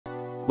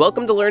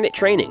Welcome to Learn It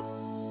Training.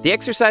 The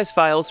exercise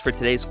files for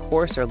today's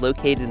course are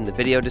located in the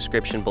video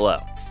description below.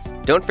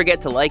 Don't forget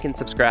to like and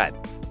subscribe.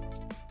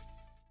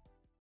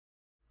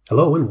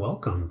 Hello and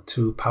welcome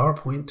to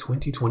PowerPoint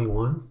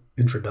 2021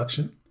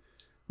 Introduction.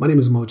 My name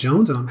is Mo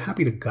Jones and I'm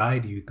happy to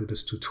guide you through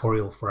this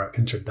tutorial for our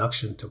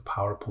Introduction to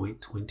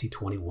PowerPoint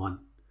 2021.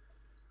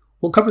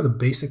 We'll cover the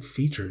basic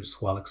features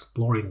while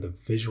exploring the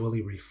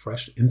visually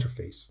refreshed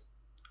interface.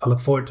 I look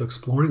forward to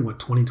exploring what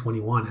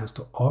 2021 has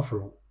to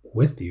offer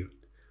with you.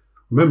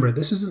 Remember,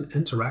 this is an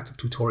interactive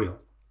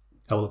tutorial.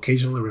 I will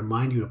occasionally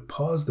remind you to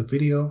pause the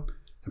video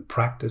and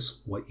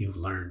practice what you've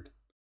learned.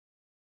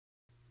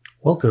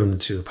 Welcome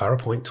to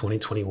PowerPoint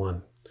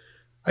 2021.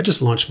 I just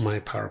launched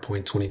my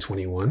PowerPoint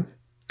 2021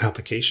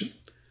 application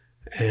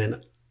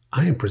and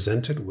I am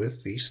presented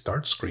with the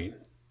start screen.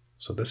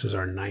 So this is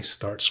our nice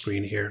start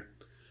screen here.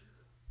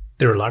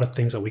 There are a lot of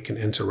things that we can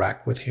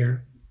interact with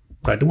here,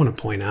 but I do want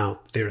to point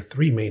out there are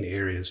three main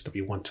areas that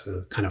we want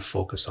to kind of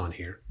focus on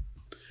here.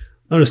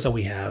 Notice that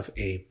we have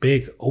a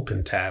big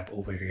open tab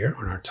over here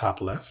on our top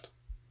left.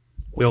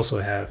 We also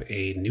have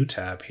a new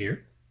tab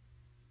here.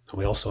 And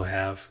we also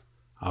have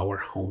our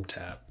home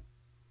tab.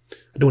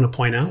 I do want to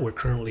point out we're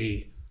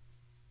currently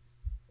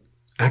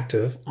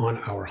active on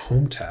our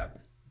home tab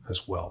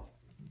as well.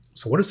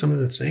 So what are some of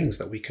the things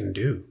that we can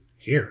do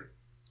here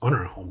on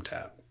our home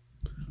tab?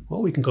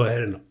 Well, we can go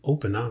ahead and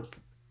open up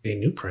a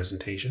new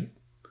presentation.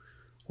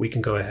 We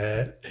can go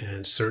ahead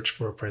and search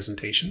for a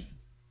presentation.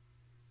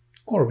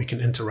 Or we can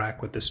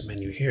interact with this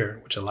menu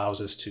here, which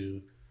allows us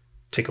to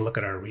take a look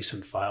at our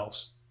recent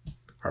files,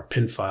 our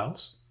pinned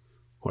files,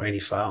 or any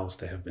files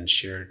that have been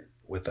shared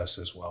with us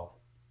as well.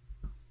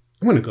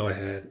 I'm going to go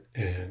ahead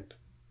and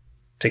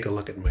take a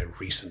look at my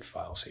recent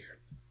files here.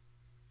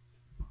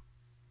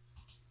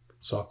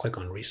 So I'll click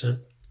on recent.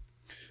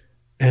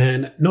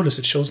 And notice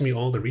it shows me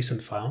all the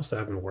recent files that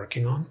I've been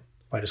working on.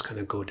 If I just kind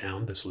of go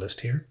down this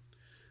list here,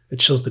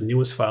 it shows the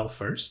newest file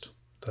first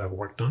that I've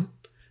worked on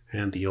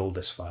and the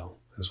oldest file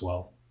as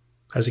well.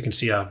 As you can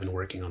see, I've been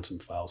working on some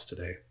files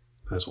today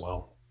as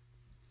well.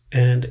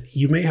 And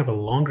you may have a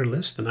longer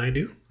list than I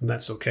do, and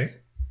that's okay.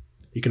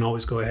 You can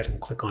always go ahead and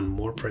click on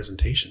more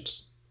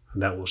presentations,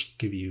 and that will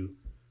give you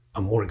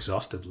a more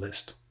exhaustive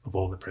list of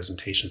all the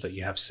presentations that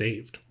you have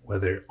saved,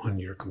 whether on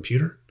your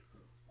computer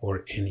or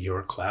in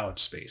your cloud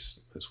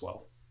space as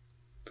well.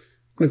 I'm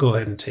going to go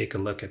ahead and take a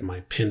look at my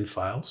pinned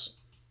files.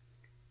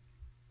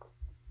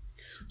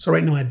 So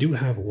right now I do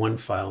have one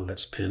file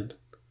that's pinned.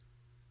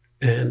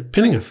 And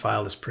pinning a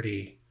file is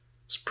pretty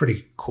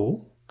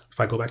cool.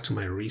 If I go back to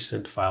my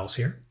recent files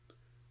here,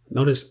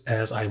 notice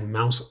as I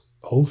mouse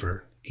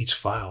over each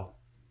file,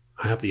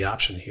 I have the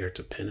option here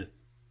to pin it.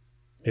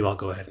 Maybe I'll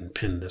go ahead and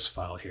pin this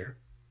file here.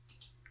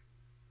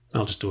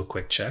 I'll just do a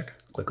quick check,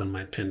 click on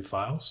my pinned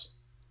files,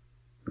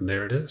 and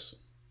there it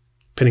is.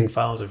 Pinning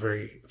files are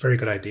a very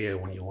good idea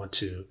when you want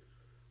to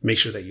make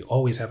sure that you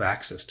always have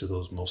access to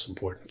those most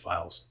important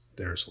files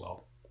there as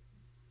well.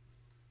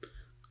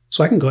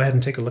 So I can go ahead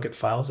and take a look at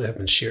files that have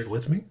been shared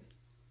with me.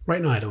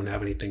 Right now, I don't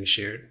have anything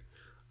shared.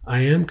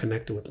 I am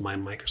connected with my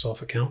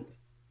Microsoft account.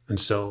 And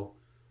so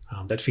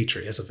that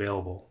feature is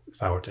available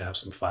if I were to have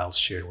some files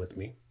shared with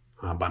me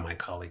by my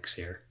colleagues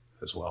here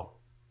as well.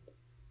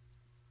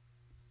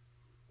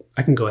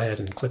 I can go ahead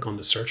and click on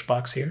the search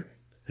box here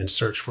and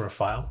search for a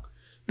file.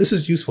 This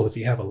is useful if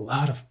you have a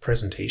lot of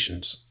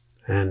presentations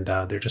and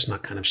they're just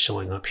not kind of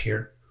showing up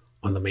here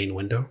on the main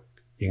window.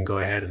 You can go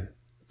ahead and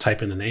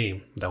type in the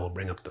name that will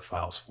bring up the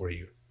files for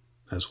you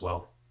as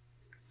well.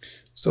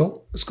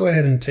 So let's go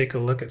ahead and take a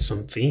look at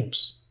some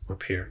themes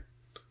up here.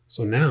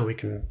 So now we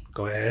can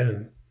go ahead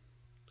and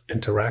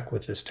interact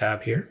with this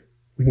tab here.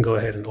 We can go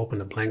ahead and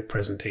open a blank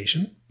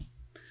presentation.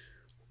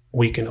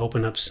 We can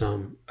open up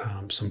some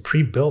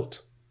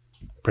pre-built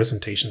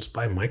presentations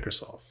by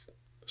Microsoft.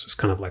 This is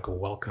kind of like a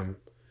welcome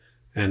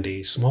and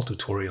a small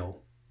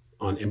tutorial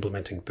on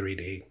implementing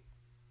 3D.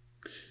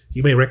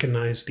 You may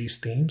recognize these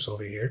themes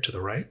over here to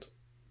the right.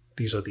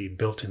 These are the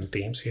built-in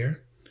themes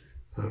here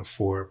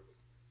for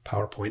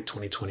PowerPoint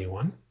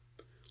 2021.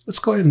 Let's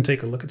go ahead and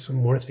take a look at some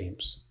more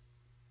themes.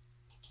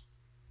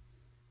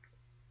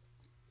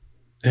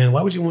 And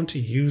why would you want to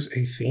use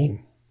a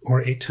theme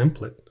or a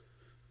template?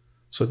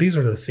 So these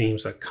are the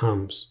themes that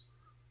comes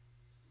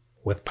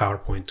with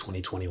PowerPoint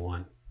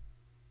 2021.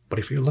 But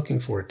if you're looking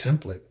for a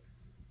template,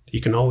 you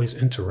can always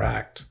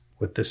interact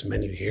with this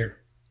menu here.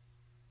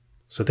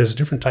 So there's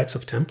different types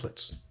of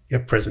templates. You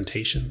have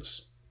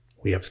presentations.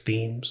 We have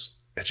themes,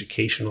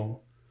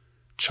 educational,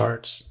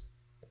 charts,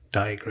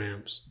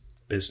 diagrams,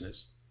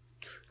 business.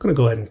 I'm going to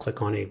go ahead and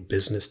click on a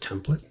business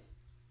template.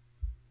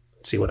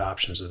 See what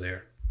options are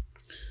there.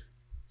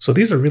 So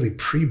these are really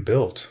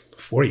pre-built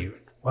for you.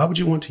 Why would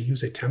you want to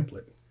use a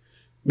template?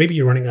 Maybe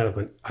you're running out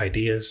of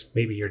ideas.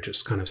 Maybe you're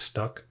just kind of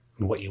stuck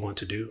on what you want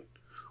to do.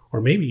 Or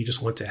maybe you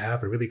just want to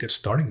have a really good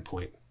starting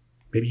point.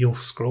 Maybe you'll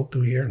scroll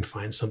through here and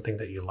find something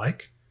that you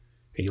like,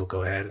 and you'll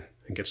go ahead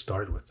and get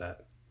started with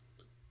that.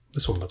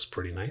 This one looks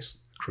pretty nice.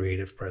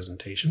 Creative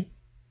presentation.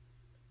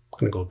 I'm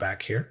going to go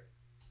back here.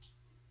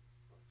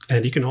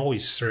 And you can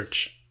always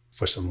search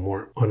for some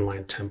more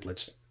online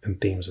templates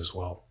and themes as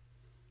well.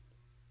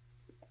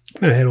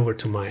 I'm going to head over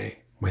to my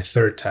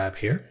third tab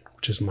here,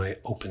 which is my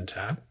Open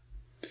tab.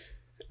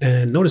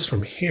 And notice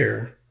from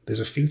here, there's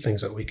a few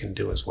things that we can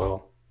do as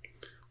well.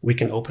 We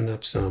can open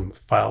up some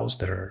files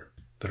that are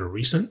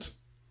recent.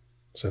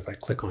 So if I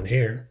click on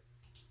here,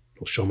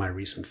 it'll show my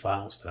recent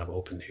files that I've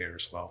opened here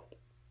as well.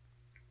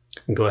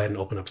 I can go ahead and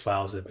open up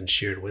files that have been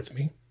shared with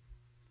me.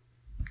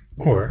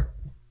 Or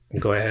I can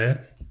go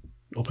ahead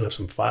and open up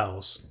some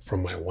files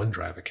from my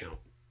OneDrive account.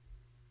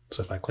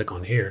 So if I click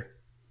on here,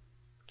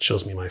 it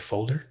shows me my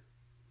folder.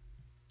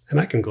 And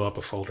I can go up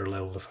a folder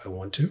level if I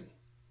want to.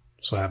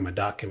 So I have my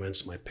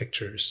documents, my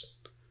pictures,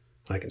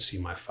 and I can see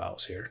my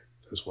files here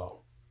as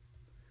well.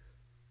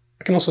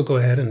 I can also go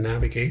ahead and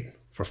navigate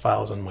for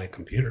files on my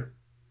computer.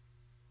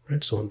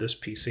 Right, so on this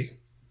PC,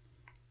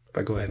 if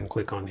I go ahead and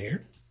click on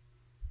here,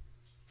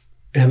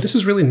 and this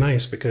is really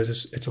nice because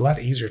it's a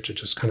lot easier to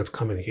just kind of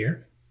come in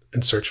here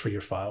and search for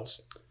your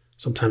files.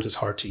 Sometimes it's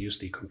hard to use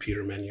the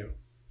computer menu.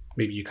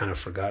 Maybe you kind of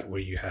forgot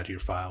where you had your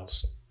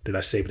files. Did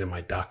I save it in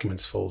my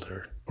documents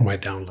folder or my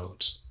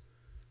downloads?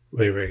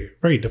 Very, very,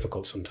 very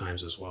difficult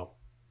sometimes as well.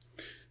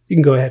 You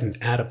can go ahead and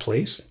add a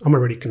place. I'm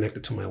already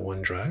connected to my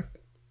OneDrive,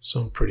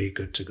 so I'm pretty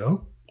good to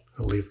go.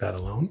 I'll leave that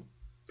alone.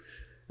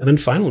 And then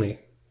finally,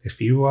 if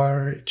you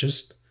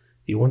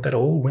want that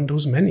old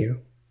Windows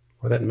menu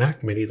or that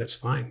Mac menu, that's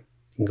fine.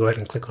 You can go ahead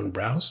and click on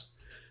Browse.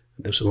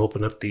 This will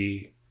open up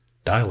the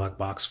dialog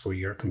box for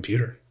your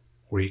computer,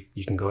 where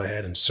you can go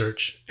ahead and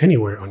search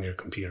anywhere on your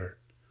computer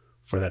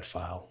for that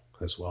file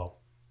as well.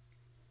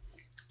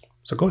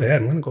 So go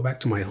ahead, I'm going to go back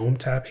to my Home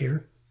tab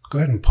here. Go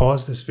ahead and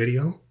pause this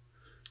video.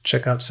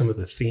 Check out some of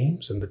the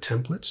themes and the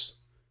templates.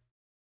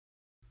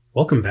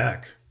 Welcome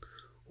back.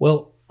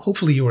 Well,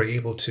 hopefully you were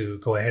able to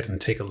go ahead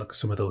and take a look at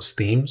some of those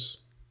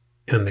themes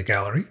in the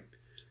gallery.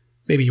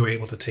 Maybe you were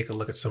able to take a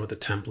look at some of the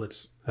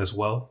templates as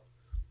well.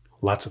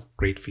 Lots of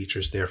great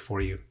features there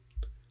for you.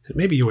 And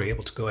maybe you were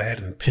able to go ahead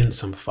and pin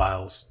some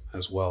files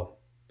as well.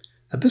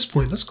 At this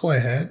point, let's go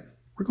ahead.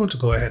 We're going to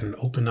go ahead and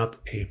open up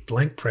a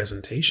blank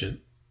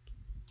presentation.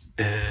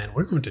 And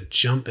we're going to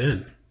jump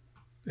in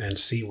and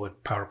see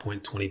what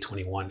PowerPoint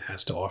 2021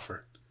 has to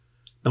offer.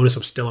 Notice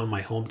I'm still on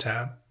my Home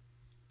tab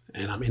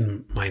and I'm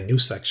in my new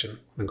section.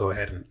 I'm going to go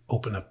ahead and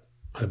open up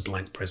a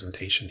blank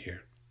presentation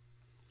here.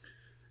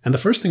 And the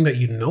first thing that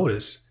you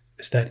notice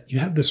is that you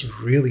have this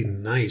really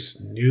nice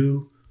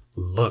new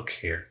look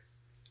here.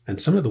 And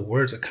some of the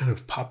words that kind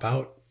of pop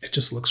out, it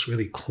just looks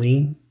really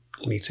clean.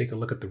 When you take a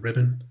look at the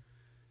ribbon,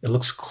 it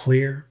looks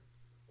clear.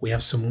 We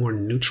have some more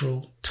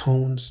neutral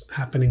tones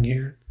happening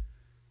here.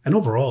 And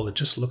overall, it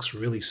just looks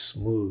really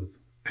smooth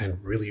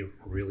and really,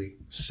 really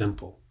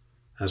simple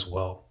as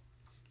well.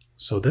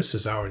 So this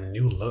is our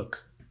new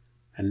look.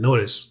 And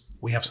notice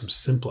we have some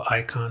simple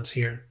icons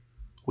here.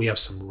 We have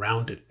some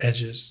rounded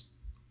edges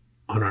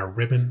on our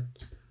ribbon.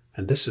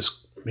 And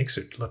this makes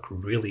it look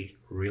really,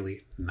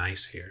 really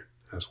nice here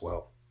as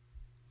well.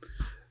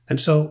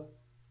 And so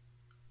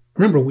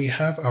remember, we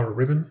have our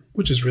ribbon,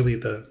 which is really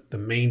the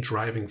main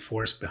driving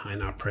force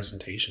behind our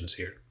presentations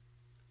here.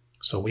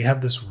 So we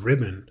have this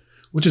ribbon,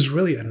 which is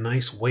really a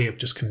nice way of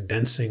just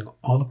condensing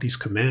all of these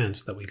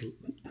commands that we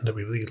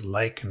really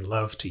like and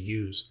love to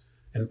use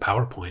in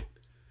PowerPoint.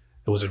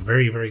 It was a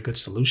very, very good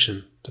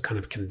solution to kind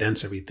of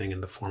condense everything in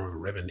the form of a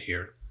ribbon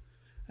here.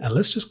 And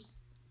let's just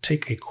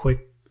take a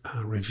quick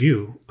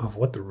review of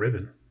what the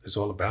ribbon is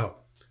all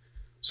about.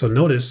 So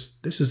notice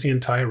this is the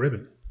entire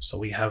ribbon. So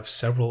we have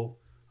several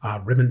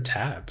ribbon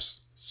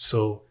tabs.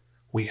 So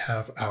we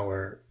have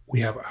our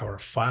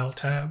File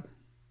tab,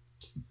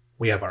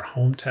 we have our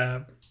Home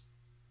tab,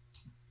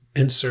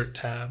 Insert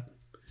tab.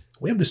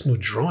 We have this new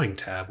Drawing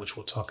tab, which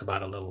we'll talk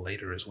about a little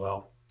later as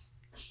well.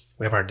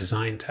 We have our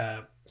Design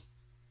tab,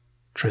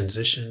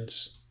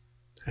 Transitions,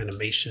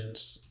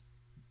 Animations,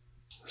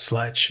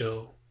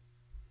 Slideshow.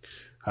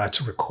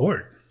 To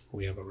record,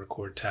 we have a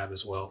Record tab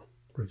as well.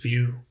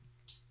 Review,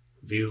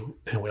 View,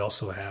 and we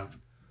also have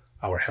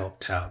our Help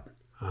tab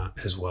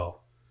as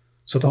well.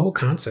 So the whole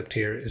concept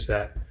here is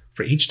that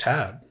for each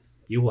tab,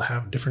 you will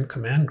have different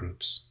command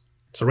groups.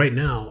 So right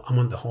now, I'm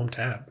on the Home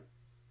tab.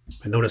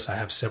 And notice I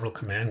have several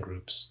command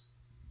groups.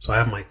 So I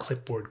have my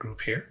clipboard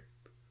group here,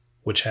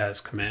 which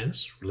has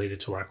commands related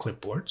to our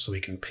clipboard, so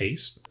we can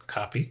paste,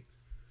 copy.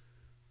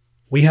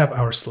 We have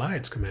our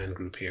slides command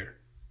group here.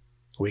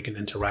 We can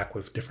interact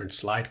with different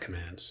slide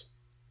commands.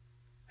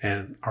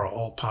 And our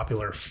all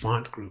popular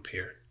font group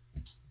here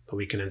that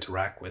we can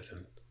interact with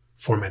and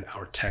format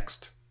our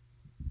text.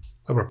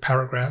 We have our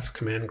paragraph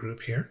command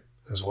group here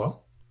as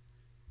well.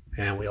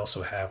 And we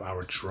also have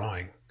our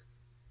drawing.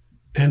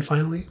 And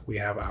finally, we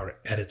have our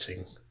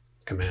editing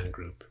command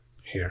group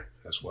here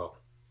as well.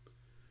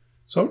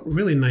 So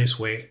really nice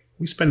way.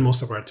 We spend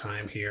most of our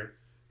time here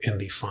in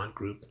the font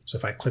group. So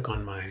if I click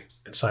on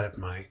inside of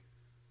my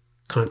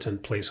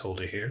content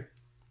placeholder here,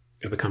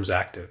 it becomes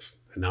active.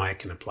 And now I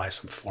can apply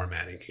some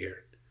formatting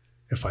here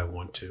if I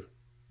want to.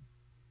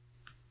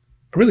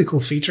 A really cool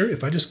feature,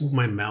 if I just move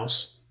my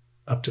mouse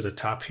up to the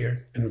top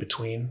here in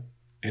between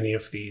any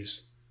of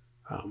these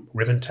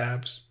ribbon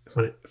tabs.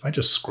 If I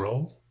just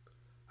scroll,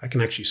 I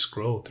can actually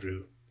scroll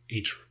through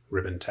each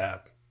ribbon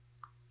tab,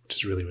 which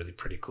is really, really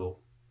pretty cool.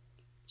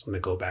 So I'm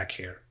going to go back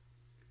here.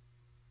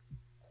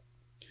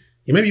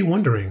 You may be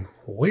wondering,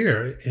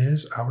 where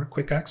is our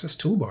quick access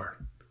toolbar?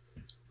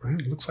 Right?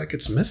 It looks like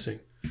it's missing.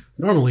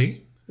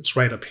 Normally, it's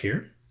right up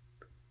here,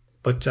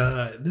 but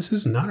this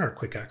is not our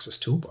quick access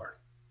toolbar.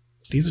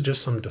 These are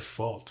just some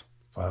default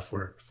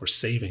for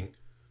saving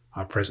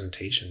our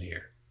presentation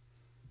here.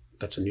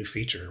 That's a new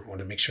feature. I want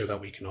to make sure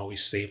that we can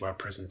always save our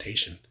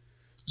presentation.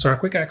 So our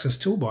quick access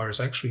toolbar is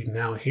actually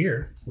now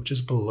here, which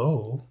is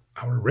below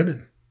our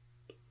ribbon.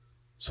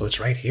 So it's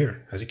right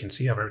here. As you can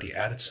see, I've already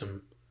added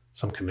some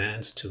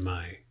commands to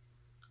my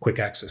quick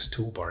access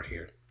toolbar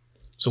here.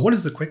 So what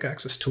is the quick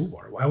access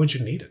toolbar? Why would you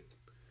need it?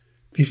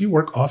 If you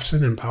work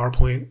often in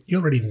PowerPoint, you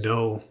already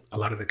know a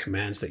lot of the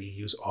commands that you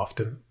use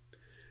often.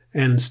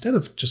 And instead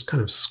of just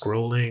kind of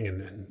scrolling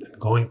and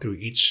going through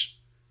each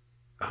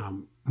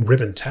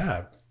ribbon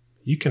tab,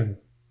 you can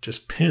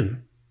just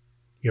pin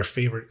your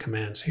favorite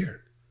commands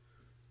here.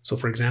 So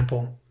for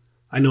example,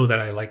 I know that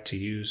I like to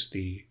use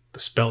the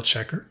spell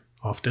checker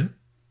often.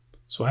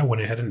 So I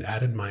went ahead and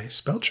added my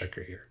spell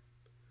checker here.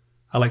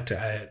 I like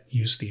to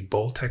use the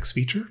bold text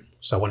feature.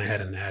 So I went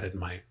ahead and added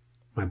my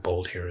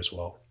bold here as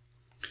well.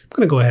 I'm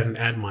going to go ahead and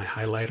add my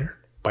highlighter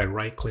by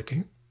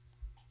right-clicking.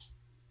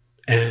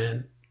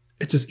 And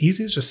it's as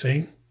easy as just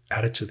saying,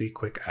 add it to the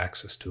quick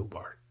access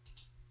toolbar.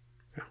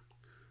 Yeah.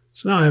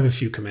 So now I have a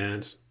few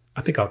commands.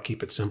 I think I'll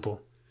keep it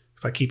simple.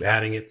 If I keep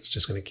adding it, it's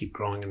just going to keep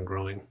growing and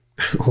growing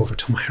over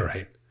to my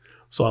right.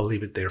 So I'll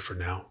leave it there for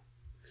now.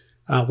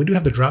 We do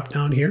have the drop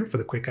down here for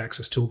the quick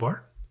access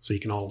toolbar. So you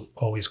can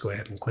always go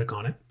ahead and click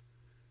on it.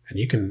 And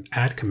you can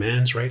add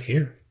commands right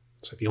here.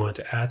 So if you want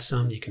to add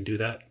some, you can do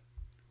that.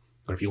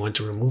 Or if you want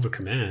to remove a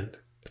command,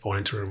 if I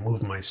wanted to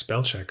remove my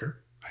spell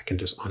checker, I can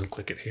just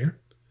unclick it here.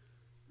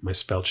 My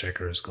spell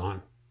checker is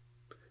gone.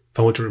 If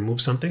I want to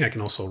remove something, I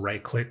can also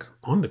right click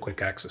on the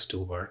quick access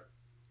toolbar.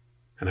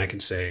 And I can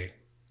say,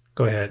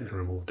 go ahead and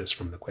remove this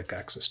from the quick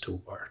access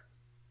toolbar.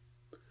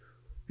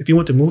 If you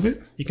want to move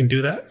it, you can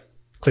do that.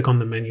 Click on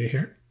the menu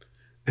here,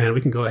 and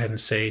we can go ahead and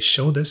say,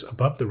 show this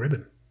above the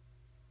ribbon.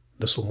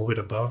 This will move it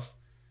above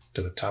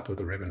to the top of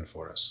the ribbon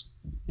for us.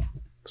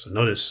 So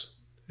notice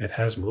it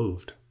has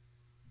moved.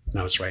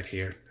 Now it's right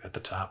here at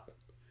the top.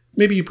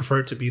 Maybe you prefer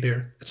it to be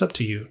there. It's up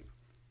to you.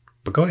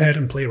 But go ahead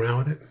and play around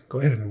with it. Go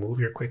ahead and move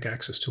your quick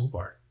access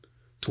toolbar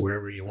to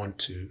wherever you want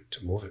to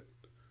move it.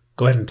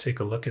 Go ahead and take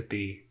a look at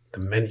the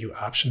menu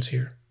options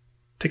here.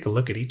 Take a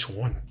look at each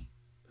one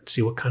and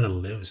see what kind of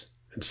lives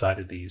inside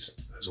of these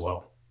as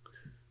well.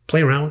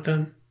 Play around with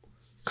them,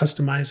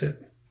 customize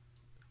it.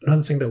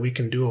 Another thing that we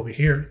can do over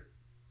here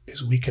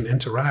is we can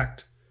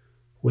interact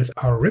with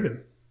our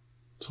ribbon.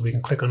 So we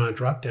can click on our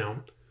drop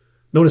down.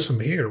 Notice from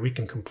here, we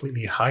can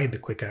completely hide the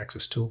quick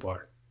access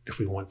toolbar if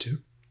we want to.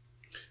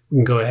 We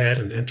can go ahead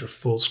and enter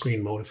full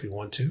screen mode if we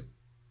want to.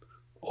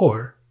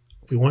 Or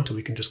if we want to,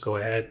 we can just go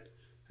ahead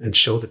and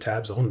show the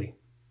tabs only.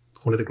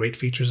 One of the great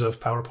features of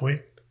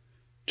PowerPoint,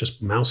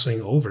 just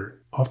mousing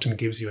over often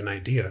gives you an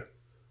idea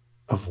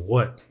of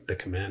what the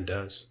command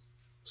does.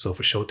 So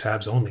for show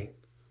tabs only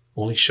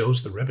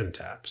shows the ribbon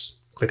tabs.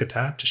 Click a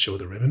tab to show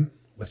the ribbon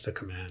with the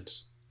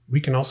commands.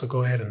 We can also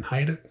go ahead and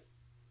hide it.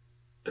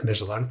 And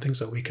there's a lot of things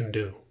that we can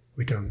do.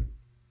 We can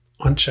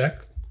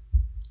uncheck,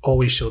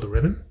 always show the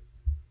ribbon,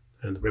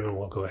 and the ribbon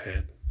will go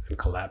ahead and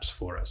collapse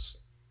for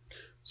us.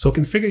 So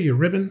configure your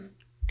ribbon,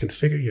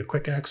 configure your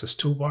quick access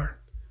toolbar,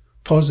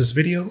 pause this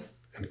video,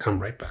 and come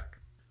right back.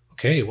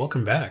 Okay,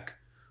 welcome back.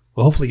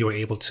 Well, hopefully you were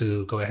able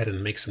to go ahead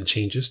and make some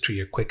changes to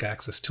your quick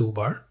access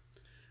toolbar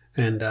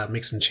and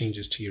make some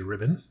changes to your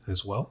ribbon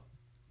as well.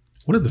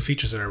 One of the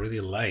features that I really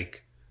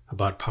like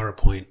about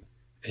PowerPoint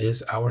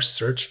is our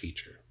search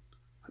feature.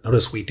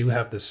 Notice we do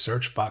have this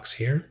search box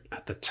here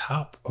at the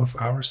top of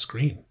our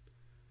screen.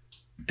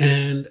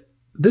 And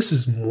this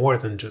is more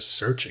than just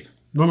searching.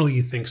 Normally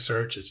you think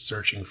search is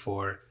searching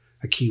for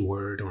a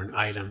keyword or an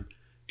item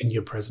in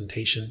your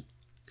presentation,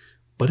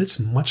 but it's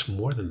much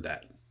more than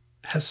that.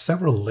 It has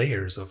several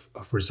layers of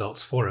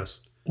results for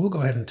us. We'll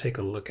go ahead and take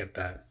a look at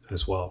that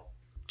as well.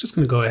 Just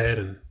going to go ahead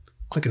and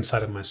click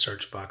inside of my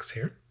search box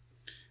here.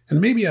 And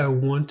maybe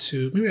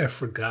I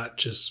forgot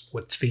just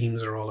what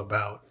themes are all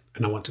about,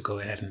 and I want to go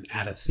ahead and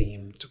add a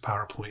theme to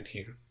PowerPoint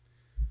here.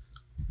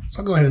 So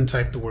I'll go ahead and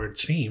type the word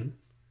theme,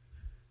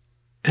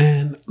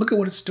 and look at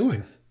what it's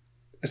doing.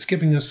 It's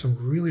giving us some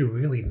really,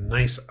 really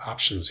nice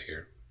options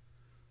here.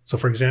 So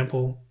for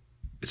example,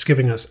 it's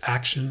giving us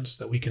actions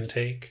that we can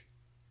take.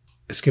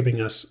 It's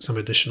giving us some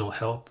additional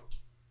help.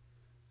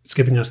 It's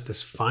giving us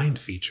this find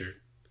feature.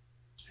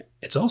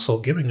 It's also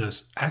giving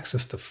us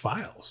access to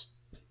files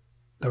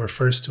that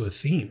refers to a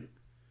theme.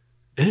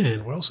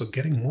 And we're also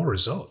getting more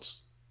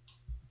results.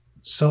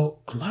 So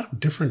a lot of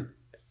different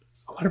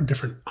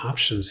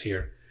options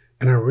here.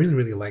 And I really,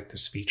 really like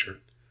this feature.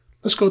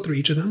 Let's go through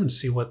each of them and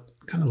see what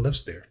kind of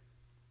lives there.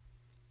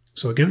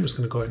 So again, I'm just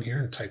going to go ahead in here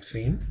and type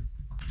theme.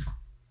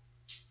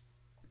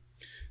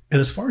 And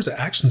as far as the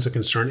actions are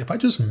concerned, if I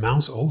just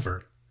mouse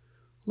over,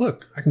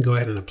 look, I can go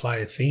ahead and apply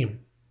a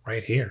theme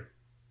right here.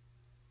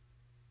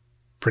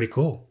 Pretty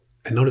cool.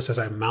 And notice as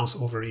I mouse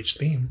over each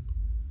theme,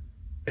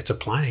 it's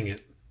applying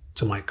it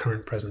to my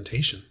current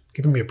presentation,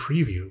 giving me a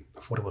preview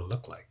of what it would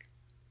look like.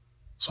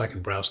 So I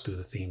can browse through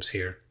the themes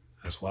here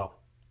as well.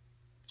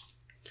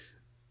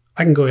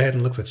 I can go ahead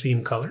and look for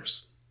theme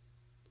colors.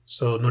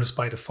 So notice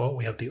by default,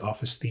 we have the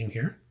office theme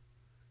here.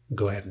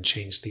 Go ahead and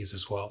change these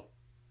as well.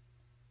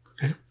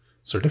 Okay,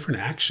 so different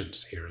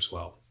actions here as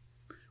well.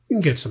 We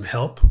can get some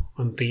help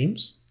on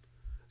themes.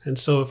 And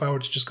so if I were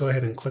to just go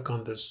ahead and click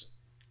on this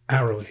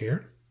arrow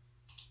here,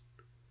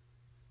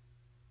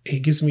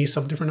 it gives me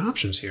some different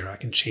options here. I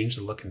can change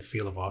the look and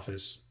feel of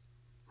Office,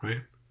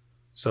 right?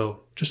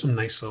 So just some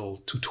nice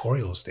little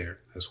tutorials there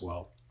as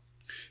well.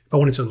 If I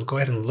wanted to go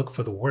ahead and look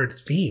for the word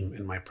theme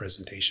in my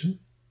presentation,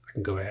 I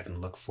can go ahead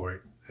and look for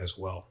it as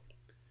well.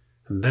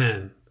 And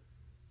then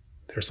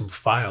there's some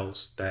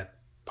files that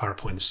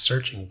PowerPoint is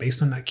searching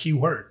based on that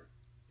keyword.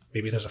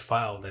 Maybe there's a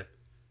file that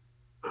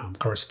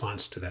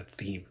corresponds to that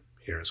theme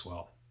here as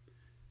well.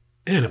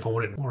 And if I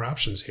wanted more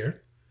options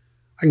here,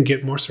 I can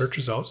get more search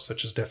results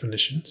such as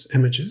definitions,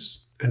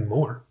 images, and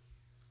more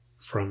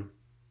from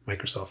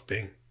Microsoft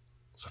Bing.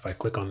 So if I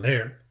click on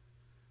there,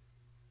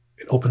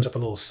 it opens up a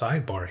little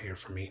sidebar here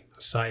for me,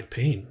 a side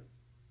pane,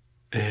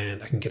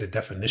 and I can get a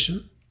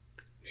definition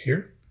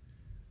here.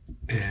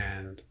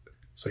 And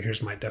so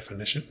here's my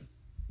definition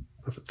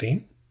of a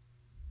theme.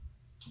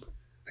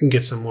 I can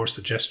get some more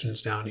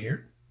suggestions down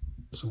here,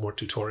 some more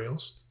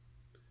tutorials.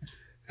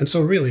 And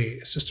so really,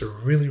 it's just a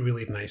really,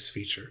 really nice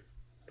feature.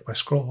 If I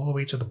scroll all the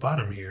way to the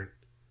bottom here,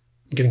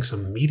 I'm getting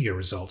some media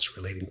results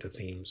relating to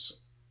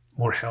themes,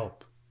 more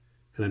help.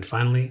 And then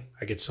finally,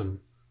 I get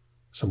some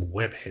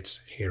web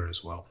hits here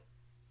as well.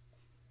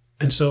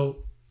 And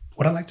so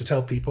what I like to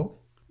tell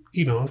people,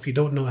 if you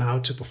don't know how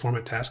to perform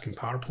a task in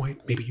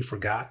PowerPoint, maybe you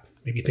forgot,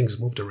 maybe things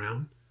moved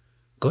around,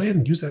 go ahead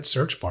and use that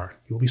search bar.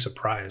 You'll be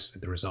surprised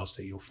at the results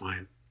that you'll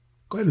find.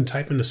 Go ahead and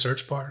type in the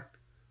search bar.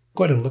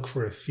 Go ahead and look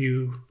for a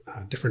few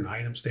different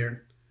items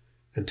there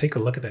and take a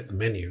look at that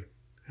menu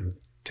and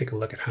take a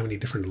look at how many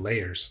different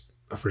layers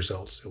of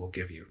results it will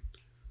give you.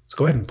 So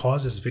go ahead and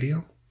pause this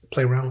video,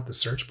 play around with the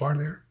search bar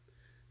there,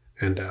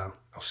 and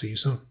I'll see you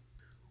soon.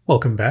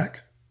 Welcome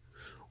back.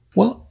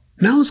 Well,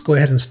 now let's go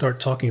ahead and start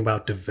talking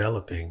about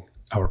developing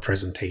our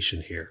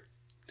presentation here.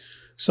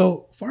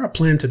 So for our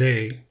plan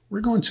today,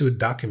 we're going to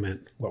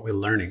document what we're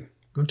learning.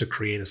 We're going to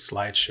create a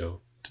slideshow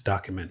to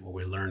document what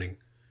we're learning.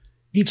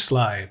 Each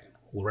slide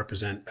will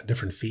represent a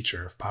different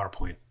feature of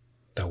PowerPoint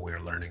that we're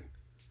learning.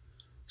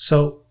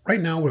 So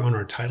right now we're on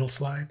our title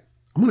slide.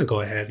 I'm going to go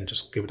ahead and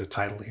just give it a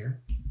title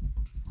here.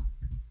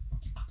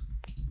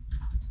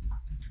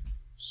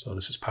 So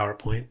this is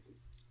PowerPoint.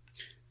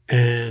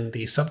 And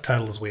the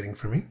subtitle is waiting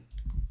for me.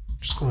 I'm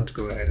just going to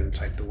go ahead and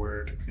type the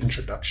word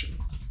introduction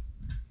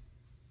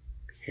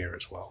here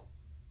as well.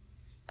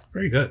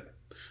 Very good.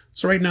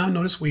 So right now,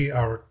 notice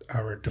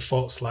our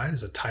default slide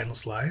is a title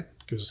slide.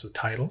 It gives us a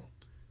title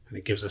and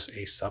it gives us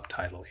a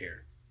subtitle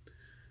here.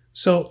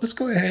 So let's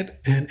go ahead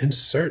and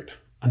insert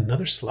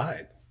another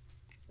slide.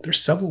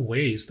 There's several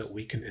ways that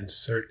we can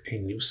insert a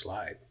new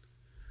slide.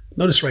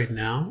 Notice right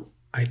now,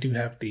 I do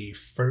have the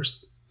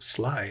first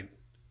slide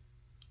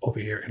over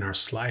here in our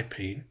slide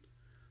pane.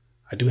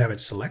 I do have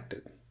it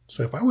selected.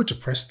 So if I were to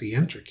press the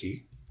Enter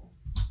key,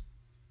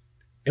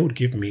 it would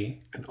give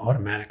me an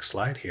automatic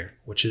slide here,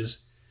 which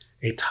is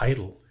a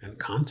title and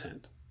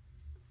content.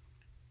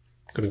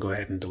 I'm going to go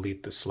ahead and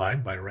delete the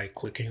slide by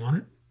right-clicking on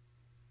it.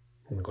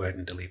 I'm going to go ahead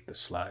and delete the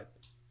slide.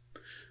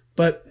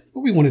 But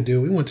what we want to do,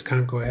 we want to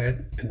kind of go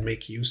ahead and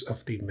make use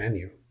of the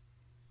menu.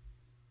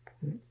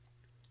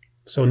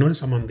 So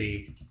notice I'm on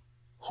the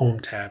Home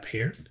tab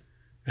here.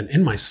 And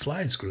in my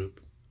Slides group,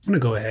 I'm going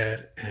to go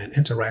ahead and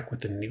interact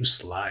with the New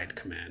Slide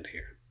command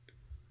here.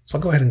 So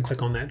I'll go ahead and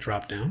click on that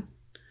drop down.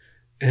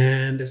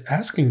 And it's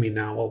asking me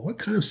now, well, what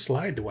kind of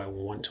slide do I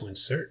want to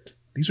insert?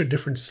 These are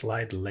different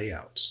slide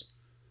layouts.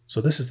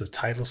 So this is the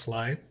title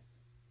slide,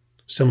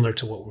 similar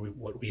to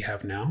what we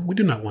have now. We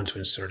do not want to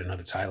insert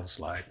another title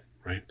slide,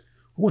 right?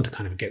 We want to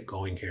kind of get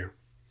going here.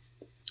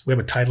 We have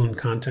a title and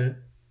content.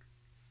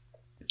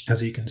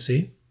 As you can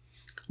see,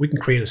 we can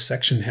create a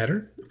section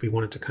header. If we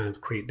wanted to kind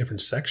of create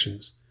different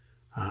sections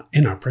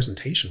in our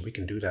presentation, we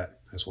can do that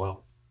as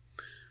well.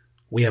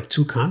 We have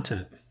two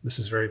content. This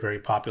is very, very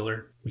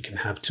popular. We can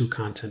have two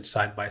content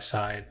side by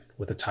side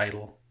with a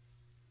title.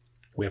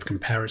 We have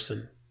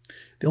comparison.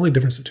 The only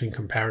difference between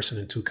comparison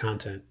and two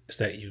content is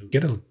that you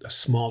get a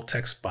small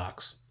text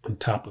box on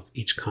top of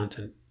each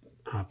content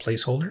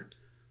placeholder.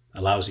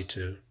 Allows you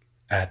to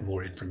add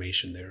more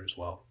information there as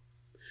well.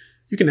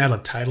 You can add a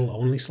title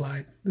only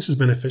slide. This is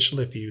beneficial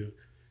if you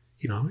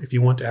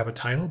want to have a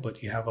title,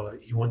 but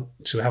you want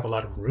to have a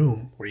lot of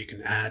room where you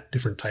can add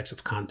different types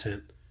of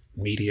content,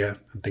 media,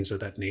 and things of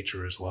that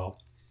nature as well.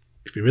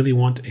 If you really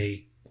want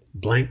a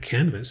blank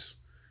canvas,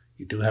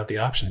 you do have the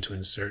option to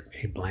insert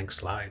a blank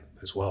slide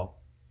as well.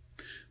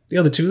 The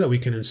other two that we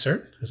can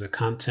insert is a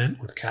content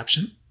with a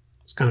caption.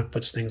 This kind of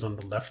puts things on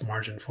the left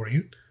margin for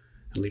you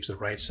and leaves the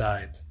right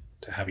side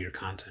to have your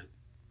content.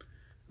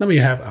 Then we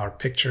have our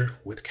picture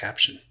with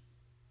caption.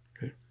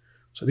 Okay.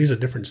 So these are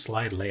different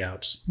slide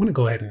layouts. I'm going to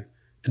go ahead and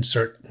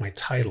insert my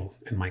title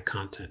and my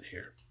content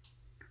here.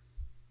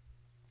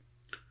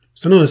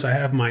 So notice I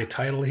have my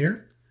title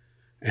here,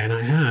 and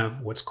I have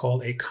what's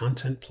called a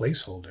content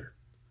placeholder.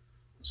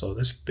 So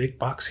this big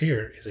box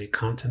here is a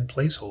content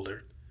placeholder.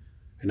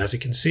 And as you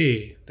can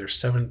see, there's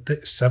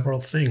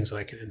several things that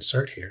I can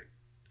insert here.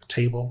 A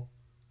table,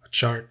 a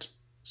chart,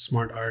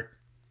 SmartArt,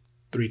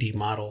 3D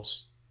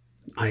models,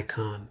 an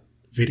icon,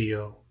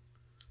 video,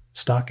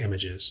 stock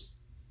images,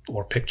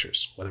 or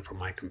pictures, whether from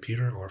my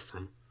computer or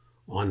from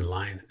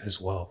online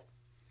as well.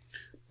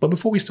 But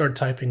before we start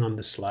typing on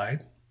this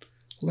slide,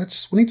 we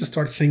need to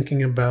start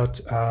thinking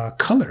about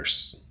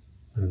colors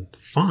and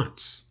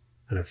fonts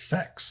and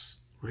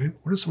effects, right?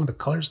 What are some of the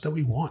colors that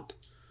we want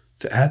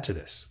to add to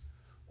this?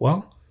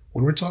 Well,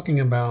 when we're talking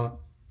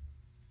about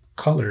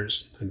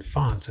colors and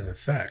fonts and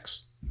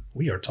effects,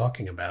 we are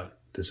talking about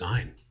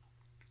design.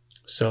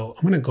 So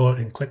I'm going to go ahead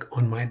and click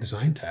on my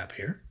design tab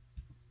here.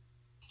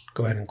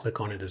 Go ahead and click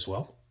on it as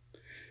well.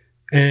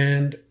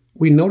 And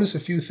we notice a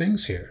few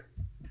things here.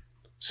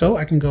 So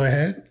I can go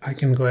ahead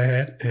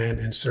and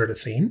insert a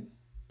theme.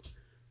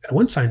 And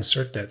once I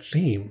insert that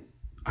theme,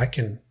 I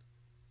can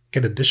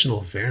get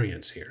additional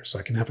variants here. So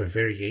I can have a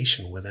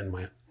variation within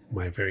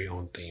my very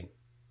own theme.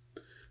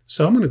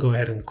 So I'm going to go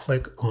ahead and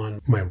click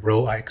on my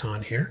row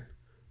icon here.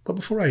 But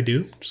before I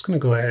do, I'm just going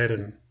to go ahead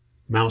and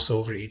mouse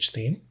over each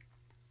theme.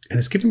 And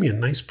it's giving me a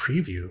nice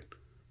preview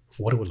of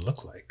what it would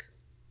look like.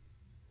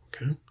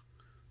 Okay,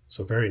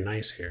 so very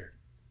nice here.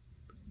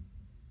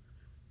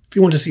 If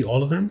you want to see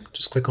all of them,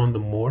 just click on the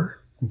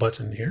More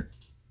button here.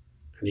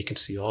 And you can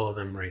see all of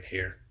them right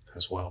here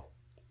as well.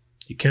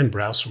 You can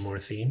browse for more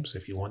themes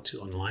if you want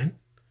to online.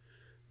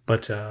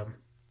 But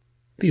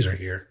these are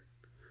here.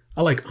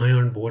 I like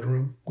Iron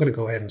Boardroom. I'm going to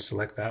go ahead and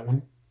select that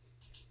one.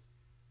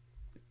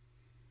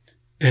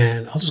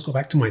 And I'll just go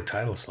back to my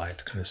title slide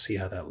to kind of see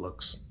how that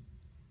looks.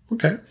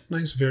 Okay,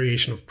 nice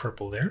variation of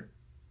purple there.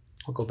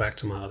 I'll go back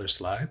to my other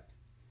slide.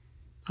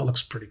 That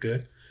looks pretty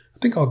good. I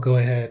think I'll go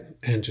ahead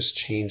and just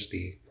change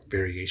the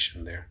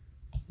variation there.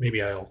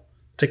 Maybe I'll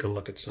take a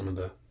look at some of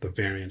the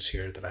variants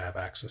here that I have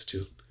access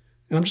to.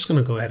 And I'm just going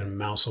to go ahead and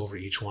mouse over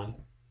each one.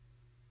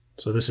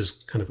 So this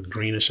is kind of a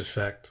greenish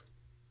effect.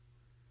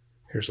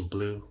 Here's a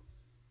blue.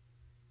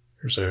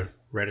 Here's a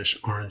reddish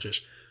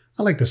orangish.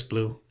 I like this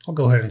blue. I'll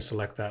go ahead and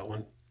select that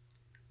one.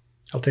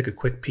 I'll take a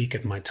quick peek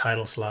at my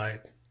title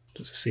slide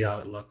just to see how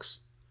it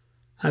looks.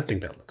 I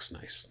think that looks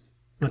nice.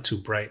 Not too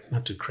bright,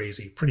 not too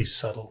crazy, pretty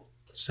subtle,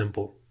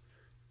 simple,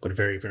 but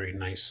very, very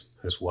nice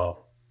as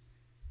well.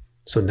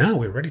 So now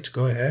we're ready to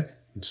go ahead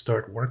and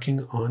start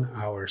working on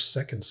our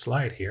second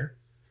slide here.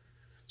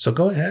 So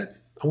go ahead.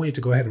 I want you to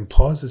go ahead and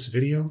pause this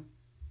video.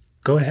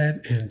 Go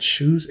ahead and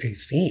choose a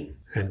theme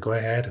and go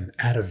ahead and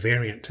add a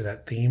variant to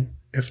that theme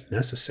if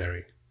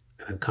necessary.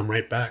 And then come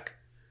right back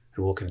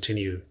and we'll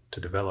continue to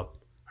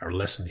develop our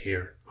lesson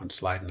here on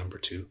slide number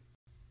 2.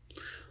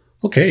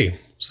 Okay,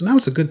 so now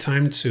it's a good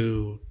time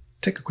to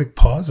take a quick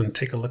pause and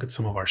take a look at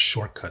some of our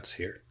shortcuts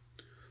here.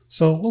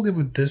 So we'll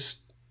give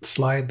this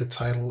slide the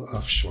title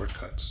of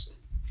Shortcuts.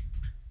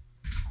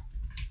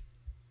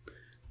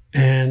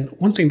 And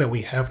one thing that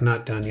we have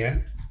not done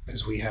yet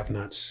is we have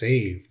not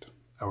saved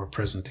our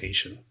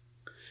presentation.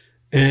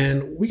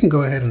 And we can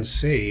go ahead and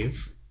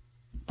save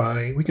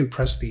we can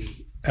press the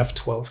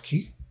F12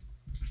 key.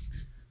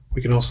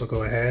 We can also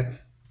go ahead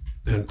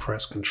and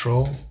press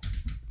Ctrl+S,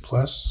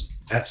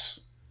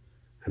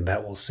 and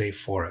that will save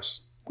for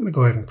us. I'm going to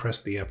go ahead and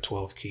press the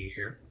F12 key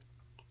here.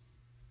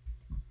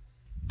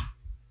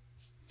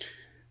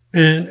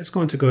 And it's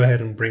going to go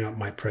ahead and bring up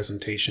my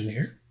presentation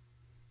here.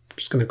 I'm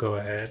just going to go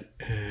ahead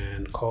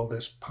and call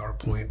this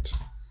PowerPoint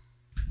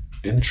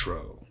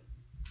Intro.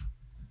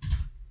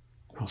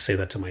 I'll save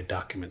that to my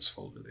Documents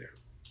folder there.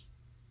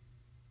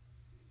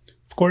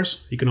 Of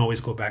course, you can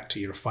always go back to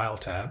your File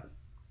tab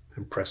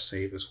and press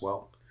Save as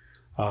well.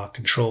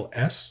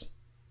 Ctrl+S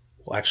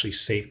will actually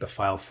save the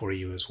file for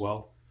you as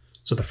well.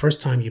 So the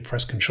first time you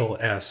press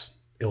Ctrl+S,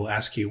 it will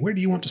ask you, where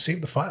do you want to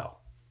save the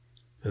file?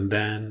 And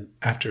then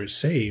after it's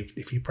saved,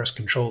 if you press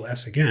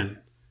Ctrl+S again,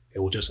 it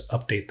will just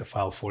update the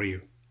file for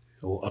you.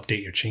 It will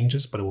update your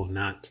changes, but it will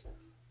not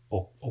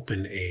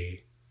open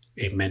a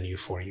menu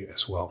for you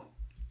as well.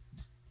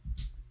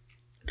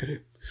 Okay.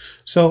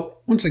 So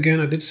once again,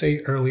 I did say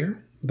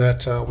earlier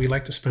that we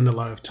like to spend a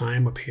lot of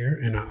time up here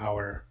in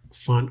our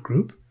font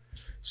group.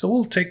 So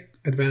we'll take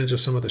advantage of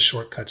some of the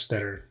shortcuts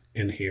that are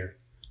in here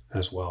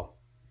as well.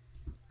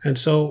 And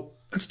so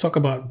let's talk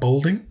about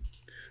bolding.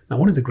 Now,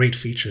 one of the great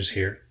features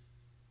here,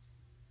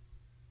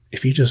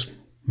 if you just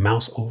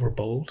mouse over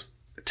bold,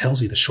 it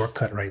tells you the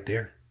shortcut right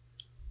there.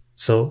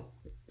 So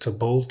to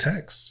bold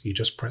text, you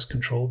just press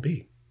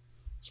Ctrl+B.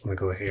 So I'm going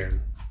to go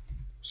here.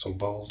 So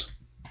bold.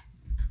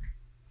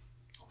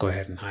 I'll go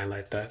ahead and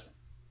highlight that.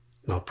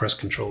 And I'll press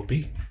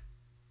Ctrl+B.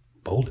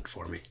 Bold it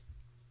for me.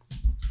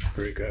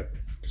 Very good.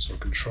 So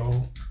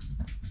Ctrl+B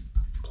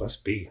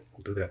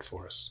will do that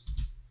for us.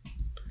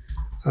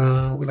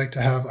 We like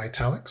to have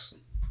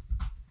italics.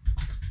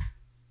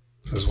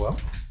 as well.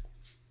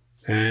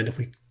 And if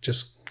we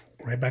just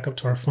right back up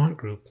to our font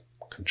group,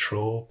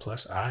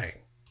 Control+I.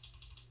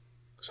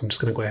 So I'm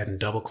just going to go ahead and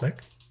double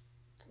click.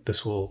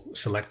 This will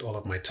select all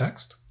of my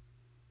text.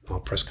 I'll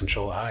press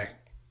Control-I.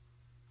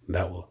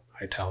 That will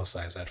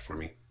italicize that for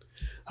me.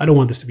 I don't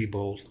want this to be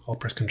bold. I'll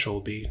press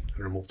Control-B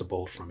and remove the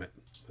bold from it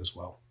as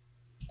well.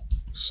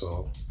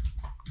 So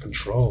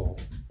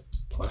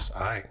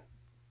Control+I.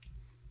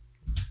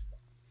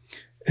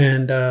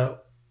 And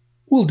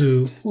we'll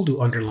do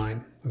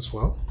underline as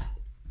well.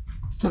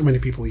 Not many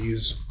people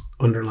use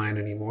underline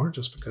anymore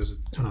just because it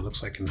kind of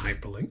looks like in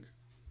hyperlink.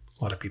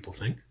 A lot of people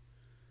think.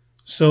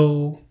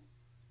 So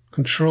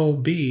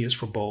Control-B is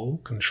for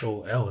bold,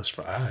 Control-L is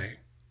for I,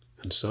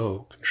 and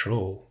so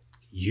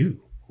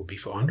Control-U will be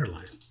for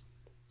underline.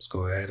 Let's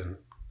go ahead and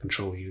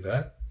Control-U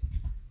that.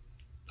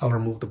 I'll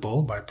remove the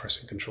bold by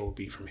pressing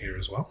Control-B from here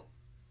as well.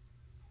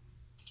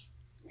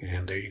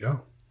 And there you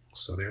go.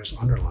 So there's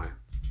underline.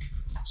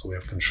 So we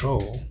have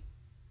Control+U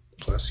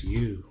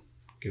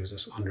gives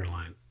us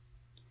underline.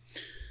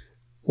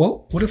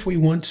 Well, what if we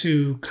want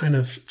to kind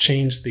of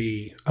change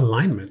the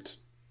alignment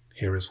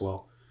here as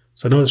well?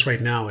 So notice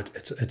right now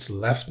it's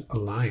left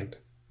aligned.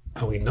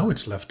 And we know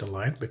it's left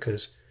aligned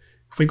because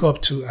if we go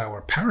up to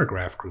our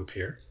paragraph group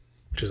here,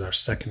 which is our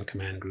second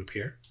command group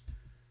here,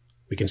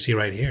 we can see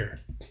right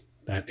here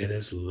that it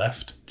is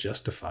left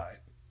justified.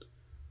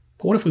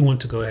 But what if we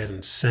want to go ahead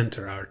and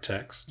center our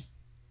text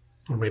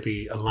or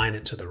maybe align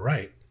it to the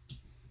right?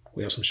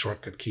 We have some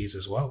shortcut keys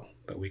as well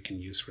that we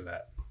can use for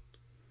that.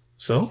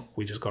 So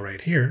we just go right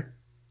here.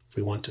 If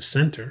we want to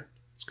center,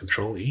 it's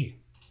Control-E.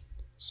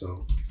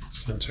 So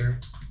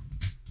center,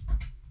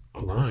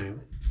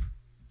 align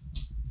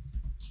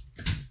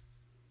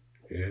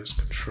is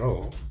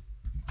Control+E.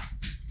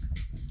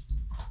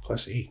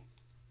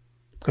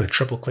 I'm going to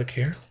triple click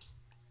here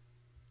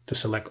to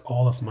select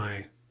all of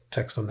my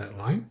text on that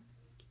line.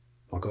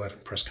 I'll go ahead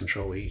and press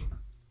Control-E.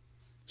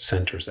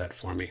 Centers that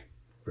for me.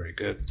 Very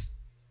good.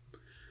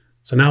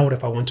 So now what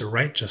if I want to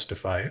right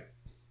justify it?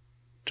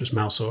 Just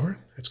mouse over,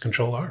 it's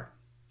Control-R.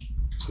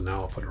 So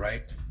now I'll put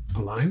right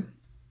align.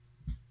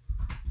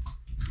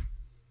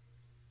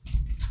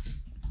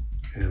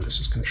 And this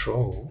is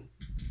Control+R.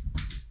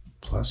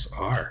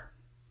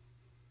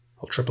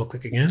 I'll triple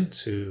click again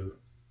to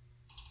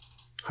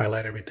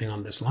highlight everything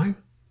on this line.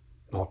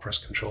 And I'll press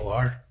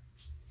Control-R.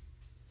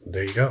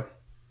 There you go.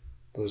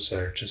 Those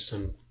are just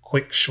some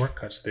quick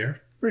shortcuts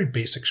there. Very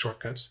basic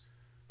shortcuts,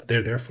 but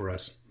they're there for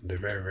us. They're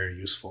very, very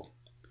useful.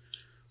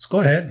 Let's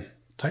go ahead,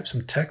 type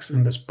some text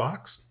in this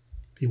box.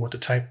 If you want to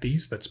type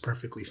these, that's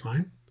perfectly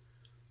fine.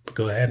 But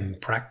go ahead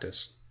and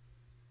practice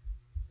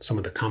some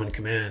of the common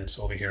commands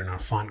over here in our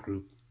font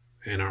group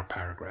and our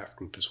paragraph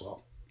group as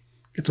well.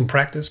 Get some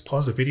practice,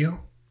 pause the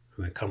video,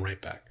 and then come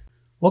right back.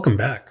 Welcome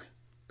back.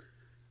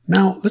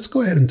 Now let's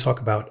go ahead and talk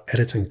about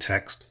editing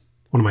text,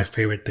 one of my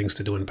favorite things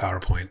to do in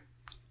PowerPoint,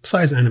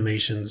 besides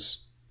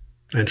animations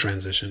and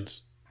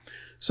transitions.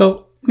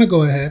 So I'm going to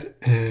go ahead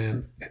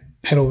and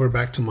head over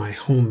back to my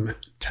home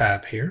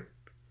tab here.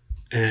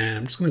 And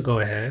I'm just going to go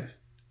ahead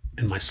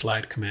in my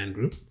slide command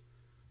group,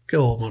 get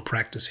a little more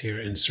practice here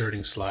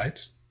inserting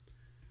slides.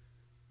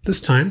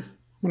 This time,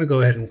 I'm going to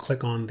go ahead and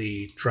click on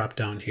the drop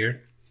down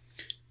here.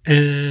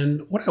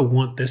 And what I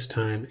want this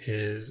time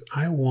is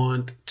I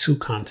want to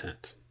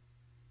content.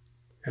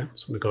 Okay,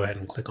 so I'm going to go ahead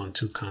and click on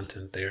to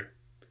content there.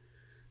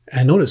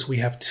 And notice we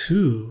have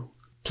two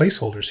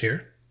placeholders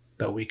here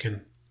that we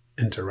can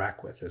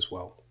interact with as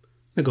well.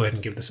 I'm going to go ahead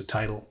and give this a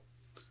title.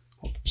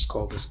 I'll just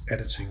call this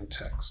editing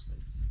text.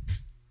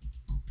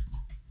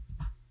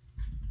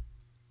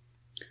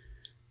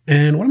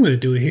 And what I'm going to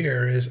do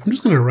here is I'm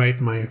just going to write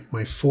my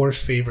 4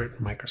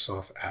 favorite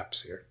Microsoft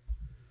apps here.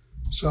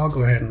 So I'll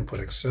go ahead and put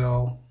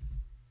Excel.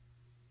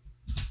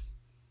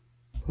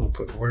 I'll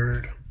put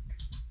Word.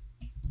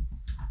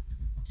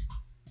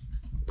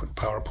 Put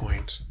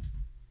PowerPoint.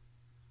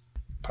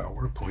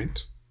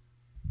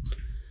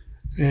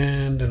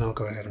 And then I'll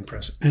go ahead and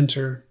press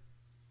Enter.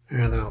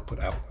 And then I'll put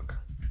Outlook.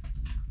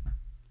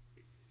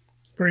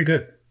 Very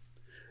good.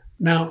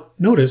 Now,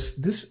 notice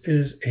this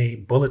is a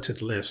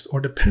bulleted list, or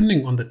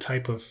depending on the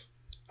type of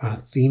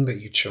theme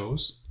that you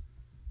chose.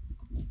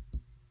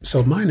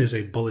 So mine is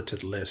a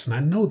bulleted list, and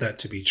I know that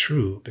to be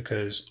true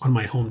because on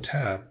my home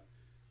tab,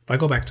 if I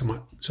go back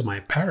to my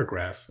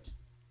paragraph,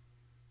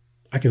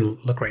 I can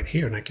look right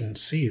here and I can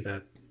see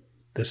that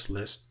this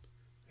list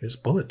is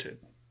bulleted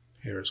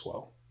here as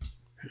well.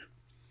 Okay.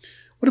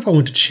 What if I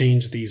want to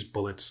change these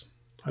bullets?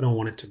 I don't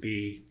want it to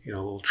be,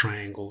 little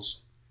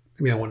triangles.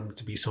 Maybe I want them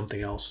to be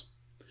something else.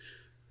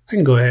 I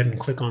can go ahead and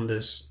click on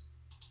this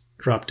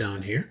drop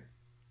down here,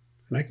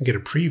 and I can get a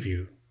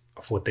preview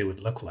of what they would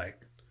look like.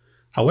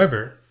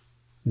 However,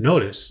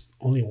 notice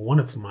only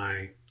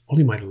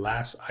my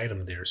last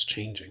item there is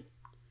changing.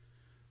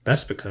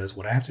 That's because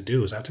what I have to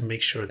do is I have to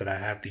make sure that I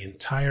have the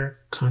entire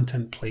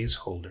content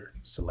placeholder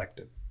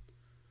selected.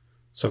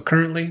 So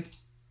currently,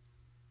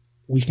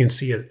 we can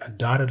see a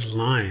dotted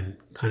line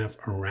kind of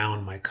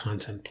around my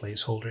content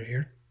placeholder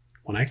here.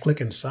 When I click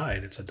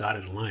inside, it's a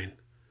dotted line.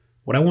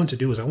 What I want to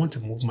do is I want to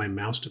move my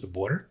mouse to the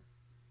border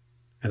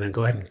and then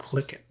go ahead and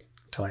click it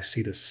until I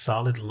see this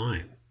solid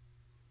line.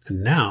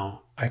 And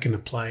now I can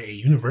apply a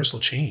universal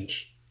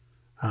change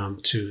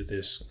to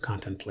this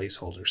content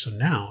placeholder. So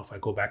now if I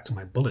go back to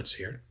my bullets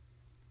here,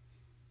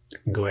 I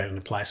can go ahead and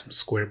apply some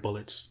square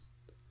bullets,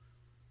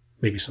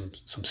 maybe some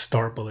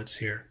star bullets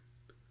here.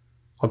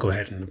 I'll go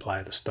ahead and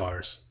apply the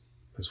stars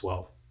as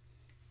well.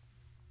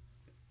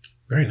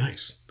 Very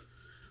nice.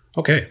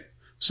 Okay,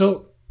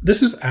 so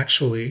this is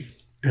actually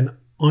an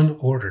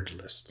unordered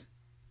list.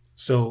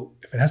 So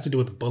if it has to do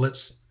with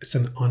bullets, it's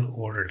an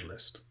unordered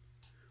list.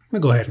 I'm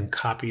gonna go ahead and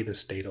copy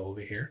this data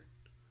over here.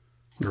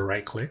 I'm gonna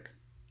right click,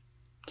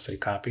 say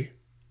copy.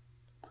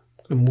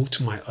 I'm gonna move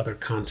to my other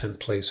content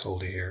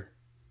placeholder here.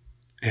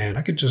 And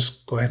I could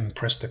just go ahead and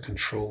press the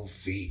Control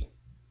V.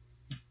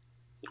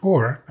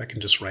 Or I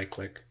can just right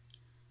click.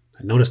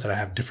 I notice that I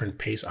have different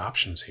paste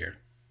options here.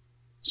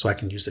 So I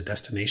can use the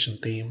destination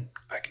theme.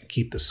 I can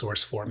keep the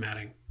source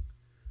formatting.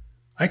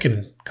 I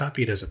can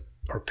copy it as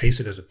or paste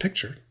it as a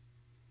picture,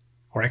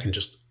 or I can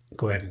just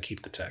go ahead and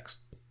keep the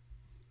text.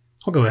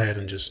 I'll go ahead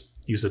and just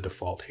use the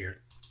default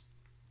here.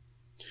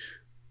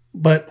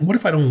 But what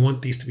if I don't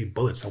want these to be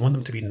bullets? I want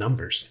them to be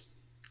numbers.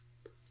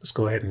 Let's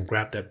go ahead and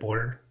grab that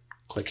border,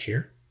 click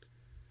here.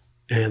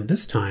 And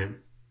this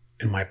time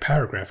in my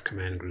paragraph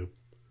command group,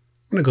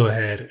 I'm gonna go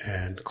ahead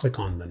and click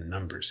on the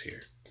numbers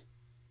here.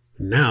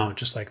 Now,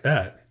 just like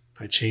that,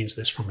 I change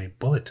this from a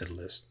bulleted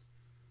list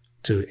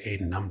to a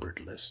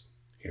numbered list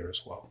here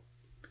as well.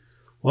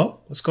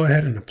 Well, let's go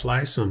ahead and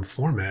apply some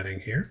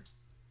formatting here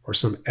or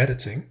some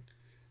editing.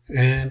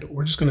 And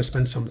we're just going to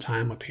spend some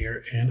time up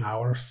here in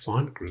our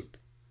font group.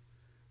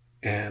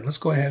 And let's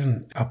go ahead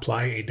and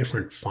apply a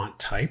different font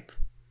type,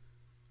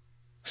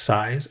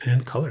 size,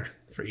 and color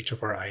for each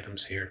of our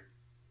items here.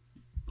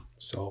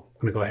 So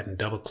I'm going to go ahead and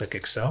double click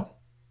Excel.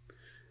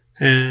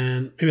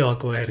 And maybe I'll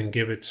go ahead and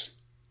give it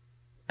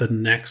the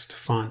next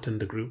font in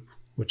the group,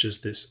 which is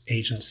this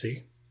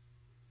agency.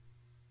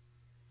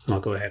 And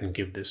I'll go ahead and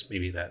give this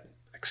maybe that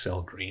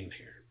Excel green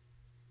here,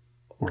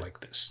 or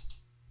like this.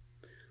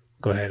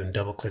 Go ahead and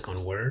double click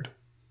on Word.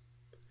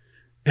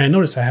 And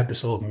notice I have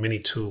this little mini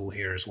tool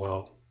here as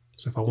well.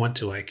 So if I want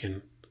to, I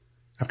can,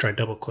 after I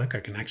double click,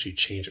 I can actually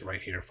change it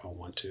right here if I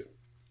want to.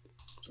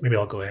 So maybe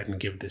I'll go ahead and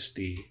give this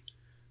the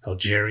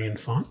Algerian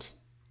font.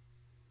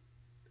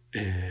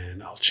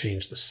 And I'll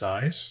change the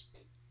size.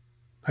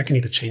 I can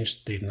either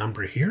change the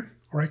number here,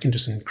 or I can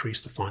just increase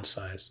the font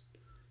size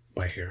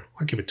by here.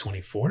 I'll give it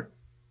 24.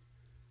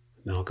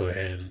 And I'll go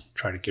ahead and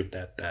try to give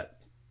that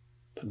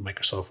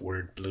Microsoft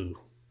Word blue.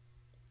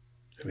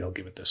 Maybe I'll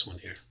give it this one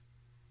here.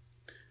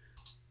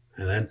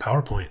 And then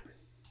PowerPoint.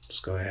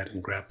 Just go ahead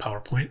and grab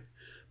PowerPoint.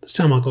 This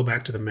time I'll go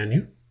back to the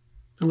menu.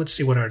 And let's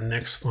see what our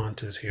next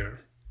font is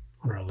here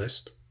on our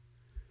list.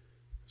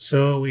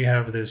 So we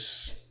have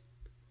this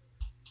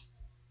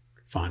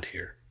font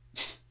here,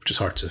 which is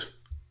hard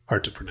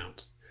to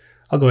pronounce.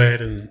 I'll go ahead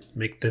and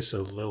make this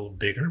a little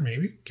bigger,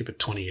 maybe give it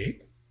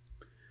 28.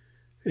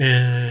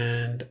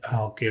 And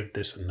I'll give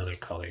this another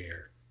color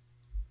here.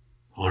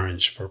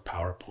 Orange for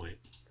PowerPoint.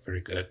 Very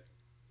good.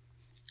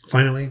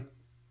 Finally,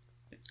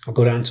 I'll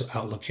go down to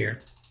Outlook here.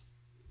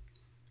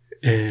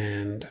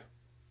 And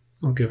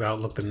I'll give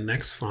Outlook the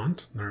next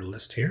font on our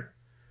list here,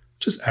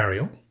 which is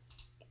Arial.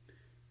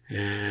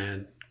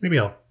 And maybe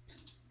I'll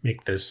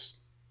make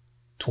this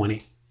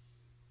 20.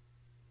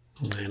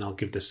 And I'll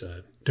give this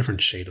a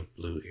different shade of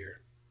blue here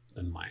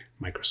than my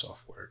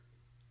Microsoft Word.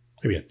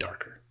 Maybe a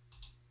darker.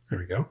 There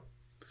we go.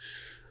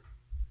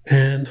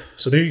 And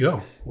so there you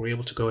go. We're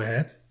able to go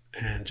ahead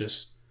and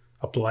just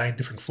apply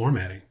different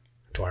formatting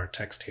to our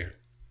text here.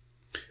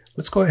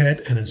 Let's go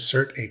ahead and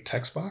insert a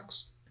text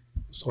box.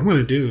 So what I'm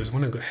going to do is I'm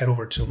going to go head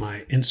over to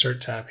my Insert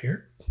tab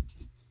here.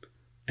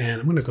 And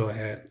I'm going to go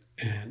ahead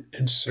and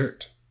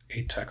insert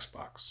a text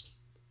box.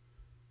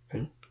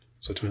 Okay.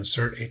 So to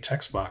insert a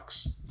text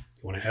box, you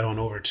want to head on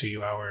over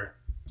to our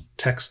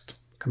text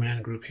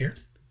command group here.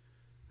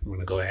 I'm going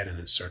to go ahead and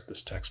insert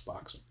this text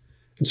box.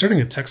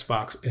 Inserting a text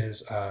box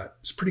is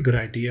it's a pretty good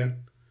idea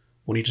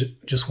when you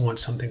just want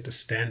something to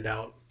stand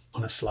out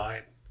on a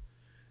slide.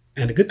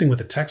 And the good thing with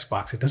the text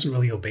box, it doesn't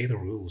really obey the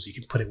rules. You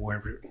can put it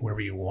wherever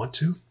you want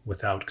to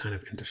without kind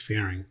of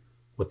interfering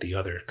with the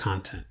other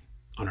content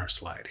on our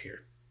slide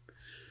here.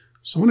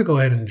 So I'm going to go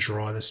ahead and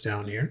draw this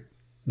down here.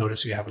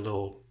 Notice you have a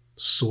little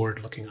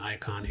sword looking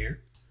icon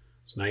here.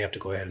 So now you have to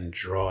go ahead and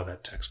draw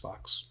that text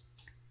box.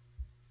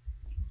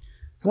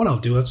 And what I'll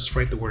do, I'll just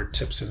write the word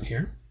tips in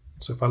here.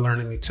 So if I learn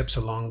any tips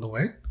along the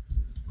way,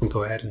 I'll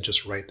go ahead and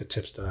just write the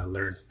tips that I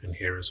learned in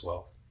here as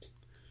well.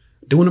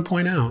 I do want to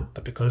point out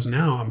that because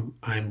now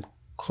I'm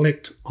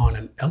clicked on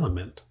an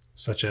element,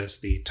 such as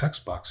the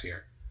text box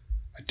here,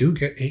 I do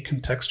get a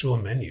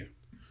contextual menu.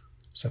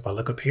 So if I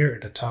look up here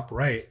at the top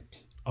right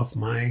of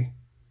my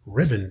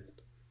ribbon,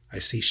 I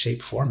see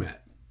shape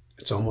format.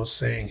 It's almost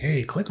saying,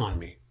 hey, click on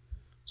me.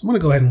 So I'm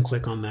going to go ahead and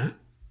click on that.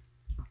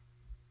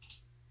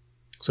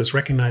 So it's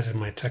recognizing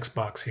my text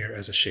box here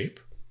as a shape.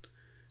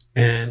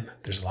 And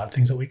there's a lot of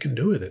things that we can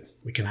do with it.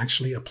 We can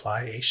actually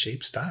apply a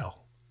shape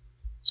style.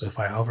 So if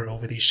I hover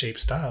over these shape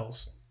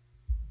styles,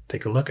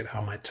 take a look at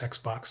how my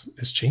text box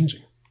is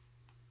changing.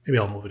 Maybe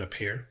I'll move it up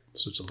here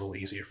so it's a little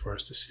easier for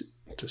us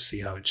to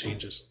see how it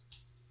changes.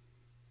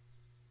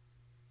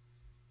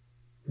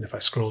 And if I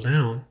scroll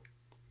down,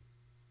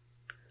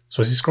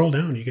 so as you scroll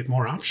down, you get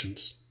more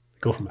options.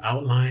 Go from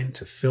outline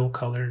to fill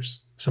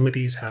colors. Some of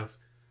these have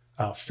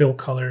fill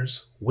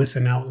colors with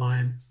an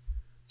outline.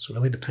 So it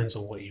really depends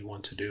on what you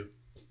want to do.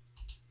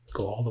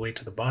 Go all the way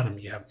to the bottom,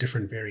 you have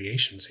different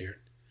variations here.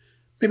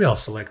 Maybe I'll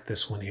select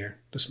this one here,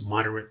 this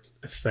moderate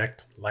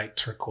effect, light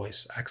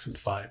turquoise, accent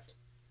 5.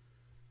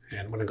 And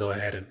I'm going to go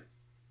ahead and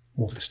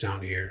move this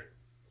down here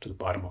to the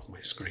bottom of my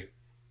screen.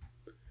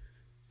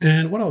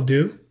 And what I'll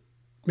do,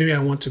 maybe I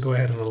want to go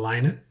ahead and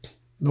align it.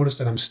 Notice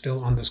that I'm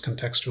still on this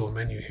contextual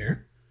menu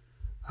here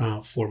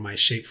for my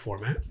shape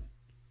format.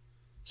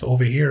 So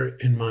over here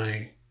in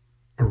my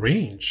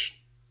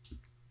arrange,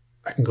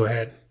 I can go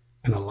ahead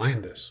and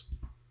align this.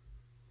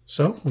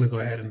 So I'm going to go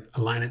ahead and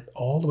align it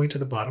all the way to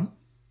the bottom.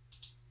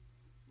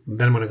 And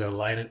then I'm going to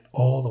align it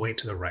all the way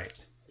to the right,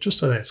 just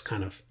so that it's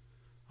kind of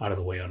out of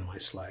the way on my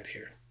slide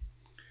here.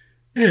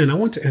 And I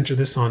want to enter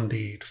this on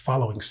the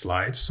following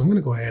slide. So I'm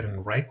going to go ahead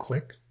and right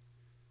click,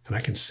 and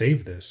I can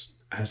save this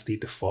as the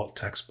default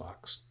text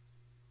box.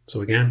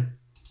 So again,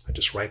 I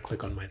just right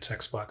click on my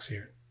text box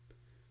here.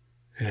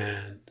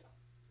 And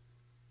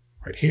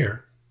right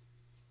here,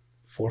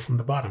 4 from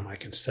the bottom, I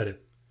can set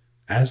it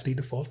as the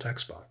default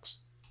text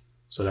box,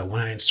 so that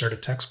when I insert a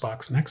text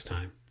box next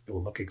time, it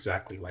will look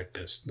exactly like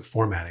this, the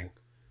formatting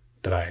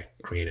that I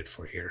created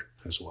for here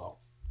as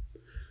well.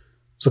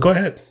 So go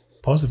ahead,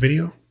 pause the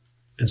video,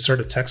 insert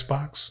a text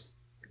box,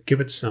 give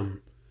it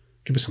some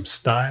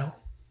style,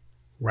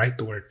 write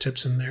the word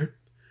tips in there,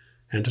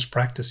 and just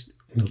practice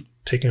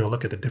taking a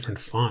look at the different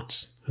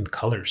fonts and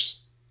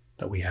colors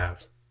that we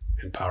have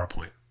in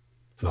PowerPoint.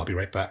 And I'll be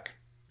right back.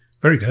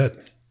 Very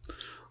good.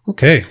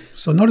 Okay,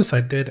 so notice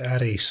I did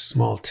add a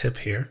small tip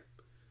here.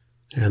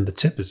 And the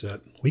tip is that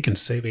we can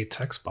save a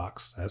text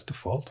box as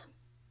default.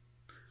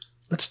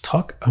 Let's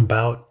talk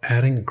about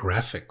adding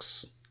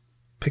graphics.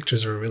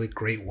 Pictures are a really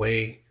great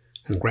way,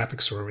 and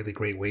graphics are a really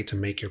great way to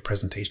make your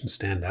presentation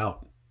stand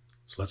out.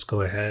 So let's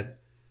go ahead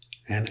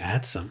and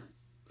add some.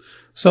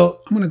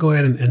 So I'm going to go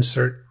ahead and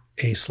insert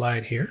a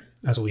slide here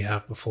as we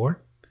have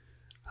before.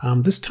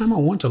 This time I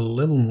want a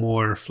little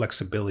more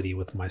flexibility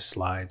with my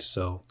slides.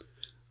 So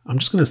I'm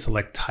just going to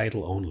select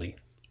title only,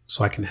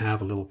 so I can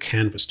have a little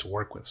canvas to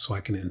work with, so I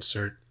can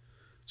insert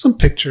some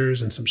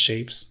pictures and some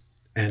shapes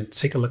and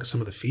take a look at some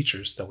of the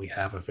features that we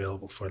have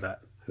available for that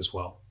as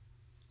well.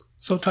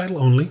 So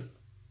title only,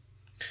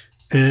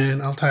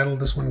 and I'll title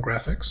this one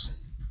graphics.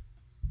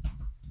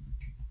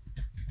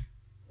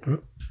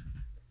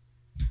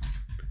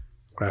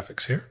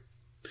 Graphics here.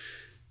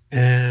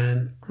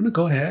 And I'm going to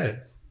go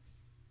ahead.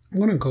 I'm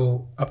going to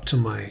go up to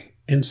my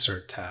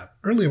Insert tab.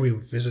 Earlier we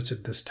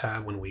visited this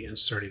tab when we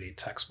inserted a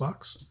text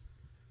box.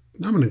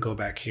 Now I'm going to go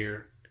back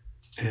here,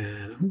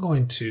 and I'm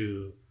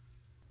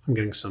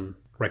getting some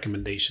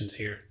recommendations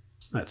here.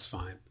 That's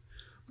fine.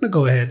 I'm going to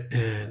go ahead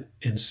and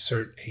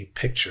insert a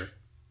picture.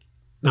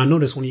 Now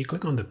notice when you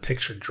click on the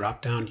picture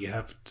drop down, you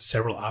have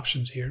several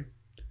options here.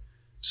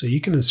 So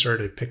you can insert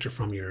a picture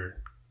from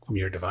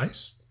your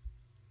device.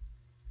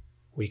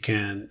 We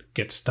can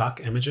get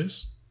stock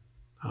images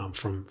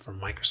from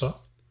Microsoft,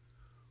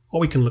 or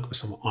we can look for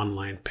some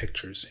online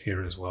pictures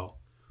here as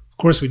well. Of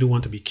course, we do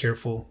want to be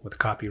careful with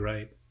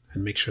copyright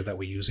and make sure that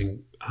we're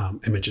using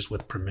images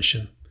with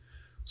permission.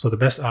 So the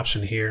best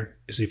option here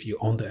is if you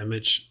own the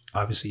image,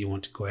 obviously you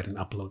want to go ahead and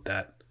upload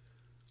that.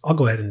 I'll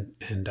go ahead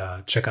and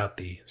check out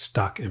the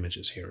stock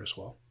images here as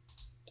well.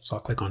 So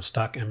I'll click on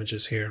stock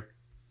images here.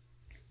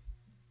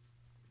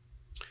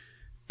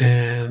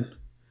 And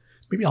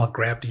maybe I'll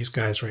grab these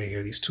guys right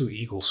here, these two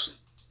eagles.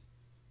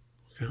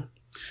 Okay.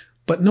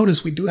 But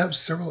notice we do have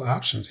several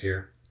options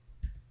here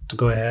to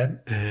go ahead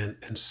and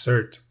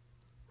insert,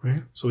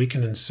 right? So we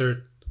can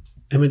insert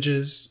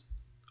images,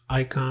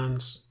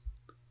 icons,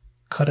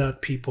 cut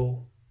out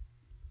people,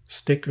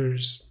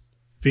 stickers,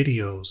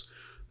 videos.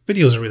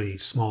 Videos are really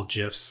small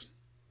GIFs.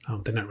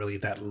 They're not really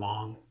that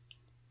long,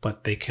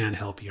 but they can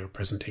help your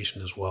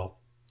presentation as well.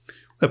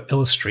 We have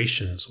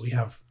illustrations. We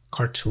have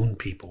cartoon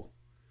people.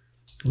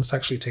 Let's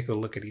actually take a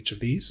look at each of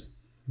these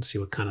and see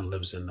what kind of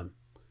lives in them.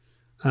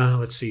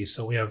 Let's see.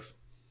 So we have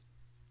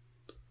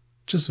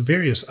just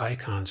various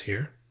icons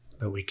here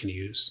that we can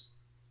use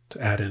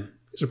to add in.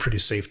 These are pretty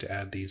safe to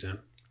add these in.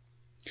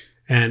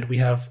 And we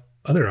have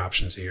other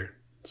options here.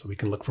 So we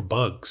can look for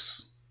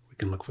bugs. We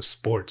can look for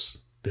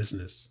sports,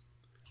 business.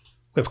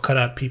 We have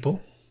cutout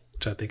people,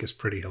 which I think is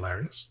pretty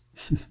hilarious.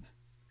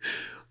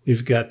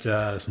 We've got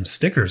some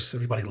stickers.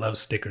 Everybody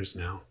loves stickers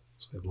now.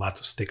 So we have lots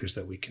of stickers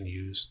that we can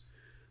use.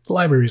 The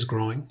library is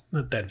growing,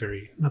 not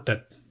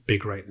that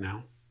big right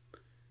now.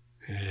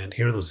 And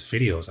here are those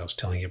videos I was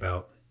telling you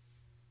about,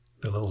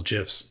 the little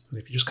GIFs. And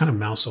if you just kind of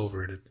mouse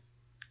over it, it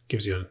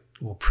gives you a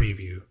little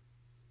preview.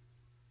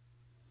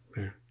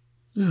 There.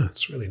 Yeah,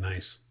 it's really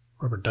nice.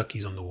 Rubber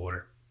duckies on the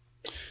water.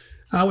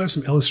 We have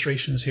some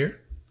illustrations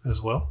here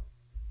as well.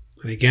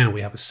 And again,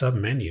 we have a sub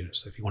menu.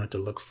 So if you wanted to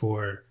look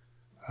for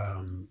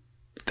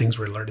things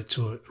related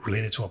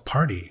to a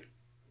party,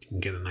 you can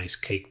get a nice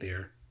cake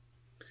there.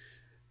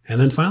 And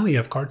then finally, you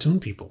have cartoon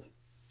people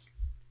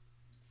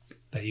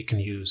that you can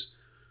use.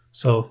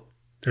 So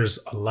there's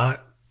a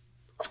lot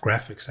of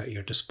graphics at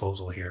your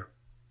disposal here.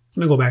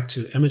 I'm going to go back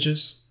to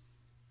images,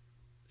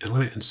 and I'm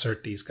going to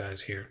insert these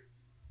guys here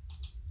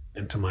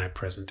into my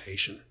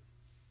presentation.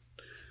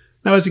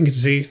 Now, as you can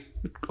see,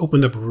 it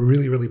opened up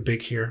really, really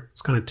big here.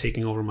 It's kind of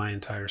taking over my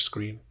entire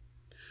screen.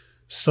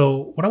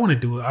 So what I want to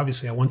do,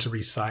 obviously, I want to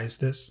resize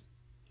this,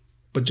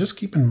 but just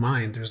keep in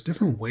mind, there's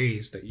different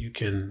ways that you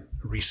can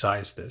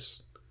resize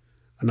this.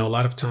 I know a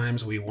lot of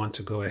times we want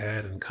to go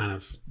ahead and kind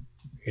of,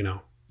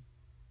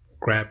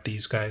 grab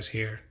these guys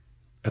here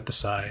at the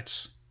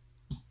sides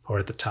or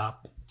at the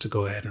top to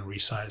go ahead and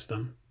resize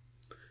them.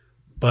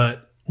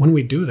 But when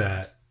we do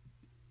that,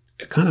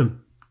 it kind of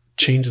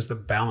changes the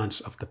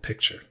balance of the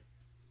picture.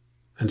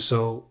 And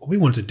so what we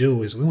want to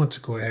do is we want to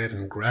go ahead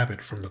and grab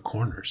it from the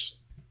corners.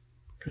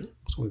 Okay?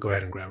 So we go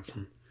ahead and grab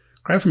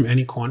it from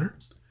any corner.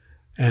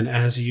 And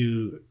as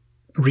you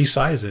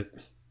resize it,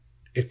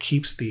 it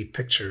keeps the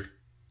picture,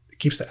 it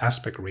keeps the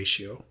aspect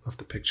ratio of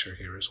the picture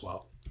here as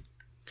well.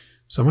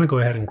 So I'm going to go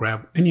ahead and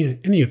grab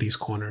any of these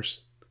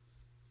corners.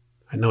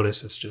 I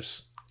notice it's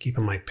just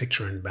keeping my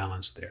picture in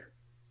balance there.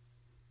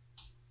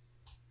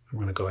 I'm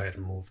going to go ahead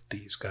and move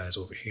these guys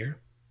over here.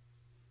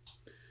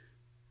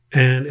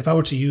 And if I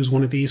were to use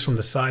one of these from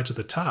the side to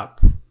the top,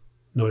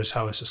 notice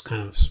how it's just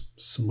kind of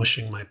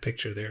smushing my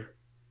picture there.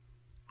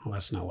 Well,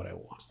 that's not what I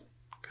want.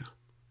 Okay.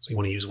 So you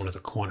want to use one of the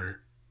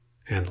corner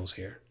handles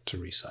here to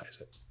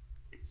resize it.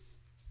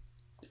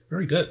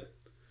 Very good.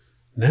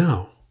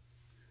 Now,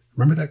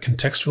 remember that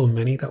contextual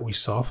menu that we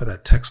saw for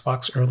that text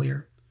box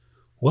earlier?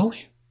 Well,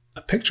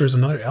 a picture is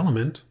another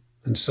element,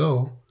 and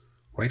so,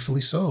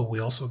 rightfully so, we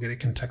also get a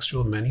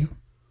contextual menu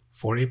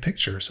for a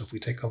picture. So if we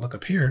take a look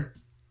up here,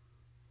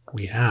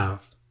 we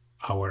have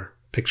our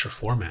picture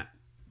format.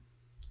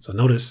 So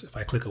notice if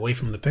I click away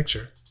from the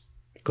picture,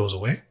 it goes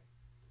away.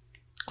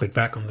 Click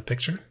back on the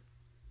picture,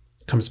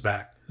 it comes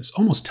back. It's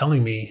almost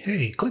telling me,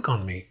 hey, click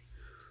on me.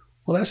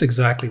 Well, that's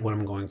exactly what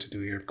I'm going to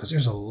do here, because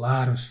there's a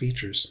lot of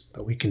features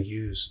that we can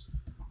use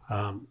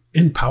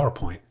in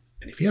PowerPoint.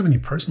 And if you have any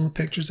personal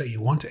pictures that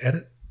you want to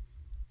edit,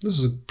 this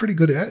is a pretty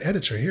good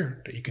editor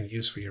here that you can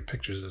use for your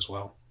pictures as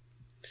well.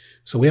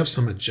 So we have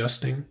some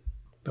adjusting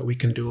that we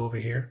can do over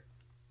here.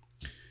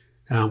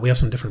 We have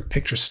some different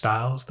picture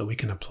styles that we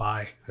can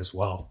apply as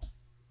well.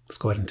 Let's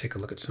go ahead and take a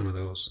look at some of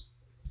those.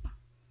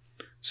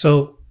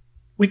 So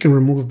we can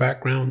remove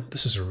background.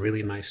 This is a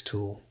really nice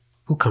tool.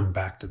 We'll come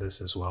back to this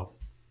as well.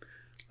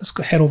 Let's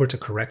go head over to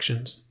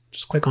corrections.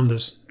 Just click on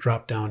this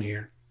drop down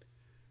here,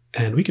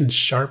 and we can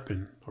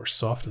sharpen or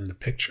soften the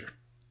picture.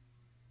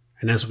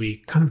 And as we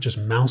kind of just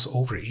mouse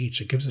over each,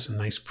 it gives us a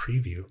nice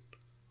preview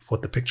of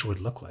what the picture would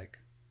look like.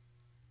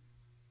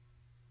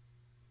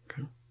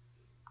 Okay,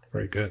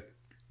 very good.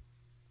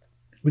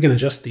 We can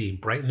adjust the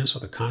brightness or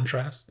the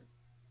contrast.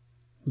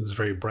 It's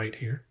very bright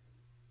here.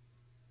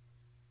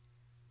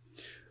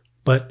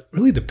 But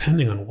really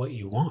depending on what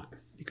you want,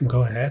 you can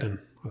go ahead and,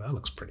 well, that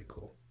looks pretty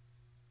cool.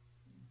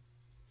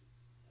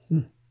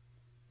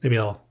 Maybe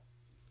I'll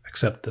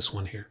accept this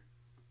one here.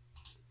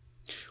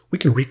 We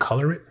can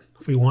recolor it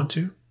if we want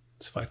to.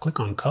 So if I click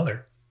on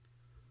color,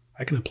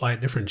 I can apply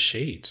different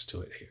shades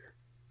to it here.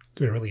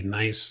 Give it a really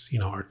nice,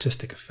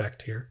 artistic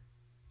effect here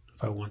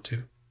if I want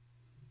to.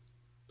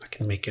 I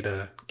can make it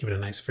give it a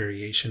nice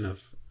variation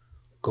of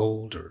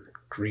gold or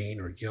green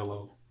or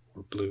yellow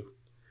or blue.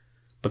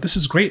 But this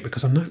is great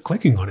because I'm not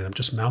clicking on it. I'm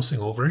just mousing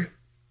over it,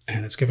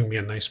 and it's giving me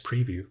a nice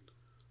preview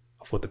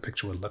of what the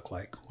picture would look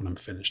like when I'm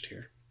finished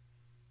here.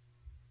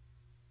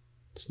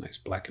 It's nice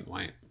black and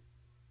white.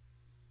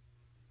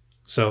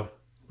 So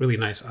really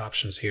nice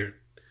options here.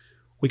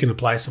 We can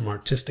apply some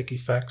artistic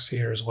effects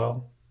here as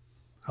well.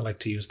 I like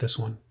to use this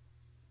one.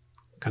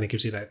 Kind of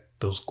gives you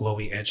those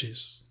glowy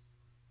edges.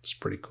 It's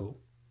pretty cool.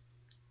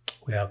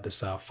 We have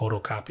this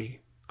photocopy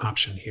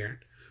option here.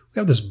 We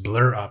have this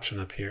blur option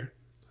up here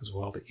as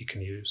well that you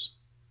can use.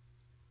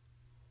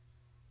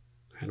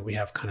 And we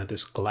have kind of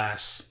this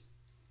glass,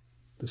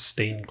 this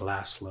stained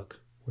glass look,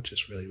 which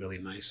is really, really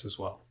nice as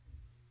well.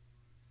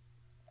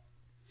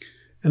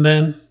 And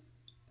then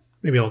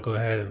maybe I'll go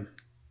ahead and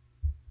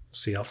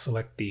see, I'll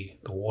select the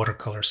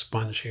watercolor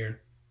sponge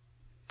here.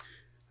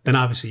 Then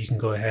obviously you can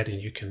go ahead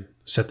and you can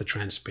set the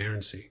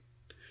transparency.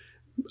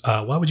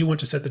 Why would you want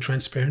to set the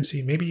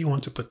transparency? Maybe you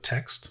want to put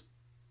text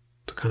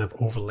to kind of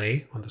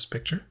overlay on this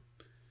picture,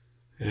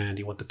 and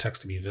you want the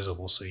text to be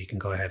visible, so you can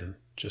go ahead and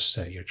just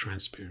set your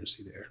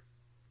transparency there.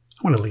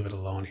 I want to leave it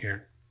alone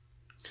here.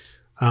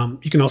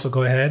 You can also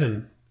go ahead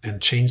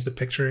and change the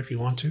picture if you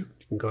want to.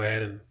 You can go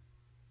ahead and,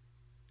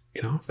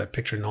 if that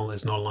picture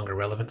is no longer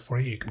relevant for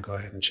you, you can go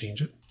ahead and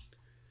change it.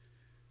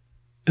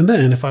 And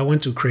then if I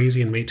went too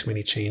crazy and made too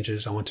many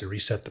changes, I want to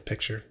reset the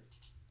picture,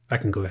 I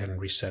can go ahead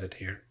and reset it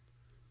here.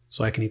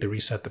 So I can either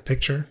reset the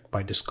picture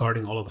by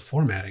discarding all of the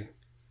formatting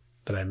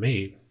that I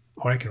made,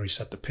 or I can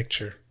reset the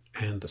picture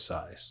and the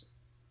size.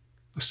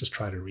 Let's just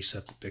try to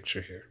reset the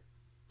picture here.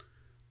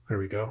 There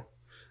we go.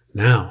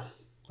 Now,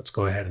 let's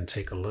go ahead and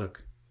take a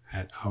look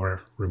at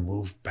our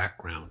remove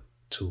background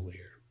tool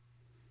here.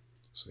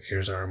 So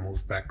here's our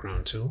remove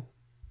background tool.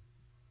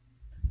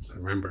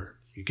 And remember,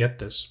 you get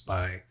this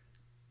by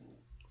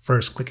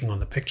first clicking on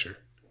the picture,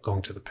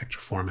 going to the picture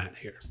format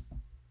here.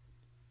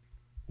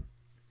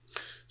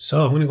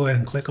 So I'm going to go ahead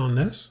and click on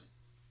this.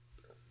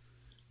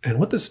 And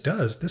what this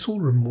does, this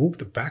will remove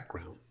the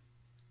background.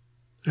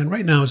 And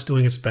right now it's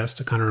doing its best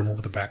to kind of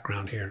remove the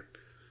background here.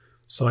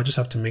 So I just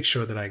have to make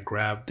sure that I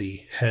grab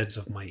the heads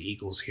of my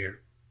eagles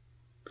here.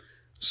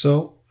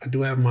 So I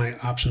do have my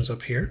options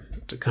up here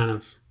to kind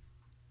of,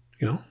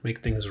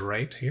 make things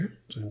right here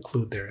to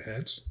include their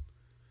heads.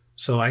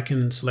 So I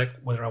can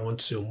select whether I want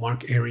to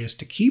mark areas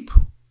to keep,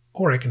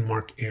 or I can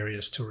mark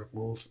areas to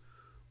remove.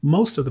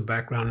 Most of the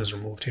background is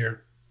removed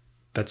here.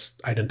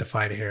 That's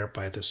identified here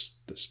by this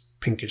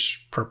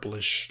pinkish,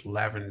 purplish,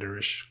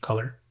 lavenderish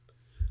color.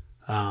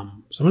 So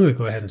I'm going to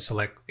go ahead and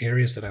select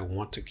areas that I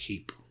want to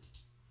keep.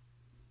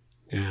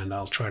 And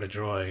I'll try to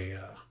draw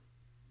a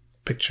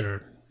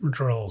picture, or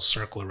draw a little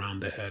circle around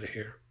the head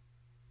here.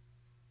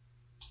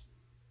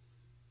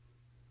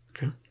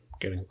 Okay,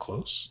 getting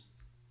close.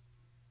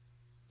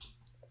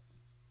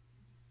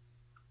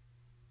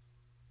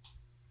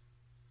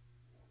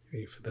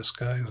 Maybe for this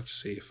guy, let's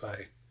see if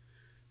I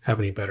have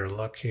any better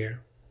luck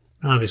here.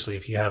 Obviously,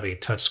 if you have a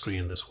touch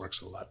screen, this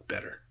works a lot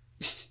better.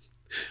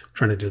 I'm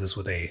trying to do this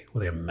with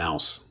a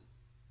mouse.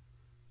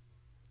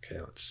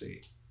 Okay, let's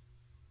see.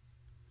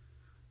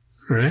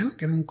 All right, I'm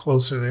getting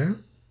closer there.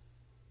 I'm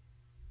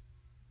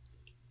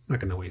not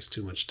going to waste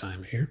too much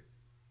time here.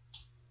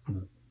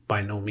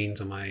 By no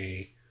means am I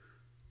an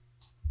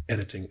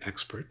editing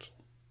expert,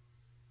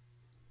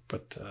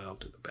 but I'll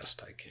do the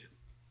best I can.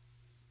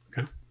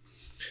 Okay.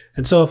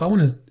 And so if I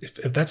want to,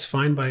 if that's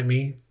fine by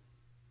me,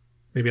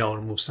 maybe I'll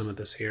remove some of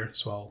this here.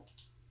 So I'll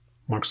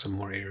mark some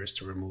more areas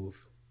to remove.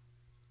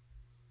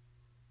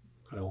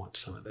 I don't want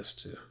some of this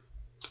to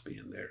be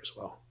in there as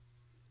well.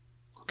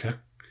 Okay.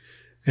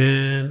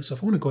 And so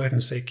if I want to go ahead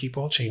and say keep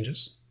all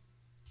changes,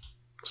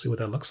 see what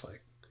that looks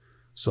like.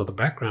 So the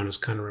background is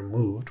kind of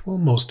removed. Well,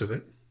 most of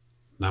it.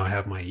 Now I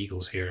have my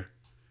eagles here,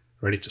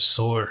 ready to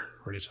soar,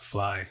 ready to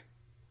fly.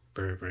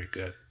 Very, very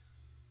good.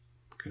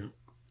 Okay.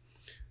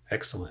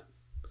 Excellent.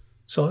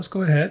 So let's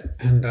go ahead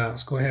and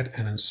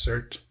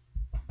insert.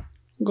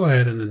 Go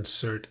ahead and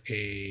insert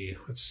a,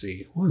 let's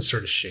see, we'll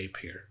insert a shape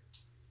here.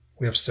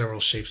 We have several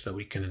shapes that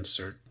we can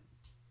insert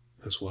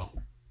as well.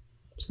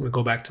 So I'm going to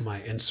go back to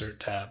my Insert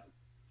tab.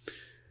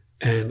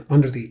 And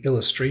under the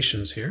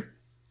illustrations here,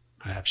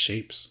 I have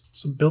shapes.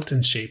 Some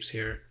built-in shapes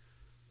here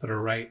that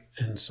are right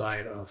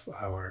inside of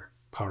our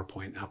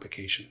PowerPoint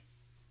application.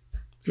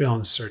 Maybe I'll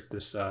insert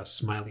this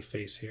smiley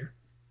face here.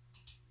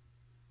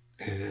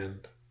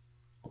 And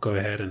I'll go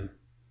ahead and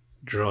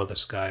draw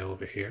this guy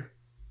over here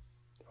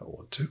if I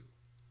want to.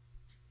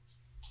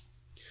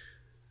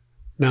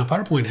 Now,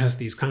 PowerPoint has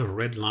these kind of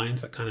red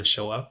lines that kind of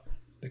show up.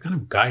 They kind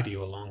of guide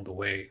you along the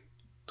way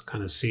to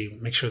kind of see,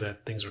 make sure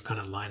that things are kind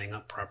of lining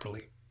up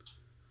properly.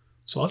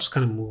 So I'll just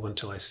kind of move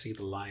until I see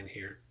the line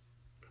here.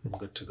 I'm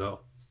good to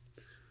go.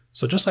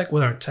 So just like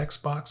with our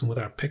text box and with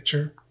our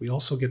picture, we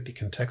also get the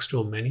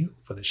contextual menu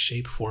for the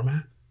shape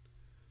format.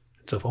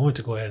 And so if I want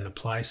to go ahead and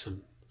apply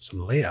some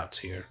layouts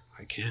here,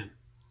 I can.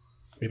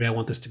 Maybe I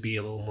want this to be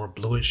a little more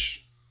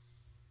bluish.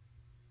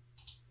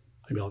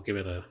 Maybe I'll give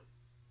it a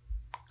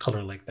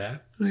color like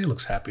that. It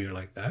looks happier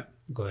like that.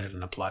 I'll go ahead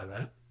and apply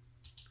that.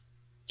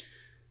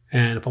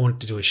 And if I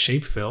wanted to do a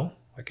shape fill,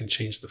 I can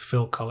change the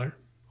fill color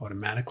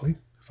automatically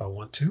if I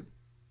want to.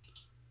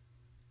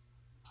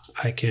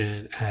 I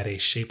can add a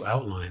shape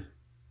outline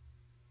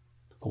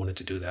if I wanted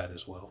to do that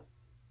as well.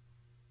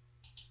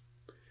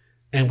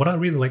 And what I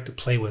really like to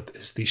play with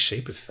is these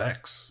shape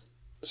effects.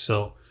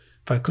 So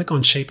if I click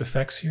on shape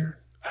effects here,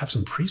 I have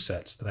some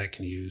presets that I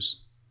can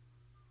use.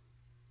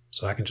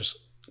 So I can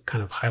just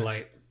kind of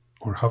highlight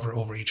or hover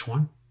over each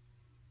one.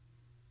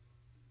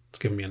 It's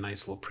giving me a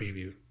nice little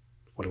preview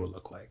of what it would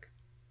look like.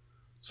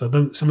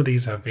 So some of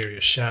these have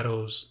various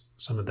shadows.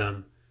 Some of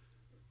them,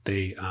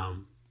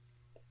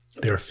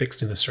 they're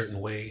fixed in a certain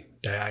way,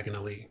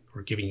 diagonally,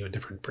 or giving you a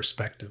different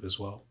perspective as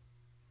well.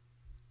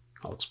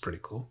 That looks pretty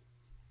cool.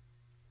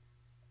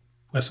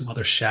 We have some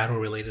other shadow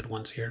related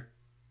ones here.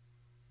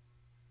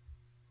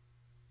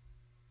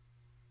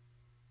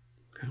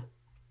 Okay.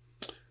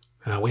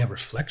 We have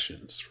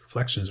reflections.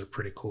 Reflections are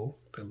pretty cool.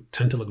 They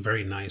tend to look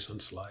very nice on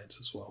slides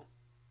as well.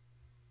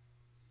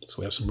 So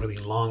we have some really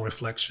long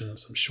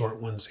reflections, some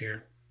short ones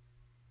here.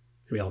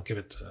 Maybe I'll give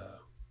it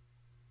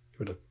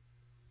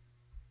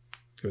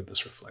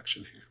this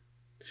reflection here.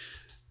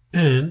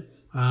 And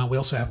we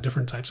also have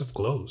different types of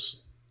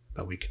glows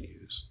that we can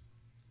use.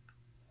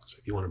 So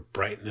if you want to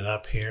brighten it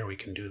up here, we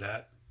can do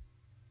that.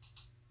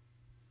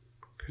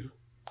 Okay.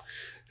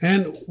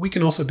 And we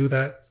can also do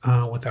that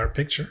with our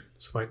picture.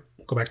 So if I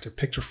go back to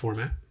picture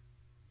format,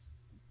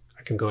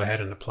 I can go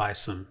ahead and apply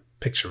some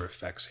picture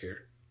effects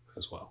here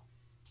as well.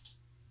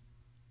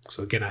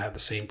 So again, I have the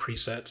same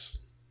presets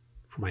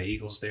for my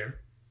eagles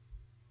there.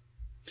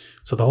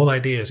 So the whole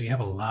idea is you have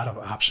a lot of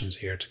options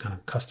here to kind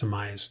of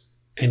customize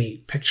any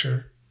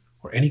picture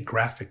or any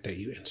graphic that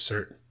you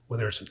insert,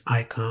 whether it's an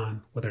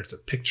icon, whether it's a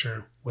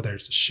picture, whether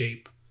it's a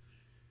shape,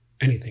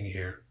 anything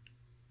here.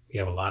 You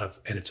have a lot of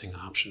editing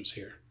options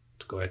here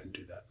to go ahead and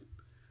do that.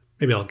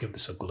 Maybe I'll give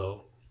this a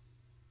glow.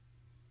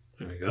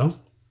 There we go.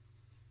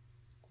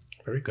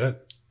 Very good.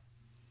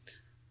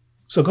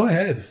 So go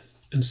ahead,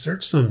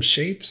 insert some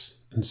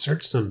shapes,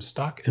 insert some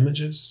stock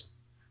images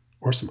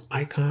or some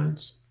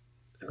icons,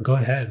 and go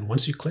ahead, and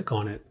once you click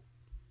on it,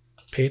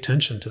 pay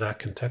attention to that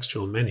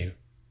contextual menu.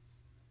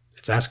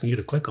 It's asking you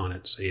to click on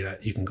it so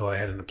that you can go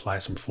ahead and apply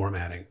some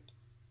formatting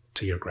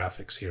to your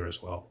graphics here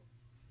as well.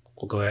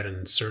 We'll go ahead and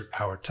insert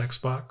our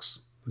text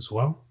box as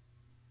well.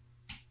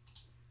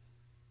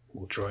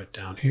 We'll draw it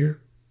down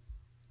here.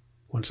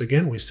 Once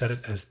again, we set it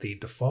as the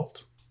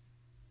default.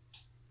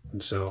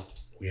 And so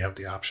we have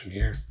the option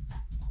here,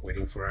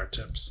 waiting for our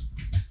tips.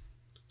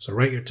 So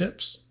write your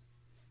tips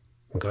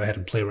and go ahead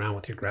and play around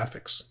with your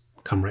graphics.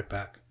 Come right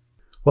back.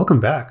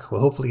 Welcome back.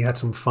 Well, hopefully you had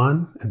some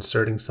fun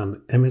inserting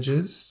some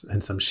images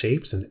and some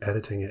shapes and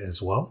editing it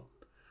as well.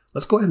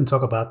 Let's go ahead and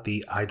talk about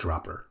the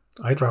eyedropper.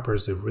 Eyedropper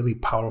is a really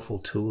powerful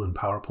tool in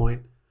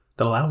PowerPoint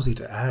that allows you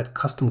to add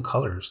custom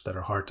colors that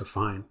are hard to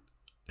find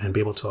and be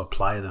able to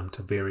apply them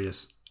to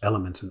various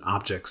elements and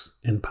objects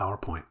in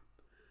PowerPoint.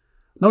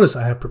 Notice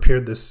I have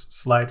prepared this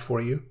slide for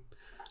you.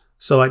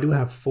 So I do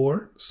have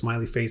 4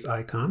 smiley face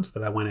icons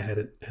that I went ahead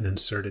and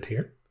inserted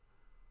here.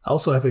 I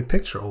also have a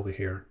picture over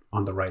here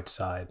on the right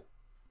side.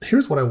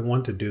 Here's what I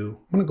want to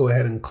do. I'm going to go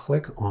ahead and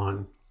click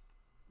on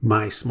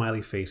my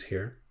smiley face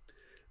here.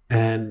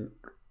 And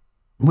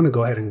I'm going to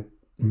go ahead and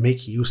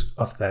make use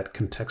of that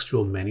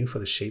contextual menu for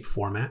the shape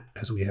format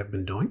as we have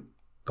been doing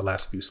the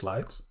last few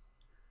slides.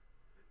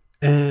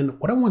 And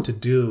what I want to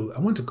do,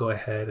 I want to go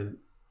ahead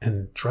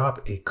and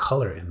drop a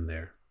color in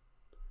there.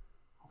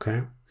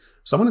 Okay,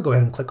 so I'm going to go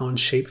ahead and click on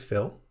Shape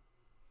Fill.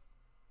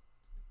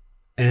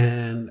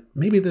 And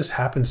maybe this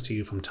happens to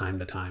you from time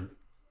to time.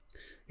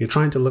 You're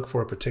trying to look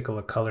for a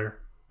particular color,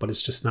 but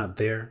it's just not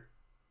there.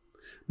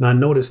 Now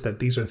notice that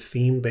these are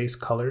theme-based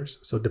colors.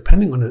 So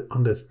depending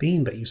on the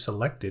theme that you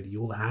selected,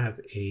 you will have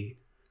a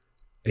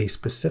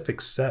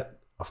specific set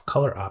of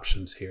color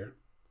options here.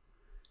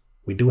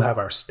 We do have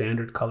our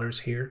standard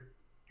colors here,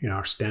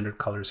 our standard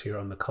colors here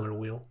on the color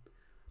wheel.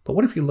 But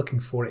what if you're looking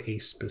for a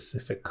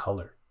specific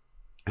color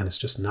and it's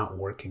just not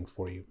working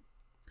for you?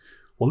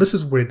 Well, this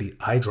is where the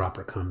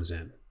eyedropper comes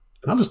in.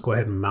 And I'll just go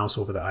ahead and mouse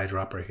over the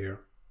eyedropper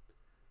here.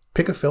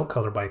 Pick a fill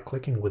color by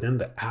clicking within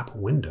the app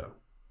window.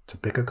 To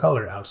pick a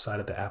color outside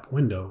of the app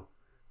window,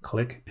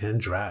 click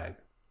and drag.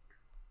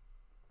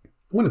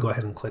 I'm going to go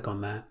ahead and click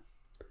on that.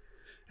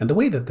 And the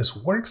way that this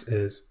works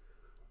is,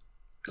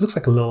 it looks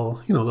like a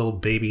little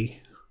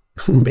baby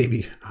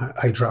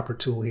eyedropper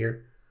tool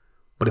here.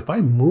 But if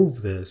I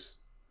move this,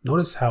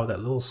 notice how that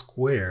little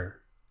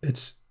square,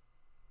 it's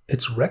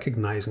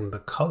recognizing the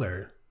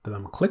color that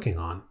I'm clicking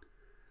on,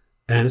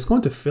 and it's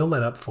going to fill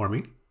that up for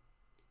me.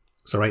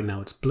 So right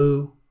now it's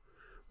blue,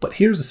 but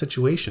here's the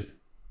situation.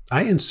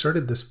 I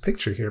inserted this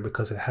picture here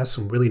because it has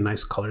some really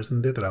nice colors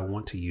in there that I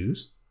want to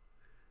use.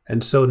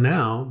 And so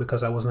now,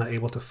 because I was not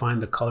able to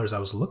find the colors I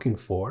was looking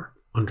for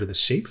under the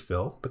shape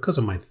fill because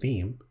of my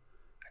theme,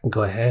 I can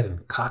go ahead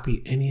and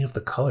copy any of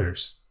the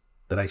colors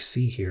that I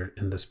see here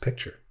in this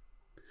picture.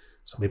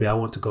 So maybe I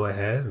want to go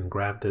ahead and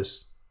grab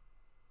this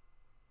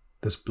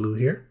blue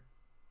here.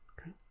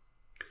 Okay.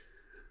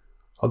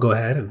 I'll go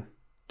ahead and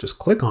just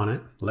click on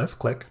it, left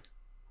click.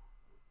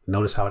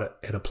 Notice how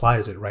it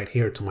applies it right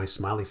here to my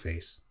smiley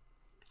face.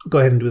 I'll go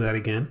ahead and do that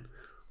again.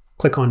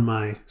 Click on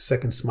my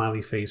second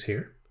smiley face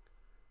here.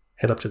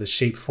 Head up to the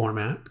shape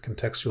format,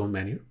 contextual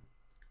menu.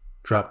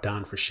 Drop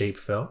down for shape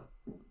fill.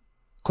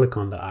 Click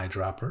on the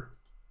eyedropper.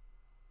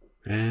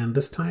 And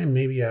this time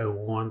maybe I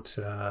want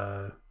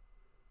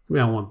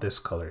this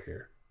color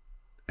here.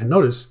 And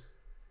notice,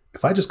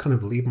 if I just kind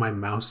of leave my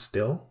mouse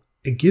still,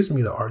 it gives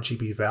me the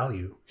RGB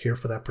value here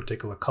for that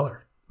particular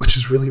color, which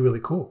is really,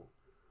 really cool.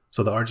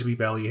 So the RGB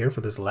value here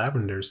for this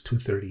lavender is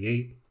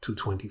 238,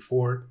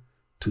 224,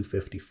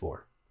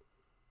 254.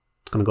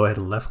 It's going to go ahead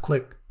and left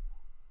click.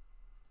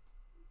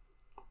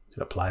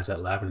 It applies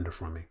that lavender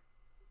for me.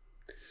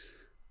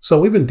 So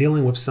we've been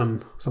dealing with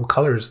some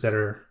colors that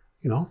are,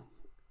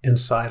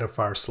 inside of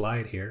our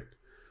slide here.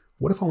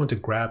 What if I want to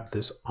grab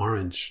this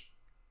orange,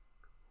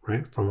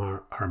 right, from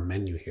our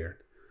menu here?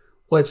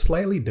 Well, it's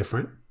slightly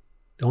different.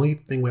 The only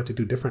thing we have to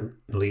do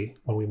differently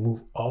when we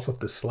move off of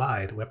the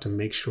slide, we have to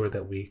make sure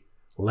that we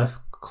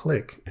left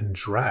click and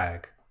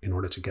drag in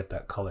order to get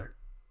that color.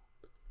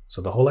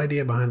 So the whole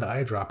idea behind the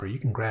eyedropper, you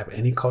can grab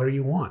any color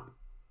you want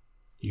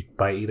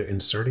by either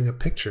inserting a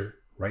picture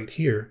right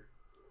here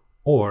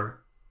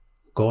or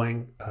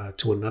going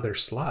to another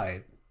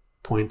slide,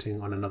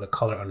 pointing on another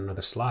color on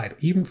another slide,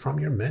 even from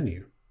your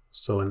menu.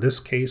 So in this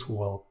case,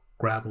 we'll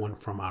grab one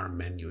from our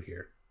menu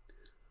here.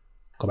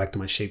 Go back to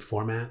my shape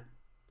format,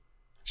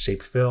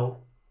 shape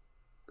fill,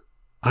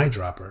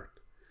 eyedropper.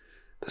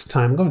 This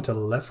time I'm going to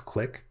left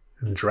click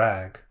and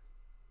drag.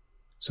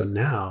 So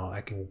now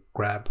I can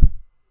grab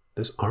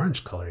this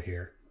orange color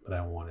here that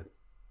I wanted.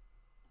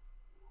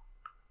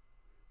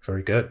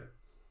 Very good.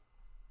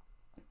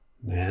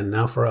 And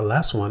now for our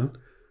last one,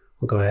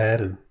 we'll go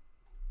ahead and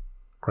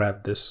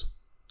grab this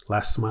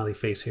last smiley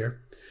face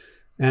here.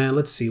 And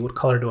let's see, what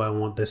color do I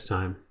want this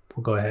time?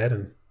 We'll go ahead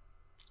and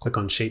click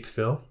on Shape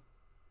Fill.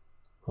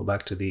 Go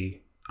back to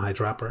the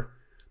eyedropper.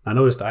 Now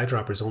notice the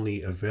eyedropper is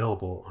only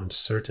available on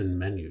certain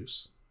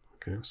menus.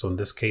 Okay, so in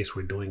this case,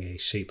 we're doing a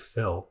shape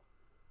fill,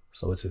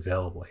 so it's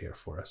available here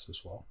for us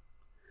as well.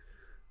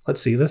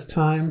 Let's see, this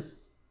time,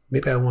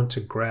 maybe I want to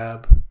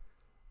grab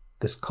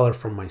this color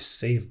from my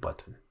Save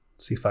button.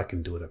 Let's see if I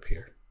can do it up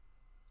here.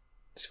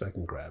 Let's see if I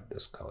can grab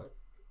this color.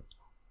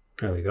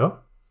 There we go.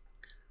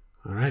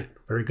 All right,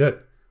 very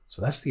good.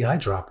 So that's the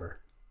eyedropper.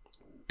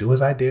 Do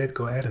as I did,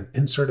 go ahead and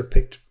insert a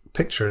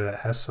picture that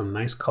has some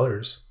nice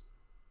colors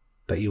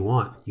that you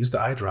want. Use the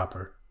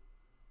eyedropper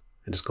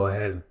and just go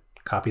ahead and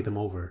copy them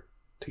over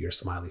to your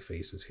smiley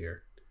faces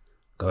here.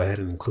 Go ahead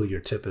and include your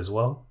tip as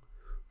well.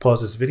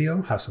 Pause this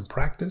video, have some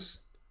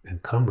practice,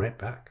 and come right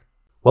back.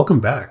 Welcome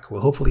back.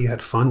 Well, hopefully you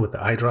had fun with the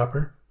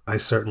eyedropper. I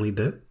certainly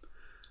did.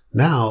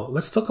 Now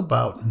let's talk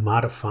about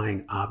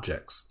modifying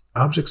objects.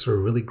 Objects are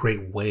a really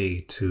great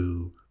way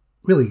to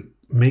really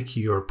make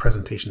your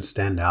presentation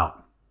stand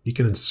out. You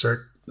can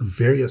insert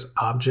various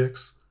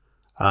objects.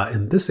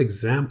 In this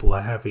example,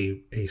 I have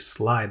a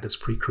slide that's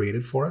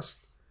pre-created for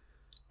us.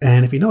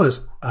 And if you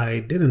notice, I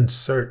did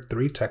insert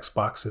 3 text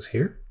boxes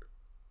here.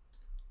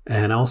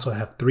 And I also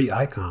have 3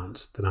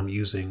 icons that I'm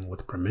using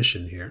with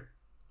permission here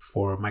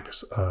for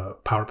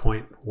Microsoft,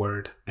 PowerPoint,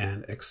 Word,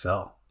 and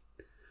Excel.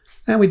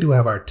 And we do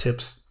have our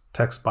tips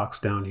text box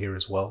down here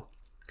as well.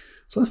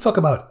 So let's talk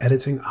about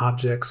editing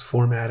objects,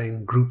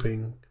 formatting,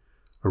 grouping,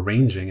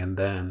 arranging, and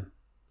then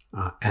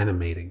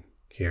animating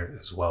here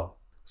as well.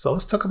 So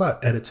let's talk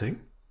about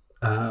editing.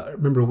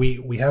 Remember,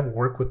 we have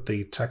worked with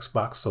the text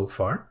box so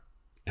far.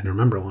 And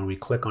remember, when we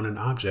click on an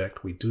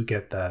object, we do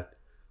get that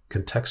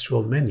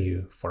contextual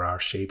menu for our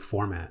shape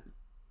format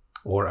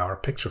or our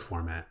picture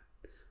format.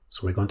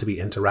 So we're going to be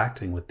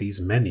interacting with these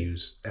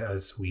menus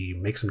as we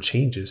make some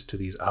changes to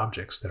these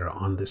objects that are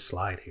on this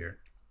slide here.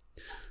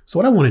 So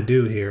what I want to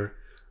do here,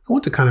 I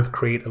want to kind of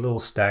create a little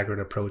staggered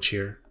approach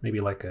here, maybe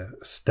like a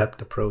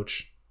stepped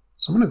approach.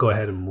 So I'm going to go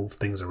ahead and move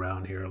things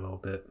around here a little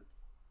bit.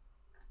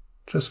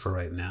 Just for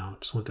right now,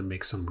 just want to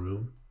make some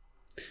room.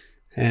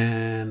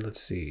 And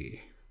let's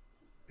see,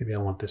 maybe I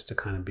want this to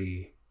kind of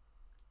be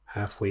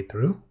halfway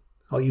through.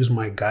 I'll use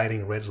my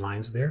guiding red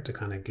lines there to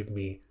kind of give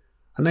me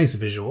a nice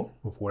visual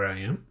of where I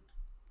am.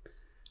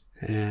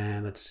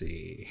 And let's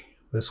see,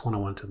 this one I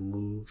want to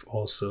move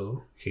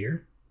also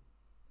here,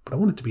 but I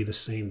want it to be the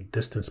same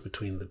distance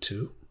between the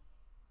two.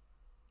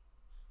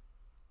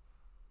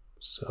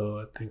 So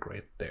I think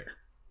right there.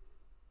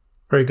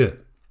 Very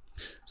good.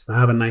 So I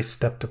have a nice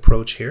stepped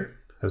approach here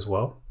as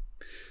well.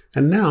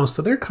 And now,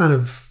 so they're kind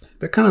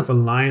of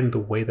aligned the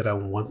way that I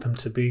want them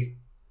to be.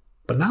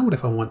 But now what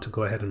if I want to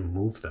go ahead and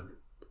move them?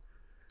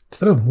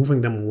 Instead of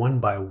moving them one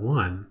by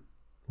one,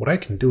 what I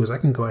can do is I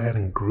can go ahead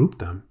and group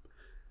them.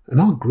 And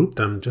I'll group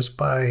them just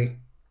by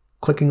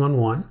clicking on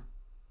one,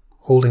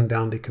 holding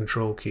down the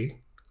control key,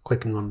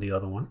 clicking on the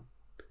other one,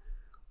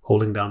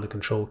 holding down the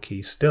control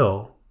key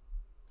still,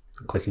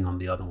 and clicking on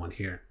the other one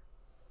here.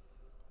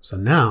 So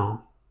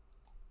now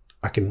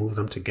I can move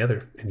them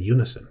together in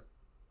unison.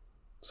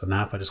 So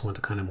now if I just want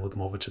to kind of move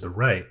them over to the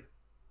right,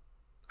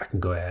 I can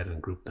go ahead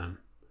and group them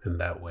in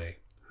that way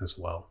as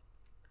well.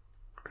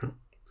 Okay.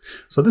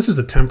 So this is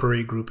the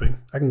temporary grouping.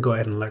 I can go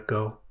ahead and let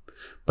go.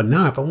 But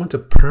now if I want to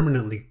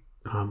permanently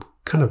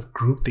kind of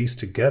group these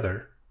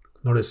together,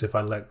 notice if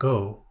I let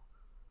go,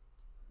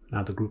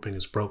 now the grouping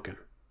is broken.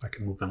 I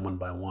can move them one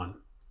by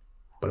one.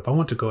 But if I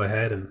want to go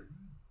ahead and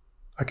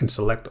I can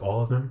select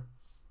all of them,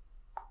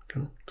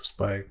 okay, just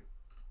by,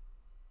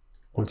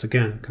 once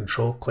again,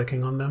 control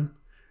clicking on them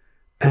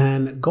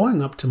and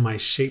going up to my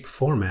shape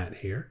format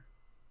here,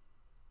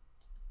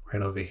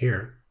 right over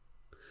here,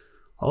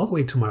 all the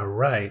way to my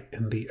right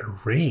in the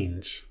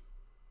arrange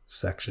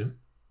section.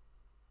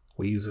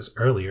 We used this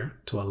earlier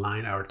to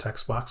align our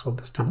text box. Well,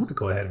 this time I'm going to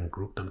go ahead and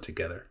group them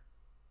together.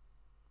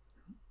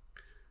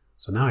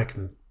 So now I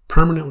can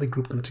permanently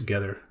group them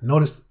together.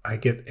 Notice I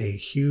get a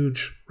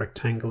huge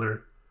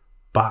rectangular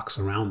box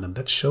around them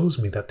that shows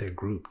me that they're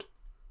grouped.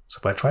 So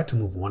if I try to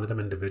move one of them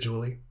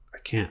individually, I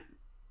can't.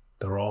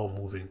 They're all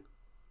moving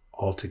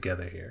all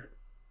together here.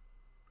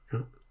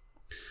 Okay.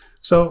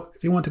 So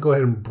if you want to go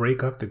ahead and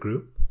break up the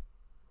group,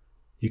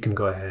 you can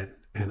go ahead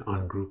and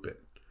ungroup it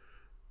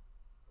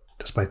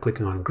just by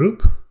clicking on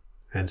group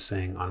and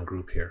saying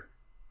ungroup here.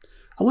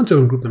 I want to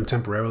ungroup them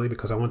temporarily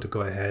because I want to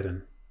go ahead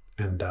and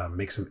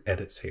make some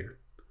edits here.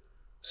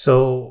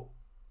 So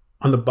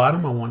on the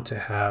bottom, I want to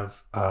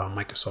have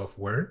Microsoft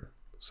Word.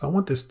 So I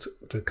want this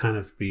to kind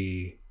of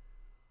be,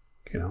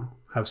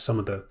 have some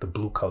of the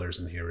blue colors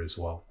in here as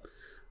well.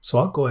 So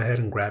I'll go ahead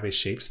and grab a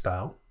shape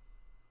style.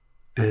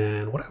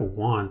 And what I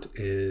want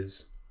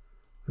is,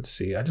 let's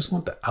see, I just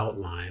want the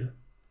outline.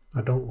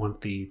 I don't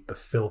want the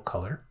fill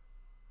color.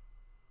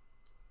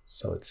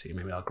 So let's see,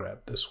 maybe I'll grab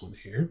this one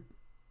here.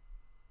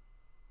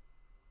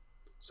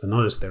 So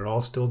notice they're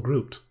all still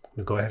grouped. I'm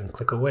gonna go ahead and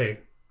click away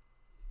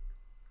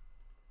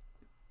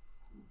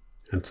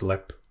and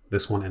select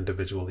this one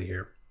individually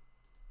here.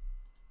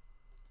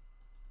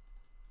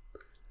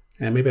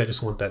 And maybe I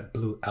just want that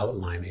blue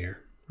outline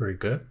here. Very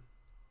good.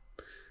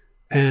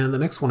 And the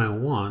next one I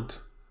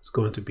want is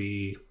going to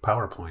be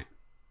PowerPoint.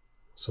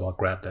 So I'll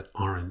grab that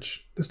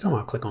orange. This time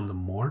I'll click on the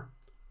more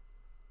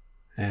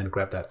and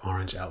grab that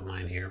orange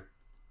outline here.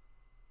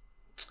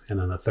 And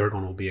then the third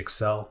one will be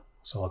Excel.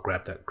 So I'll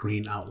grab that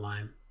green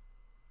outline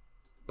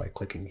by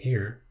clicking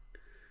here.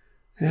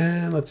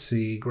 And let's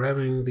see,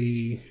 grabbing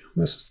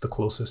this is the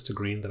closest to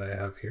green that I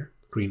have here,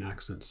 green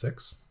accent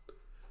 6.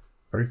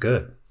 Very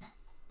good.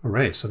 All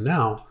right, so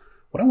now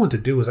what I want to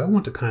do is I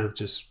want to kind of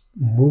just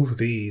move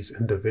these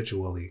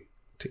individually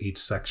to each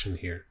section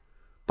here,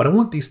 but I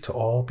want these to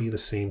all be the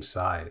same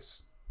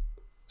size.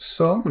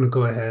 So I'm going to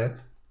go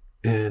ahead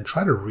and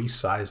try to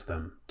resize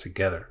them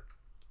together.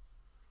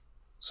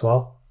 So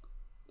I'll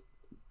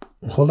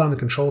hold down the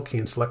control key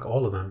and select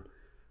all of them.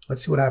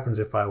 Let's see what happens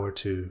if I were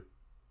to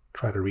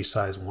try to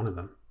resize one of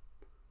them.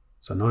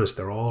 So notice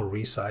they're all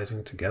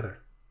resizing together.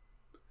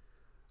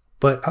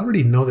 But I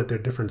already know that they're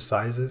different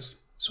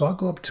sizes. So I'll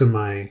go up to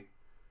my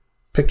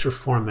picture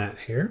format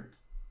here.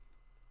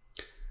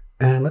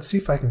 And let's see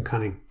if I can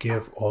kind of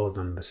give all of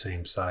them the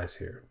same size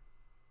here.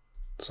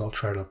 So I'll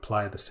try to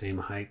apply the same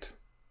height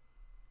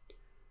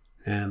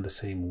and the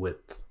same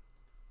width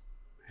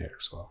here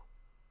as well.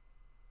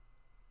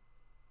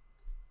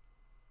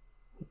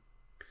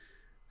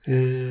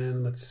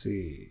 And let's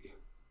see,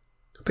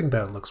 I think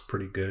that looks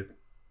pretty good.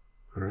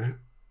 All right.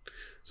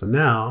 So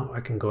now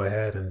I can go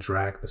ahead and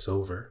drag this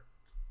over,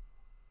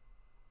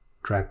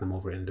 drag them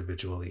over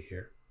individually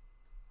here,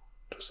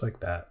 just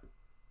like that.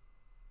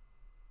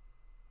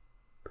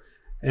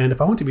 And if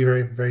I want to be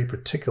very, very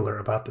particular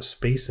about the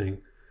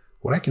spacing,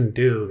 what I can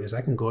do is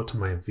I can go to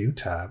my View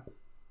tab,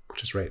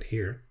 which is right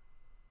here,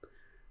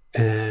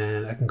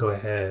 and I can go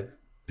ahead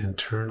and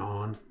turn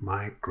on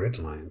my grid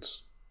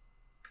lines.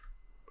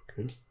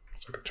 Okay,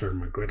 so I can turn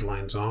my grid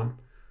lines on,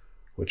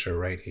 which are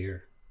right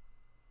here.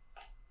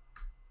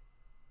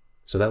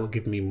 So that will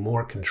give me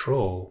more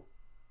control,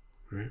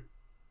 right?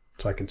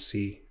 So I can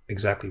see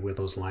exactly where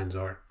those lines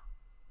are.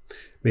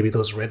 Maybe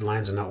those red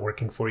lines are not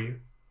working for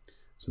you.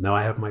 So now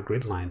I have my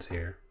grid lines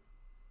here.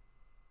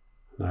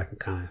 Now I can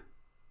kind of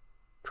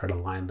try to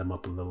line them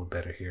up a little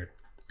better here.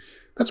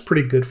 That's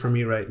pretty good for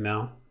me right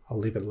now. I'll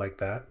leave it like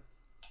that,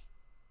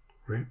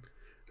 right?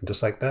 And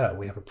just like that,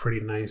 we have a pretty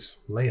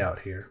nice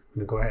layout here.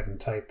 I'm gonna go ahead and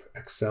type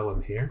Excel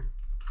in here.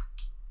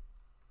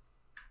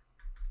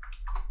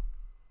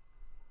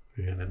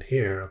 And then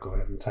here, I'll go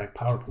ahead and type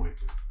PowerPoint.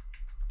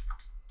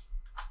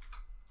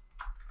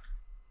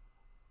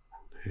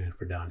 And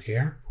for down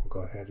here, we'll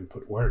go ahead and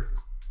put Word.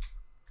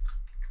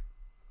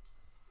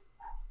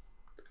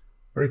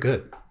 Very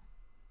good.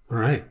 All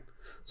right.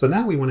 So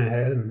now we went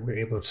ahead and we're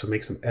able to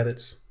make some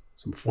edits,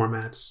 some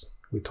formats.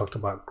 We talked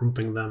about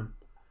grouping them.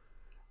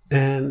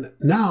 And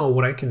now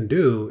what I can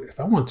do, if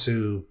I want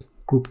to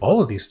group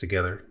all of these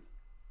together,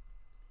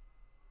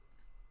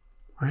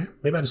 right?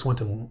 Maybe I just want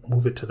to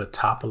move it to the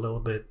top a little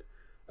bit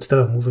instead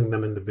of moving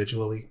them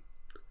individually.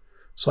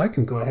 So I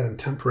can go ahead and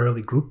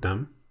temporarily group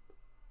them.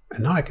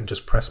 And now I can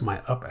just press my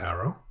up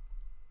arrow.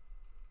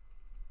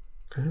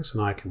 Okay, so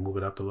now I can move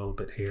it up a little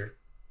bit here.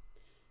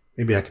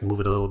 Maybe I can move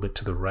it a little bit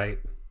to the right.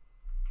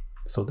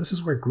 So this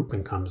is where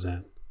grouping comes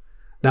in.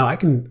 Now I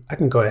can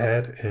go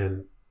ahead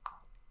and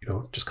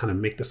just kind of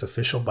make this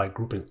official by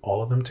grouping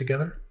all of them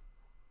together.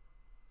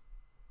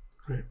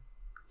 Right?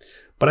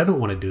 But I don't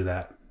want to do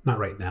that, not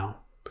right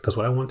now, because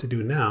what I want to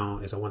do now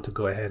is I want to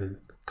go ahead and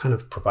kind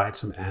of provide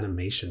some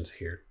animations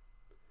here.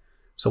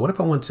 So what if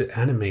I want to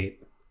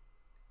animate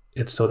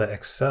it so that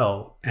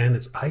Excel and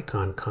its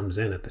icon comes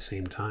in at the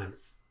same time?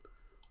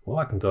 Well,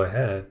 I can go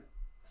ahead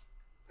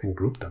and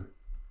group them.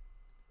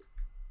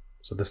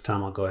 So this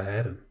time I'll go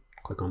ahead and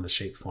click on the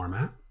shape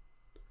format.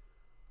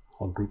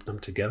 I'll group them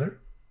together.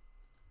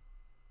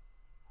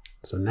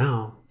 So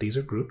now these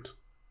are grouped.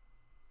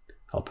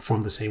 I'll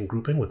perform the same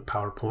grouping with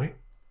PowerPoint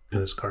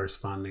and its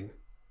corresponding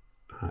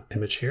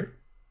image here.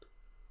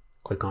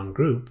 Click on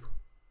group.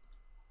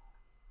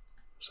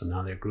 So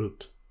now they're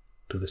grouped.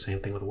 Do the same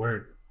thing with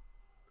Word.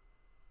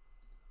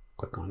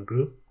 Click on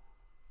group.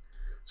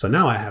 So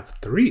now I have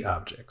 3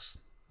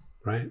 objects,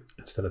 right?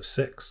 Instead of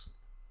 6.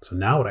 So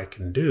now what I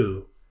can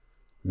do,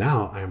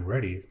 now I'm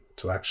ready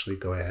to actually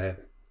go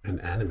ahead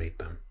and animate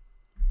them.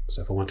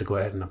 So if I want to go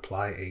ahead and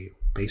apply a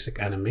basic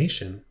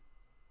animation,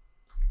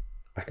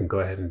 I can go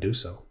ahead and do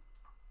so.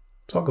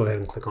 So I'll go ahead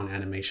and click on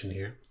animation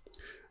here.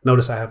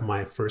 Notice I have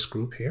my first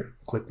group here,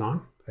 clicked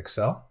on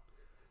Excel,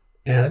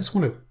 and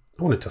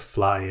I want it to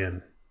fly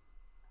in.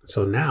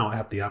 So now I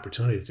have the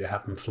opportunity to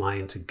have them fly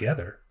in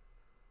together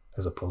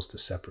as opposed to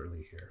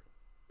separately here.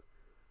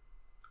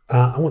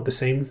 I want the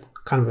same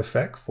kind of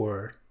effect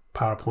for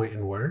PowerPoint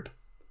and Word.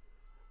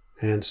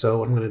 And so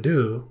what I'm going to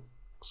do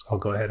is I'll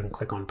go ahead and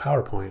click on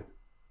PowerPoint.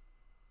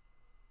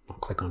 I'll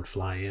click on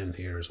Fly In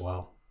here as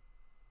well.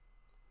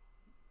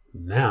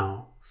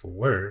 Now for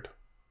Word,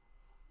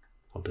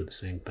 I'll I'll do the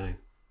same thing.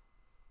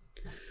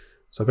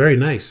 So very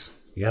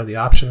nice. You have the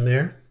option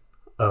there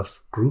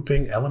of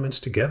grouping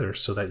elements together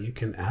so that you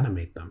can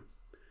animate them.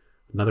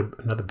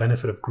 Another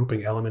benefit of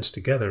grouping elements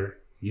together,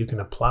 you can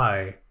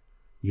apply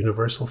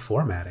universal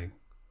formatting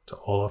to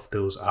all of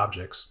those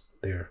objects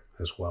there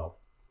as well.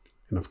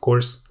 And of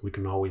course, we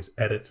can always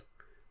edit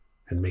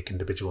and make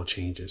individual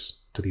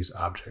changes to these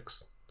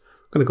objects.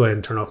 I'm going to go ahead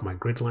and turn off my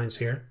grid lines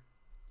here.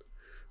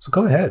 So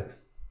go ahead,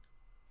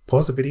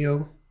 pause the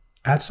video,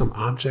 add some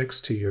objects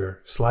to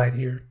your slide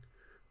here,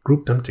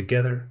 group them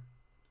together,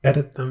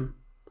 edit them,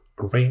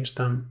 arrange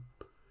them,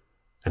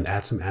 and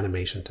add some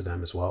animation to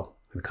them as well,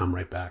 and come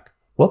right back.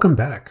 Welcome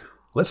back.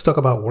 Let's talk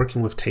about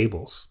working with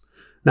tables.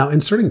 Now,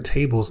 inserting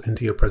tables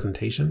into your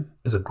presentation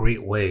is a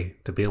great way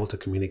to be able to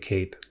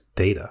communicate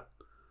data.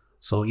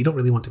 So you don't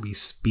really want to be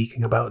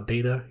speaking about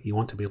data. You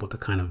want to be able to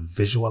kind of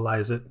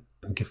visualize it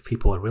and give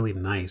people a really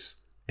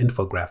nice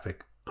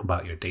infographic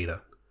about your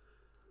data.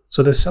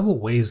 So there's several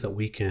ways that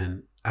we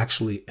can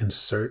actually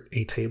insert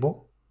a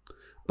table.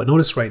 But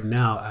notice right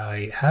now,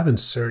 I have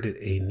inserted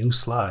a new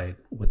slide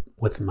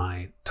with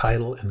my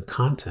title and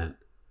content.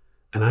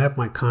 And I have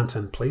my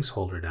content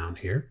placeholder down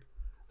here.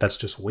 That's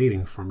just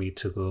waiting for me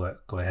to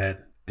go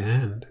ahead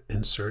and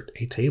insert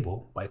a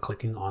table by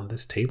clicking on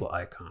this table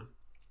icon.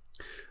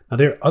 Now,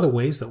 there are other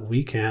ways that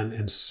we can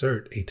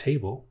insert a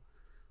table,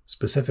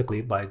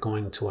 specifically by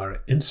going to our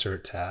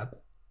Insert tab.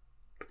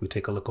 If we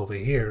take a look over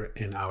here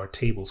in our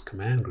Tables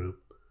command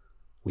group,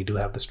 we do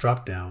have this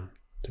drop down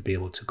to be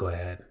able to go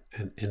ahead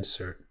and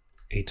insert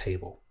a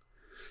table.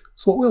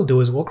 So what we'll do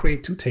is we'll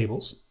create two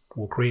tables.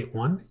 We'll create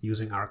one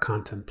using our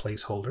content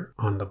placeholder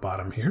on the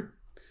bottom here,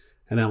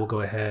 and then we'll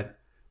go ahead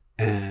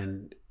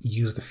and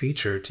use the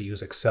feature to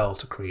use Excel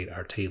to create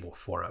our table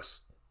for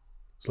us.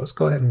 So let's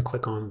go ahead and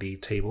click on the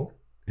table,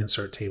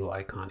 insert table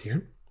icon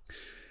here,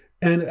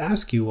 and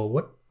ask you,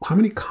 well, how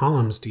many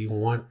columns do you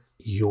want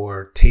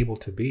your table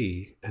to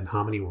be, and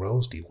how many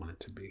rows do you want it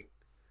to be?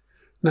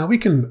 Now we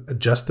can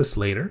adjust this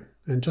later,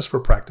 and just for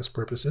practice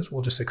purposes,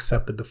 we'll just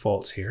accept the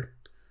defaults here.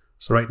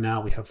 So right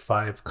now we have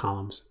 5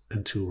 columns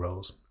and 2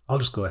 rows. I'll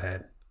just go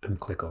ahead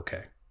and click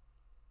OK.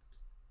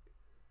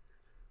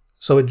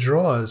 So it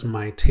draws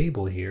my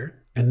table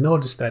here, and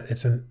notice that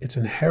it's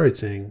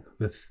inheriting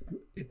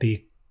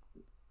the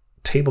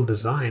table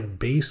design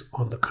based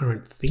on the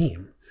current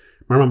theme.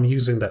 Remember, I'm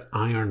using that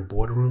iron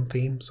boardroom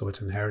theme, so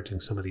it's inheriting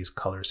some of these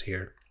colors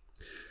here.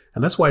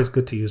 And that's why it's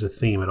good to use a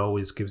theme. It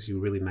always gives you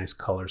really nice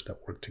colors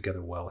that work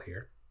together well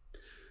here.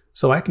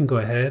 So I can go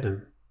ahead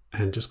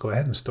and just go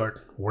ahead and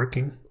start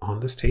working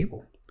on this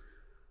table.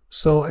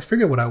 So I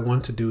figured what I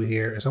want to do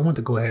here is I want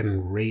to go ahead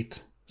and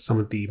rate some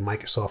of the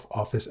Microsoft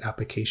Office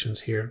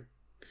applications here.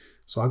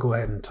 So I'll go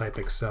ahead and type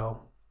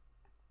Excel.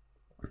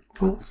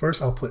 Well,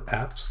 first I'll put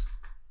apps,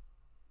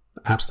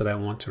 the apps that I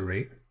want to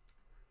rate.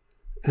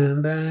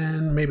 And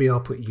then maybe I'll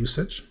put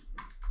usage.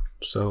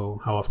 So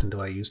how often do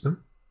I use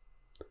them?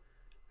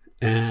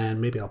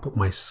 And maybe I'll put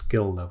my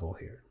skill level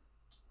here.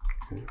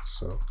 Okay,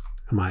 so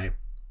am I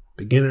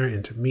beginner,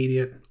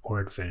 intermediate, or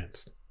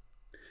advanced?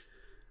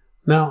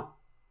 Now,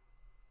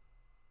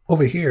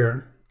 over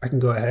here, I can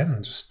go ahead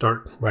and just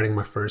start writing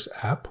my first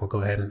app. I'll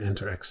go ahead and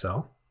enter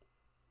Excel.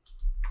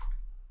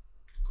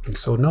 And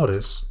so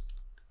notice,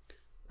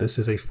 this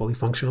is a fully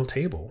functional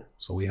table.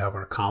 So we have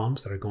our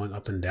columns that are going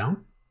up and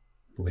down.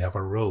 And we have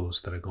our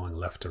rows that are going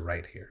left to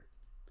right here.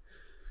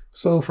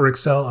 So for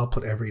Excel, I'll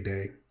put every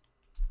day.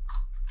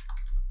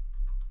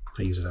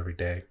 I use it every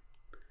day.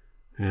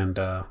 And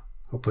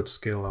I'll put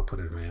skill, I'll put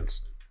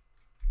advanced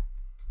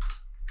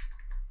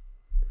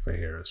for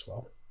here as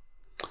well.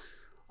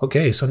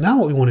 Okay, so now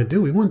what we want to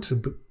do, we want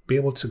to be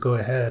able to go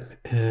ahead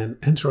and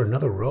enter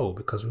another row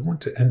because we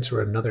want to enter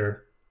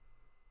another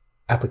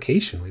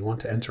application. We want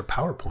to enter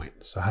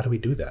PowerPoint. So how do we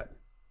do that?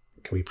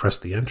 Can we press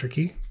the Enter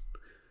key?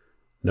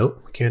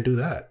 Nope, we can't do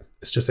that.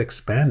 It's just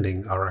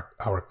expanding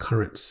our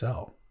current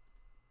cell.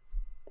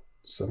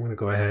 So I'm going to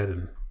go ahead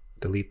and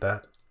delete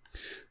that.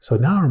 So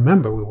now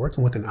remember, we're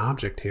working with an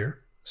object here.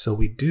 So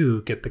we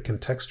do get the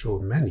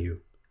contextual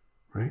menu,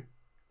 right?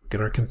 We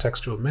get our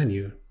contextual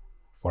menu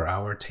for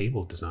our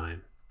table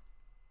design.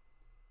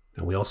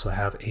 And we also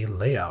have a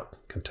layout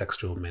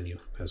contextual menu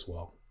as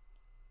well.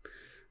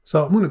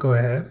 So I'm going to go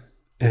ahead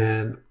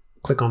and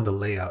click on the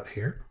layout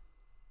here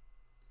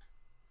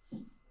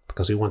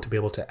because we want to be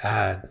able to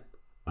add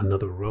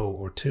another row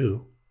or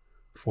two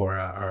for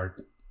our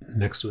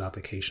next 2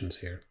 applications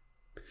here.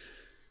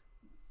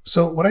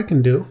 So what I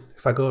can do,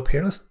 if I go up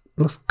here,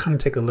 let's kind of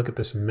take a look at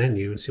this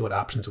menu and see what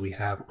options we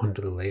have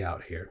under the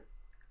layout here.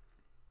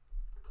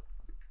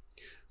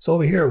 So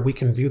over here, we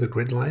can view the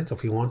grid lines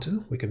if we want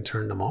to. We can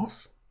turn them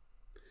off.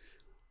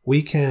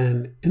 We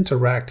can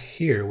interact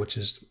here, which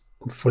is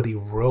for the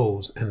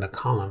rows and the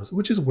columns,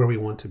 which is where we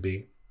want to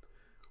be.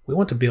 We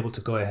want to be able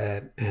to go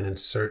ahead and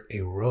insert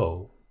a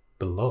row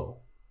below.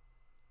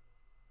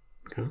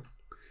 Okay.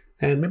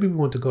 And maybe we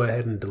want to go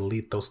ahead and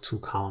delete those 2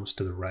 columns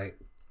to the right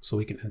so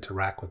we can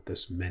interact with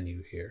this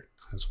menu here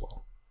as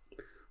well.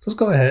 Let's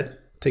go ahead,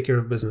 take care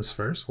of business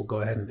first. We'll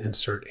go ahead and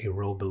insert a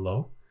row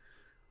below.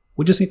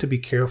 We just need to be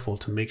careful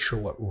to make sure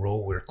what row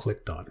we're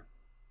clicked on.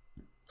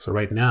 So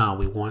right now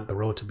we want the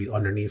row to be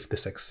underneath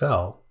this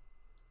Excel.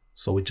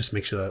 So we just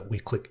make sure that we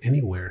click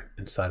anywhere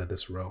inside of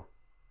this row.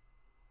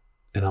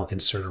 And I'll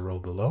insert a row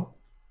below.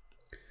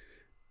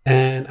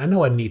 And I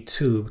know I need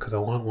two because I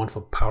want one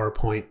for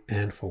PowerPoint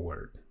and for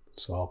Word.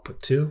 So I'll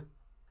put two.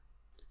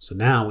 So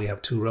now we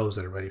have two rows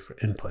that are ready for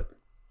input.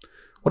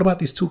 What about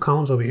these two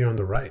columns over here on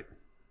the right?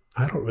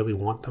 I don't really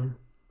want them.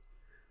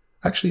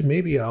 Actually,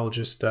 maybe I'll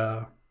just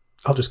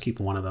keep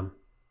one of them.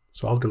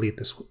 So I'll delete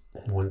this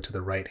one to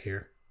the right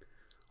here.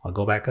 I'll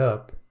go back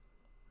up.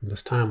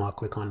 This time I'll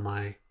click on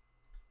my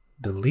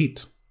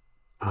delete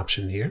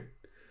option here.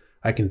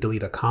 I can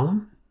delete a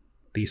column,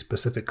 the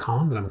specific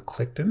column that I'm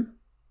clicked in,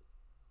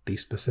 the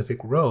specific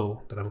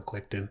row that I'm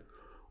clicked in,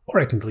 or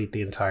I can delete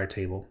the entire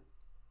table.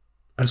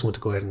 I just want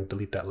to go ahead and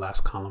delete that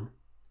last column.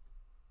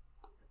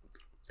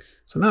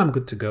 So now I'm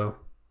good to go,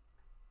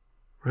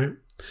 right?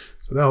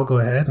 So now I'll go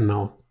ahead and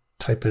I'll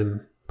type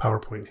in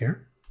PowerPoint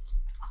here.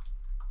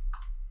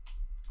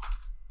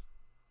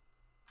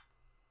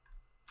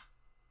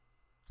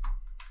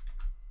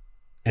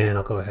 And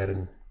I'll go ahead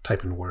and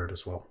type in Word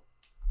as well.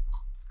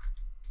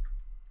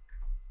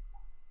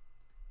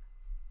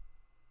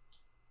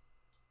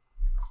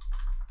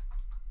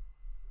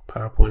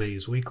 PowerPoint I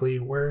use weekly,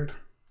 Word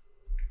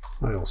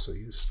I also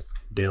use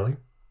daily.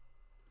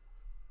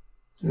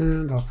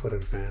 And I'll put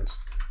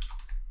advanced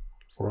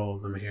for all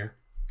of them here.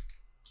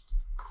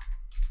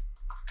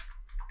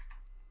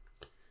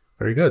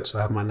 Very good. So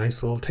I have my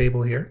nice little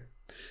table here.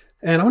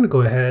 And I want to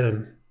go ahead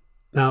and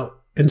now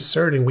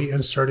inserting, we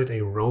inserted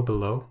a row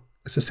below.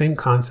 It's the same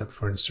concept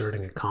for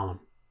inserting a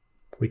column.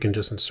 We can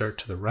just insert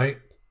to the right,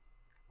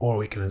 or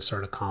we can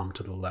insert a column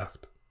to the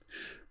left.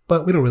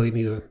 But we don't really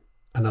need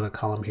another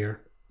column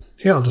here.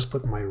 Here, I'll just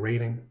put my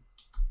rating.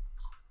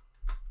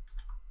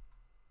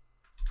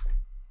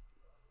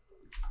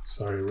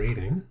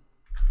 Rating.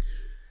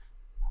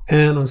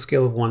 And on a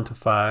scale of 1 to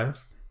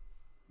 5,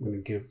 I'm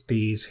going to give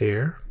these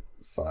here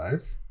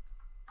 5,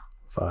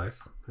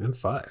 5, and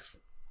 5.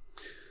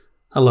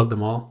 I love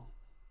them all.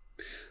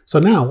 So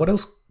now what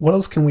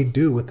else can we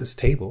do with this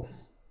table?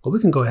 Well, we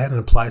can go ahead and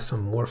apply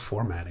some more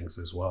formattings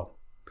as well.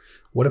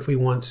 What if we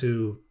want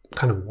to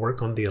kind of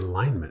work on the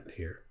alignment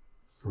here,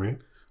 right?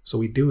 So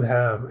we do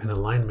have an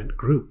alignment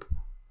group,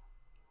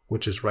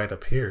 which is right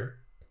up here.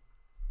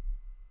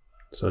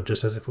 So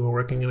just as if we were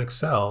working in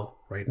Excel,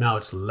 right now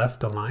it's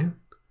left align.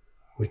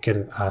 We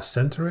can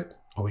center it,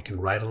 or we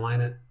can right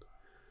align it.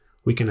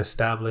 We can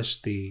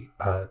establish the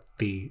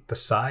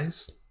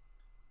size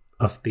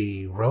of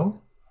the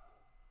row,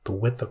 the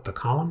width of the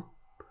column.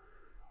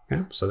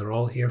 Yeah, so they're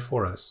all here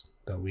for us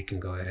that we can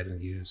go ahead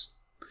and use.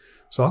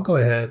 So I'll go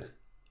ahead,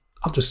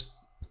 I'll just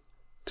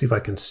see if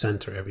I can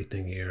center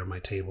everything here on my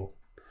table.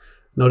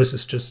 Notice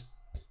it's just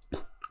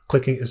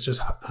clicking, it's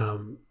just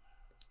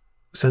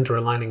center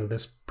aligning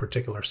this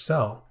particular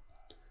cell.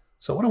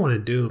 So what I want to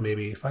do,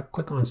 maybe if I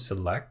click on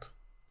select,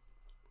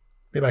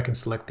 maybe I can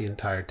select the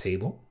entire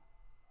table.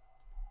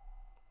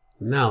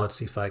 Now let's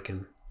see if I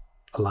can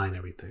align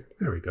everything.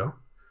 There we go.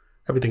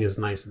 Everything is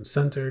nice and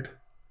centered,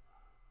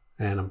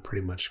 and I'm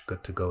pretty much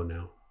good to go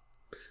now.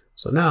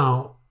 So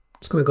now I'm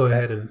just going to go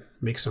ahead and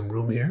make some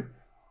room here.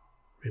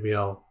 Maybe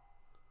I'll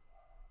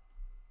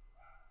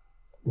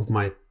move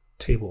my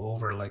table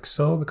over like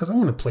so, because I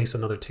want to place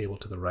another table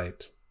to the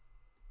right.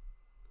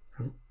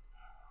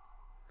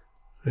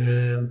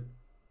 And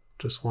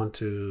just want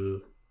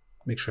to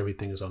make sure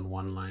everything is on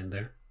one line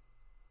there.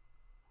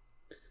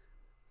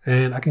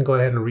 And I can go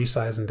ahead and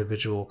resize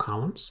individual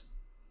columns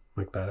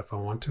like that if I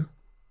want to.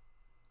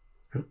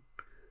 Okay.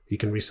 You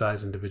can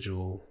resize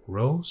individual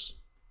rows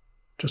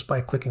just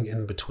by clicking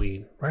in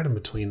between, right in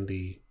between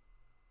the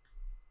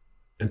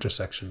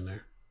intersection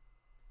there.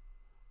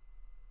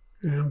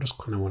 And I'm just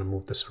kind of want to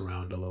move this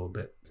around a little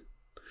bit.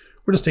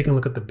 We're just taking a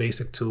look at the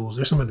basic tools.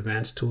 There's some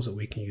advanced tools that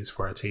we can use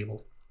for our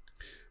table,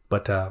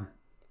 but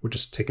we're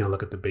just taking a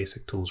look at the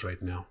basic tools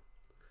right now.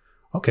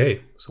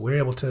 Okay, so we're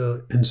able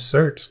to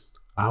insert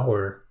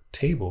our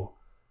table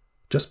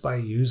just by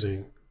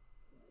using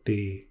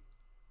the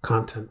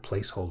content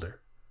placeholder.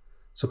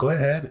 So go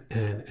ahead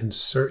and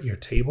insert your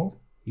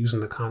table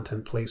using the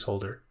content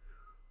placeholder.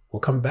 We'll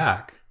come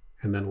back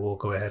and then we'll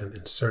go ahead and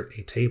insert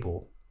a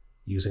table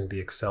using the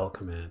Excel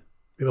command.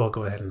 Maybe I'll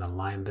go ahead and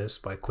align this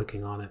by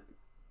clicking on it.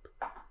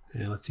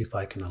 And let's see if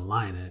I can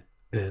align it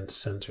and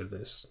center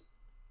this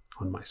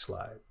on my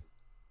slide.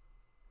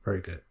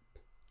 Very good.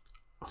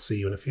 I'll see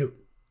you in a few.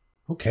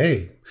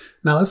 Okay,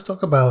 now let's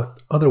talk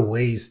about other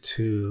ways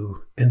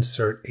to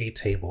insert a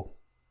table.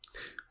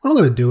 What I'm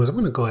going to do is I'm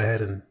going to go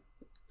ahead and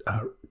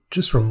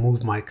just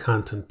remove my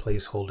content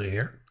placeholder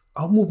here.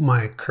 I'll move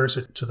my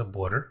cursor to the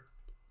border.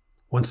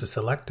 Once it's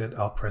selected,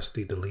 I'll press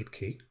the delete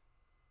key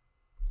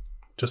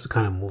just to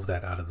kind of move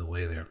that out of the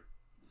way there.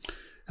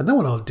 And then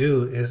what I'll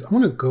do is I'm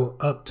going to go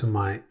up to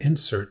my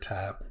insert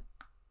tab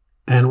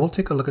and we'll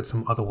take a look at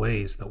some other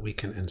ways that we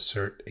can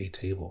insert a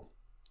table.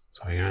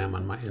 So here I am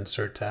on my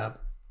insert tab.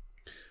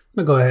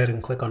 I'm going to go ahead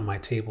and click on my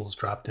tables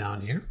drop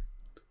down here.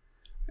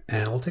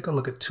 And we'll take a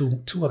look at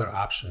two other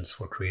options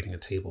for creating a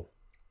table.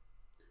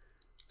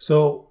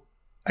 So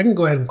I can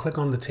go ahead and click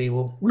on the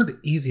table. One of the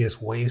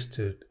easiest ways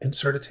to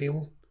insert a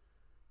table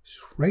is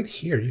right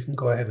here. You can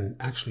go ahead and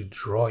actually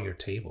draw your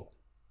table.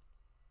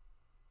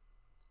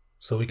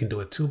 So we can do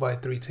a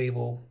 2x3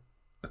 table,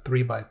 a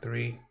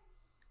 3x3,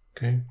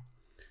 okay?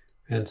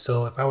 And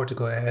so if I were to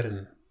go ahead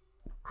and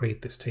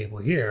create this table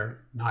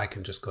here, now I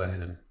can just go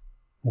ahead and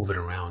move it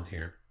around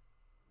here.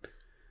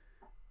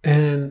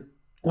 And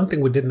one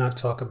thing we did not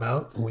talk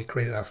about when we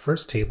created our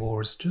first table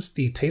was just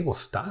the table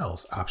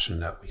styles option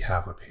that we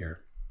have up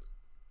here.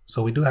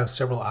 So we do have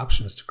several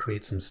options to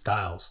create some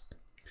styles.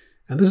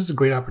 And this is a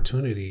great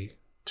opportunity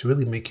to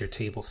really make your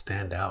table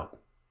stand out.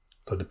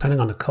 So depending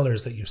on the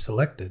colors that you've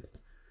selected,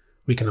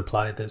 we can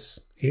apply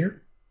this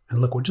here.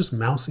 And look, we're just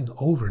mousing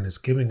over and it's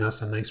giving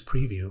us a nice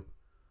preview of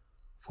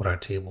what our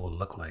table will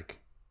look like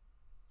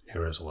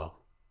here as well.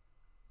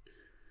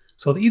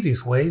 So the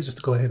easiest way is just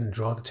to go ahead and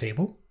draw the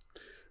table.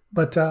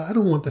 But I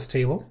don't want this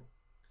table.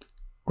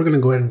 We're going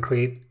to go ahead and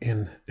create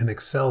an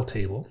Excel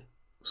table.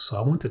 So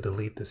I want to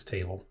delete this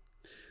table.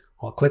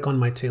 I'll click on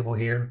my table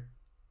here,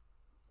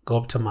 go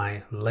up to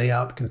my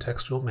layout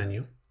contextual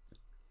menu.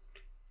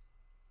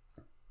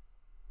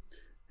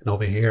 And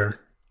over here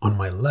on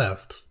my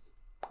left,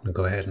 I'm going to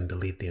go ahead and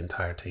delete the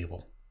entire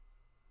table.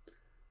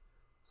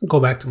 I'll go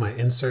back to my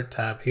insert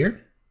tab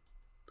here.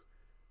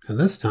 And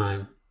this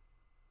time,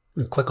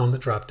 I'm going to click on the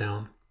drop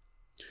down.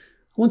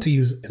 I want to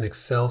use an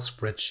Excel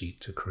spreadsheet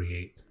to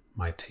create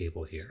my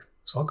table here.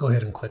 So I'll go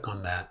ahead and click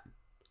on that.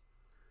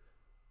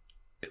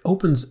 It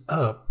opens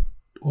up,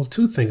 well,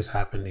 two things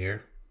happened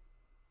here.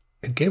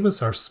 It gave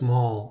us our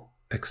small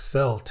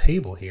Excel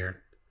table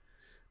here.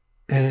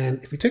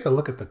 And if you take a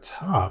look at the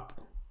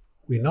top,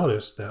 we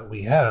notice that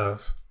we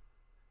have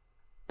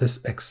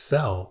this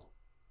Excel,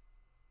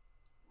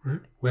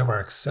 right? We have our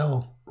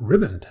Excel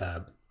ribbon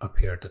tab up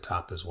here at the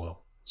top as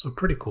well. So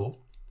pretty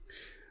cool.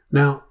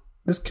 Now,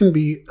 this can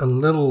be a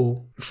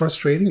little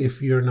frustrating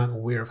if you're not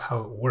aware of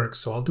how it works.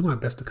 So I'll do my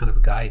best to kind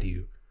of guide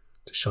you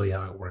to show you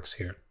how it works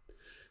here.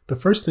 The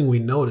first thing we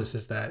notice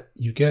is that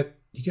you get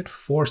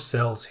 4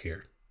 cells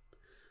here.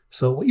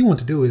 So what you want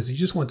to do is you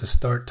just want to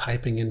start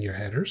typing in your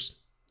headers.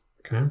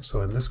 Okay,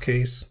 so in this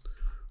case,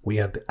 we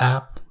have the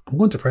app. I'm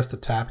going to press the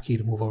tab key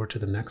to move over to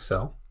the next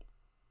cell.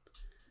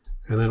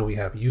 And then we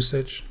have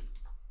usage.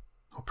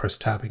 I'll press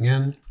tab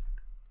again.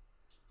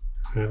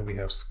 And we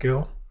have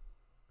skill.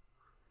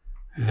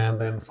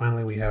 And then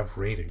finally we have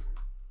rating.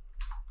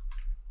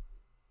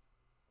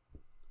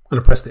 I'm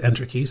going to press the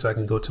enter key so I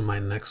can go to my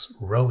next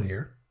row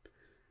here.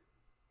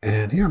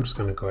 And here I'm just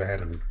going to go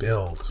ahead and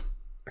build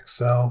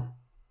Excel.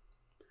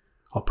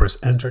 I'll press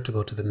enter to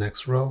go to the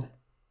next row.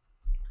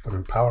 Put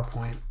in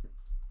PowerPoint.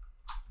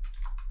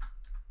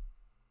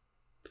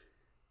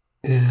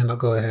 And I'll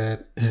go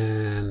ahead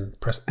and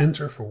press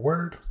enter for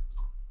Word.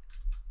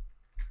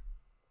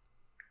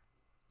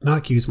 Now I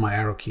can use my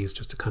arrow keys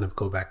just to kind of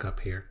go back up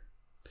here.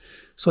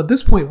 So at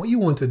this point, what you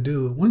want to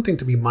do, one thing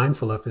to be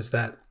mindful of is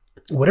that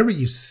whatever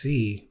you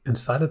see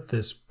inside of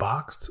this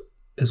box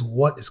is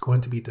what is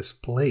going to be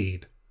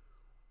displayed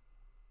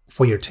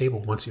for your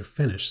table once you're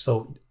finished.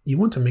 So you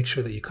want to make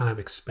sure that you kind of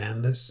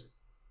expand this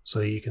so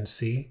that you can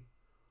see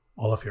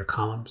all of your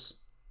columns.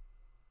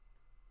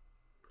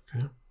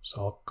 Okay,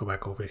 so I'll go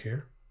back over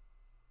here.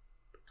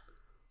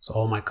 So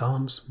all my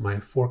columns, my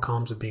 4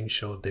 columns are being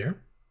showed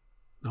there.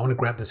 I want to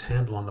grab this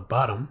handle on the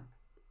bottom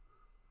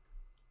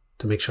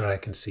to make sure I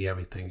can see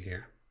everything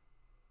here.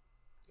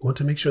 You want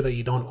to make sure that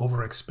you don't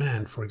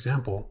overexpand. For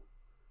example,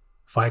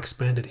 if I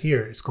expand it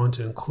here, it's going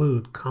to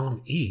include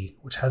column E,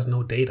 which has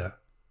no data.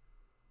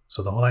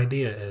 So the whole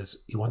idea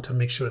is you want to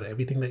make sure that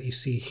everything that you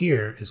see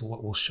here is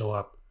what will show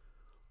up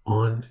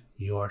on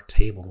your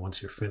table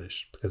once you're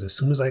finished. Because as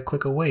soon as I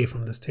click away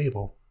from this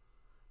table,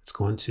 it's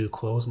going to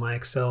close my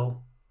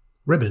Excel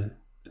ribbon.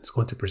 It's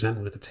going to present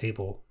me with a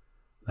table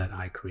that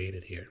I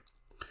created here.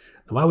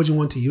 Now, why would you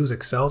want to use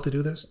Excel to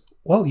do this?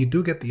 Well, you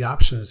do get the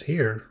options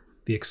here,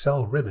 the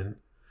Excel ribbon,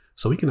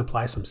 so we can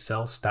apply some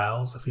cell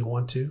styles if we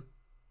want to.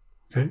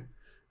 Okay,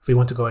 if we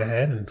want to go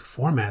ahead and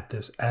format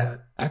this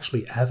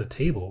actually as a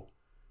table,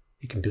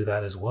 you can do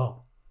that as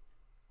well.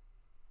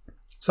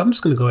 So I'm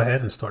just going to go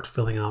ahead and start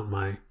filling out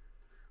my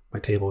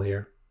table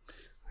here.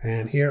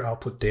 And here I'll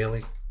put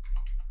daily.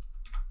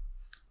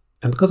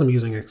 And because I'm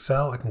using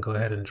Excel, I can go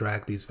ahead and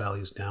drag these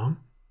values down.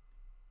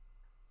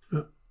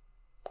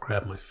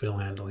 Grab my fill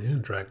handle here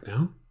and drag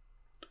down.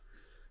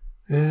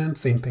 And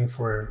same thing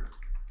for,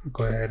 I'll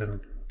go ahead and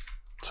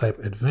type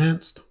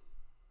advanced.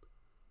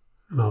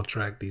 And I'll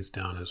drag these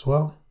down as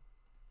well.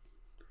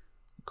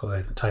 Go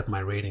ahead and type my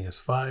rating as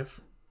 5.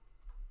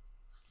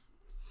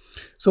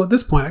 So at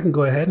this point, I can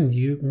go ahead and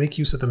make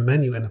use of the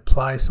menu and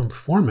apply some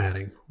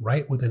formatting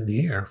right within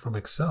here from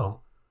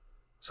Excel.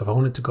 So if I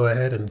wanted to go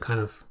ahead and kind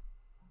of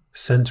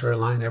center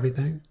align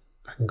everything,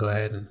 I can go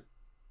ahead and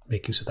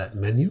make use of that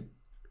menu.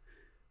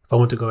 If I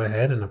want to go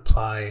ahead and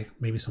apply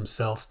maybe some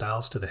cell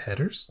styles to the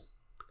headers,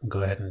 I can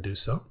go ahead and do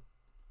so.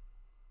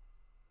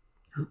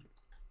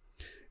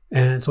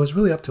 And so it's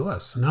really up to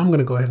us. So now I'm going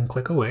to go ahead and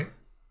click away.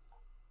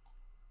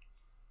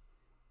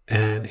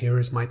 And here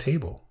is my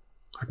table.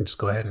 I can just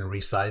go ahead and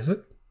resize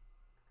it.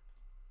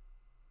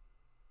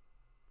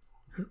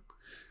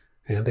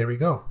 And there we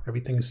go.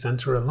 Everything is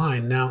center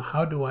aligned. Now,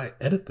 how do I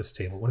edit this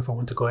table? What if I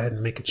want to go ahead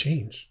and make a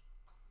change?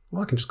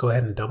 Well, I can just go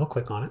ahead and double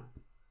click on it.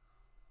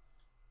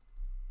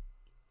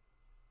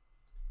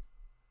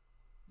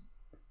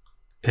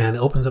 And it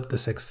opens up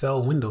this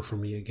Excel window for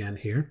me again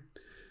here.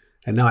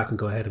 And now I can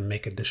go ahead and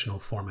make additional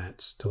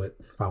formats to it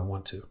if I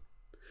want to,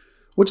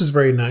 which is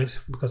very nice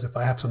because if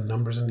I have some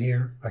numbers in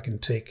here, I can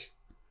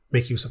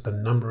make use of the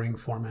numbering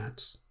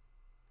formats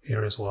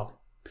here as well.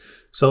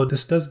 So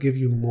this does give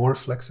you more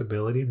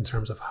flexibility in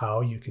terms of how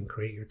you can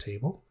create your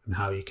table and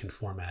how you can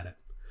format it.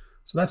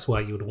 So that's why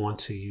you would want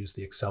to use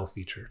the Excel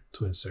feature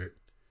to insert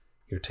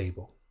your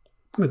table.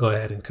 I'm going to go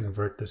ahead and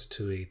convert this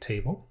to a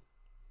table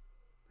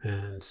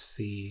and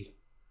see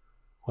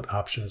what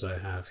options I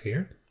have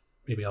here.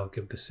 Maybe I'll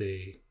give this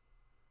a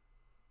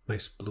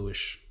nice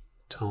bluish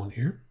tone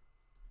here.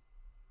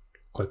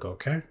 Click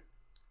OK.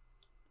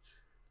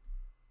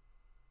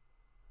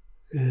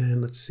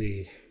 And let's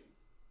see.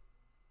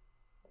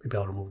 Maybe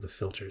I'll remove the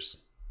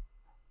filters.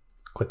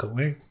 Click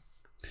away.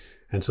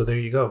 And so there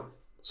you go.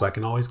 So I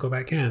can always go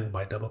back in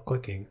by double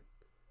clicking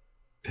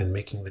and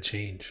making the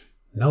change.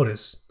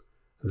 Notice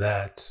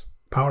that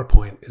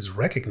PowerPoint is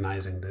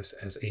recognizing this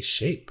as a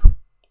shape.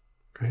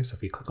 Okay, so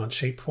if you click on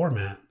shape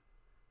format,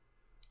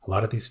 a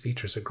lot of these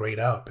features are grayed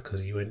out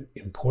because you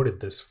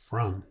imported this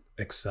from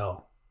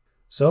Excel.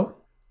 So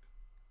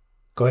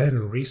go ahead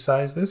and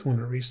resize this. I'm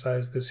going to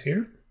resize this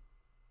here.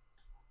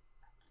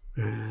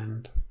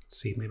 And let's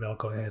see, maybe I'll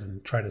go ahead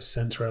and try to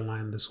center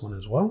align this one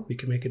as well. You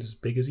can make it as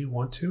big as you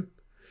want to.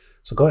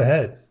 So go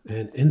ahead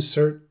and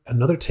insert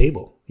another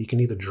table. You can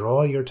either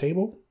draw your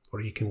table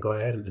or you can go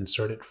ahead and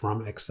insert it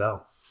from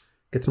Excel.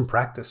 Get some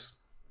practice,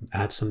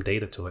 add some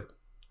data to it,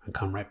 and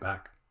come right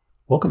back.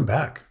 Welcome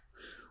back.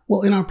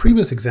 Well, in our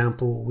previous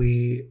example,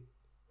 we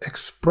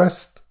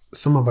expressed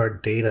some of our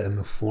data in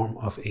the form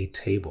of a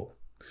table,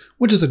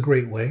 which is a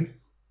great way,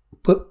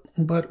 but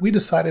we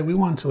decided we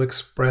want to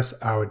express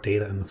our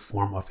data in the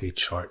form of a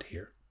chart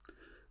here.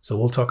 So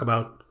we'll talk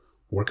about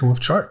working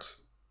with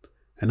charts.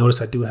 And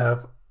notice I do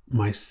have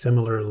my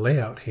similar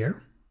layout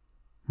here,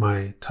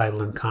 my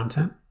title and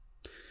content.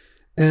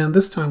 And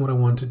this time what I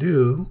want to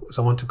do is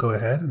I want to go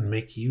ahead and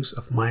make use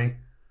of my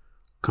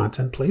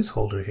content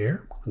placeholder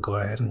here. I'll go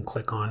ahead and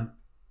click on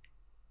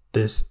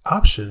this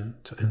option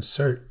to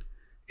insert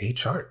a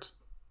chart.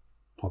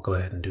 I'll go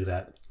ahead and do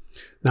that.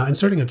 Now,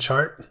 inserting a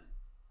chart,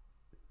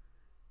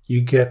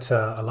 you get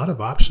a lot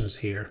of options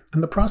here,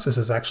 and the process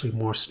is actually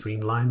more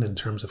streamlined in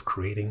terms of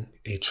creating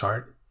a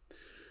chart.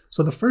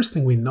 So the first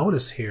thing we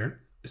notice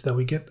here is that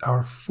we get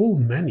our full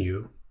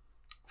menu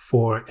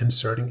for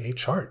inserting a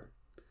chart.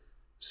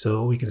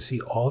 So we can see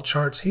all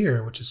charts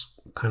here, which is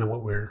kind of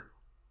what we're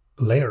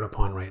layered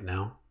upon right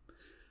now.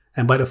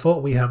 And by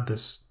default, we have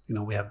this,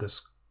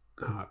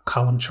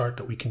 column chart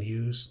that we can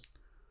use,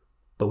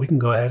 but we can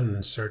go ahead and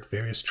insert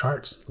various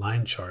charts,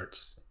 line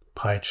charts,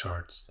 pie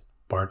charts,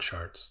 bar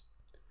charts.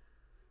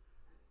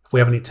 If we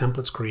have any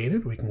templates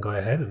created, we can go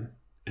ahead and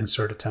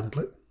insert a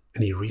template.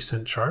 Any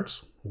recent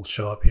charts will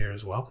show up here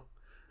as well.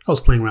 I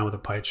was playing around with a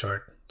pie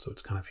chart, so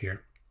it's kind of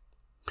here.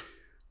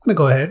 I'm going to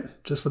go ahead,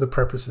 just for the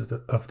purposes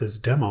of this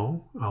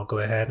demo, I'll go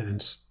ahead and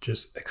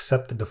just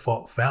accept the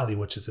default value,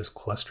 which is this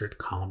clustered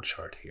column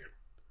chart here.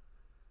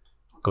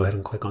 I'll go ahead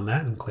and click on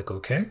that and click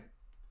OK.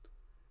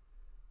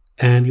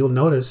 And you'll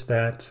notice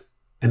that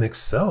an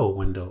Excel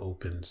window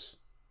opens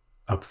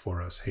up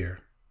for us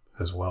here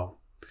as well.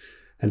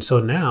 And so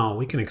now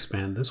we can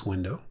expand this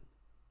window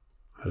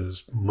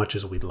as much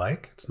as we'd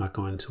like. It's not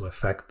going to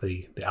affect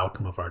the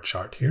outcome of our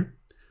chart here.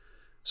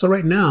 So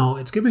right now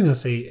it's giving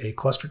us a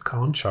clustered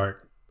column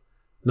chart.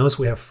 Notice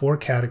we have 4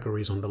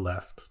 categories on the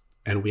left,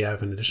 and we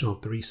have an additional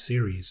 3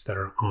 series that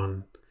are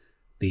on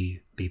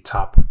the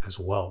top as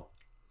well.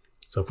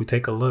 So if we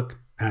take a look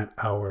at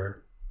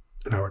our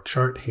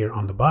chart here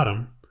on the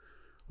bottom,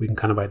 we can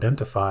kind of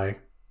identify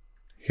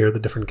here are the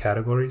different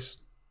categories.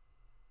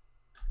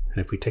 And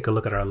if we take a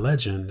look at our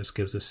legend, this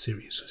gives us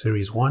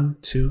series 1,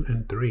 2,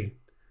 and 3.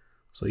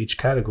 So each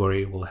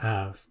category will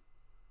have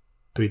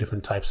 3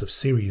 different types of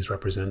series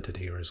represented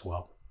here as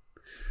well.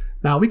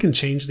 Now we can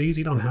change these.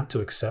 You don't have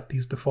to accept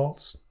these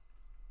defaults.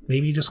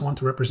 Maybe you just want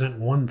to represent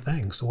one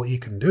thing. So what you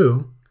can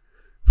do,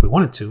 if we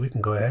wanted to, we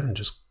can go ahead and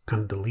just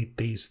kind of delete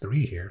these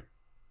 3 here,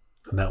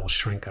 and that will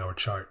shrink our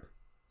chart.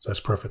 So that's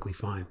perfectly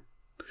fine.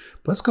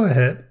 But let's go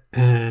ahead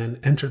and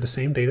enter the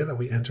same data that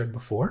we entered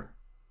before.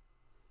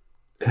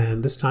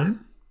 And this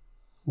time,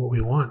 what we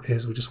want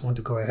is we just want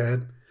to go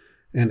ahead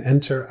and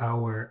enter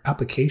our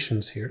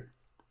applications here.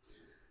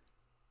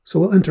 So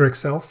we'll enter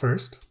Excel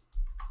first.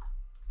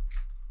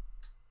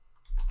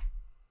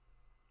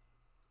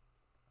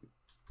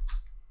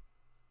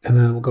 And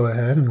then we'll go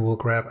ahead and we'll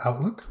grab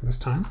Outlook this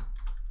time.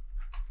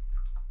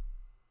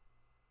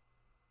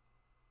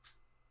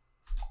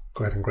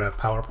 Go ahead and grab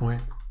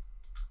PowerPoint.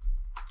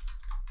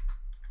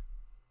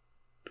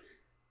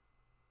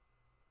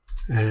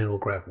 and we'll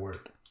grab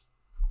Word.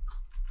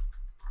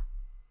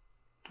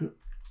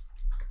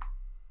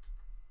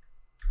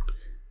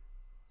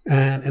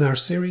 And in our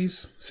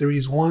series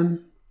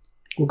 1,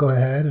 we'll go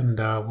ahead and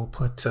we'll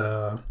put,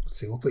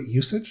 we'll put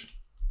usage.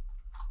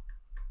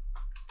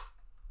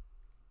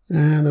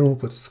 And then we'll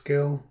put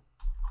skill.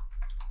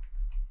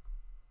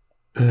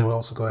 And we'll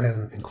also go ahead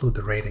and include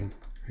the rating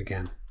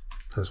again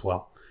as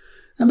well.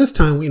 And this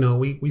time,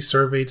 we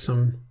surveyed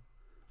some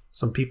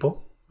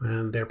people,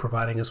 and they're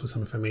providing us with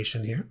some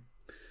information here.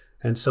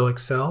 And so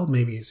Excel,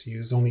 maybe it's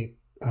used only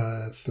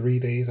 3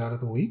 days out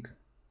of the week.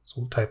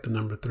 So we'll type the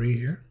number 3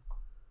 here.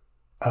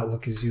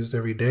 Outlook is used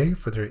every day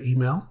for their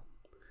email.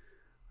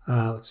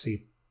 Let's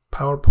see,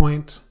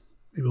 PowerPoint,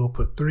 maybe we'll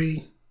put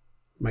 3.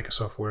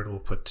 Microsoft Word, we'll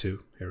put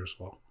 2 here as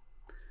well.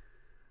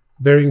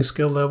 Varying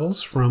skill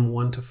levels from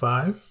 1 to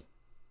 5.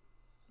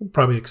 We'll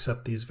probably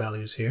accept these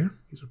values here.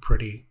 These are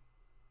pretty,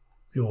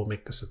 maybe we'll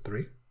make this a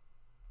 3.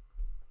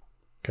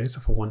 Okay,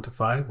 so for 1 to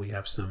 5, we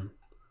have some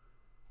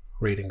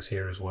ratings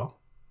here as well.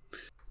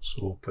 So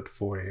we'll put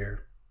 4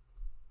 here,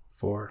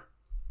 4,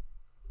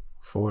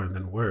 and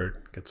then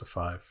Word gets a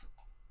 5.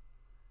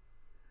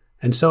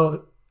 And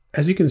so,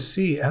 as you can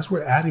see, as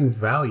we're adding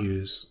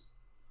values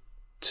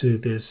to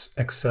this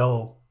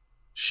Excel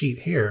sheet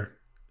here,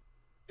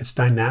 it's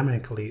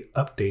dynamically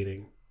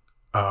updating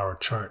our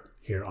chart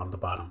here on the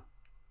bottom.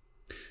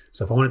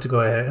 So if I wanted to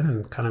go ahead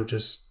and kind of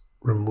just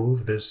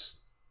remove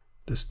this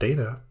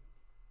data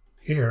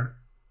here,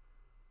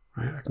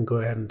 right, I can go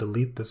ahead and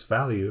delete this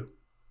value,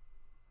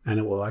 and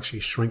it will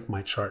actually shrink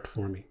my chart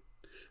for me.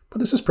 But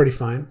this is pretty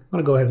fine. I'm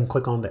going to go ahead and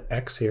click on the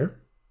X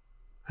here,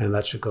 and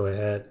that should go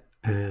ahead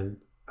and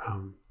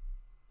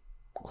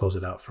close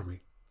it out for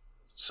me.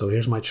 So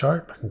here's my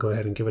chart. I can go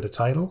ahead and give it a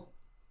title,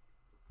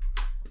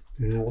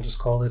 and we'll just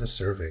call it a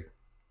survey.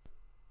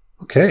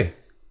 Okay,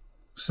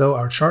 so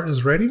our chart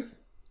is ready.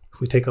 If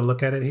we take a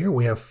look at it here,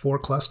 we have 4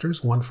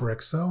 clusters, 1 for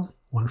Excel,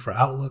 1 for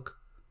Outlook,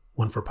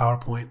 1 for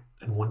PowerPoint,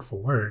 and 1 for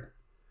Word.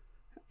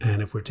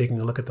 And if we're taking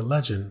a look at the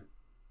legend,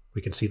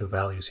 we can see the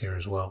values here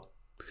as well.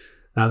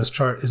 Now this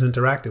chart is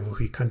interactive. If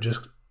we can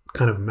just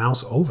kind of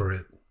mouse over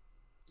it,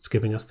 it's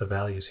giving us the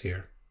values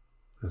here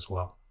as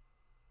well.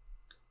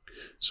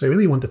 So you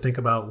really want to think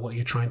about what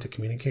you're trying to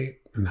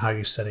communicate and how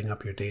you're setting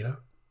up your data.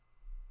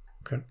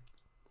 Okay.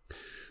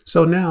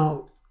 So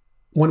now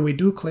when we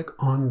do click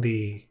on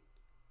the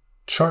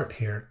chart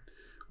here,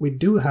 we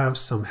do have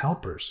some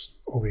helpers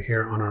over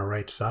here on our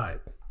right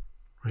side,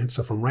 right?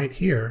 So from right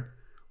here,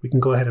 we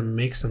can go ahead and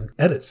make some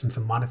edits and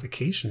some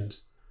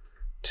modifications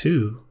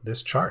to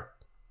this chart.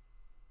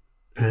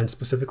 And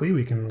specifically,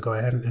 we can go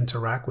ahead and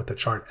interact with the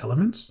chart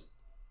elements,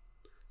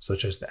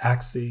 such as the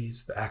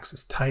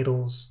axes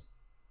titles.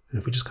 And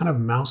if we just kind of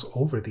mouse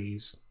over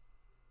these,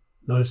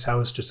 notice how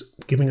it's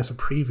just giving us a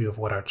preview of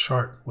what our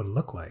chart would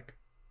look like.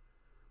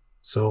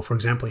 So for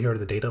example, here are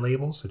the data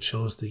labels. It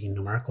shows the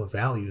numerical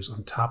values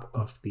on top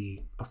of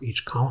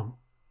each column.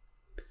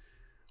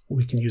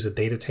 We can use a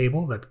data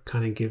table that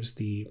kind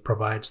of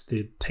provides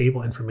the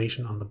table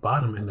information on the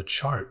bottom and the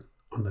chart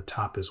on the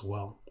top as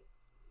well.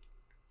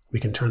 We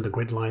can turn the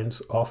grid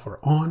lines off or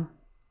on.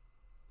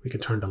 We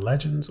can turn the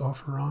legends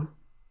off or on.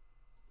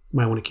 You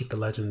might want to keep the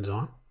legends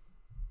on,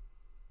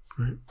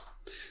 right?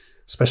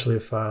 Especially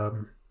if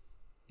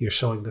you're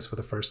showing this for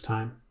the first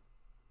time.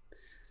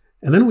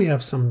 And then we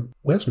have some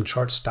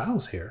chart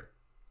styles here.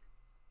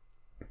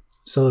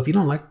 So if you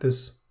don't like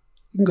this,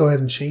 you can go ahead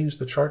and change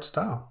the chart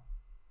style.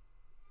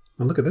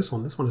 Now look at this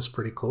one. This one is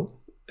pretty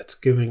cool. It's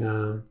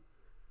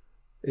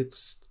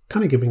it's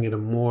kind of giving it a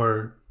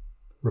more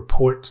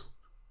report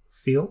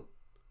feel.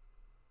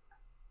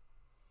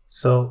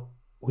 So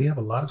we have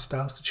a lot of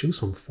styles to choose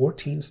from,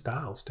 14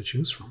 styles to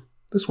choose from.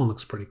 This one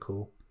looks pretty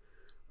cool.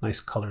 Nice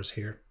colors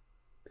here.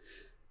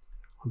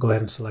 I'll go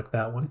ahead and select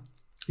that one.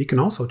 You can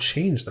also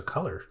change the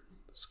color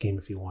scheme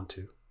if you want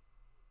to.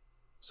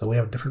 So we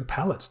have different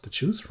palettes to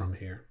choose from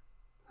here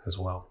as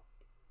well.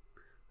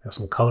 We have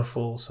some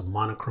colorful, some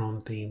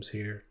monochrome themes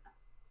here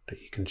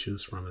that you can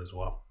choose from as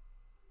well.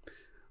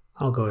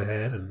 I'll go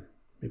ahead and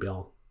maybe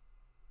don't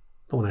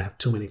want to have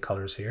too many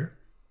colors here,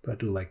 but I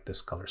do like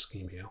this color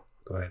scheme here.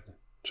 Go ahead and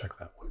check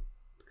that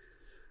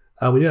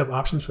one. We do have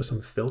options for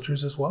some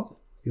filters as well.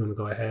 If you want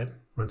to go ahead,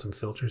 run some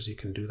filters, you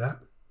can do that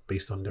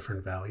based on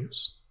different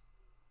values.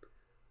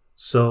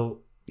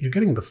 So you're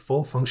getting the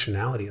full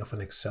functionality of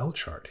an Excel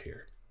chart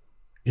here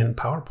in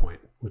PowerPoint,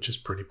 which is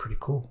pretty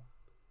cool.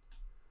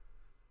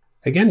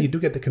 Again, you do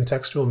get the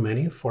contextual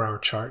menu for our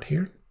chart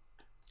here.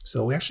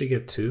 So we actually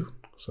get 2.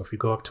 So if you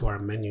go up to our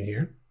menu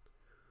here,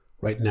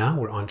 right now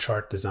we're on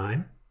chart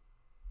design.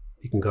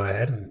 You can go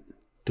ahead and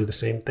do the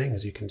same thing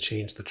as you can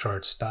change the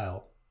chart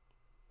style.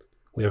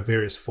 We have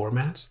various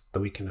formats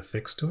that we can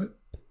affix to it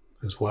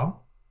as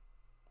well.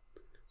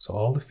 So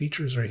all the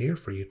features are here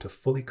for you to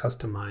fully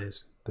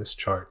customize this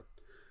chart.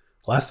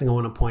 Last thing I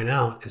want to point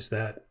out is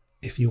that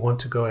if you want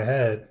to go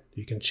ahead,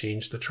 you can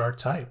change the chart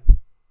type.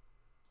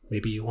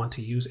 Maybe you want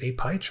to use a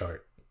pie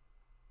chart.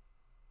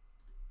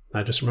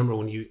 Now just remember,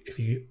 if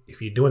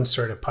you do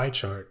insert a pie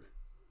chart,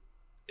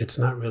 it's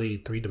not really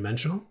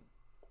 3-dimensional.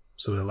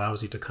 So it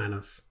allows you to kind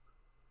of,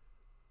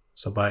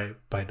 so by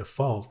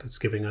default, it's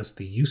giving us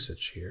the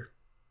usage here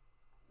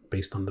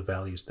based on the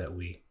values that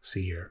we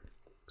see here.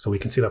 So we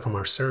can see that from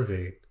our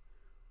survey,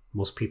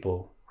 most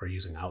people are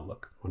using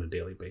Outlook on a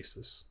daily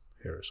basis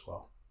here as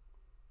well.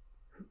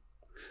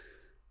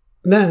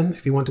 Then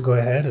if you want to go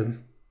ahead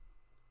and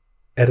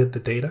edit the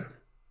data,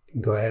 you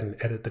can go ahead and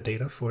edit the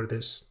data for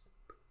this.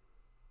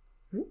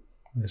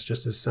 It's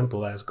just as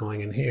simple as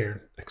going in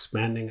here,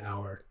 expanding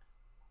our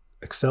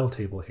Excel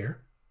table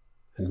here,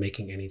 and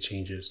making any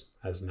changes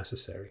as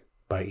necessary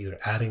by either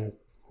adding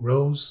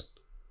rows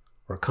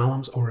or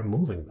columns or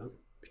removing them.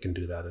 You can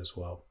do that as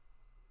well.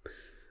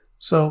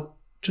 So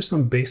just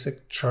some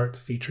basic chart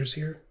features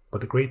here,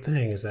 but the great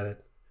thing is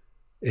that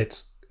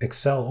it's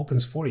Excel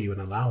opens for you and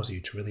allows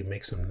you to really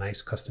make some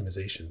nice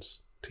customizations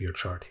to your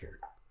chart here.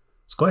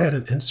 Let's go ahead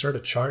and insert a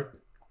chart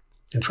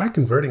and try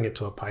converting it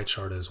to a pie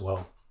chart as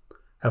well.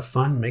 Have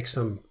fun,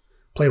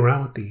 play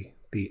around with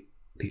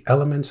the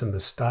elements and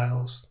the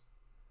styles,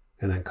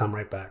 and then come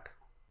right back.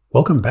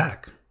 Welcome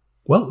back.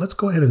 Well, let's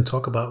go ahead and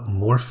talk about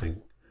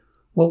morphing.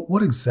 Well,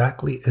 what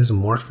exactly is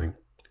morphing?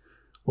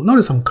 Well,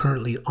 notice I'm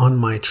currently on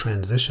my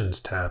transitions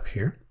tab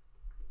here.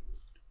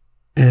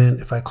 And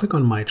if I click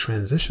on my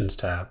transitions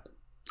tab,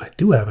 I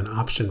do have an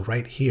option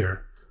right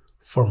here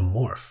for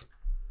morph.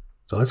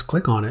 So let's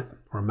click on it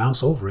or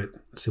mouse over it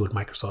and see what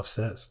Microsoft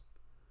says.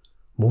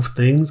 Move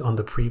things on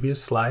the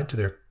previous slide to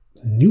their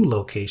new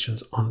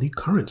locations on the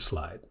current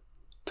slide.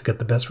 To get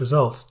the best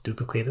results,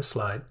 duplicate a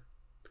slide.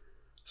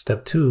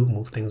 Step 2,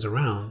 move things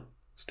around.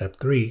 Step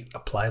 3,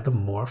 apply the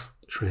morph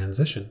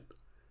transition.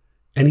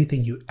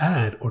 Anything you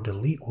add or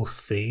delete will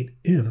fade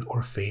in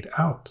or fade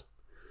out.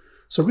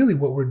 So really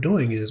what we're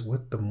doing is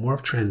with the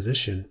morph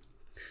transition,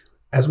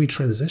 as we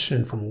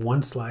transition from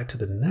one slide to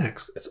the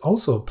next, it's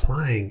also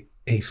applying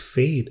a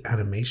fade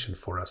animation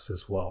for us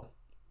as well.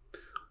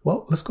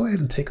 Well, let's go ahead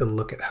and take a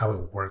look at how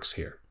it works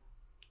here.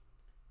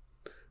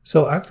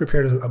 So I've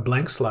prepared a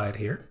blank slide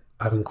here.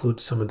 I've included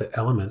some of the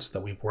elements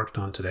that we've worked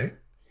on today.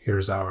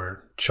 Here's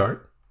our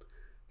chart.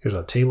 Here's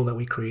our table that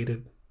we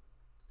created.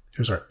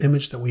 Here's our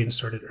image that we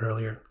inserted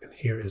earlier. And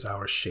here is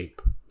our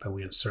shape that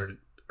we inserted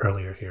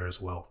earlier here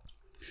as well.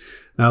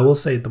 Now I will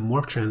say the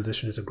morph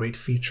transition is a great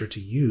feature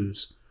to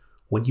use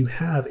when you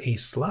have a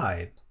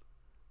slide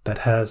that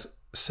has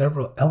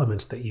several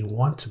elements that you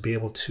want to be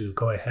able to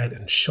go ahead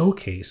and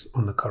showcase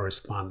on the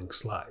corresponding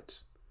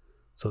slides.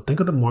 So think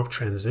of the morph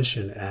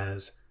transition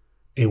as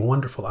a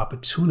wonderful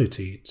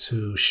opportunity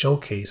to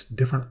showcase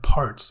different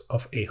parts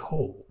of a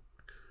whole.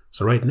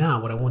 So right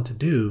now, what I want to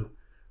do,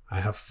 I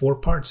have 4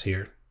 parts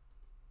here,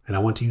 and I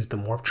want to use the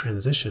morph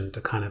transition to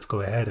kind of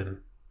go ahead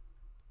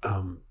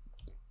and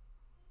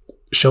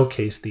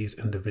showcase these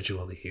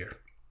individually here.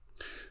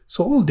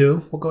 So what we'll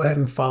do, we'll go ahead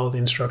and follow the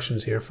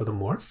instructions here for the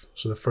morph.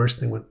 So the first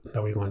thing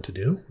that we're going to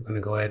do, we're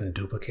going to go ahead and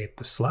duplicate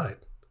the slide.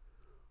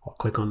 I'll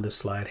click on this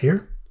slide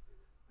here,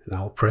 and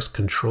I'll press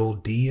Control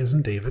D as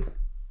in David.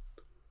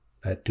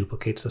 That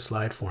duplicates the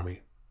slide for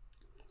me.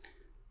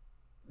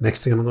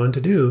 Next thing I'm going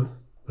to do,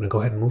 I'm going to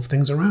go ahead and move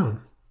things around.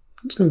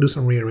 I'm just going to do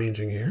some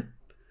rearranging here.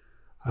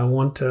 I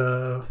want,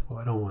 well,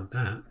 I don't want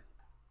that.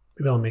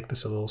 Maybe I'll make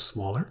this a little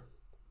smaller.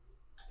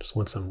 Just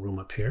want some room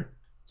up here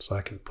so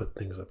I can put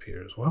things up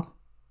here as well.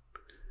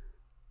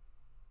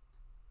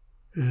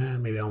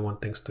 And maybe I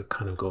want things to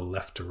kind of go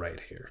left to right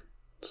here.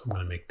 So I'm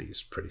going to make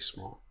these pretty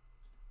small.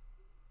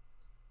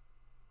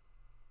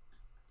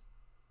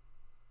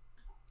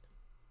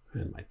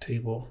 And my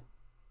table.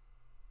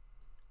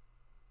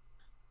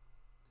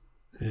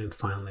 And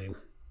finally,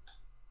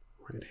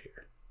 right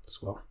here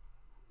as well.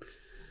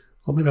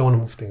 Well, maybe I want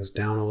to move things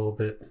down a little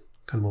bit,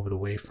 kind of move it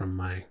away from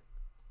my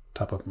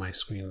top of my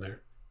screen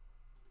there.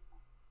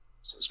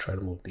 So let's try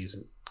to move these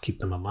and keep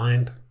them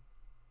aligned.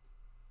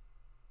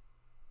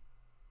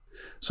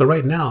 So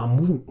right now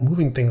I'm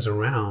moving things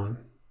around.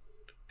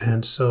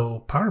 And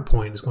so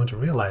PowerPoint is going to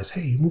realize,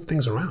 hey, you move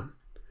things around.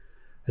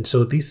 And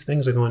so these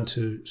things are going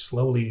to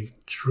slowly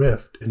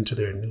drift into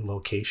their new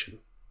location.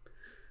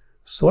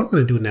 So what I'm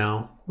going to do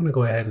now, I'm going to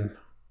go ahead and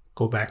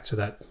go back to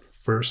that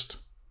first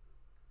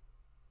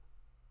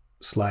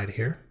slide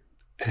here,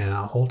 and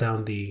I'll hold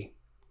down the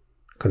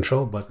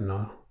Control button.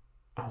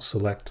 I'll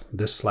select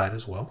this slide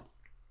as well.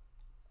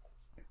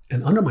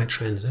 And under my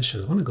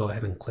transitions, I'm going to go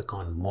ahead and click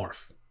on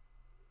Morph.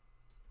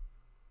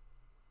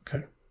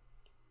 Okay.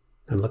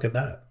 And look at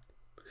that.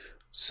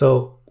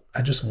 So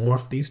I just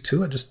morphed these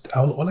two.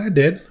 All I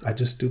did, I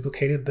just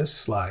duplicated this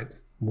slide,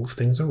 moved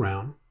things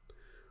around.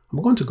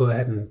 I'm going to go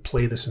ahead and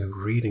play this in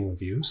reading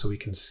view so we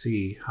can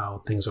see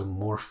how things are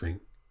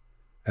morphing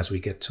as we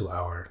get to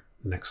our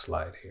next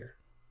slide here.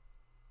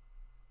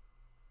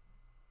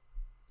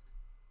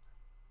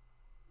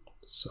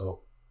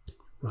 So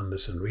run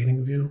this in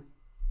reading view.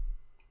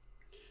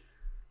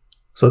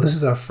 So this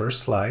is our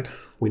first slide.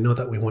 We know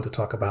that we want to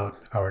talk about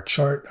our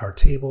chart, our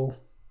table,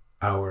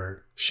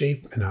 our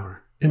shape, and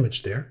our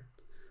image there.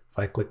 If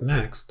I click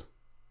next,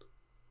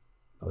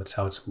 that's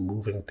how it's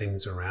moving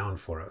things around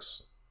for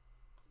us.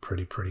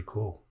 Pretty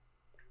cool.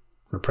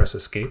 I'm gonna press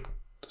escape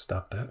to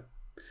stop that.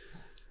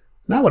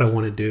 Now what I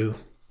want to do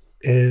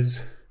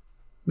is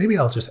maybe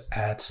I'll just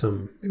add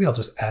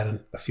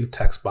a few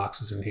text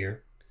boxes in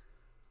here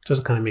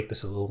just to kind of make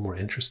this a little more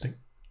interesting.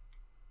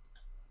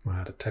 I'll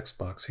add a text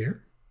box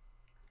here,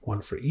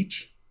 one for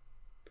each.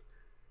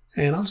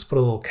 And I'll just put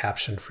a little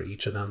caption for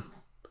each of them.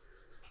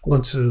 I'm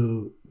going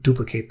to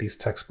duplicate these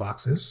text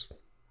boxes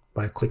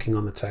by clicking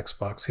on the text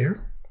box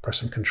here,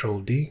 pressing Control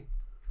D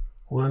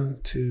 1,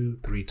 2,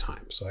 3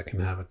 times. So I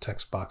can have a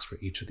text box for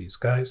each of these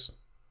guys.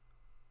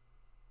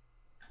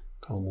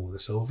 I'll move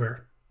this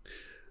over.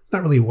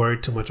 Not really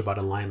worried too much about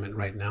alignment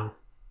right now,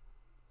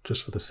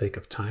 just for the sake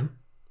of time.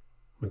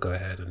 I'm gonna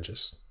go ahead and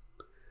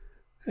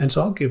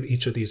so I'll give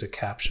each of these a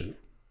caption,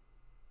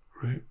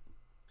 right?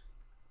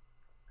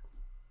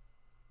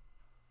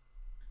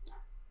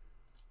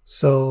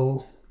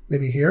 So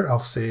maybe here I'll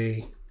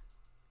say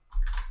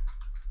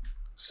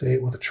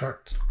it with a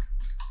chart.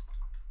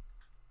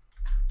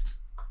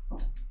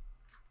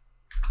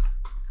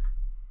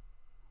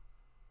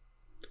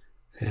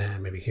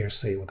 And maybe here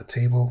say it with a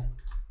table.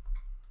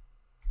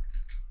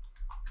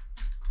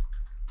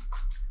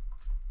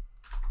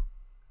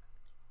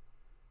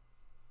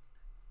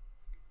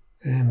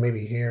 And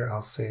maybe here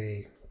I'll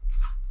say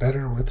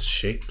better with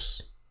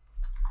shapes.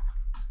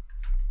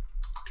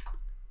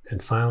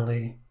 And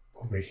finally,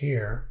 over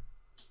here,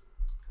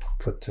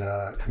 put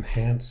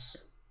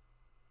enhance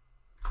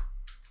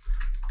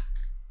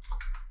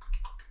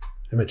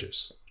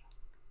images.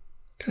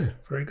 Okay,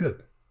 very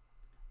good.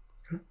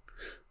 Okay.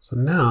 So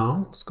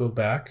now let's go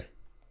back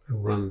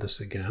and run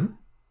this again.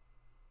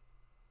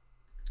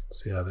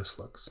 See how this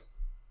looks.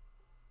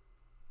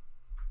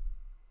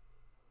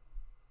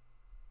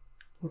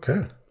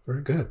 Okay,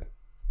 very good.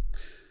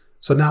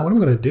 So now what I'm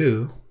going to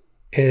do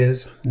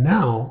is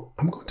now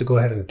I'm going to go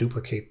ahead and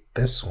duplicate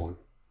this one.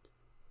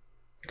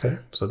 Okay,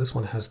 so this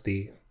one has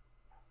the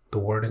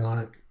wording on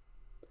it.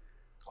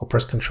 I'll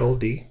press Control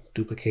D,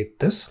 duplicate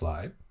this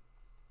slide.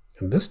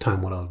 And this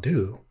time what I'll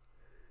do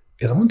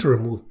is I want to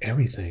remove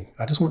everything.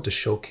 I just want to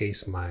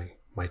showcase my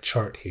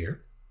chart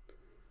here.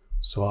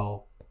 So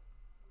I'll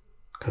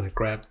kind of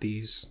grab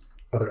these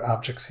other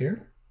objects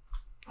here.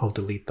 I'll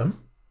delete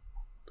them.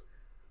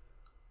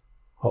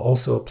 I'll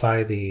also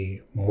apply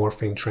the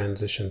morphing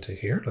transition to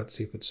here. Let's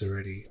see if it's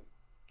already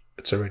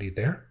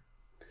there.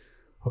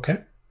 Okay,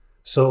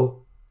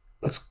 so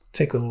let's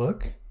take a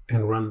look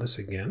and run this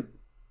again.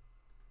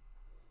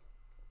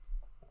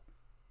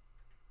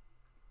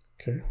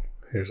 Okay,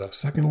 here's our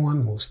second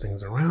one, moves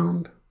things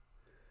around.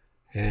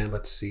 And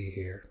let's see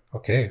here.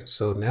 Okay,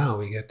 so now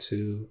we get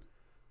to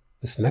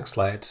this next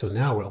slide. So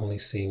now we're only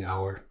seeing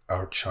our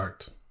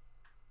chart.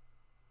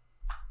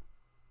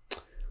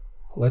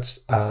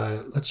 Let's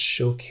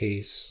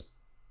showcase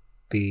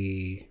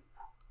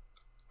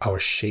our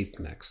shape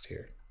next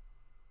here.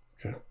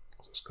 Okay,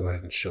 let's go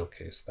ahead and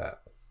showcase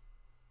that.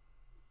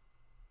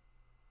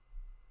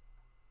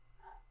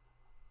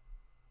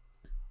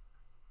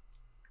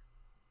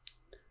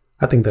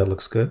 I think that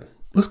looks good.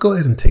 Let's go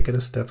ahead and take it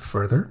a step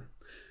further.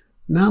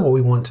 Now what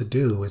we want to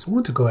do is we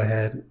want to go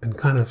ahead and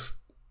kind of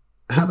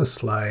have a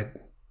slide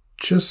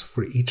just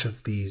for each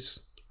of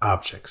these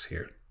objects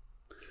here.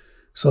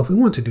 So if we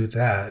want to do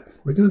that,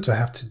 we're going to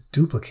have to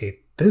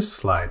duplicate this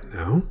slide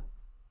now.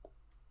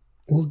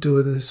 We'll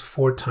do this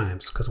 4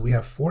 times because we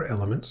have 4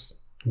 objects.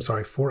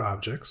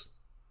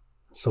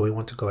 So we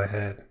want to go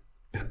ahead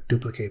and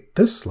duplicate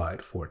this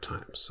slide 4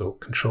 times. So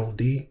Control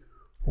D,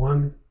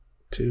 1,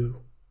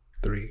 2,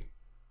 3,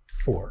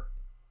 4.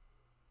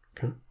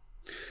 Okay.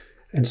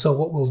 And so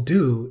what we'll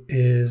do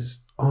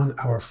is on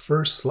our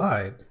first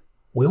slide,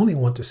 we only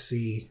want to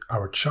see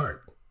our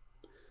chart.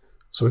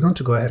 So we're going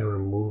to go ahead and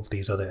remove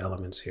these other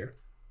elements here.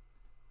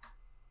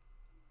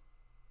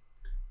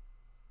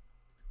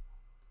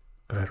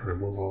 Go ahead and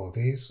remove all of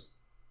these.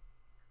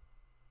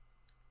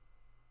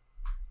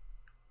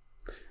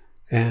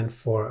 And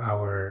for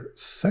our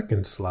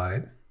second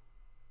slide,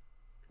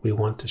 we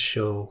want to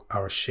show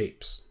our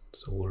shapes.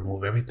 So we'll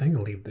remove everything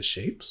and leave the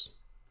shapes.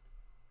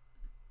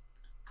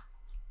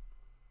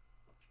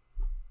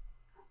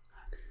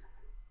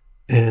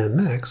 And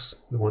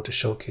next, we want to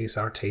showcase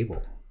our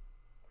table.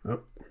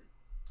 Oh.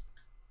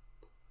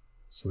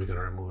 So we're going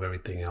to remove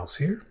everything else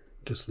here,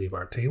 just leave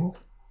our table.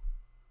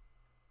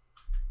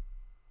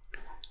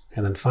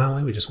 And then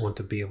finally, we just want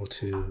to be able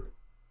to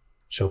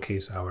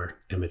showcase our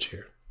image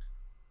here.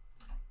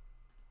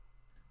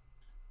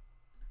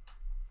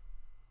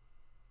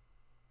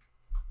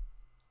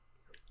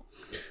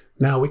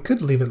 Now we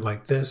could leave it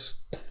like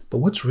this, but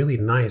what's really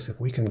nice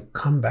if we can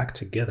come back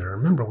together.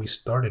 Remember, we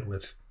started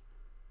with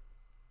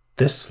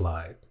this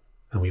slide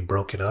and we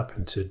broke it up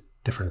into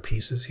different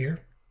pieces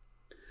here.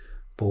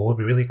 But what would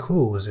be really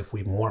cool is if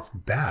we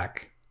morph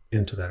back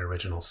into that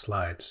original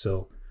slide.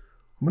 So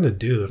I'm going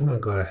to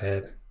go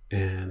ahead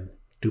and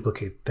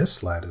duplicate this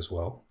slide as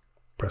well,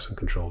 pressing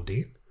Control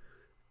D,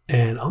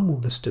 and I'll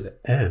move this to the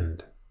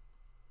end,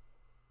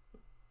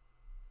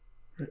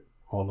 right,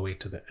 all the way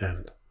to the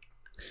end.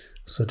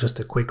 So just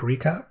a quick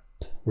recap,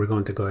 we're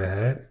going to go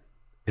ahead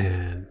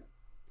and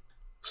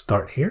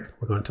start here.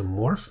 We're going to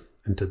morph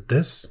into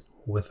this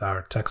with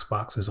our text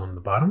boxes on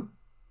the bottom.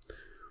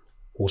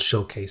 We'll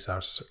showcase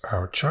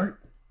our chart,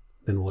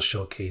 then we'll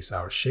showcase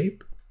our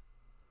shape,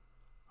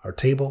 our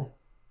table,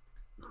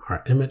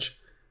 our image,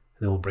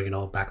 and then we'll bring it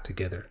all back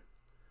together.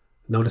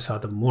 Notice how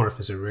the morph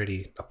is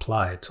already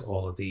applied to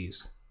all of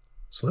these.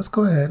 So let's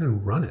go ahead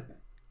and run it.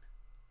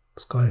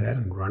 Let's go ahead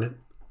and run it,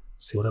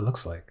 see what it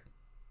looks like.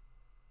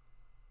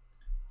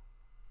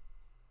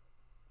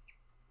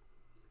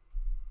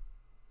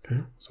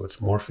 Okay, so it's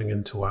morphing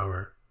into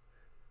our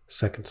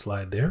second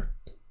slide there.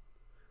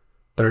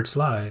 Third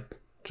slide,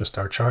 just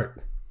our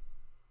chart.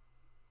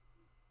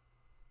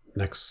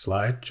 Next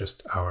slide,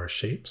 just our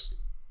shapes,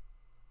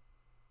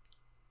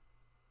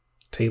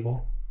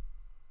 table,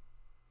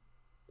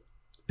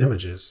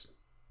 images.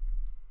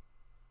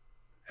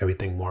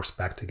 Everything morphs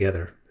back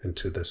together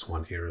into this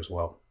one here as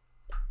well.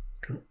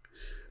 Okay.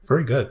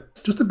 Very good.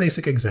 Just a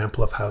basic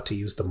example of how to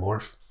use the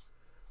morph.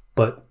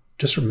 But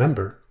just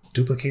remember,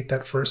 duplicate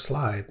that first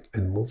slide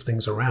and move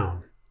things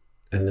around,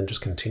 and then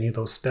just continue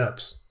those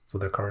steps for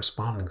the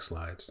corresponding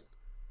slides,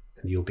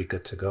 and you'll be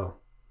good to go.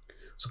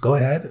 So go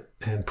ahead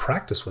and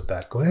practice with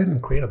that. Go ahead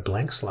and create a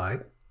blank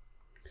slide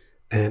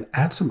and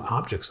add some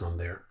objects on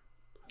there.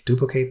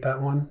 Duplicate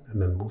that one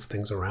and then move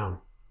things around.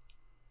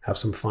 Have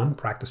some fun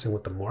practicing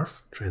with the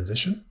morph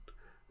transition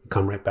and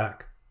come right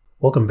back.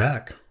 Welcome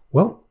back.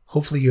 Well,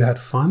 hopefully you had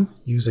fun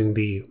using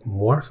the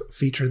morph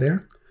feature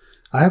there.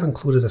 I have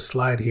included a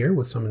slide here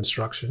with some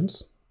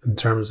instructions in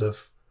terms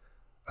of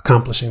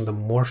accomplishing the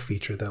morph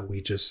feature that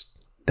we just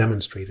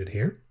demonstrated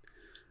here.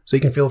 So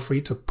you can feel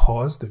free to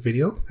pause the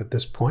video at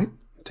this point,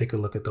 take a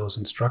look at those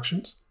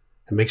instructions,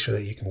 and make sure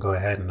that you can go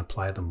ahead and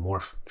apply the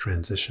morph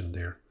transition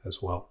there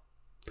as well.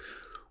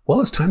 Well,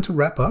 it's time to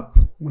wrap up.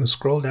 I'm going to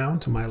scroll down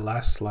to my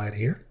last slide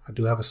here. I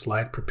do have a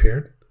slide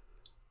prepared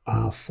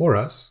for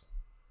us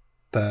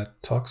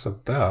that talks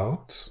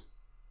about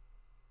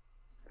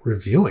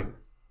reviewing.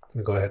 I'm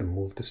going to go ahead and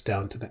move this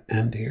down to the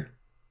end here.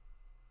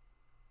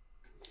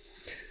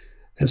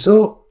 And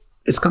so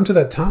it's come to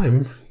that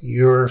time.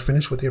 You're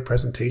finished with your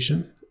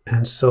presentation.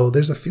 And so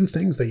there's a few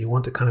things that you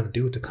want to kind of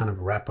do to kind of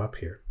wrap up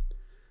here.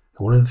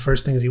 And one of the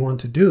first things you want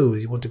to do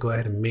is you want to go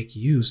ahead and make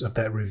use of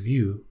that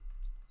review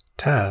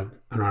tab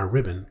on our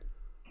ribbon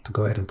to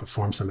go ahead and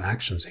perform some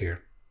actions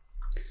here.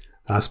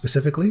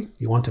 Specifically,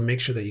 you want to make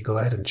sure that you go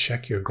ahead and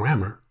check your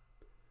grammar.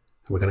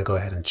 And we're going to go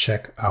ahead and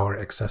check our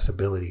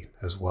accessibility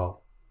as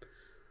well.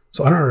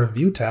 So on our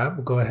review tab,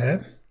 we'll go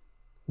ahead.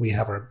 We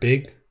have our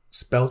big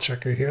spell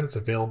checker here that's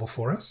available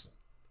for us.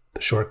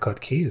 The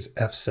shortcut key is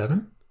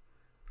F7.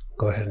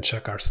 Go ahead and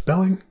check our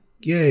spelling.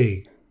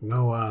 Yay!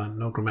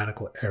 No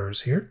grammatical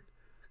errors here.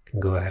 You can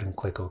go ahead and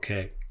click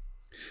OK.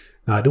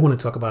 Now I do want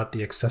to talk about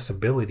the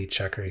accessibility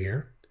checker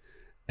here,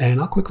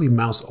 and I'll quickly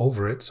mouse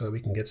over it so we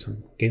can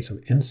gain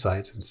some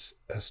insights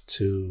as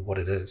to what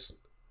it is.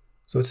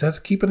 So it says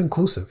keep it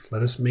inclusive.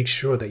 Let us make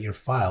sure that your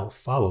file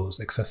follows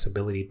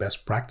accessibility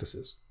best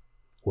practices.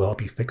 We'll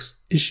help you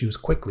fix issues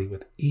quickly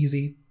with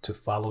easy to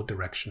follow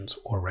directions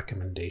or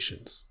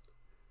recommendations.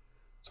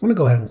 So I'm going to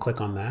go ahead and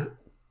click on that.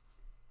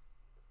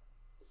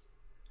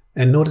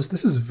 And notice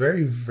this is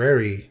very,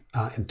 very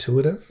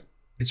intuitive.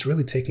 It's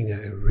really taking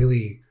a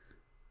really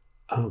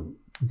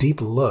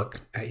deep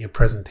look at your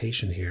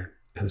presentation here.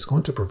 And it's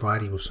going to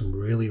provide you with some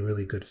really,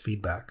 really good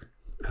feedback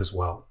as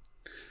well.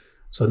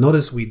 So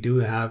notice we do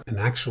have an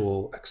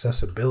actual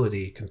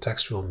accessibility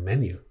contextual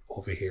menu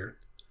over here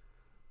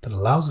that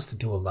allows us to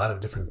do a lot of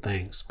different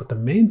things. But the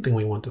main thing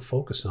we want to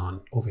focus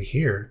on over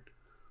here,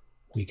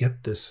 we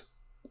get this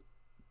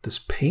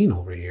pane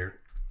over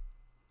here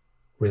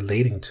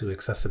relating to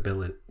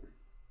accessibility.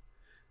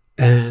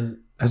 And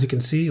as you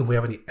can see, if we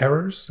have any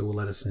errors, it will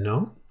let us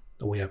know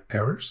that we have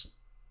errors.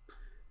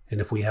 And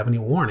if we have any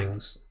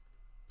warnings,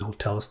 it will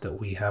tell us that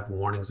we have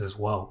warnings as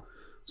well.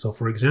 So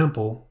for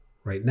example,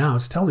 right now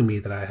it's telling me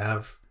that I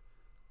have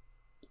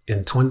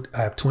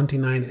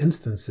 29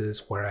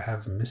 instances where I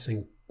have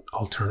missing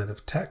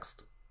alternative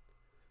text.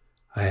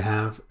 I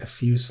have a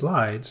few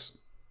slides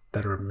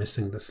that are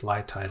missing the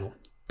slide title.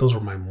 Those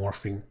were my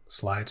morphing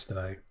slides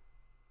that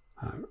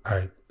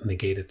I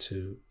negated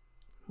to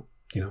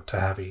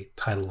have a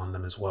title on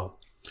them as well.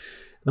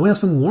 Then we have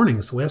some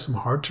warnings. So we have some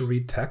hard to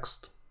read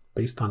text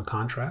based on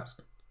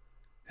contrast.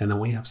 And then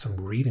we have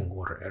some reading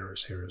order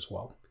errors here as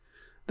well.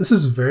 This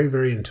is very,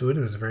 very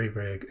intuitive. It's very,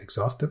 very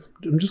exhaustive.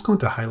 I'm just going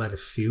to highlight a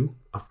few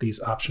of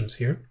these options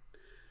here.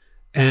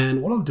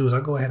 And what I'll do is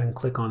I'll go ahead and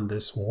click on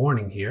this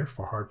warning here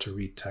for hard to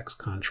read text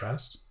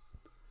contrast.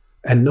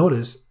 And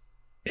notice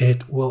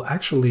it will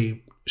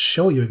actually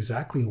show you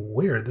exactly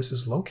where this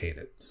is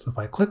located. So if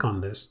I click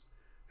on this,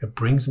 it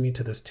brings me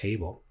to this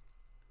table.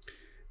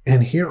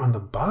 And here on the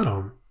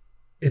bottom,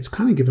 it's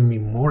kind of giving me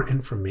more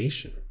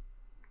information.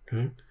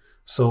 Okay.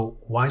 So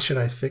why should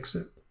I fix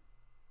it?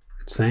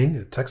 It's saying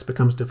the text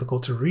becomes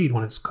difficult to read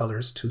when its color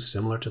is too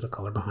similar to the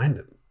color behind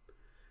it.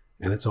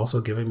 And it's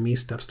also giving me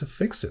steps to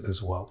fix it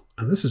as well.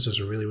 And this is just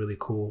really, really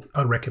cool. I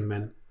would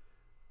recommend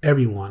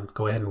everyone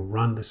go ahead and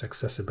run this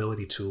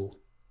accessibility tool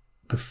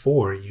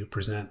before you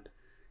present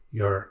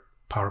your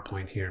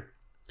PowerPoint here.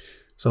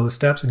 So the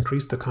steps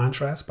increase the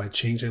contrast by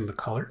changing the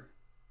color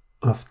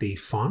of the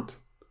font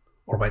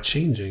or by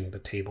changing the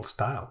table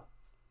style.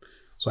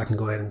 So I can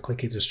go ahead and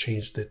click it, just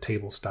change the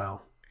table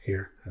style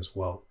here as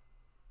well.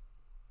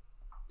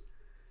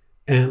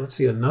 And let's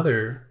see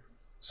another.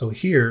 So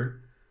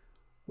here,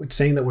 it's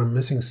saying that we're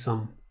missing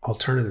some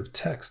alternative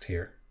text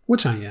here,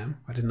 which I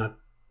am. I did not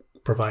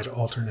provide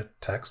alternate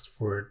text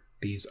for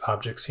these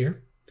objects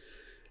here.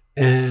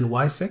 And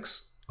why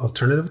fix?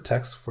 Alternative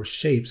text for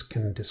shapes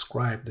can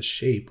describe the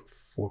shape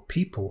for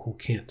people who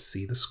can't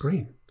see the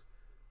screen.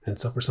 And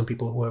so for some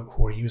people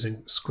who are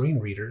using screen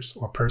readers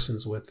or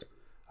persons with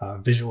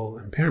visual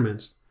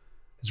impairments,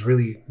 it's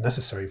really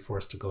necessary for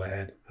us to go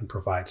ahead and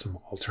provide some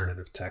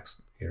alternative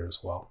text here as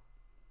well.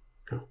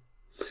 Okay.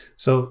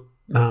 So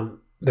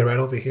they're right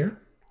over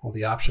here, all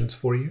the options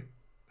for you.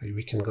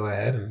 We can go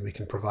ahead and we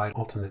can provide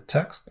alternate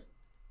text.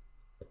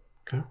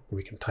 Okay,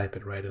 we can type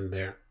it right in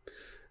there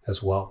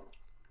as well.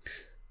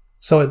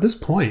 So at this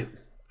point,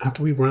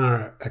 after we run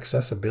our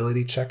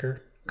accessibility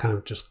checker, kind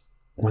of just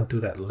went through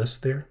that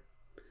list there,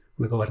 I'm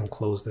gonna go ahead and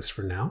close this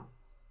for now.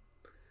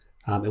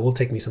 It will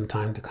take me some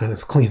time to kind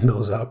of clean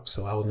those up,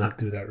 so I will not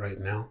do that right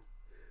now.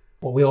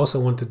 What we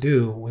also want to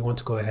do, we want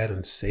to go ahead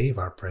and save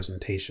our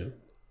presentation.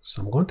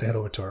 So I'm going to head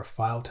over to our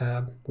File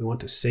tab. We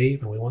want to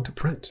save and we want to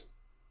print.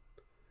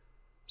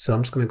 So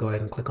I'm just going to go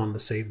ahead and click on the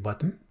Save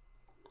button.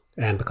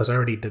 And because I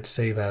already did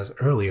save as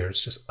earlier,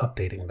 it's just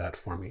updating that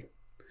for me.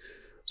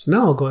 So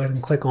now I'll go ahead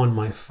and click on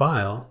my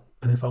file.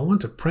 And if I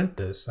want to print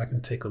this, I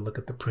can take a look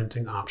at the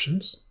printing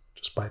options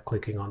just by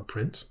clicking on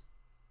Print.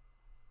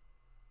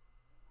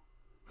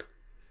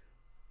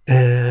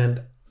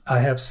 And I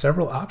have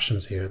several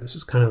options here. This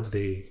is kind of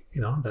the,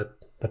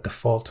 the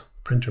default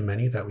printer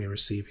menu that we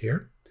receive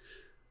here.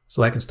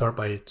 So I can start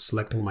by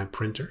selecting my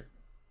printer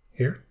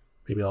here.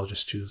 Maybe I'll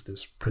just choose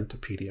this Print to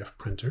PDF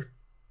printer.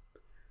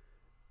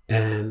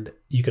 And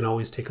you can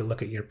always take a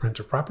look at your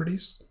printer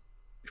properties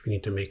if you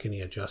need to make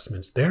any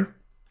adjustments there.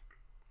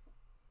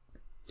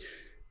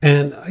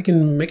 And I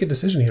can make a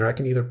decision here. I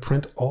can either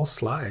print all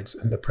slides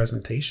in the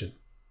presentation.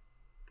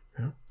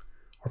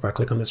 Or if I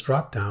click on this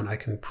drop down, I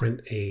can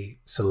print a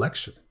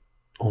selection,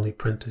 only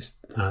print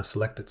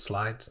selected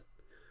slides.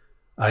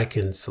 I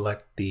can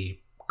select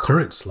the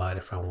current slide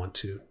if I want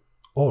to,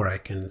 or I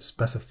can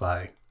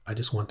specify, I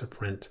just want to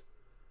print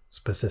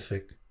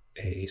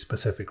a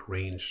specific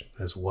range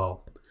as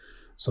well.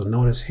 So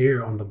notice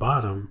here on the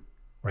bottom,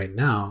 right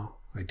now,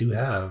 I do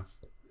have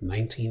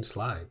 19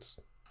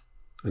 slides.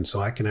 And so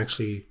I can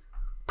actually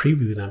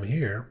preview them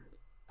here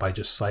by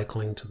just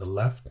cycling to the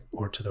left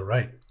or to the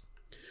right.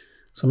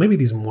 So maybe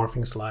these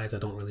morphing slides, I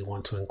don't really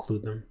want to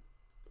include them.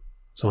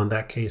 So in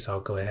that case,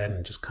 I'll go ahead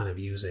and just kind of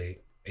use a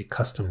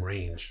custom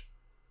range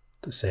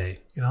to say,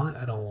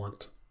 I don't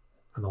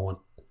want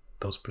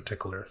those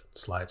particular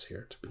slides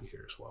here to be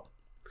here as well.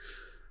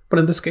 But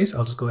in this case,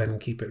 I'll just go ahead and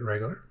keep it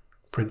regular,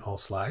 print all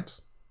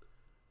slides.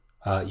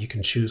 You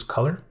can choose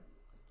color,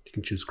 you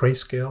can choose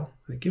grayscale,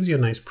 and it gives you a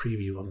nice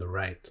preview on the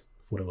right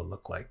of what it will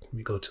look like. Let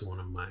me go to one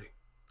of my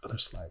other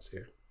slides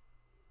here.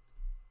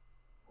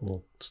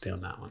 We'll stay on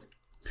that one.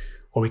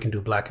 Or we can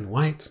do black and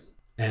white.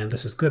 And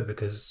this is good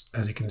because,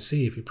 as you can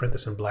see, if you print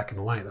this in black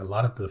and white, a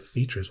lot of the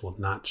features will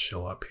not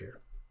show up here.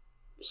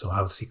 So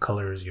obviously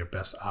color is your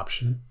best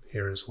option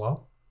here as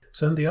well.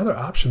 So then the other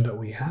option that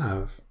we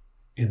have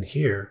in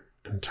here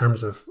in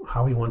terms of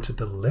how we want to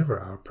deliver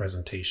our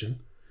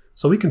presentation.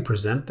 So we can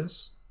present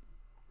this.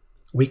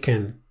 We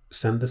can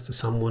send this to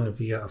someone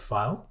via a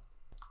file,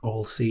 or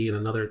we'll see in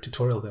another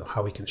tutorial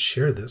how we can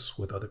share this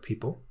with other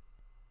people.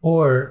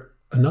 Or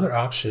another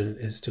option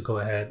is to go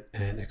ahead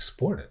and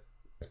export it.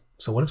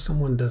 So what if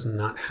someone does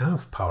not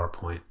have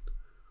PowerPoint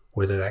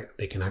where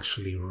they can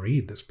actually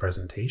read this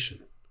presentation?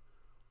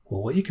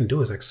 Well, what you can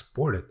do is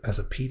export it as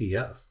a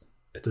PDF.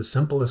 It's as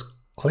simple as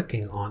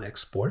clicking on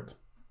Export.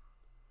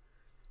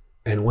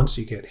 And once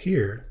you get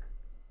here,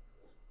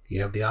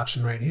 you have the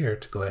option right here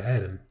to go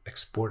ahead and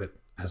export it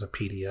as a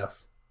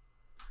PDF.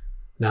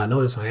 Now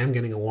notice I am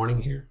getting a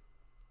warning here.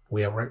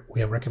 We have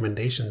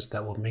recommendations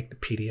that will make the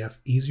PDF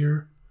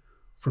easier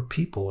for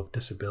people with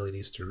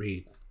disabilities to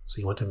read. So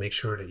you want to make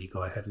sure that you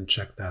go ahead and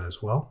check that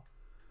as well.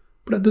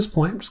 But at this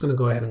point, I'm just going to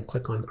go ahead and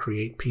click on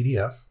Create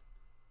PDF.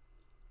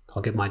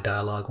 I'll get my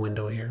dialog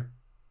window here.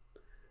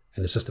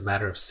 And it's just a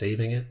matter of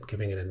saving it,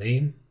 giving it a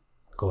name,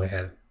 go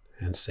ahead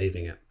and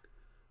saving it.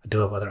 I do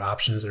have other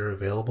options that are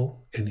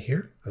available in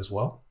here as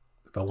well.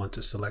 If I want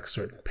to select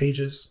certain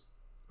pages,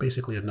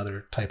 basically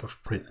another type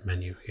of print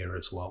menu here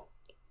as well.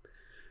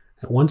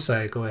 And once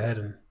I go ahead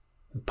and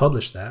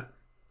publish that,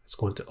 it's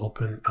going to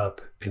open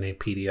up in a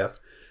PDF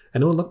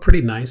and it will look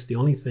pretty nice. The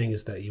only thing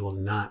is that you will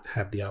not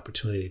have the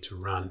opportunity to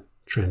run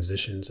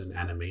transitions and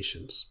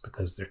animations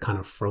because they're kind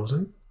of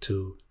frozen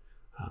to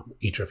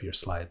each of your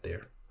slide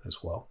there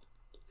as well.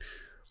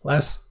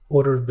 Last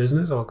order of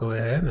business, I'll go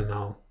ahead and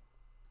I'll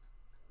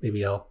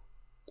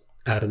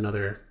add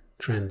another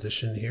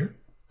transition here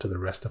to the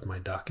rest of my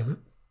document.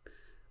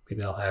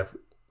 Maybe I'll have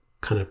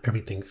kind of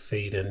everything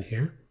fade in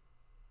here.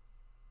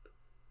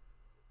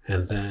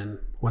 And then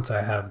once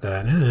I have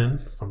that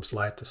in from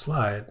slide to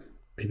slide,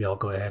 maybe I'll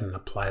go ahead and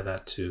apply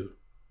that to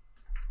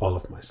all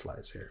of my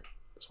slides here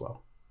as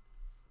well.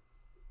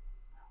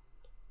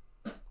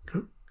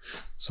 Okay.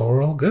 So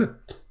we're all good.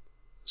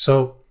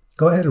 So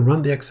go ahead and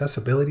run the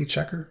accessibility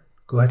checker.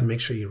 Go ahead and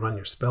make sure you run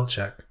your spell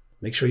check.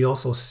 Make sure you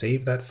also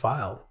save that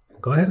file.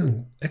 Go ahead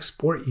and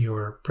export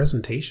your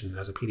presentation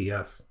as a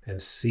PDF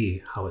and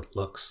see how it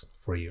looks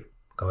for you.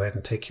 Go ahead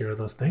and take care of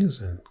those things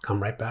and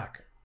come right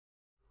back.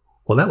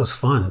 Well, that was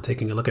fun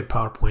taking a look at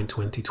PowerPoint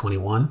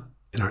 2021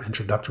 in our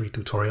introductory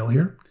tutorial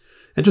here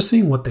and just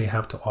seeing what they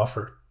have to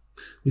offer.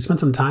 We spent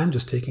some time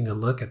just taking a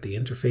look at the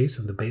interface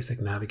and the basic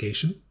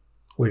navigation.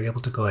 We were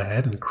able to go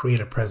ahead and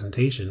create a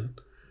presentation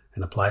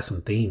and apply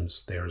some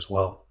themes there as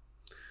well.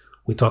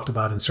 We talked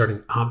about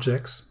inserting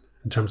objects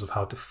in terms of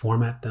how to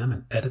format them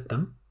and edit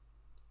them.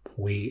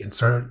 We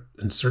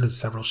inserted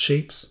several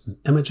shapes and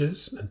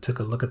images and took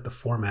a look at the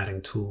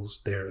formatting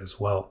tools there as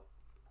well.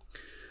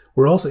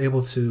 We're also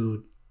able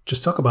to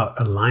just talk about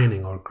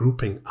aligning or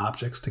grouping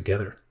objects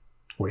together.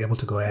 We're able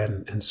to go ahead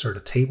and insert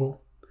a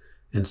table,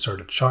 insert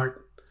a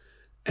chart,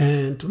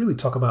 and to really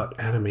talk about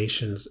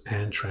animations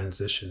and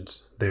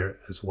transitions there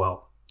as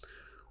well.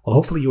 Well,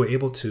 hopefully you were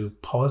able to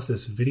pause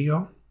this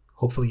video.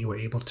 Hopefully you were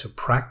able to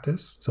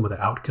practice some of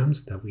the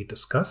outcomes that we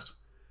discussed.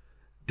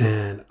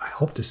 And I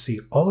hope to see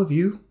all of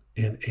you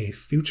in a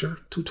future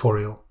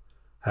tutorial.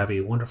 Have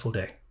a wonderful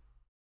day.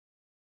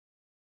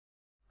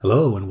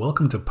 Hello and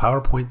welcome to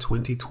PowerPoint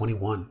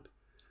 2021.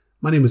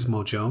 My name is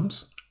Mo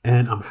Jones,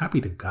 and I'm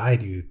happy to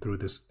guide you through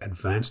this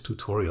advanced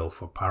tutorial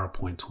for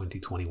PowerPoint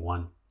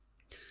 2021.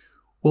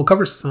 We'll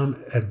cover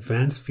some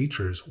advanced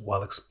features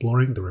while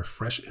exploring the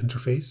refresh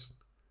interface.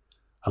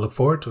 I look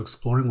forward to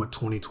exploring what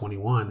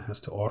 2021 has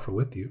to offer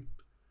with you.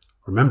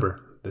 Remember,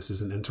 this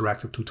is an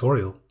interactive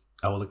tutorial.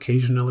 I will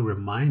occasionally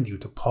remind you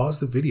to pause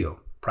the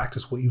video,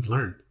 practice what you've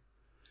learned.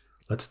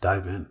 Let's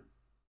dive in.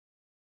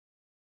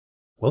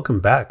 Welcome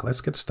back. Let's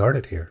get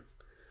started here.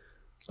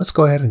 Let's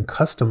go ahead and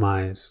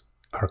customize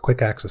our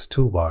quick access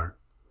toolbar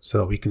so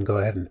that we can go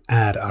ahead and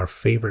add our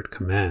favorite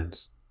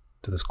commands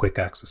to this quick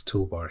access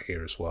toolbar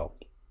here as well.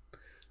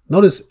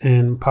 Notice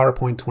in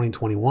PowerPoint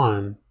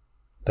 2021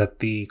 that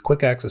the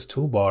quick access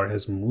toolbar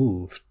has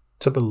moved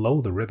to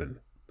below the ribbon.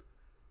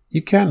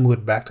 You can move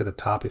it back to the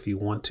top if you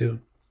want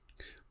to,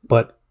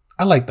 but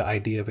I like the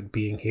idea of it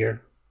being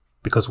here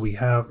because we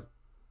have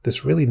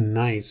this really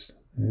nice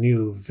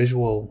new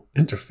visual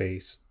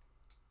interface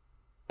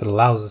that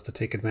allows us to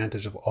take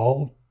advantage of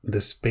all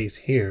this space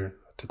here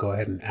to go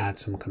ahead and add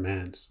some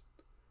commands.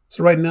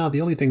 So right now,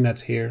 the only thing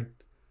that's here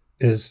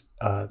is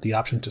the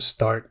option to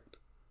start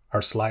our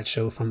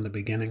slideshow from the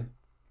beginning.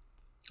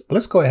 But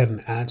let's go ahead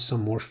and add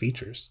some more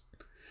features.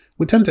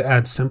 We tend to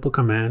add simple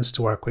commands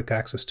to our quick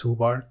access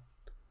toolbar,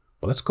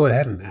 but let's go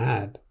ahead and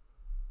add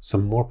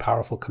some more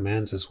powerful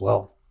commands as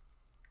well.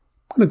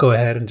 I'm going to go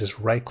ahead and just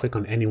right click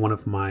on any one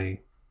of my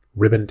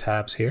ribbon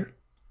tabs here.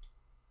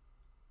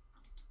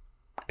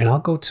 And I'll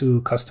go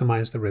to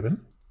customize the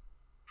ribbon.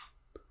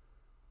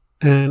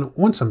 And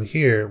once I'm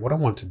here, what I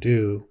want to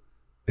do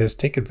is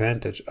take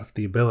advantage of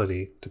the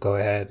ability to go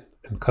ahead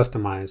and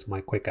customize my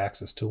quick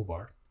access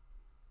toolbar.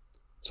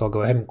 So I'll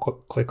go ahead and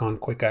click on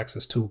quick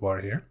access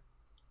toolbar here.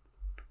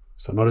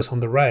 So notice on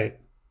the right,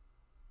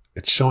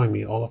 it's showing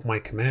me all of my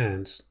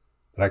commands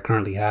that I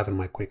currently have in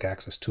my quick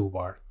access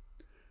toolbar.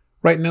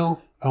 Right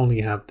now, I only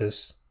have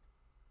this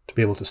to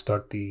be able to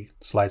start the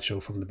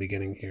slideshow from the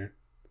beginning here.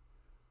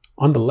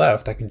 On the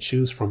left, I can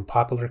choose from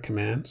popular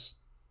commands,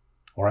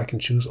 or I can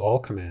choose all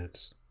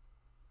commands.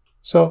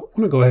 So I'm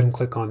going to go ahead and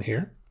click on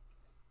here.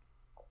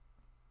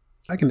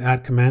 I can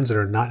add commands that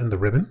are not in the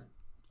ribbon,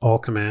 all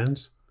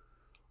commands,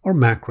 or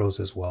macros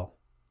as well.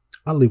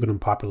 I'll leave it in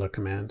popular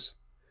commands.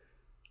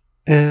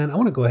 And I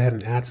want to go ahead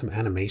and add some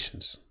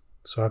animations.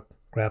 So I'll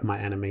grab my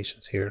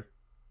animations here.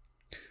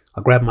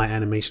 I'll grab my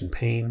animation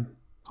pane.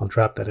 I'll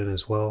drop that in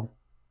as well.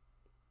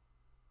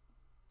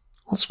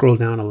 I'll scroll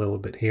down a little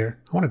bit here.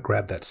 I want to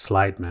grab that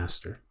slide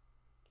master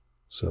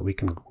so that we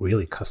can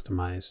really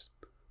customize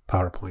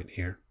PowerPoint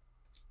here.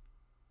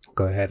 I'll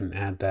go ahead and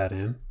add that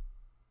in.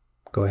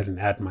 Go ahead and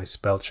add my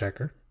spell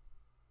checker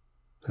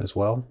as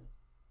well.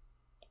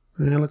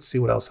 And let's see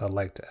what else I'd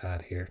like to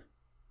add here.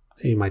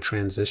 Maybe my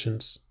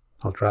transitions.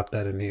 I'll drop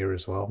that in here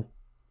as well.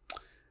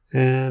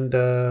 And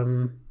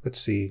let's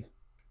see,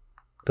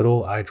 good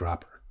old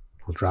eyedropper.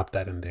 I'll drop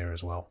that in there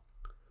as well.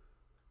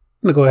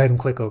 I'm going to go ahead and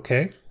click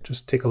OK.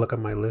 Just take a look at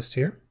my list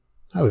here.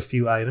 I have a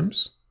few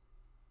items.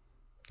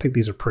 I think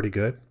these are pretty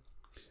good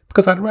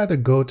because I'd rather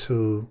go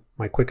to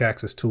my quick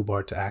access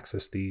toolbar to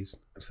access these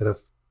instead of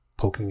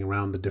poking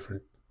around the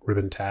different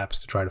ribbon tabs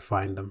to try to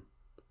find them.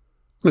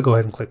 I'm going to go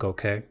ahead and click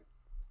OK.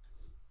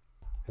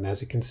 And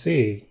as you can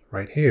see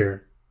right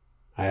here,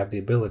 I have the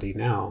ability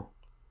now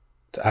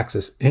to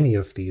access any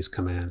of these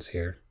commands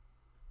here.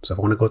 So if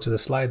I want to go to the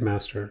slide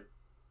master,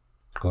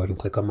 go ahead and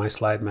click on my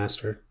slide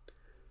master.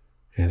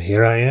 And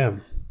here I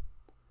am.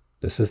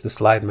 This is the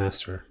slide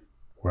master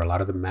where a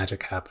lot of the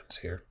magic happens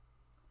here.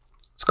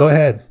 So go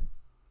ahead,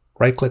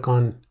 right click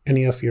on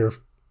any of your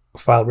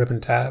file ribbon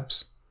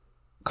tabs,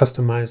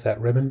 customize that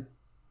ribbon,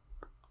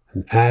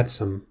 and add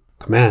some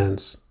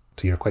commands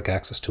to your quick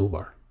access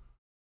toolbar.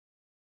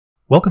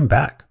 Welcome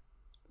back.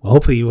 Well,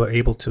 hopefully you were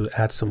able to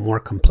add some more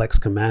complex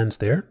commands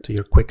there to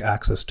your quick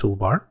access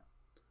toolbar.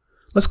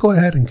 Let's go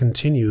ahead and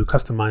continue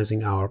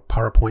customizing our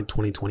PowerPoint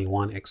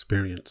 2021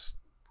 experience.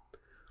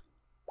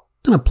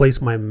 I'm going to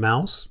place my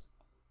mouse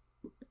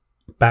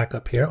back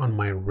up here on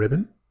my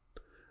ribbon,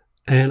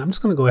 and I'm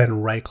just going to go ahead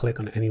and right click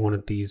on any one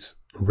of these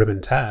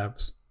ribbon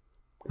tabs.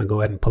 I'm going to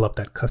go ahead and pull up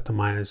that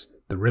customize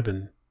the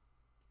ribbon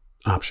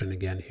option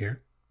again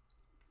here.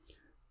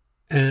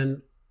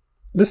 And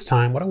this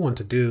time what I want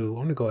to do, I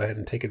want to go ahead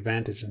and take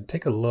advantage and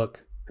take a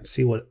look and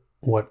see what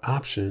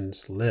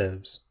options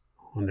lives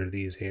under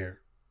these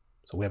here.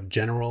 So we have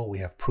general, we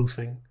have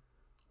proofing,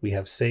 we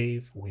have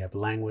save, we have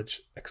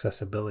language,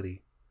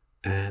 accessibility,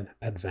 and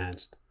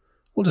advanced.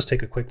 We'll just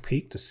take a quick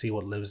peek to see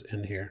what lives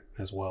in here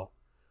as well.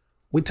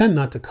 We tend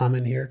not to come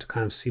in here to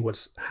kind of see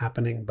what's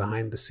happening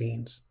behind the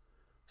scenes.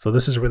 So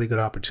this is a really good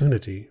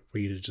opportunity for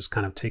you to just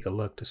kind of take a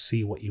look to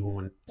see what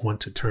you want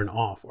to turn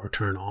off or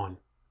turn on.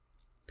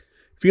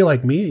 If you're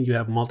like me and you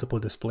have multiple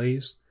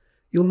displays,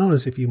 you'll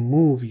notice if you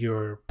move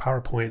your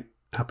PowerPoint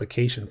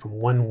application from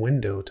one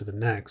window to the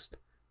next,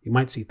 you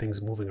might see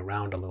things moving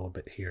around a little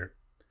bit here.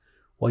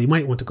 Well, you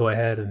might want to go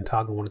ahead and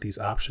toggle one of these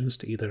options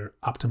to either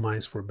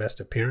optimize for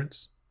best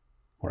appearance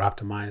or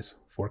optimize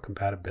for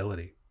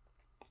compatibility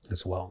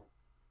as well.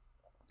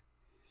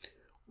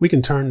 We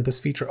can turn this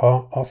feature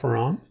off or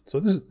on. So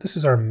this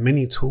is our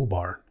mini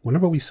toolbar.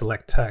 Whenever we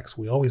select text,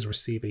 we always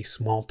receive a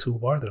small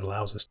toolbar that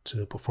allows us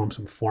to perform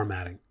some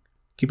formatting.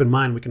 Keep in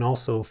mind, we can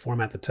also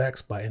format the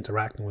text by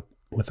interacting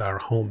with our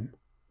home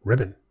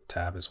ribbon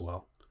tab as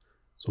well.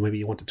 So maybe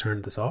you want to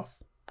turn this off,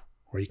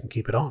 or you can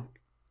keep it on.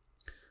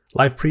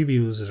 Live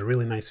previews is a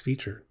really nice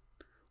feature.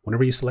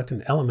 Whenever you select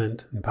an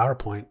element in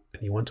PowerPoint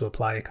and you want to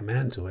apply a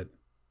command to it,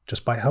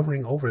 just by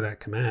hovering over that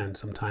command,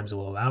 sometimes it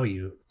will allow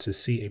you to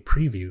see a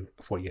preview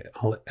of what your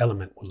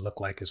element would look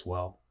like as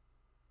well.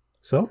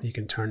 So you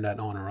can turn that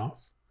on or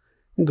off.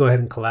 You can go ahead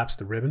and collapse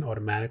the ribbon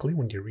automatically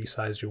when you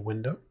resize your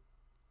window.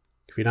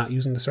 If you're not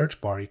using the search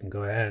bar, you can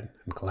go ahead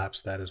and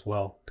collapse that as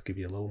well to give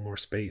you a little more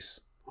space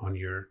on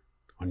your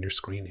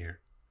screen here.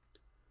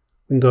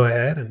 You can go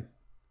ahead and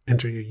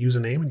enter your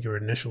username and your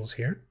initials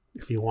here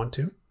if you want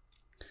to.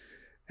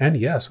 And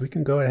yes, we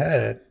can go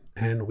ahead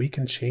and we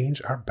can change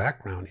our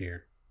background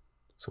here.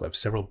 So we have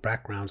several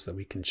backgrounds that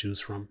we can choose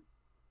from.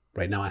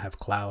 Right now I have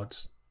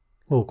clouds,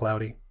 a little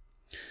cloudy.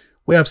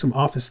 We have some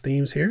office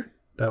themes here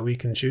that we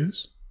can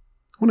choose.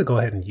 I want to go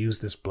ahead and use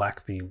this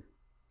black theme.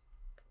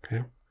 Okay.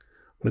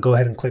 I'm going to go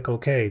ahead and click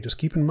OK. Just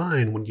keep in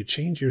mind when you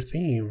change your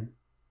theme,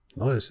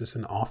 notice it's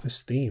an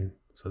office theme.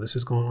 So this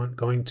is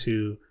going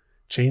to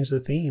change the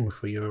theme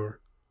for your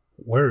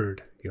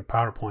Word, your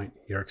PowerPoint,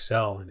 your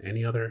Excel, and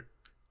any other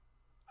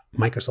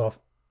Microsoft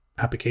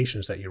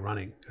applications that you're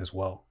running as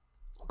well.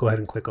 I'll go ahead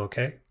and click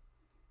OK.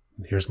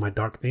 And here's my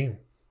dark theme.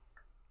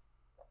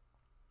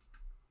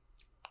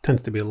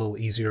 Tends to be a little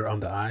easier on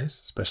the eyes,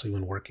 especially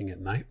when working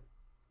at night.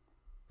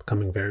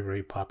 Becoming very,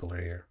 very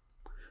popular here.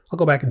 I'll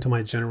go back into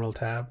my general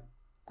tab.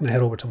 I'm going to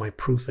head over to my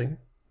proofing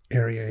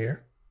area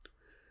here.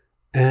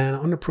 And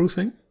under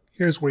proofing,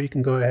 here's where you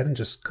can go ahead and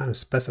just kind of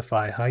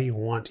specify how you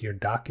want your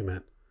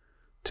document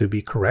to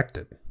be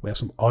corrected. We have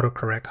some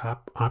autocorrect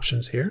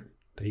options here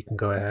that you can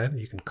go ahead and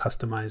you can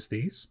customize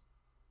these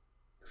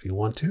if you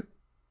want to.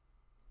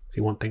 If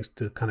you want things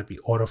to kind of be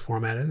auto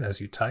formatted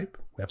as you type,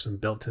 we have some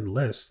built-in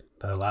lists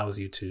that allows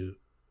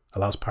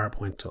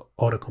PowerPoint to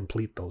auto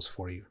complete those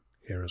for you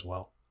here as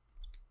well.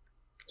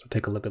 So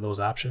take a look at those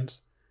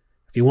options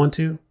if you want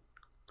to.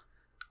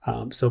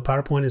 So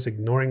PowerPoint is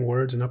ignoring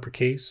words in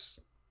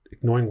uppercase,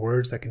 ignoring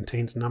words that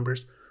contains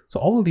numbers. So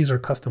all of these are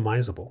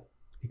customizable.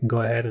 You can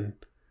go ahead and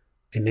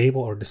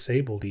enable or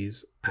disable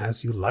these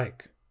as you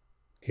like.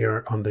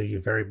 Here on the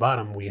very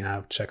bottom, we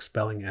have check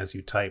spelling as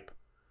you type.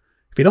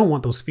 If you don't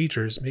want those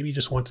features, maybe you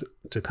just want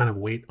to kind of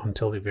wait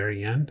until the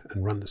very end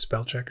and run the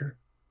spell checker.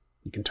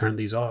 You can turn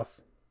these off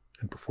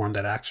and perform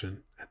that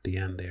action at the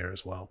end there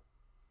as well.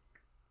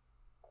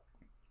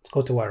 Let's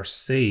go to our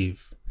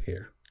save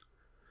here.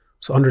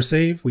 So under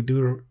save, we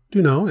do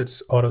know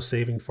it's auto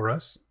saving for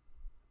us.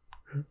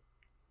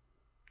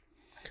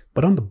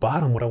 But on the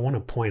bottom, what I want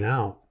to point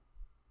out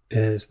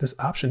is this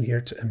option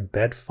here to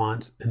embed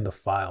fonts in the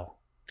file.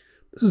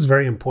 This is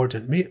very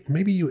important.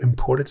 Maybe you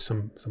imported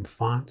some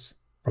fonts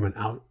from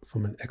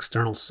an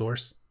external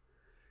source.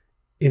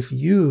 If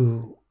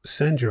you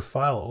send your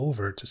file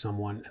over to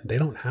someone and they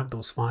don't have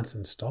those fonts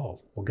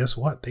installed, well, guess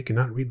what? They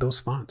cannot read those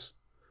fonts.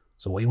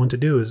 So what you want to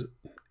do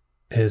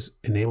is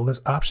enable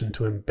this option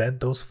to embed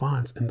those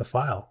fonts in the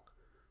file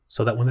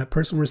so that when that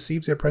person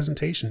receives their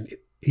presentation,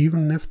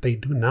 even if they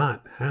do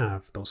not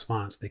have those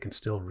fonts, they can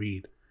still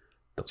read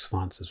those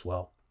fonts as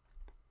well.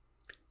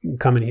 You can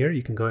come in here,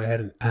 you can go ahead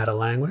and add a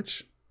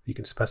language. You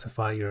can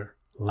specify your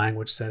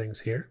language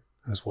settings here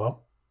as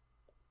well.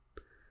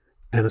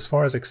 And as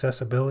far as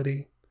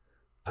accessibility,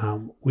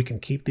 we can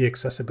keep the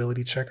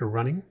accessibility checker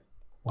running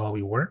while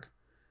we work.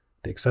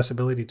 The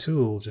accessibility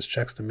tool just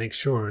checks to make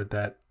sure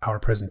that our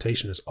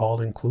presentation is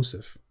all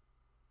inclusive.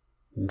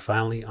 And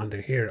finally,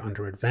 under here,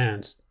 under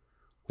advanced,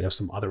 we have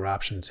some other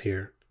options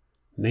here,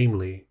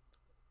 namely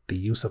the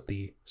use of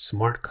the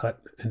smart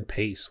cut and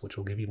paste, which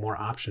will give you more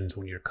options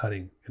when you're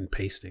cutting and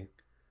pasting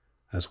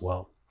as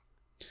well.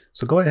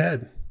 So go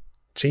ahead,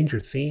 change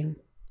your theme,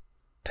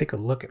 take a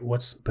look at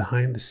what's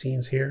behind the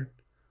scenes here.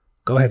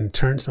 Go ahead and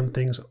turn some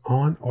things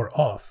on or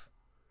off,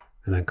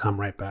 and then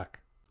come right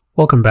back.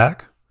 Welcome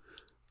back.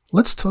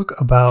 Let's talk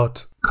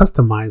about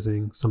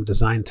customizing some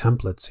design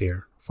templates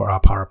here for our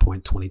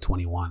PowerPoint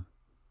 2021.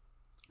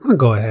 I'm going to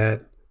go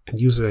ahead and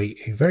use a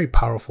very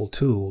powerful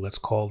tool that's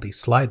called the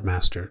Slide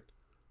Master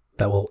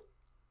that will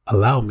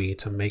allow me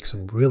to make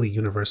some really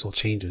universal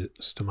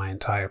changes to my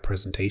entire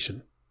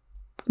presentation.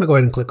 I'm going to go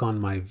ahead and click on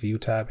my View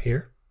tab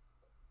here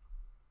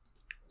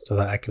so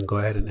that I can go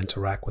ahead and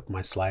interact with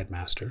my Slide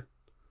Master.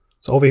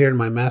 So over here in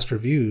my Master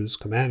Views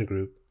command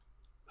group,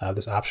 I have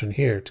this option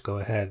here to go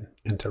ahead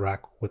and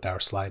interact with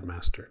our Slide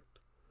Master.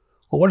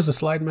 Well, what is a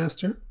Slide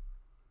Master?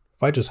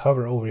 If I just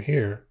hover over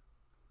here,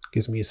 it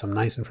gives me some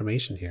nice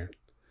information here.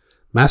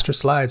 Master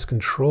slides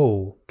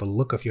control the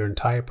look of your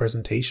entire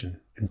presentation,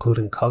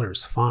 including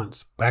colors,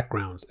 fonts,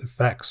 backgrounds,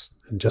 effects,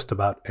 and just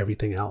about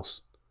everything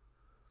else.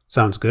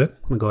 Sounds good.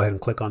 I'm going to go ahead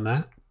and click on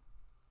that.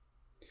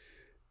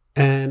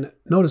 And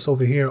notice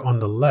over here on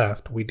the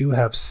left, we do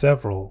have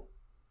several,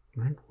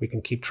 right? We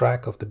can keep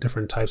track of the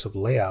different types of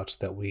layouts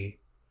that we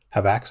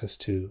have access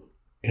to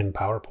in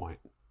PowerPoint.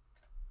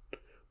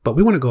 But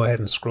we want to go ahead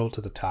and scroll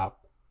to the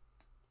top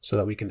so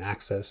that we can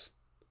access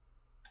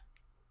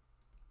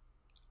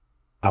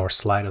our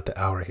slide of the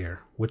hour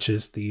here, which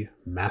is the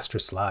master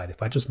slide.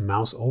 If I just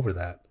mouse over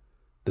that,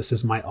 this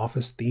is my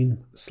office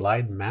theme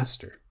slide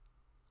master.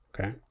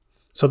 Okay.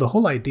 So the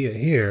whole idea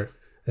here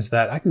is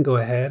that I can go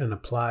ahead and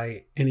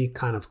apply any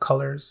kind of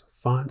colors,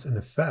 fonts, and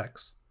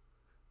effects,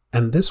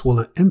 and this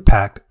will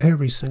impact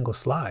every single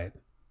slide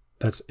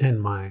that's in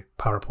my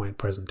PowerPoint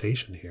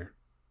presentation here.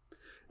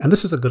 And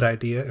this is a good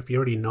idea if you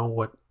already know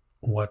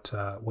what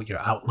your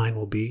outline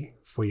will be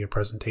for your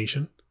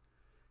presentation.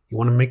 You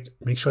want to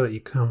make sure that you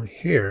come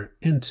here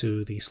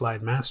into the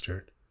Slide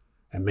Master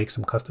and make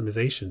some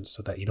customizations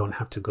so that you don't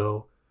have to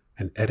go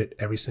and edit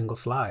every single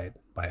slide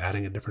by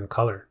adding a different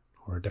color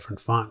or a different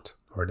font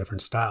or a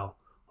different style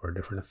or a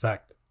different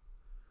effect.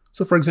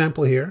 So for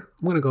example here,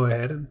 I'm going to go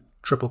ahead and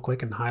triple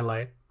click and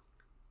highlight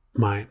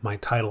my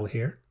title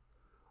here.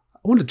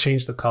 I want to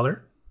change the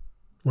color.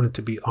 I want it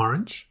to be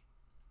orange.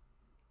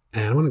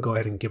 And I'm going to go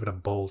ahead and give it a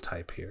bold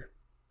type here.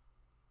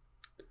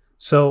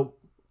 So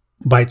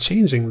by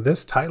changing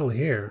this title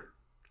here,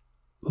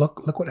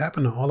 look what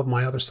happened to all of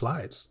my other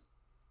slides.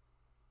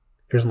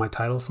 Here's my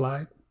title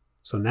slide.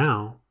 So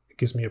now it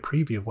gives me a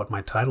preview of what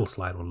my title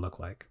slide would look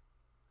like.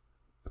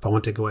 If I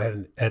want to go ahead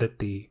and edit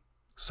the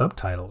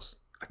subtitles,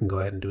 I can go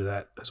ahead and do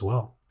that as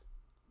well.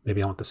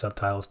 Maybe I want the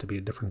subtitles to be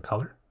a different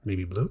color,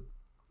 maybe blue.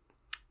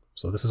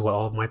 So this is what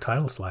all of my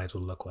title slides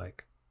would look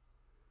like.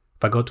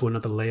 If I go to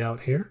another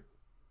layout here,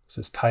 this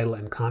is title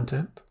and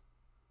content.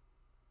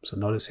 So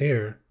notice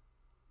here,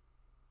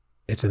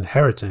 it's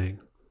inheriting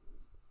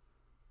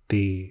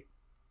the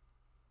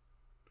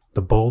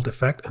bold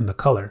effect and the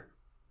color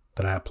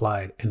that I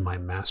applied in my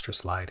master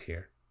slide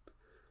here.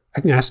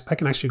 I can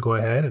actually go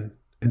ahead and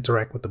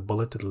interact with the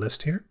bulleted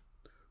list here.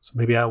 So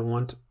maybe I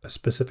want a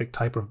specific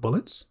type of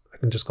bullets. I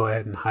can just go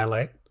ahead and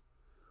highlight.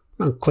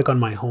 I'm going to click on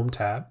my home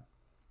tab.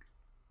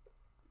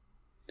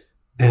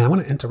 And I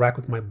want to interact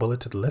with my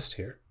bulleted list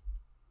here.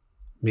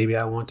 Maybe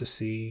I want to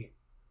see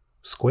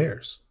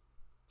squares.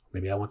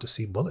 Maybe I want to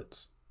see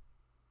bullets.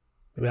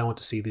 Maybe I want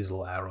to see these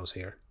little arrows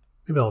here.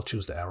 Maybe I'll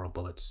choose the arrow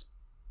bullets.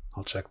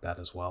 I'll check that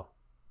as well.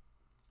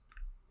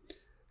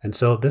 And